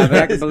circumstances. Yeah, but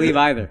I can believe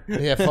either.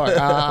 Yeah, fuck.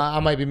 I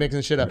might be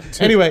mixing shit up.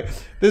 Anyway,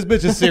 this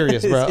bitch is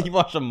serious, bro. You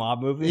watched a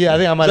mob movie? Yeah, I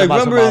think I might It's have like,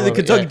 watched a remember mob the movie,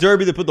 Kentucky yeah.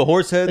 Derby? They put the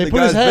horse head. They the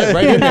put his guy's head head.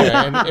 right in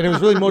there, and it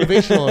was really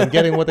motivational in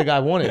getting what the guy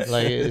wanted.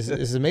 Like,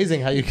 it's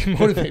amazing how you can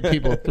motivate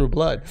people through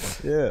blood.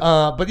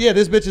 Yeah. But yeah,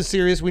 this bitch is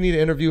serious. We need to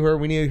interview her.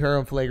 We need her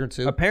on Flagrant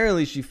 2.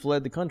 Apparently, she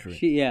fled the country.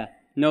 Yeah.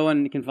 No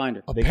one can find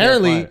her.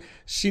 Apparently,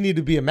 she needed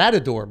to be a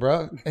matador,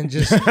 bro, and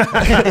just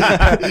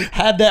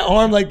have that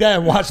arm like that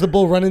and watch the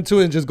bull run into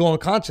it and just go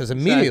unconscious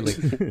immediately,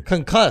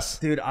 concuss.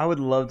 Dude, I would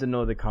love to know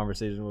what the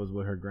conversation was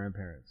with her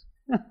grandparents.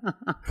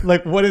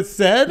 Like what it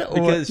said?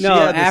 Because she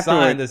had the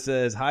sign that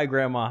says, "Hi,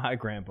 Grandma, hi,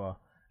 Grandpa."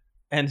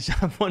 And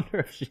I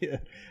wonder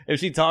if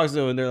she talks to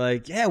them and they're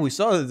like, "Yeah, we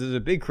saw that there's a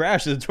big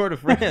crash at the Tour de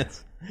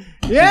France."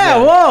 Yeah,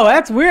 whoa,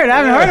 that's weird. I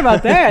haven't heard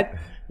about that.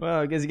 Well,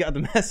 I guess you got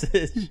the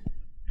message.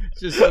 It's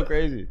just so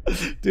crazy.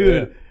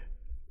 Dude,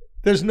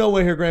 there's no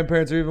way her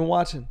grandparents are even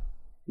watching.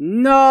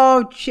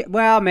 No,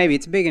 well, maybe.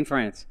 It's big in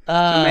France.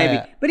 So maybe.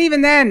 Yeah. But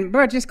even then,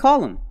 bro, just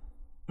call them.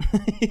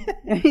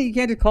 You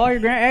can't just call your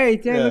Hey,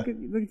 look at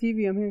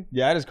TV, I'm here.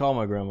 Yeah, I just call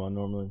my grandma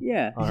normally.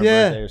 Yeah. On her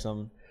birthday or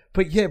something.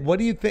 But yeah, what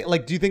do you think?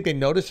 Like, do you think they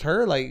noticed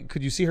her? Like,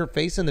 could you see her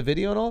face in the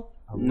video at all?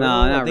 No,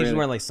 I not think really. she's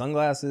wearing like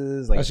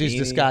sunglasses. Like She's beanie.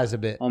 disguised a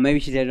bit. Oh, maybe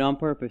she did it on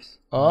purpose.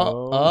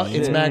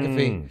 It's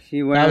McAfee.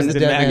 She That was the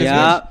dead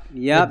man's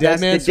Yep, The dead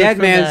that's man's the dead switch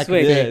from man's McAfee.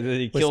 switch. Yeah,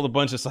 he killed a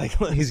bunch of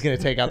cyclists. He's going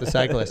to take out the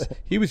cyclist.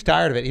 He was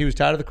tired of it. He was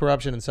tired of the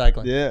corruption in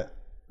cycling. Yeah.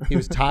 He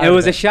was tired It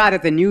was of a shot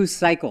at the news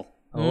cycle.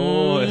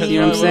 Oh, that's You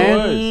know what I'm right,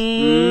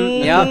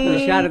 saying? Yep,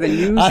 a shot at the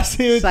news I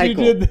see what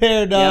cycle. you did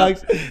there,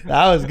 dogs.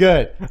 That was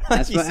good.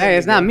 Hey,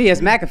 it's not me,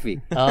 it's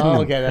McAfee. Oh,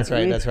 okay. That's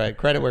right. That's right.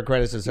 Credit where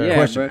credit's deserved. Yeah.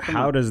 Question: bro, come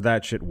how on. does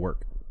that shit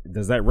work?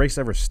 Does that race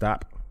ever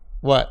stop?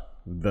 What?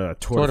 The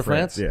Tour de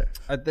France? Yeah.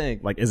 I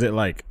think. Like, is it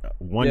like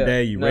one Yeah.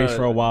 day you No, race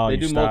for a while, They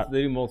you do stop?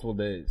 they do multiple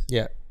days.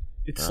 Yeah.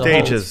 It's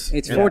stages.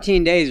 It's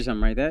 14 days or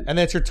something, right? And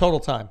that's your total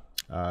time.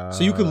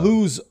 So you could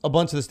lose a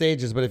bunch of the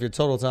stages, but if your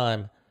total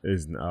time,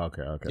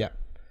 Okay. yeah.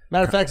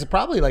 Matter of fact, it's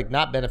probably like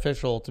not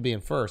beneficial to be in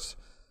first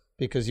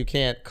because you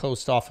can't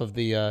coast off of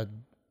the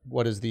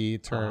what is the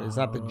term? It's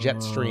not the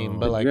jet stream,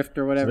 but like Drift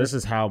or So whatever. this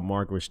is how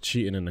Mark was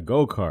cheating in the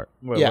go-kart.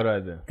 Wait, Yeah. what did I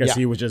do? Because Yeah.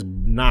 he was just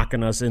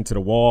knocking us into the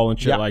wall and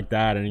shit Yeah. like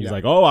that. And he's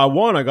like, oh, I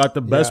won. I got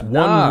the best one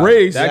Nah,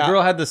 race. That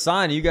girl had the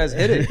sign. You guys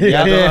hit it.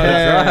 yeah,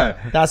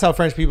 That's right. that's how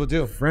French people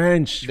do.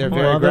 French. They're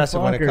very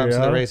aggressive when it motherfucker, comes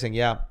to yo. the racing.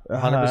 Yeah,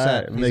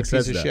 100%. He's Makes a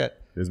piece sense of now. shit.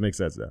 This makes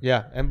sense now.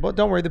 Yeah, but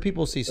don't worry, the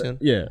people will see soon.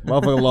 Yeah,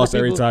 motherfucker lost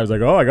every time. He's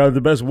like, oh, I got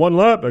the best one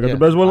lap. I got the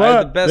best one I had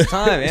lap. the best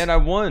time and I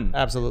won.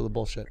 Absolutely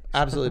bullshit.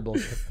 Absolutely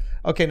bullshit.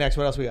 Okay, next,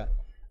 what else we got?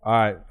 All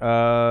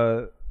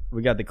right,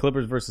 we got the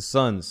Clippers versus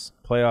Suns.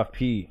 Playoff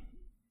P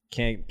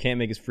can't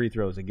make his free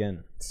throws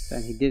again.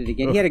 And he did it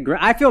again. He had a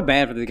great. I feel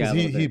bad for the guy. a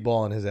little He bit.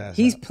 balling his ass.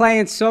 He's out.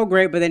 playing so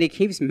great, but then he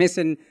keeps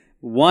missing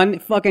one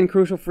fucking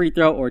crucial free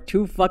throw or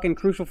two fucking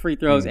crucial free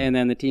throws, and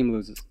then the team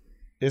loses.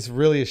 It's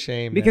really a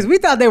shame Because man. we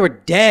thought they were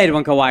dead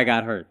when Kawhi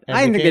got hurt. And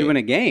I didn't the think they'd game- win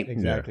a game.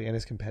 Exactly, and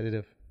it's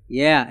competitive.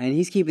 Yeah, and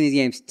he's keeping these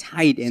games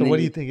tight. And So then what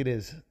do you think it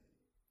is?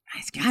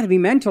 It's got to be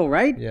mental,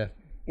 right? Yeah.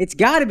 It's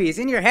got to be. It's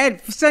in your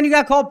head. Son, you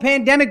got called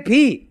Pandemic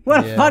P.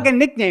 What a Yeah. fucking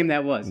nickname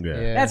that was.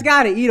 Yeah. That's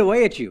got to eat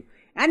away at you.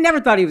 I never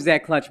thought he was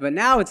that clutch, but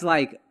now it's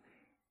like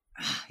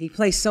he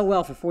plays so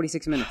well for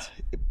 46 minutes.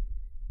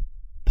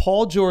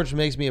 Paul George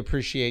makes me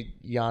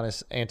appreciate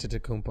Giannis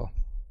Antetokounmpo.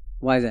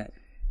 Why is that?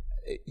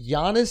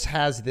 Giannis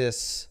has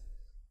this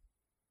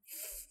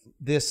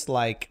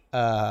like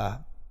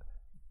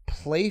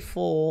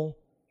playful,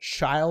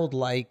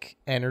 childlike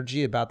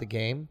energy about the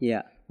game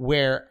Yeah.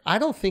 where I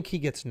don't think he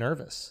gets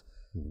nervous.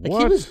 Like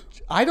What?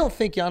 I don't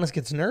think Giannis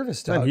gets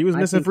nervous. Dog. Man, he was I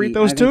missing think free he-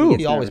 throws I think he too. gets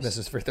He always nervous.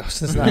 misses free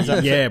throws. It's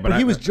not- Yeah, but but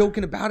he I- was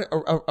joking about it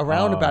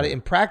around about it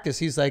in practice.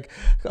 He's like,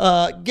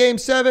 "Game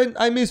 7,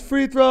 I missed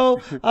free throw.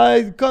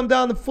 I come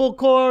down the full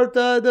court.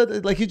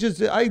 Like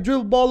I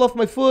dribble ball off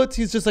my foot."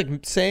 He's just like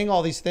saying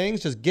all these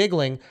things, just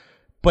giggling.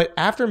 But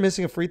after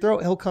missing a free throw,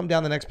 he'll come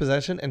down the next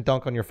possession and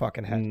dunk on your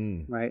fucking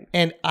head. Right.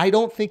 And I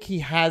don't think he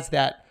has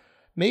that.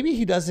 Maybe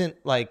he doesn't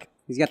like.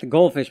 He's got the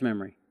goldfish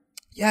memory.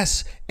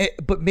 Yes,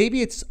 but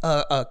maybe it's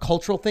a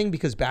cultural thing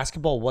because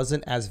basketball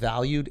wasn't as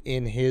valued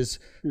in his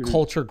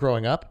culture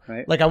growing up.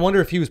 Right. Like, I wonder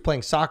if he was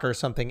playing soccer or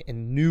something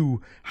and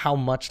knew how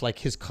much like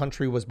his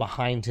country was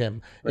behind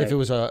him. If Right. it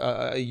was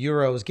a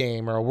Euros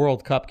game or a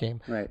World Cup game.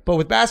 Right. But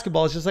with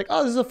basketball, it's just like,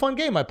 oh, this is a fun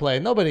game I play.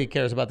 Nobody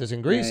cares about this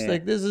in Greece. Yeah,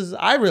 yeah. Like,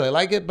 I really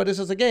like it, but it's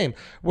just a game.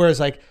 Whereas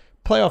like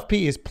Playoff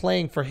P is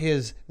playing for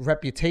his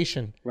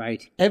reputation.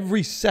 Right.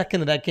 Every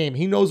second of that game,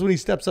 he knows when he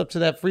steps up to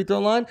that free throw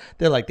line,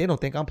 they're like, they don't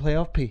think I'm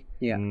Playoff P.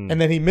 Yeah. And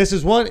then he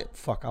misses one.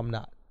 Fuck, I'm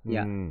not.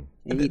 Yeah.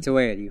 It eats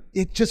away at you.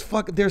 It just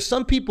there's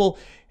some people.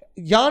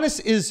 Giannis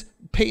is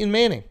Peyton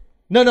Manning.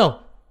 No.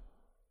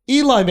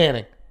 Eli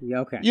Manning.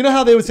 Yeah. Okay. You know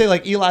how they would say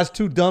like Eli's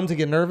too dumb to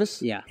get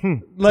nervous? Yeah.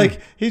 Like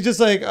he's just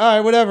like, all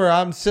right, whatever.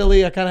 I'm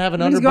silly. I kind of have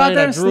an Just go out underbite.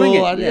 there I and sling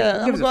drool. it. Yeah,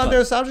 I'm gives gonna go a out fuck.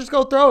 there. So I'll just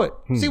go throw it.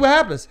 See what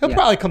happens. He'll Yeah.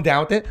 probably come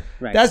down with it.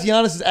 Right. That's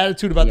Giannis's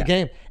attitude about Yeah. the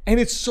game, and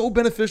it's so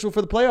beneficial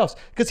for the playoffs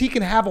because he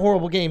can have a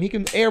horrible game. He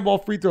can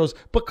airball free throws,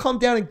 but come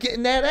down and get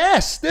in that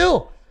ass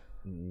still.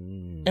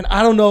 And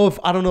I don't know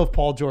if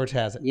Paul George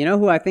has it. You know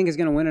who I think is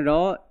going to win it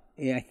all?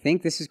 Yeah, I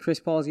think this is Chris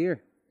Paul's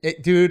year.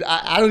 Dude,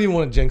 I don't even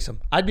want to jinx him.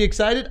 I'd be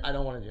excited. I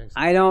don't want to jinx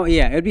him. I don't.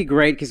 Yeah, it'd be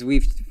great because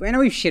I know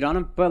we've shit on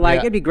him, but like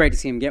Yeah. it'd be great to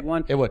see him get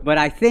one. It would. But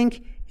I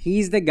think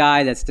he's the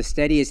guy that's the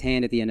steadiest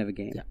hand at the end of a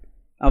game.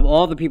 of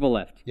all the people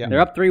left. Yeah. They're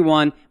up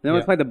 3-1. Then we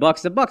Yeah. play the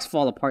Bucks. The Bucks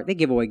fall apart. They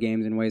give away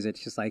games in ways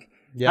that's just like,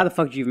 how the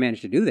fuck did you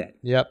manage to do that?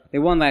 Yep. They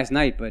won last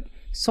night, but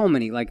so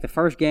many. Like the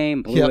first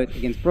game, blew Yep. it.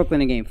 Against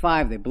Brooklyn in Game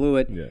 5, they blew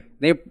it.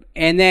 Yeah.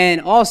 And then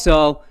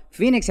also,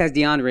 Phoenix has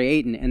DeAndre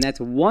Ayton, and that's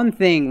one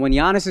thing. When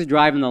Giannis is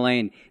driving the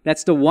lane,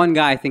 that's the one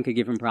guy I think could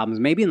give him problems,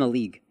 maybe in the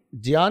league.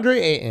 DeAndre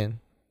Ayton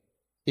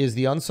is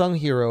the unsung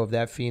hero of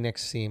that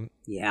Phoenix team.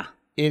 Yeah.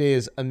 It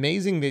is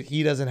amazing that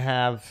he doesn't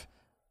have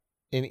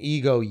an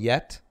ego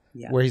yet,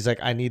 where he's like,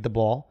 I need the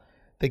ball.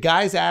 The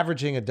guy's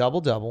averaging a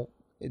double-double.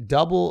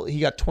 He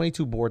got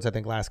 22 boards, I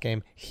think, last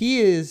game. He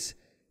is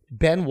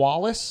Ben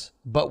Wallace,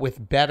 but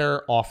with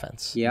better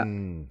offense. Yeah.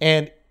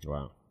 And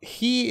Wow.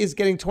 he is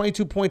getting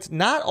 22 points,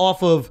 not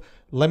off of,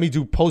 let me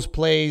do post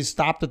plays,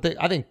 stop the thing.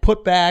 I think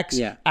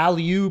putbacks,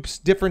 alley-oops,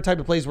 different type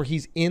of plays where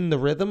he's in the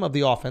rhythm of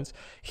the offense.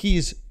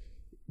 He's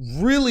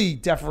really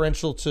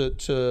deferential to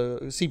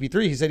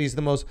CP3. He said he's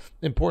the most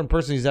important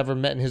person he's ever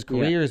met in his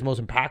career, his most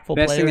impactful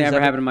player. Best thing that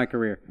ever happened in my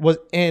career.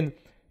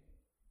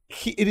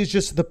 It is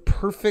just the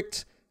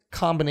perfect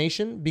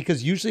combination,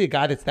 because usually a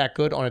guy that's that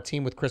good on a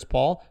team with Chris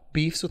Paul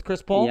beefs with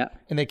Chris Paul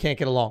and they can't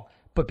get along.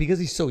 But because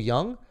he's so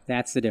young,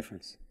 that's the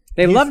difference.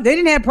 They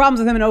didn't have problems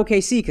with him in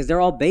OKC because they're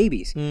all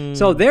babies.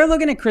 So they're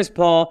looking at Chris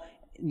Paul.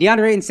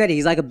 DeAndre Ayton said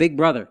he's like a big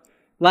brother.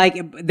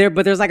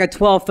 But there's like a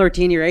 12,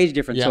 13-year age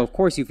difference. So of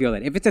course you feel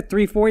that. If it's a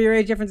 3-4 year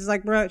age difference, it's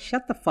like, bro,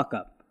 shut the fuck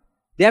up.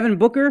 Devin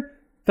Booker,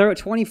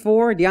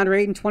 24, DeAndre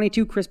Ayton,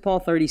 22, Chris Paul,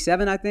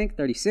 37, I think,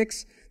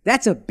 36.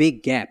 That's a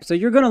big gap. So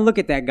you're going to look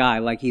at that guy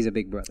like he's a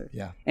big brother.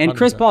 Yeah. And 100%.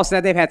 Chris Paul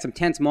said they've had some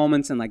tense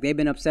moments and like they've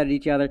been upset at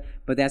each other,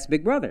 but that's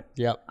big brother.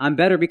 Yep. I'm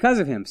better because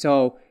of him.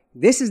 So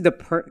this is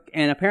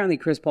and apparently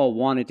Chris Paul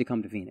wanted to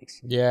come to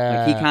Phoenix.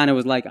 Yeah. Like he kind of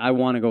was like, I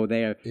want to go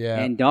there. Yeah.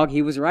 And dog,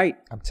 he was right.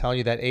 I'm telling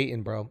you that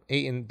Ayton, bro.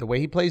 Ayton, the way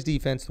he plays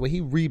defense, the way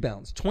he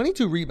rebounds,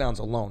 22 rebounds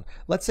alone.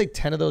 Let's say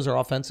 10 of those are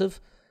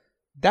offensive.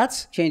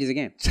 That's Changes the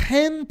game.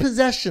 10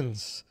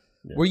 possessions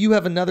where you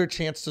have another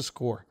chance to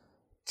score.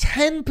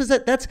 10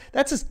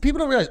 that's people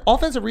don't realize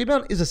offensive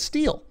rebound is a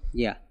steal.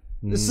 Yeah.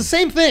 It's the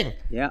same thing.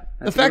 Yeah.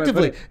 That's a good way to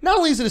Effectively. put it. Not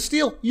only is it a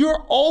steal,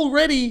 you're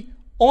already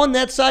on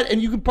that side,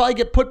 and you can probably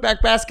get put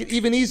back basket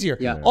even easier.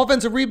 Yeah.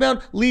 Offensive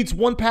rebound leads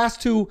one pass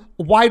to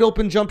a wide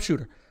open jump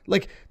shooter.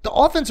 Like, the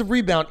offensive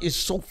rebound is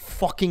so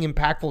fucking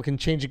impactful, can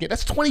change a game.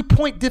 That's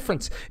 20-point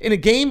difference in a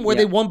game where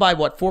they won by,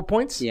 4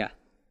 points? Yeah.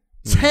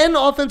 10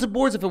 offensive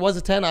boards. If it was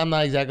a 10, I'm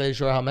not exactly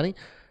sure how many.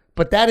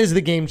 But that is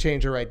the game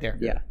changer right there.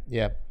 Yeah.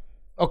 Yeah.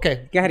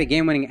 Okay. Guy had a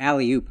game-winning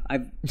alley-oop.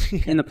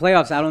 In the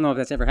playoffs, I don't know if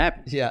that's ever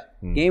happened. Yeah.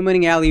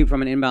 Game-winning alley-oop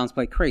from an inbounds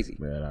play. Crazy.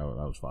 Yeah, that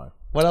was fire.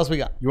 What else we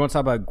got? You want to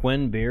talk about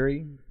Gwen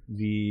Berry,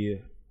 the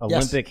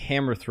Olympic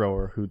hammer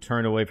thrower who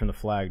turned away from the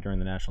flag during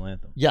the national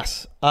anthem?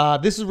 Yes.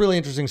 This is a really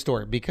interesting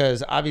story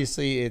because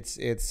obviously it's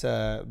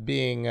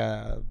being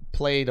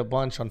played a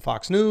bunch on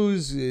Fox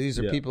News. These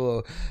are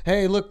people,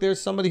 hey, look,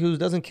 there's somebody who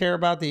doesn't care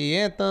about the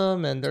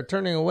anthem and they're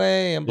turning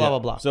away and blah, blah,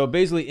 blah. So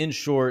basically, in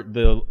short,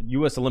 the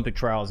U.S. Olympic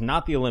trials,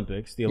 not the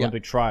Olympics, the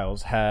Olympic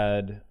trials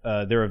had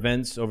their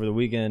events over the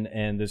weekend,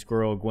 and this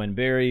girl, Gwen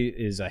Berry,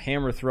 is a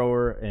hammer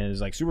thrower and is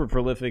like super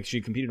prolific.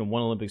 She competed in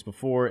one Olympics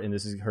before, and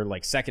this is her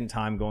like second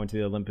time going to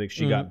the Olympics.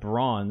 She got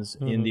bronze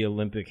in the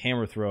Olympic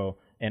hammer throw,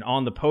 and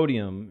on the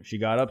podium, she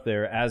got up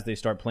there as they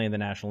start playing the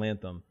national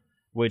anthem,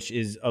 which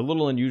is a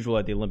little unusual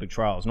at the Olympic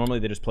trials. Normally,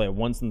 they just play it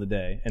once in the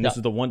day, and this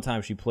is the one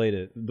time she played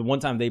it. The one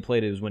time they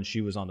played it was when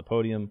she was on the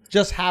podium.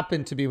 Just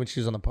happened to be when she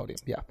was on the podium.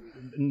 Yeah.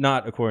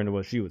 Not according to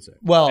what she would say.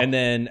 Well, and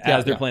then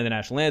as they're playing the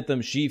national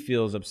anthem, she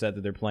feels upset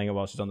that they're playing it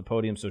while she's on the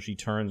podium, so she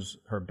turns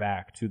her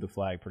back to the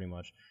flag pretty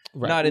much.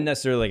 Right. Not in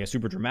necessarily like a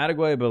super dramatic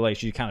way, but like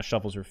she kind of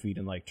shuffles her feet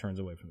and like turns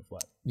away from the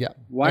flag. Yeah.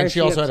 Why and is she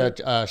she also upset?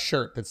 had a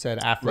shirt that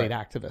said athlete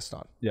activist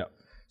on. Yeah.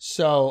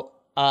 So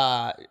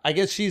I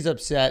guess she's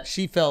upset.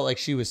 She felt like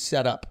she was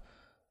set up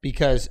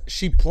because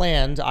she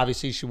planned,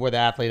 obviously she wore the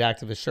athlete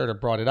activist shirt or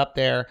brought it up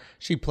there.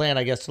 She planned,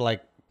 I guess, to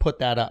like put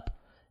that up.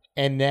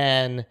 And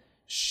then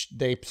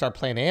they start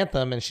playing the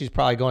anthem, and she's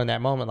probably going in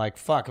that moment like,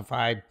 fuck, if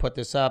I put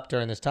this up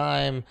during this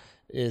time,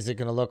 is it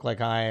going to look like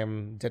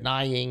I'm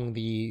denying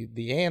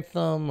the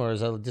anthem, or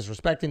is it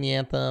disrespecting the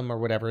anthem, or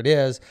whatever it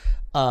is?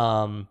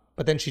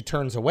 But then she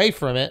turns away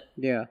from it,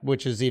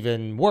 which is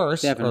even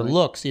worse, or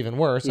looks even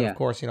worse. And of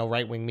course,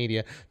 right-wing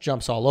media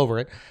jumps all over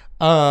it.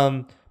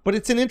 But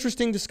it's an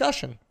interesting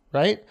discussion,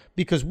 right?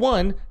 Because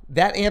one,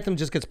 that anthem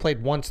just gets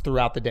played once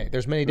throughout the day.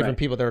 There's many different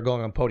people that are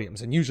going on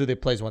podiums, and usually they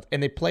play once.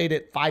 And they played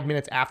it 5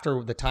 minutes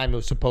after the time it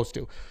was supposed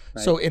to.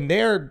 Right. So in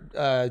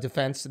their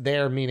defense,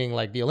 their meaning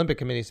like the Olympic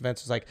Committee's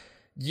defense was like,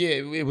 yeah,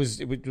 it was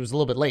a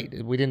little bit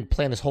late. We didn't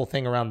plan this whole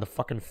thing around the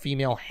fucking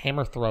female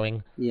hammer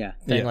throwing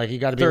thing. Like you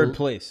got to be third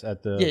place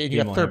at the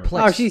you got third hammer.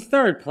 place. Oh, she's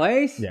third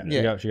place?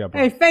 Yeah. She got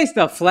Hey, face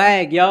the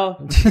flag, yo.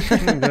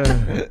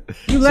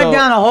 You let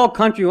down a whole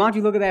country. Why don't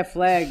you look at that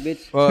flag,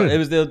 bitch? Well, it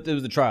was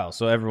the trial,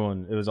 so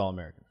it was all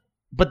American.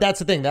 But that's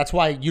the thing. That's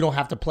why you don't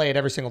have to play it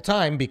every single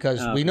time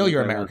because we know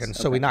you're American.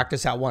 So we knocked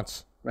this out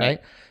once,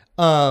 right?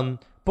 But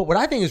what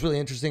I think is really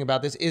interesting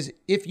about this is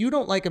if you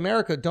don't like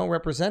America, don't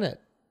represent it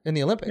in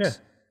the Olympics.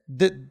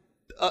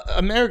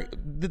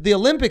 the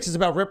Olympics is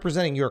about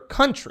representing your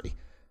country.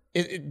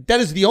 That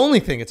is the only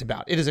thing it's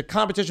about. It is a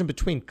competition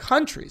between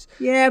countries.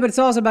 Yeah, but it's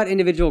also about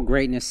individual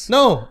greatness.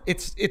 No,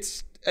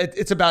 it's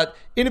about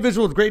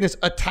individual greatness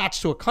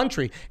attached to a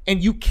country,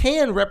 and you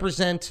can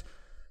represent.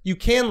 You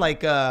can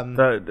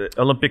the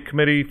Olympic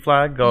Committee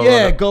flag.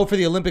 Go for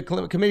the Olympic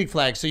Committee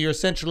flag. So you're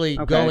essentially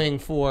going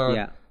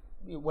for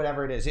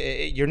whatever it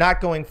is. You're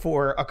not going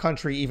for a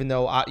country, even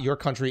though your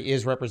country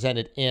is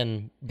represented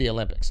in the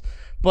Olympics.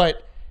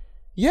 But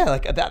yeah,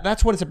 like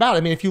that's what it's about. I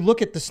mean, if you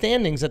look at the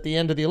standings at the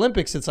end of the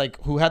Olympics, it's like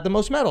who had the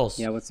most medals.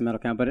 Yeah, what's the medal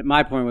count? But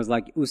my point was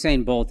like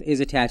Usain Bolt is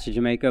attached to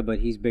Jamaica, but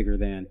he's bigger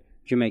than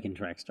Jamaican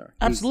track star.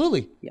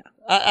 Absolutely.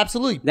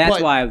 Absolutely.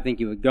 That's why I would think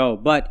you would go.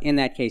 But in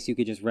that case, you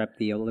could just rep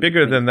the Olympics.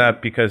 Bigger than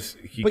that because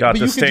he got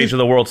the stage of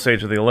the world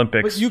stage of the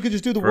Olympics. But you could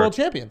just do the world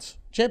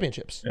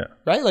championships. Yeah.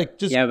 Right? Like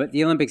just. Yeah, but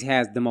the Olympics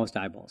has the most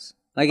eyeballs.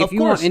 Like if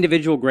you want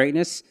individual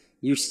greatness,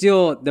 you're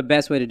still the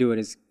best way to do it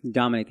is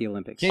dominate the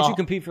Olympics. Can't you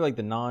compete for like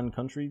the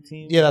non-country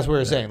team? Yeah, that's what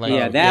we're saying.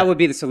 Like, that would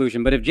be the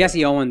solution. But if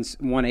Jesse Owens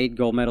won 8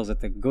 gold medals at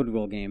the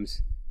Goodwill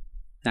Games,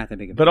 not that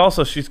big of a But deal.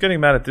 also, she's getting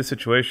mad at this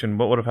situation.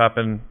 What would have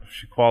happened if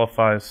she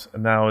qualifies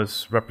and now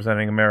is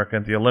representing America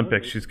at the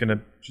Olympics? She's going to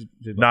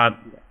not.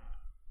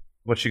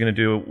 What's she going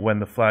to do when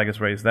the flag is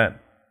raised then?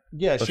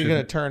 Yeah, she's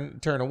going to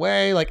turn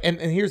away. Like, and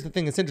here's the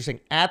thing that's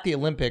interesting. At the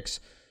Olympics,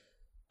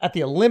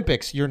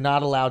 you're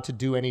not allowed to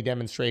do any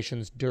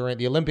demonstrations during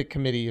the Olympic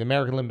Committee. The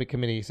American Olympic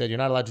Committee said you're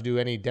not allowed to do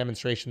any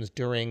demonstrations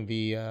during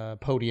the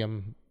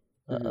podium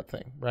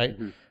thing, right?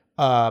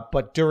 Mm-hmm.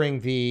 But during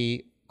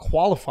the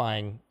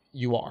qualifying,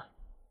 you are.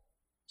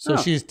 So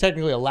she's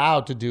technically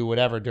allowed to do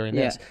whatever during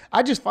this.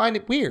 I just find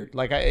it weird.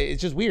 Like, it's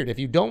just weird. If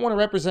you don't want to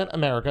represent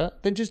America,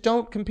 then just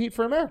don't compete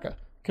for America.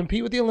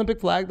 Compete with the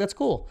Olympic flag. That's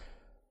cool.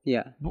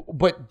 Yeah.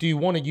 But do you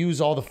want to use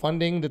all the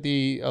funding that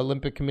the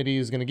Olympic Committee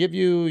is going to give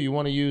you? You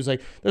want to use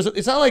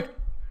it's not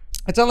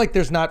like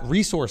there's not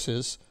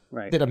resources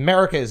that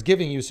America is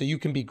giving you so you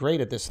can be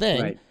great at this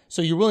thing. Right.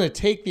 So you're willing to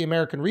take the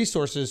American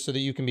resources so that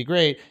you can be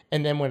great,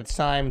 and then when it's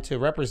time to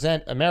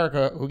represent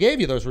America, who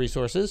gave you those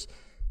resources,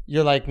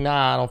 you're like,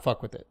 nah, I don't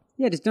fuck with it.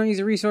 Yeah, just don't use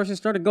the resources.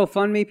 Start a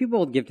GoFundMe. People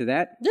will give to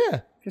that.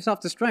 Yeah. Just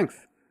off the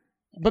strength.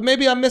 But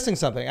maybe I'm missing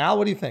something. Al,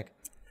 what do you think?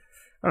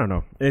 I don't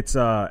know.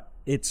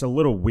 It's a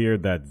little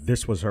weird that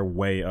this was her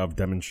way of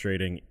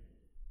demonstrating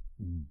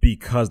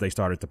because they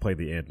started to play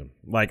the anthem.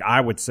 Like,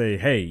 I would say,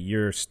 hey,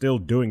 you're still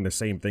doing the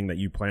same thing that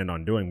you planned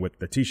on doing with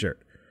the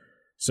T-shirt.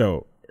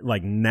 So,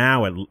 like,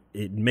 now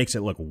it makes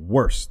it look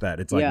worse that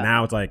it's like,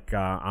 now it's like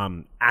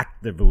I'm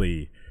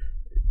actively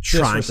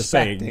trying to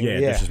say,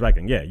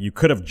 disrespecting. Yeah, you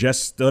could have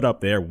just stood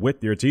up there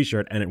with your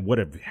T-shirt and it would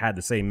have had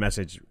the same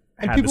message.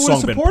 And had people the song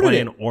would have been supported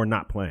playing it. or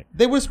not playing.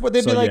 They'd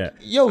be like,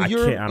 yo, I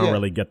don't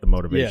really get the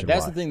motivation. Yeah,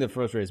 that's the thing that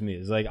frustrates me.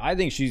 Is like, I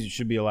think she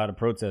should be allowed to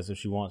protest if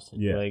she wants to.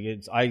 Yeah. Like,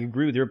 I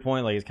agree with your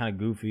point. Like, it's kind of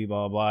goofy,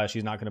 blah, blah, blah.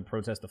 She's not going to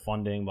protest the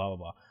funding, blah, blah,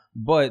 blah.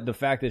 But the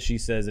fact that she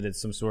says that it's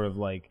some sort of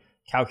like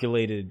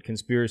calculated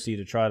conspiracy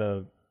to try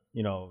to,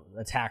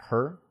 attack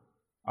her,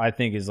 I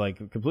think is like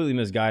completely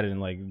misguided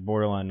and like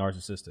borderline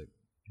narcissistic.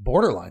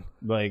 Borderline.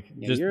 Like,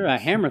 you're a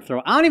hammer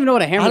thrower. I don't even know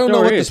what a hammer thrower is. I don't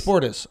know what the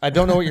sport is. I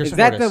don't know what your sport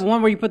is. Is that the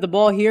one where you put the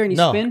ball here and you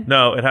spin?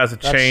 No, it has a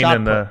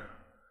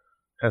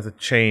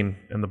chain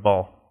in the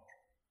ball.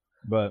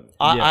 But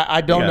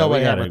I don't know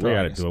what hammer throwing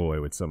is. We got to do away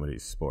with some of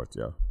these sports,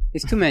 yo.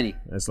 It's too many.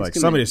 It's like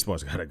some of these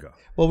sports got to go.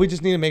 Well, we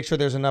just need to make sure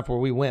there's enough where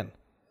we win.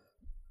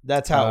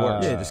 That's how it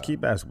works. Yeah, just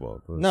keep basketball.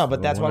 No,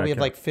 but that's why we have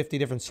like 50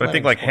 different sports. I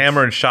think like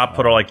hammer and shot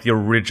put are like the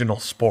original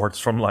sports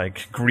from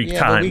like Greek times.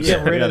 But we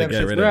get rid of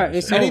them.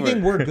 It's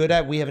anything we're good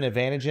at, we have an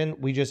advantage in.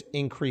 We just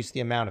increase the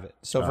amount of it.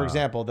 So, for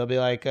example, they'll be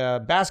like,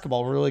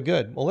 basketball, we're really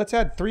good. Well, let's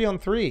add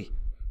 3-on-3.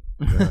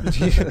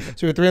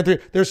 So we're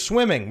 3-on-3. There's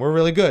swimming. We're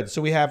really good.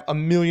 So we have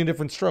 1 million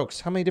different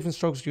strokes. How many different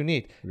strokes do you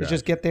need? It's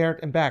just get there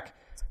and back.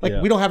 Like,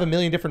 we don't have 1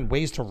 million different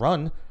ways to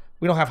run.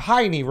 We don't have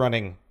high knee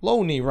running,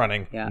 low knee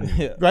running.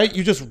 Yeah. Right?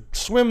 You just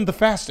swim the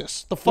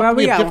fastest. The fuck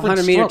we have got different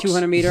 100 meter, strokes.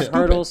 200 meter,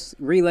 hurdles,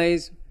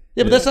 relays.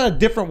 Yeah, but that's not a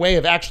different way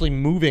of actually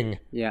moving.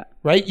 Yeah.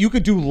 Right? You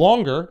could do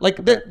longer. Like,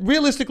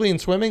 realistically in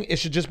swimming, it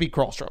should just be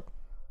crawl stroke.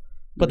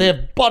 But they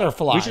have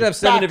butterfly. We should have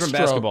 7 different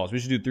backstroke. basketballs. We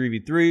should do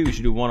 3v3. We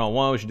should do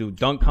 1-on-1. We should do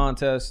dunk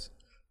contest.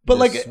 But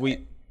Just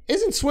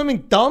isn't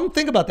swimming dumb?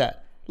 Think about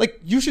that. Like,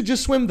 you should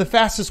just swim the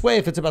fastest way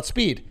if it's about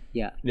speed.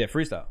 Yeah. Yeah,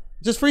 freestyle.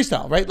 Just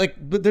freestyle, right? Like,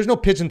 but there's no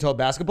pigeon-toed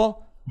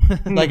basketball.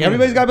 Like,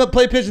 everybody's got to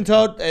play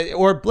pigeon-toed,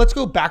 or let's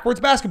go backwards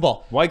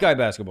basketball. White guy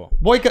basketball.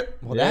 Well,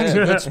 that's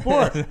a good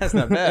sport. That's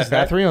not bad. Is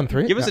that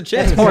 3-on-3? Give us a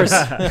chance. Horse.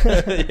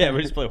 Yeah,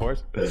 we just play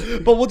horse.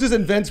 But we'll just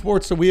invent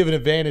sports so we have an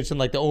advantage in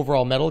like the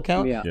overall medal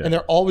count. Yeah. And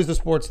they're always the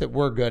sports that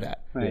we're good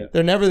at. Right.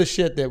 They're never the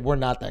shit that we're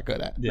not that good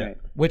at. Yeah. Right.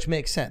 Which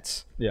makes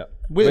sense. Yeah.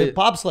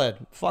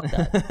 Bobsled. Fuck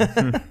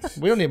that.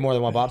 We don't need more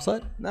than one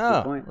bobsled.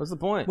 No. point. What's the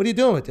point? What are you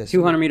doing with this?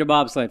 200 meter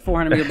bobsled,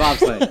 400 meter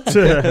bobsled.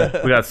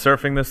 We got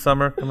surfing this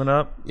summer coming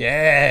up.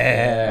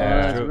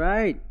 Yeah. That's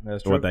right.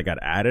 That's So what, that got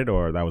added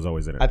or that was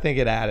always in it? I think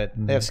it added.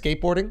 They have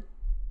skateboarding.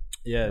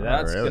 Yeah,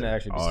 that's really? gonna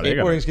actually be Oh, scary. they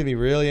got- Skateboarding's gonna be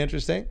really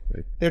interesting.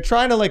 They're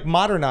trying to like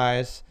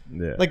modernize.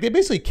 Yeah. Like they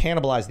basically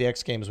cannibalize the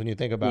X Games when you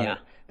think about Yeah. it.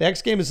 The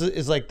X Games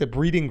is like the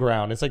breeding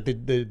ground. It's like the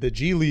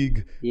G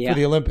League Yeah. for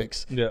the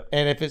Olympics. Yeah.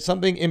 And if it's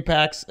something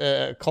impacts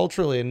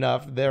culturally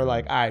enough, they're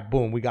like, all right,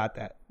 boom, we got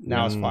that.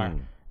 Now it's fire.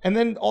 And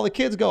then all the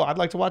kids go, I'd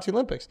like to watch the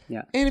Olympics.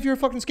 Yeah. And if you're a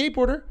fucking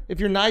skateboarder, if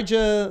you're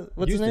Nigel,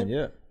 what's Houston, his name?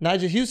 yeah.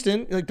 Nigel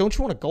Houston, like, don't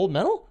you want a gold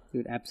medal?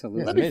 Dude,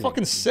 absolutely. That'd be amazing.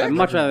 fucking sick. I'd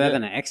much rather that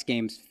than an X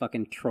Games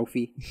fucking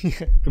trophy.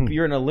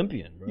 You're an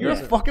Olympian, bro. You're a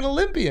fucking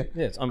Olympian.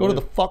 Yeah, it's Go to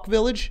the unbelievable. fuck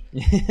village.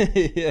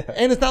 yeah.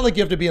 And it's not like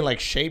you have to be in like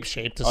shape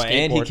to Oh, skateboard.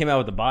 and he came out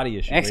with the body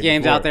issue. X way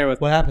Games before. out there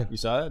with What happened? You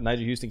saw it?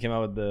 Nigel Houston came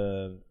out with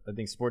the, I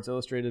think, Sports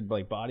Illustrated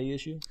like body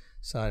issue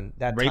Son,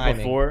 that right timing.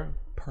 before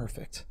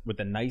Perfect. with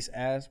the nice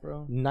ass,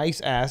 bro.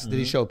 Nice ass. Did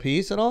he show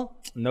peas at all?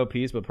 No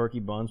piece, but perky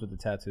buns with the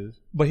tattoos.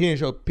 But he didn't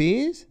show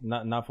peas?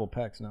 Not full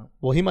pecs, no.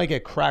 Well, he might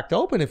get cracked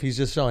open if he's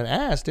just showing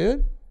ass,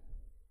 dude.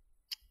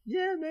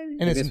 Yeah, maybe.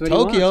 And it's in That's what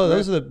he Tokyo.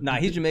 wants, Those are the Nah,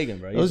 he's Jamaican,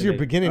 bro. those are your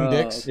beginning Oh,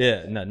 dicks.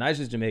 Yeah, no,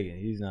 Nigel's Jamaican.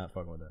 He's not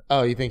fucking with that.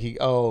 Oh, you think he?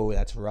 Oh,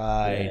 that's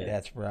right. Yeah.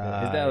 That's Yeah,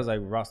 right. his dad was like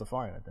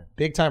Rastafarian, I think.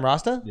 big time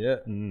Rasta. Yeah.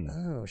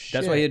 Oh shit.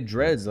 That's why he had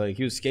dreads. Like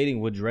he was skating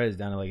with dreads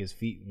down to like his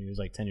feet when he was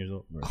like 10 years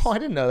old. Oh, I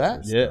didn't know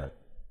that. Yeah.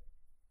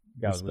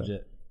 Guy was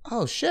legit.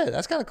 Oh shit,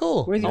 that's kind of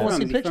cool. Where's he I want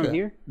from? to see Is a he picture. from of that.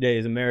 here? Yeah,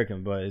 he's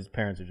American, but his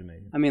parents are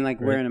Jamaican. I mean,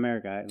 like where in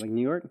America? Like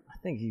New York? I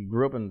think he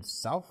grew up in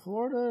South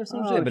Florida or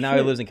some Oh, shit, but now he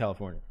shit. lives in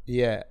California.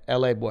 Yeah,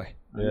 L.A. boy.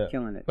 Yeah. I'm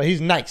killing it. But he's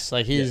nice.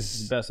 Like He's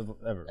he's the best of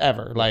ever.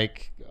 ever.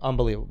 Like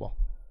unbelievable,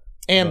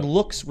 and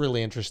looks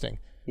really interesting.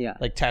 Yeah.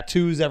 Like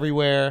tattoos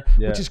everywhere,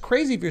 Yeah. which is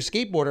crazy if you're a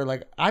skateboarder.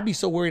 Like I'd be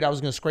so worried I was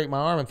gonna scrape my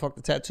arm and fuck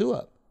the tattoo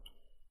up.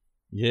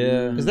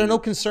 Yeah. Is there no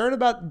concern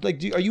about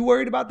like? Are you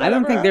worried about that? I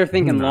don't ever? think they're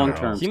thinking long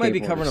term. He might be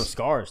covering up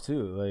scars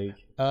too. Like, you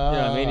know what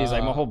I mean? He's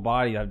like, my whole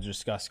body, I've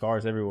just got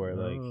scars everywhere.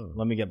 Like,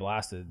 let me get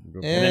blasted.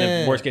 And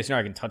then if worst case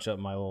scenario, I can touch up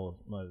my little,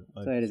 my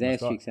So his my ass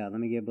scar. cheeks out.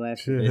 Let me get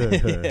blasted.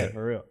 Yeah,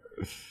 for real.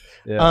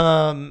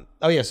 Yeah.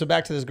 Oh yeah. So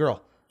back to this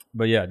girl.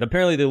 But yeah,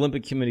 apparently the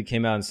Olympic Committee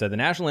came out and said the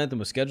national anthem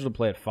was scheduled to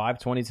play at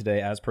 5:20 today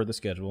as per the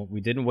schedule.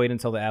 We didn't wait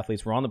until the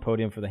athletes were on the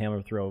podium for the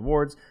Hammer Throw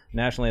Awards. The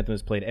national anthem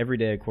is played every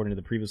day according to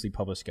the previously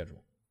published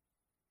schedule.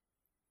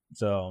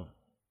 So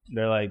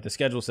they're like, the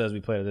schedule says we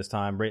play at this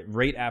time,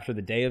 right after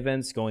the day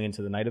events going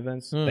into the night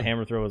events. The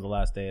Hammer Throw was the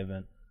last day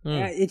event.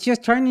 Yeah, it's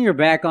just turning your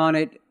back on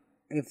it.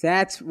 If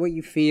that's what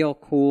you feel,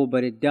 cool,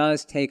 but it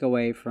does take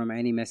away from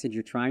any message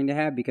you're trying to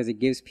have because it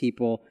gives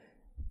people,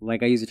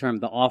 like I use the term,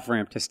 the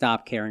off-ramp to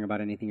stop caring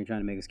about anything you're trying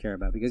to make us care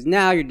about because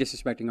now you're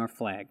disrespecting our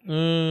flag.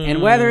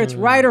 And whether it's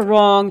right or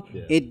wrong,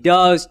 it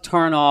does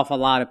turn off a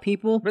lot of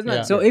people.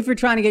 Yeah. So if you're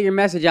trying to get your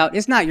message out,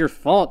 it's not your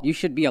fault. You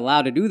should be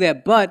allowed to do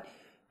that, but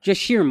just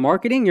sheer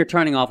marketing, you're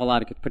turning off a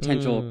lot of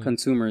potential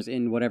consumers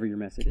in whatever your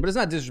message is. But it's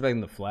not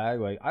disrespecting the flag.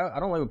 Like, I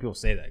don't like when people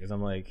say that because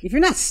I'm like, If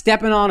you're not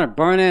stepping on or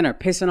burning or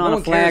pissing no on a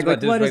one cares flag,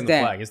 about like what is disrespecting the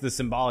that? flag. It's the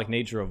symbolic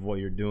nature of what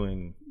you're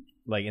doing,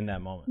 like in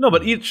that moment. No,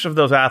 but each of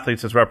those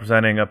athletes is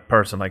representing a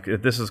person. Like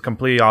this is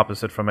completely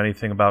opposite from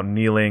anything about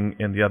kneeling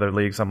in the other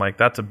leagues. I'm like,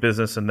 that's a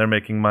business and they're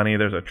making money.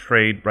 There's a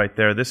trade right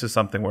there. This is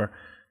something where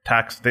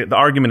the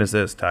argument is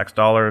this: tax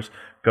dollars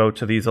go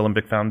to these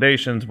Olympic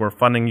foundations. We're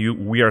funding you.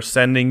 We are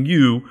sending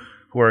you,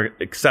 who are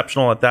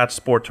exceptional at that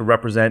sport, to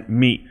represent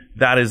me.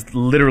 That is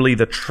literally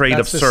the trade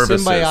That's of the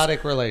services.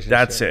 symbiotic relationship.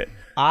 That's it.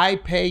 I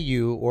pay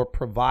you or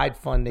provide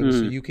funding so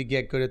you could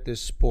get good at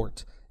this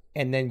sport.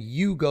 And then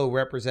you go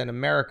represent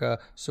America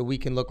so we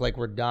can look like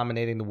we're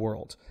dominating the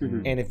world.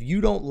 And if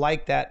you don't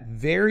like that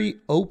very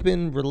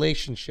open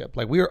relationship,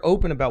 like we are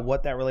open about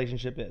what that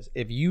relationship is.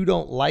 If you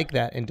don't like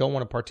that and don't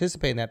want to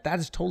participate in that, that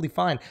is totally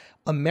fine.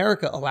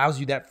 America allows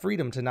you that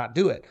freedom to not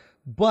do it.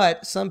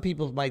 But some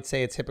people might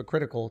say it's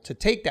hypocritical to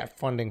take that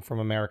funding from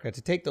America,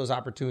 to take those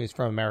opportunities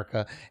from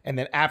America, and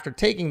then after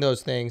taking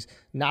those things,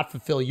 not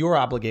fulfill your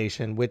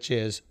obligation, which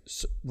is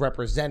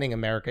representing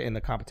America in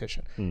the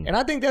competition. And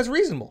I think that's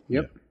reasonable.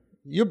 Yep.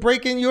 You're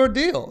breaking your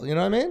deal. You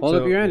know what I mean? Hold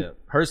up your end. Yeah.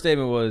 Her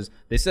statement was,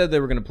 they said they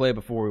were going to play it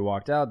before we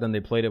walked out. Then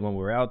they played it when we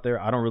were out there.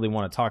 I don't really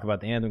want to talk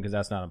about the anthem because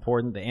that's not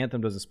important. The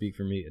anthem doesn't speak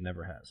for me. It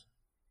never has.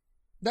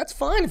 That's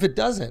fine if it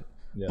doesn't.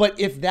 Yeah. But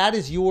if that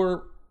is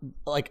your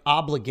like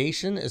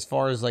obligation as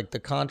far as like the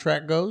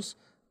contract goes,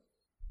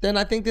 then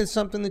I think that's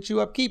something that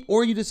you upkeep,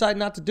 or you decide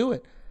not to do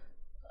it.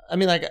 I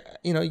mean, like,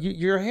 you know,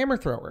 you're a hammer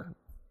thrower,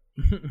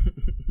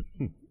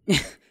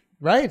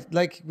 right?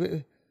 Like,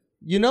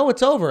 you know,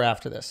 it's over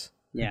after this,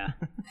 Yeah.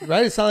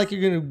 right? It's not like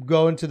you're going to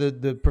go into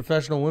the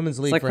professional women's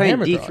league It's like for playing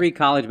hammer D3 throwing.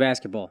 college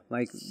basketball.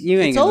 Like, you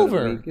ain't It's gonna go to the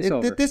over. league. It's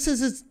over. This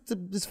is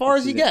as far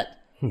as you get,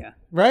 Yeah.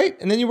 right?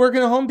 And then you work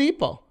in a Home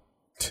Depot.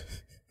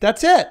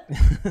 That's it,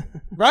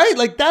 right?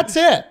 Like, that's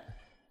it.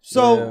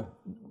 So,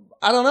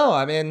 I don't know.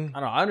 I mean, I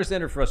don't know. I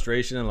understand her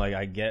frustration and like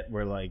I get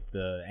where like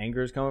the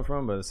anger is coming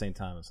from, but at the same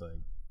time, it's like,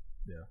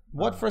 yeah.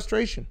 what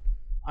frustration?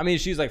 I mean,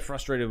 she's like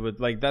frustrated with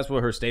like that's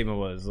what her statement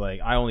was.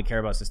 Like, I only care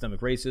about systemic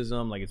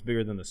racism. Like, it's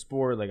bigger than the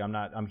sport. Like,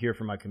 I'm here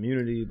for my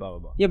community. Blah blah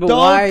blah. Yeah, but Don't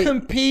why?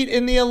 compete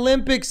in the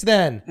Olympics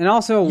then. And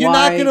also, You're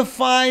why? not going to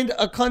find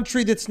a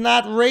country that's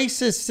not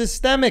racist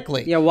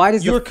systemically. Yeah, why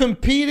does you're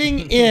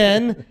competing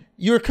in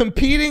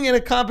a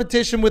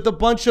competition with a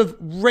bunch of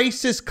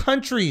racist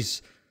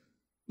countries.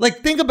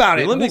 Like, think about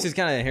The it. Olympics is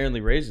kind of inherently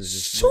racist.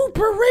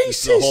 Super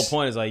racist. The whole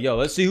point is like, yo,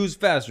 let's see who's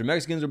faster,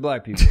 Mexicans or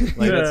black people.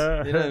 Like,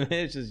 that's, you know what I mean?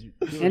 It's just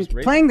And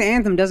racist. playing the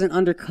anthem doesn't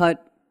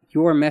undercut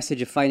your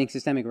message of fighting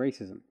systemic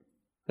racism.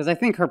 Because I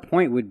think her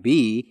point would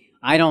be,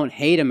 I don't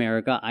hate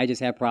America, I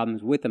just have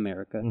problems with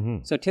America.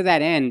 So to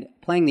that end,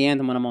 playing the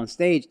anthem when I'm on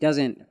stage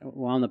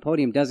on the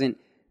podium doesn't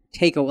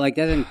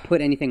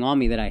put anything on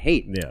me that I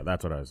hate. Yeah,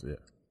 that's what I was. Yeah.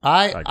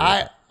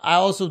 I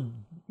also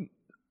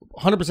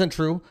 100%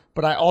 true,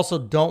 but I also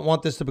don't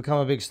want this to become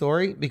a big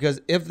story,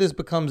 because if this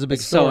becomes a big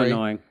It's so story,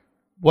 annoying.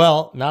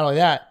 well, not only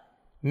that,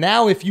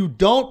 now if you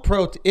don't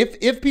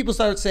if people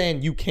start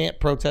saying you can't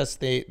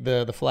protest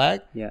the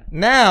flag,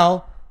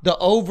 now the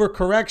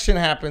overcorrection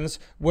happens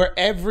where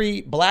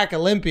every black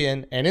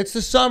Olympian, and it's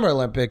the Summer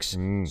Olympics,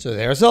 so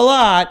there's a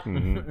lot,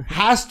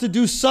 has to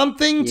do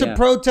something to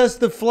protest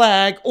the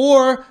flag,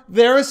 or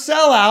they're a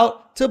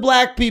sellout to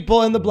black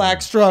people in the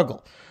black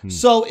struggle.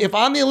 So if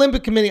I'm the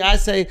Olympic committee, I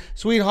say,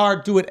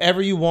 sweetheart, do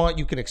whatever you want.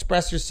 You can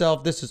express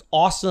yourself. This is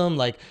awesome.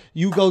 Like,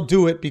 you go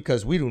do it,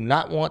 because we do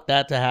not want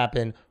that to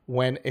happen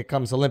when it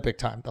comes Olympic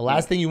time. The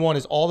last thing you want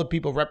is all the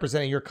people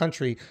representing your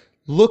country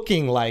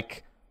looking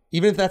like,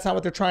 even if that's not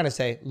what they're trying to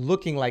say,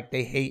 looking like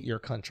they hate your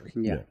country.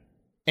 Yeah.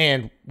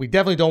 And we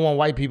definitely don't want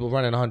white people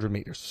running 100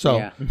 meters.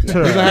 So we're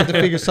going to have to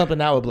figure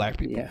something out with black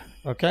people. Yeah.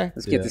 Okay?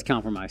 Let's get this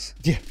compromise.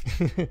 Yeah.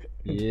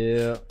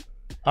 Yeah.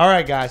 All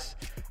right, guys.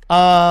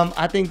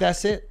 I think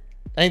that's it.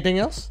 Anything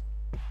else?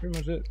 Pretty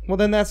much it. Well,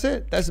 then that's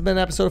it. That's been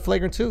an episode of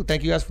Flagrant 2.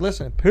 Thank you guys for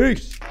listening.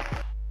 Peace.